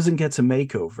goes and gets a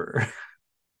makeover,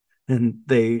 and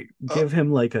they Oh, give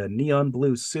him like a neon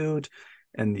blue suit,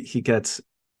 and he gets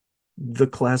the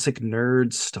classic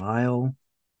nerd style.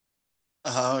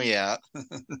 oh yeah.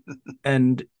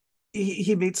 And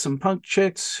he meets some punk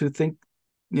chicks who think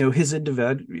his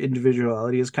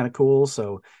individuality is kind of cool,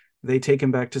 so they take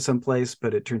him back to some place,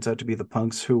 but it turns out to be the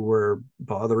punks who were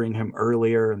bothering him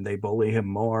earlier, and they bully him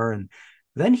more, and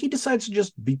then he decides to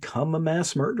just become a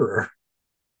mass murderer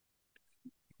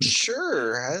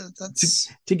Sure. to,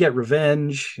 That's to get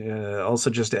revenge, also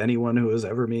just anyone who was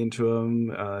ever mean to him,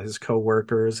 his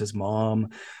coworkers, his mom.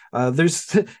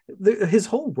 There's his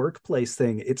whole workplace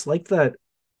thing. It's like that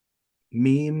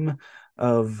meme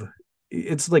of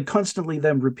it's like constantly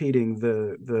them repeating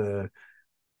the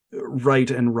right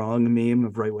and wrong meme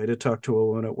of right way to talk to a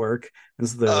woman at work.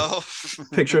 Is the oh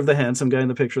picture of the handsome guy and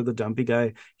the picture of the dumpy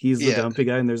guy. He's the yeah. dumpy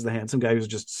guy, and there's the handsome guy who's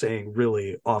just saying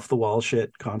really off the wall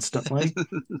shit constantly.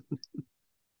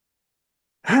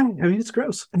 I mean, it's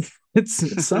gross.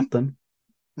 It's something.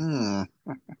 Hmm.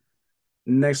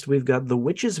 Next, we've got the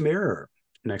Witch's Mirror.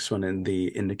 Next one in the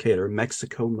indicator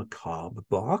Mexico Macabre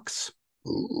box.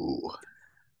 Ooh.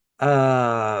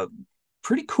 Uh,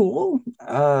 Pretty cool.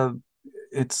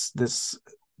 It's this.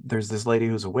 There's this lady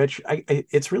who's a witch.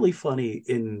 It's really funny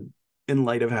in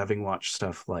light of having watched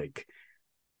stuff like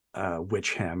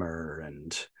Witch Hammer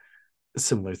and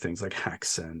similar things like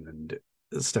Haxan and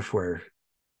stuff where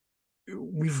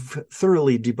we've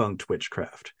thoroughly debunked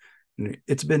witchcraft.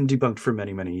 It's been debunked for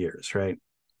many, many years, right?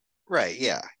 Right,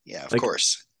 yeah. Yeah, of Like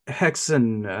course.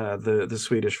 Hexen, the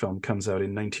Swedish film, comes out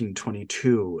in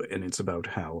 1922, and it's about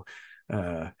how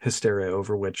hysteria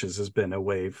over witches has been a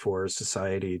way for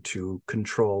society to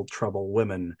control trouble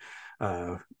women,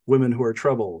 women who are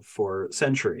trouble for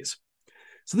centuries.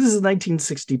 So this is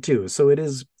 1962. So it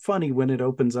is funny when it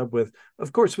opens up with,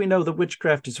 of course, we know that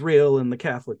witchcraft is real, and the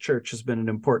Catholic Church has been an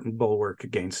important bulwark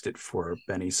against it for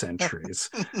many centuries.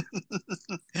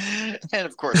 And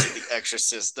of course, in The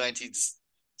Exorcist,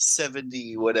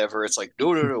 1970, whatever, it's like,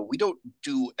 no, no, no, we don't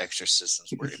do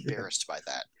exorcisms. We're Yeah. embarrassed by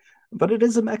that. But it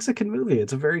is a Mexican movie.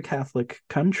 It's a very Catholic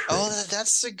country. Oh,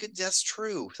 that's a good, that's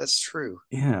true. That's true.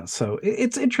 Yeah, so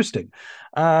it's interesting.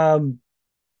 Um,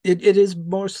 it is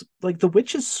more like the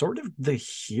witch is sort of the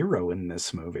hero in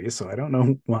this movie, so I don't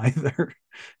know why they're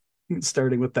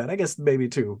starting with that. I guess maybe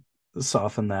to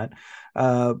soften that.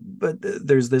 But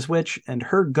there's this witch, and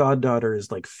her goddaughter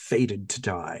is like fated to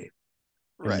die,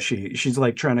 and Right. she's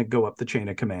like trying to go up the chain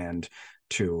of command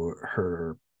to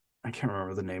her. I can't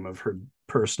remember the name of her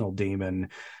personal demon,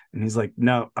 and he's like,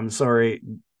 "No, I'm sorry.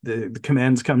 The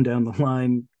commands come down the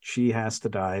line. She has to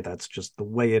die. That's just the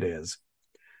way it is."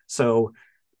 So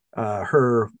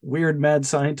her weird mad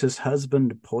scientist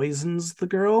husband poisons the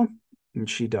girl, and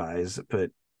she dies.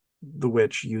 But the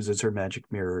witch uses her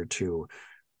magic mirror to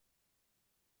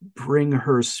bring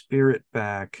her spirit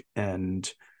back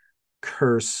and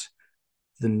curse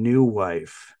the new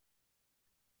wife.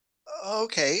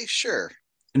 Okay, sure.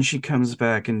 And she comes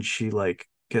back and she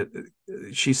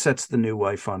sets the new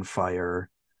wife on fire,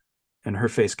 and her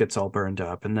face gets all burned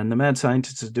up. And then the mad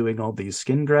scientist is doing all these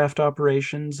skin graft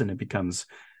operations, and it becomes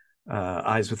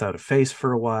eyes without a face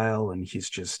for a while. And he's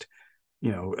just,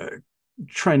 you know,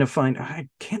 trying to find, I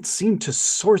can't seem to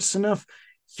source enough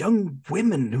young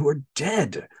women who are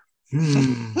dead.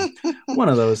 One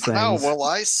of those How things. will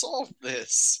I solve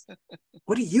this?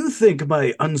 What do you think,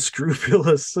 my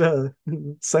unscrupulous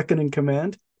second in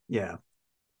command? Yeah.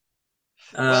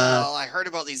 Uh, Well, I heard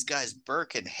about these guys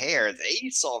Burke and Hare. They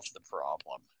solved the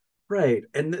problem. right.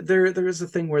 And there is a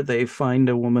thing where they find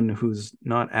a woman who's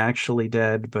not actually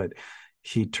dead, but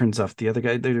he turns off the other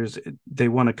guy. They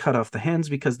want to cut off the hands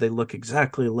because they look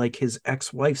exactly like his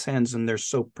ex-wife's hands, and they're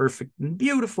so perfect and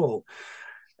beautiful.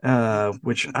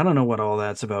 Which I don't know what all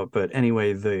that's about, but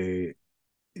anyway, the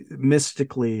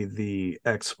mystically the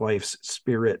ex-wife's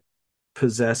spirit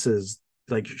possesses,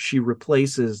 like, she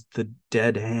replaces the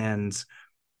dead hands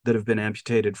that have been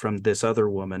amputated from this other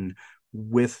woman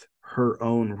with her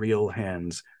own real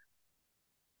hands,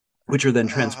 which are then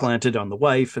Uh, transplanted on the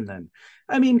wife. And then,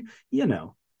 I mean, you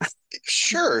know,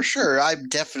 sure, sure. I'm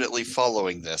definitely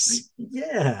following this.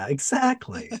 yeah,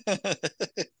 exactly.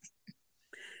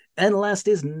 And last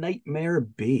is Nightmare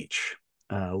Beach,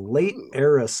 late Ooh,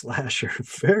 era slasher,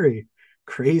 very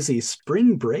crazy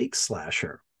spring break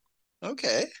slasher.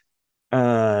 okay.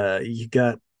 You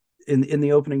got in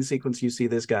the opening sequence, you see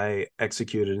this guy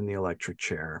executed in the electric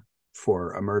chair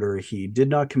for a murder he did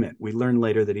not commit. We learn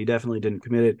later that he definitely didn't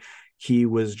commit it. He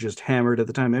was just hammered at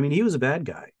the time. I mean, he was a bad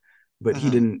guy, but he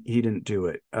Uh-huh. didn't do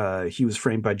it. He was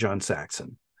framed by John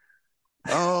Saxon.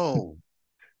 Oh,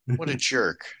 what a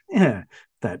jerk. Yeah,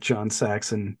 that John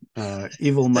Saxon,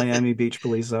 evil Miami Beach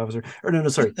police officer. Or no, no,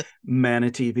 sorry,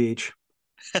 Manatee Beach.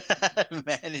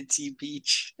 Manatee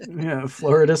Beach. Yeah,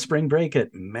 Florida spring break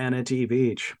at Manatee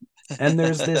Beach. And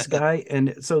there's this guy,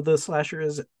 and so the slasher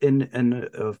is in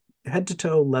a head to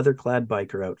toe leather clad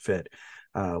biker outfit,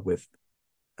 with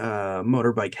a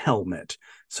motorbike helmet,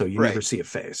 so you never Right. see a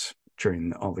face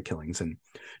during all the killings, and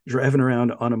driving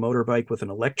around on a motorbike with an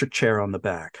electric chair on the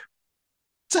back,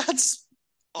 That's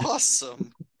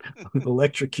awesome.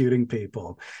 electrocuting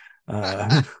people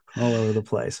all over the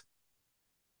place.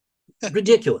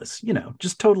 Ridiculous,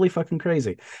 just totally fucking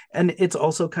crazy. And it's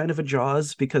also kind of a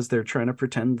Jaws because they're trying to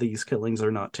pretend these killings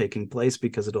are not taking place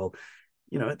because that'll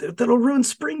ruin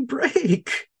spring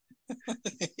break.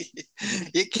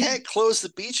 You can't close the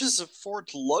beaches of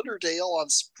Fort Lauderdale on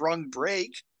sprung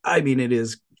break. I mean, it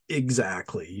is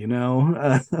exactly. You've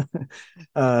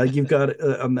got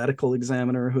a medical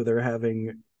examiner who they're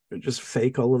having just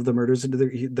fake all of the murders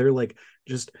into they're like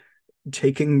just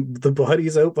taking the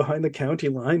bodies out behind the county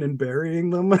line and burying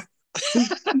them.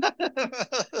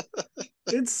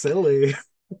 It's silly.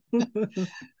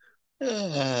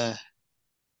 uh,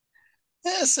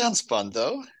 yeah, sounds fun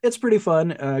though. It's pretty fun.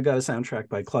 Got a soundtrack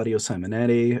by Claudio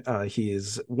Simonetti.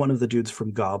 He's one of the dudes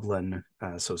from Goblin,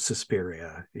 so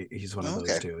Suspiria. He's one of those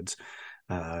Okay. dudes.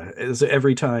 Is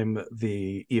every time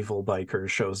the evil biker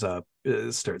shows up,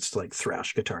 it starts to like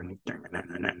thrash guitar,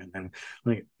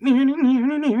 like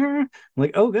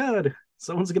like, oh god,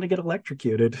 someone's gonna get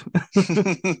electrocuted.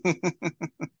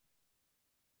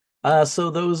 So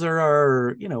those are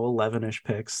our 11ish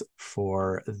picks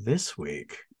for this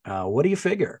week. What do you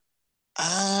figure?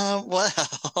 Well,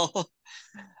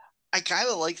 I kind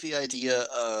of like the idea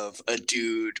of a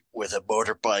dude with a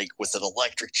motorbike with an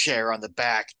electric chair on the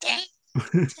back.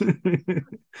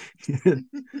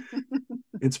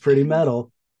 It's pretty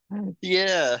metal.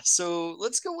 Yeah, so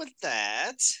let's go with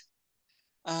that.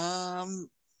 Um,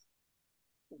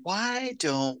 why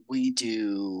don't we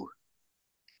do?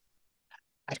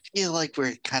 I feel like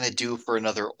we're kind of due for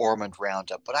another Ormond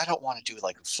roundup, but I don't want to do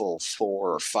like a full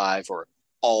four or five or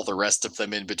all the rest of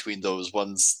them in between those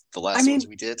ones, the I last ones mean,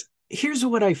 we did. here's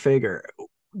what I figure.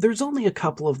 There's only a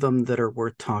couple of them that are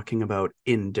worth talking about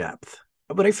in depth,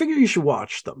 but I figure you should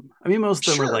watch them. I mean, most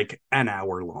of them are Sure. like an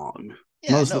hour long.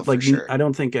 Yeah, no, for I sure.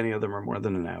 don't think any of them are more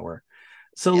than an hour.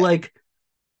 So, Yeah. like,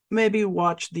 maybe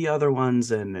watch the other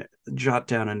ones and jot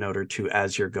down a note or two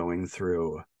as you're going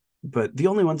through. But the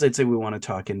only ones I'd say we want to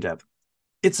talk in depth,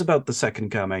 it's about the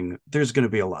second coming. There's going to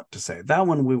be a lot to say. That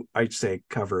one I'd say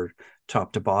cover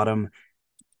top to bottom,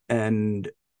 and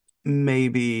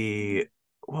maybe,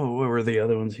 whoa, what were the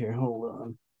other ones here? Hold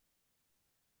on.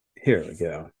 Here we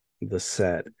go. The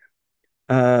set.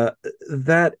 Uh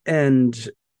that and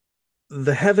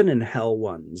the heaven and hell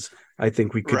ones, I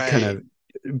think we could kind Right.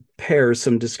 of pair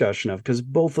some discussion of because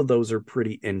both of those are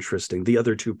pretty interesting. The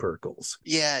other two Perkles.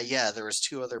 Yeah, yeah. There was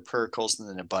two other Perkles and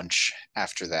then a bunch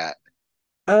after that.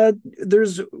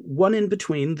 There's one in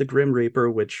between, the Grim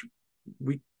Reaper, which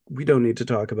we we don't need to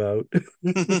talk about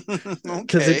because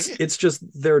Okay. it's just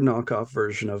their knockoff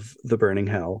version of the Burning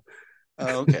Hell,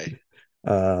 Okay.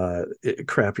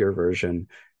 crappier version.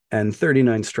 And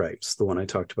 39 Stripes, the one I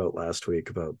talked about last week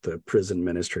about the prison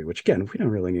ministry, which again, we don't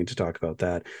really need to talk about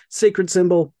that. Sacred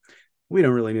Symbol, we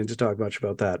don't really need to talk much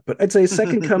about that. But I'd say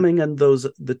Second Coming and those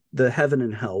the heaven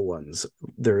and hell ones,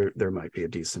 there might be a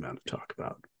decent amount to talk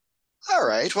about. All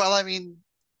right. Well, I mean,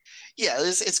 yeah,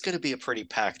 it's going to be a pretty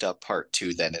packed up part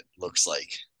two, then it looks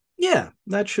like. Yeah,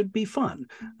 that should be fun.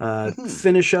 Mhm.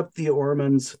 Finish up the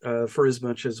Ormans for as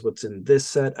much as what's in this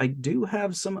set. I do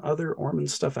have some other Ormond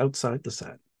stuff outside the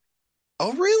set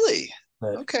Oh, really?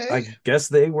 that Okay. I guess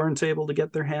they weren't able to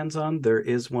get their hands on. There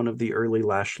is one of the early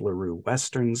Lash LaRue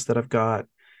westerns that I've got,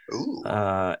 Ooh.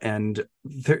 and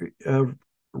there,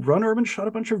 Ron Ormond shot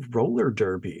a bunch of roller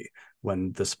derby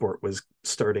when the sport was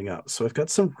starting up. So I've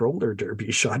got some roller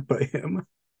derby shot by him.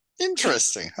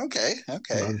 Interesting. Okay.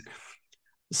 Okay. Um,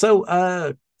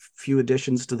 so, few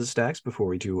additions to the stacks before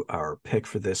we do our pick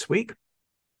for this week.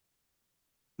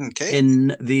 Okay.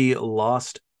 In the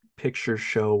Lost Picture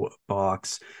Show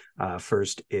box,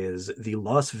 first is the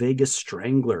Las Vegas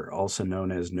Strangler, also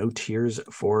known as No Tears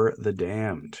for the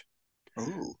Damned.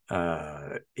 Ooh.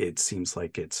 It seems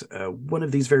like it's one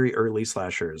of these very early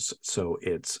slashers, so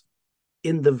it's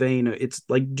in the vein. It's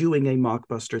like doing a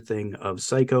mockbuster thing of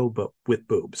Psycho, but with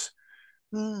boobs.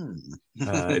 Hmm.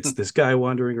 It's this guy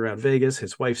wandering around Vegas.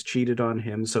 His wife's cheated on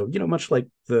him, so much like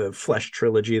the Flesh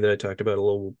trilogy that I talked about a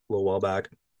little while back.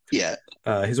 Yeah.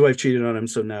 His wife cheated on him,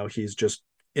 so now he's just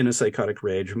in a psychotic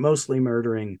rage, mostly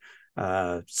murdering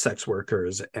sex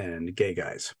workers and gay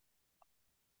guys.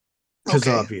 Because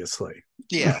Okay. obviously,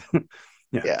 Yeah.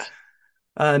 yeah.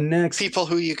 Yeah. Next, People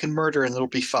who you can murder and it'll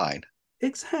be fine.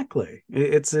 exactly,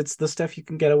 it's the stuff you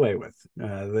can get away with.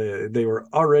 They were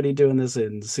already doing this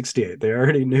in '68. They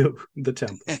already knew the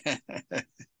template.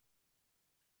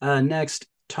 Next,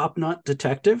 Top Knot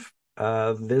Detective.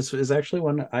 This is actually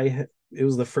one it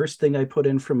was the first thing I put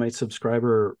in for my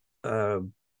subscriber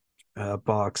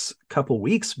box a couple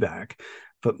weeks back,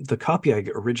 but the copy I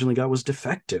originally got was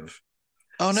defective.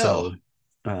 Oh no.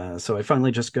 So I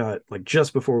finally just got, like,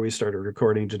 just before we started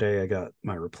recording today, I got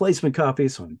my replacement copy,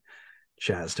 so I'm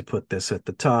jazzed to put this at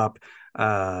the top.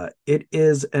 It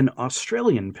is an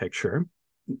Australian picture,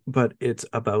 but it's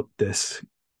about this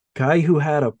guy who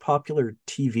had a popular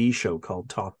TV show called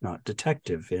Top Knot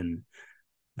Detective in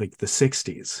like the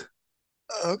 60s.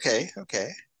 Okay. Okay.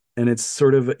 And it's a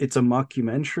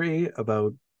mockumentary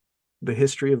about the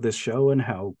history of this show and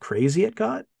how crazy it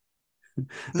got.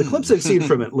 The Hmm. clips I've seen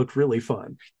from it look really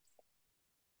fun.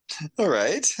 All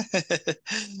right.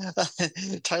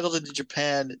 Titled in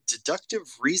Japan, Deductive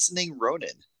Reasoning Ronin.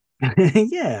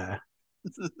 Yeah.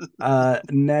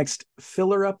 Next,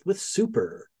 Filler Up with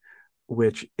Super,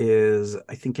 which is,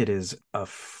 I think it is a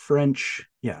French,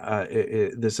 yeah,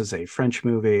 this is a French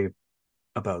movie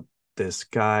about this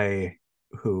guy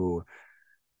who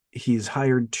he's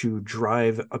hired to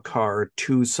drive a car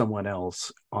to someone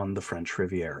else on the French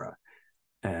Riviera.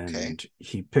 Okay. And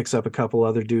he picks up a couple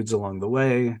other dudes along the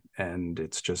way, and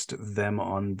it's just them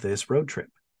on this road trip.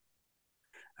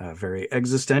 Very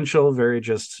existential, very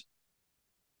just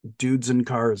dudes in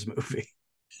cars movie.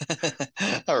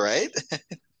 All right.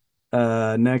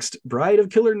 Next, Bride of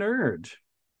Killer Nerd.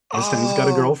 This time he's got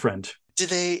a Oh, girlfriend. do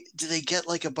they get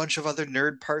like a bunch of other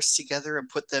nerd parts together and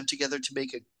put them together to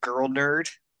make a girl nerd?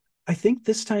 I think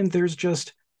this time there's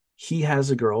just he has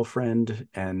a girlfriend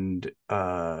and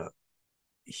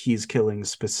he's killing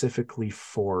specifically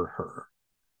for her.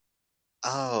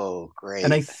 Oh,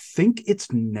 And I great. think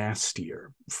it's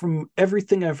nastier. From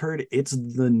everything I've heard, it's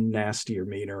the nastier,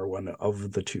 meaner one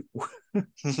of the two.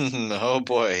 Oh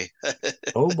boy.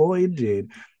 Oh boy, indeed.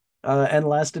 And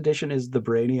last edition is the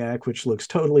Brainiac, which looks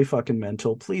totally fucking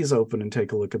mental. Please open and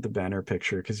take a look at the banner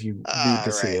picture because you need to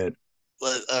All see right. it.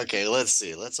 Okay, let's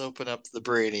see. Let's open up the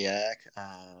Brainiac.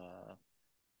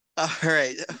 All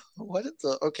right. What is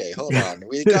the Okay, hold on.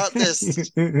 We got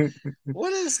this.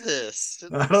 What is this?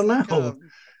 It I looks don't like know.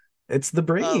 It's the like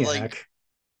Brainiac.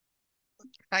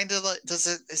 kind of like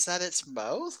is that its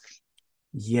mouth?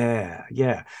 Yeah,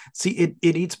 yeah. See, it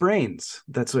eats brains.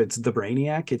 That's what it's the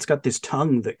Brainiac. It's got this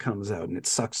tongue that comes out and it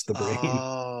sucks the brain.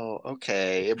 Oh,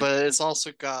 okay. But it's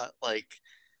also got like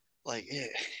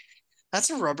that's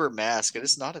a rubber mask and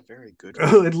it's not a very good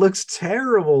Oh, one. it looks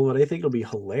terrible, but I think it'll be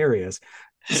hilarious.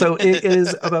 So it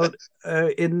is about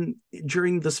in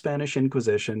during the Spanish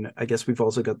Inquisition. I guess we've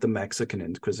also got the Mexican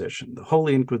Inquisition, the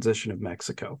Holy Inquisition of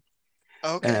Mexico,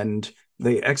 Okay. and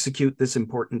they execute this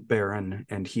important baron,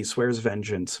 and he swears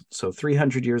vengeance. So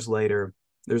 300 years later,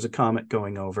 there's a comet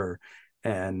going over,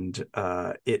 and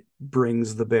it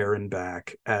brings the baron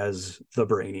back as the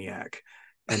Brainiac,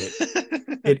 and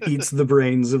it eats the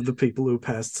brains of the people who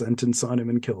passed sentence on him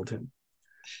and killed him.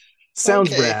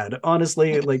 Sounds Okay. rad.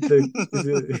 Honestly, like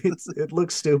it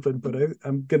looks stupid, but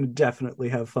I'm gonna definitely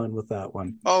have fun with that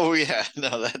one. Oh yeah,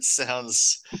 no, that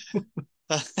sounds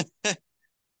that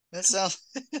sounds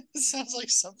it sounds like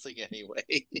something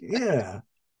anyway. Yeah.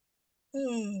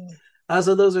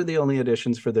 So those are the only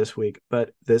additions for this week.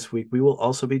 But this week we will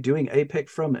also be doing a pick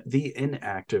from the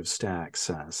inactive stacks,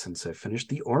 since I finished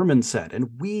the Orman set,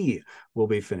 and we will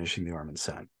be finishing the Orman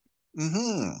set.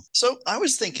 So I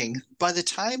was thinking by the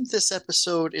time this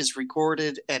episode is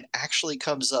recorded and actually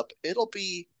comes up, it'll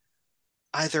be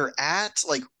either at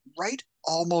like right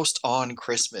almost on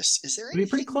Christmas. Is there It'll be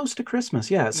pretty anything? close to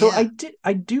Christmas, yeah. So Yeah.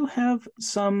 I do have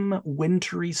some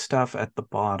wintry stuff at the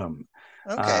bottom,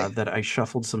 Okay. that I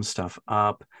shuffled some stuff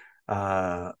up.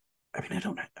 Uh, I mean, I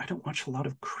don't watch a lot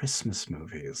of Christmas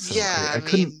movies, so Yeah, I I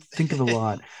couldn't mean, think of a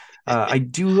lot. I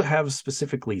do have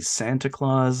specifically Santa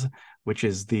Claus, which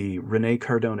is the Rene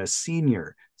Cardona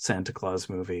Sr. Santa Claus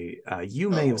movie. You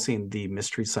may have oh, seen the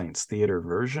Mystery Science Theater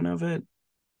version of it.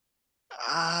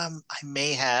 I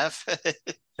may have.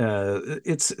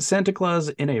 It's Santa Claus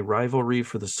in a rivalry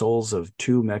for the souls of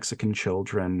two Mexican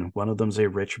children. One of them's a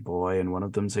rich boy and one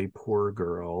of them's a poor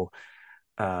girl.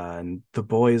 And the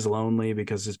boy is lonely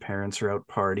because his parents are out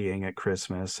partying at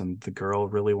Christmas, and the girl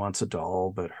really wants a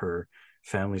doll, but her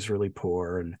family's really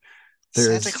poor. And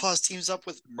Santa there's Claus teams up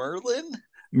with Merlin?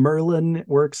 Merlin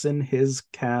works in his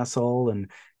castle and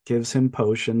gives him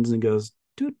potions and goes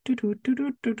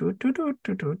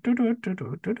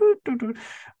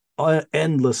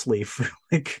endlessly for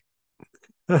like,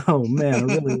 oh man, a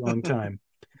really long time.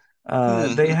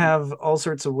 They Hmm. have all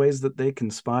sorts of ways that they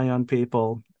can spy on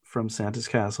people from Santa's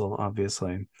castle,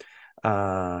 obviously.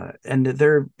 And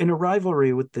they're in a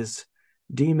rivalry with this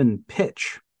demon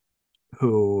Pitch,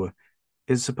 who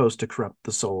is supposed to corrupt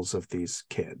the souls of these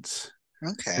kids.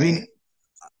 I mean, Okay.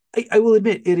 I will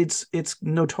admit it's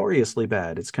notoriously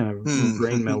bad. It's kind of Hmm.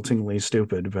 brain meltingly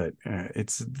stupid, but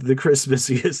it's the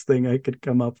Christmassiest thing I could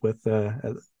come up with.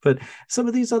 But some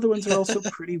of these other ones are also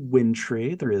pretty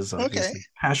wintry. There is Okay. obviously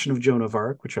Passion of Joan of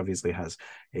Arc, which obviously has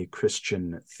a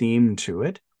Christian theme to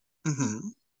it.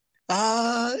 Hmm.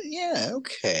 Yeah,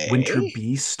 Winter okay.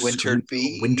 Beast, Winter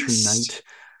Winter Beast. Night.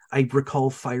 I recall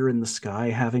Fire in the Sky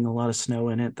having a lot of snow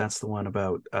in it. That's the one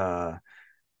about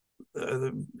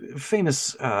the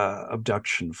famous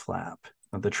abduction flap,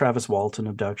 the Travis Walton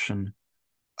abduction.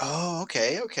 Oh,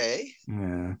 okay, okay.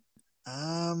 Yeah.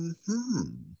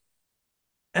 Hmm.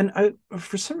 And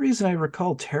for some reason, I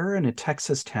recall Terror in a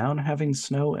Texas Town having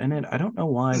snow in it. I don't know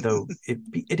why, though.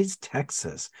 It is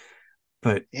Texas,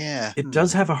 but Yeah, it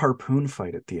does hmm. have a harpoon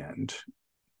fight at the end.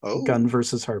 Gun Oh,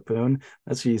 versus harpoon.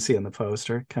 That's what you see on the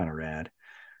poster. Kind of rad.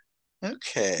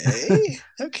 okay.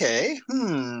 Okay.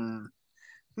 Hmm.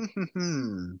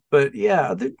 Hmm. But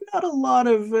yeah, there's not a lot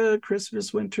of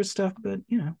Christmas winter stuff, but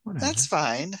That's whatever.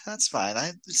 fine. That's fine.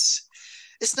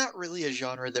 It's not really a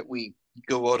genre that we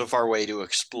go out of our way to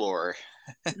explore.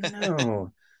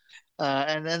 No.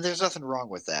 And then there's nothing wrong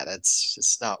with that.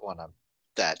 It's not one I'm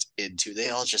that into. They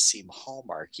all just seem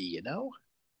hallmarky, you know?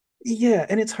 Yeah,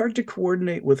 and it's hard to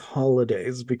coordinate with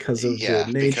holidays because of the Yeah,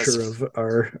 because nature of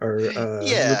of our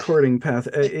yeah, recording path.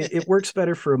 It works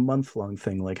better for a month-long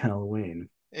thing like Halloween.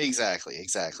 exactly,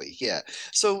 exactly. Yeah.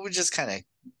 So we just kind of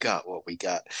got what we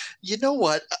got. You know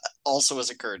what also has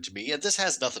occurred to me, and this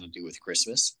has nothing to do with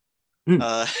Christmas. Mm.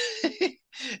 Uh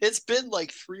it's been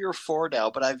like 3 or 4 now,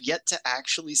 but I've yet to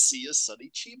actually see a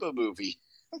Sonny Chiba movie.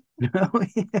 Oh,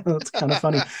 yeah, that's kind of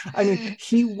funny. I mean,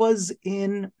 he was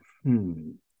in.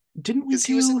 Hmm, didn't we Because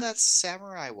he was in do? that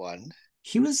samurai one.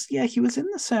 He was in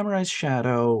the Samurai's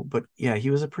Shadow, but yeah, he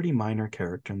was a pretty minor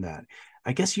character in that.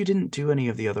 I guess you didn't do any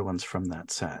of the other ones from that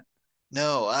set.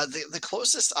 No, the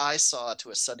closest I saw to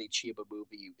a Sonny Chiba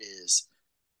movie is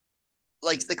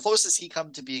like the closest he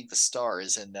come to being the star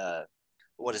is in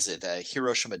what is it,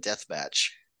 Hiroshima Deathmatch,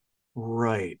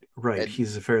 Right, right. and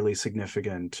He's a fairly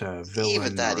significant even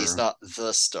villain, that he's or not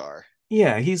the star.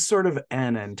 yeah, he's sort of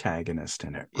an antagonist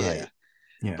in it, Yeah, right?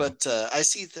 Yeah. but I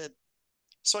see that.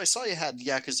 So I saw you had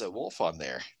Yakuza Wolf on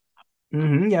there,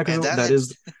 Yeah, and because that had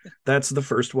that's the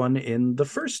first one in the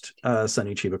first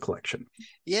Sunny Chiba collection.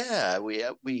 yeah we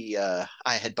I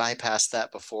had bypassed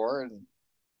that before and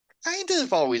kind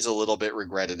of always a little bit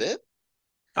regretted it.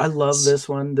 I love this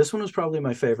one. This one was probably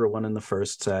my favorite one in the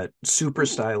first set. Super Ooh.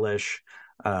 stylish.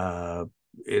 Uh,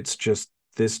 it's just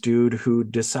this dude who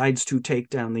decides to take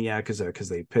down the Yakuza because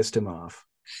they pissed him off.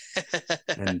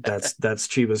 And that's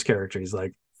Chiba's character. He's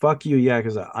like, fuck you,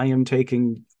 Yakuza. I am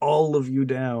taking all of you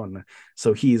down.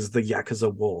 So he's the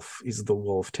Yakuza wolf. He's the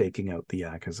wolf taking out the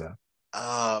Yakuza.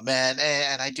 Oh man,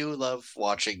 and I do love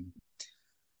watching.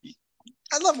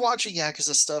 I love watching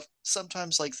Yakuza stuff.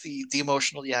 Sometimes like the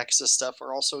emotional Yakuza stuff,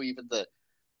 or also even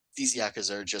these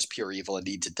Yakuza are just pure evil and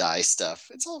need to die stuff.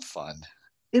 It's all fun.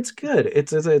 It's good.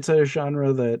 It's a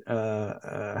genre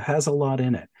that has a lot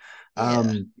in it.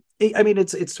 Yeah. I mean,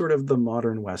 it's sort of the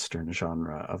modern Western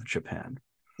genre of Japan.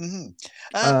 Hmm.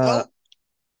 Uh, Well,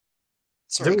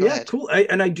 sorry, there, go yeah, ahead. cool.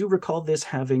 And I do recall this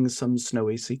having some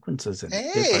snowy sequences in it,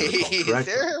 if I recall Hey,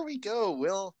 correctly. there we go.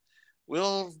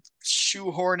 We'll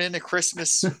shoehorn in a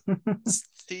Christmas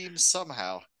theme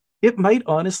somehow. It might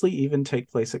honestly even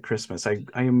take place at Christmas. I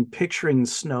am picturing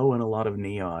snow and a lot of I'm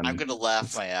neon. gonna laugh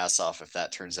It's, my ass off if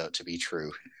that turns out to be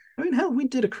true. I mean, hell, we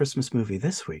did a Christmas movie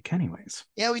this week, anyways.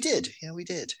 Yeah, we did. Yeah, we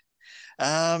did.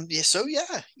 Yeah, so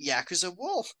yeah, Yakuza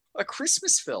Wolf, a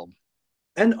Christmas film.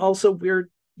 And also, we're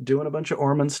doing a bunch of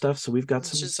Ormond stuff, so we've got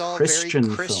It's some just all very Christian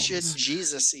Christian films.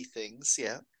 Jesus-y things,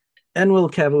 yeah. And we'll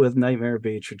cap it with Nightmare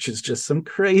Beach, which is just some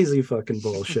crazy fucking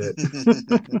bullshit.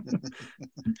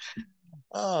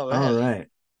 Oh All man, right.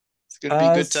 it's gonna be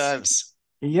Uh good times.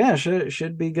 yeah,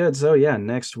 should be good. So yeah,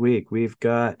 next week we've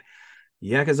got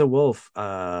Yakuza Wolf.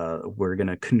 We're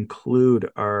gonna conclude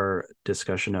our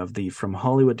discussion of the From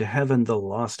Hollywood to Heaven, the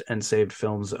lost and saved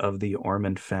films of the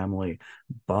Ormond family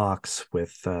box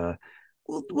with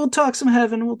we'll talk some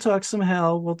heaven, we'll talk some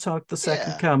hell, we'll talk the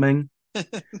second Yeah, coming.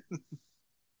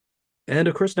 And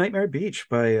of course, Nightmare Beach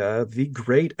by the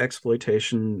great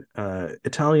exploitation,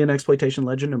 Italian exploitation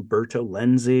legend Umberto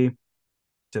Lenzi.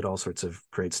 Did all sorts of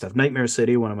great stuff. Nightmare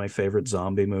City, one of my favorite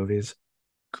zombie movies,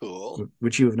 cool.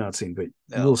 which you have not seen, but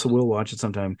No, we'll watch it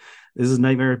sometime. This is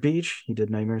Nightmare Beach. He did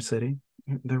Nightmare City.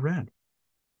 They're rad.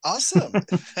 awesome, man.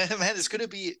 It's gonna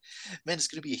be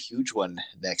a huge one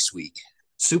next week.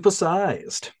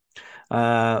 Supersized.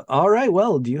 All right.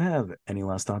 Well, do you have any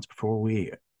last thoughts before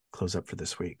we close up for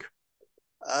this week?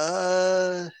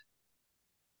 Uh,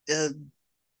 uh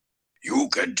you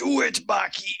can do it,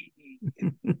 Maki.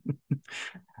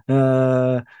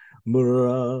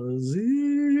 Brazil.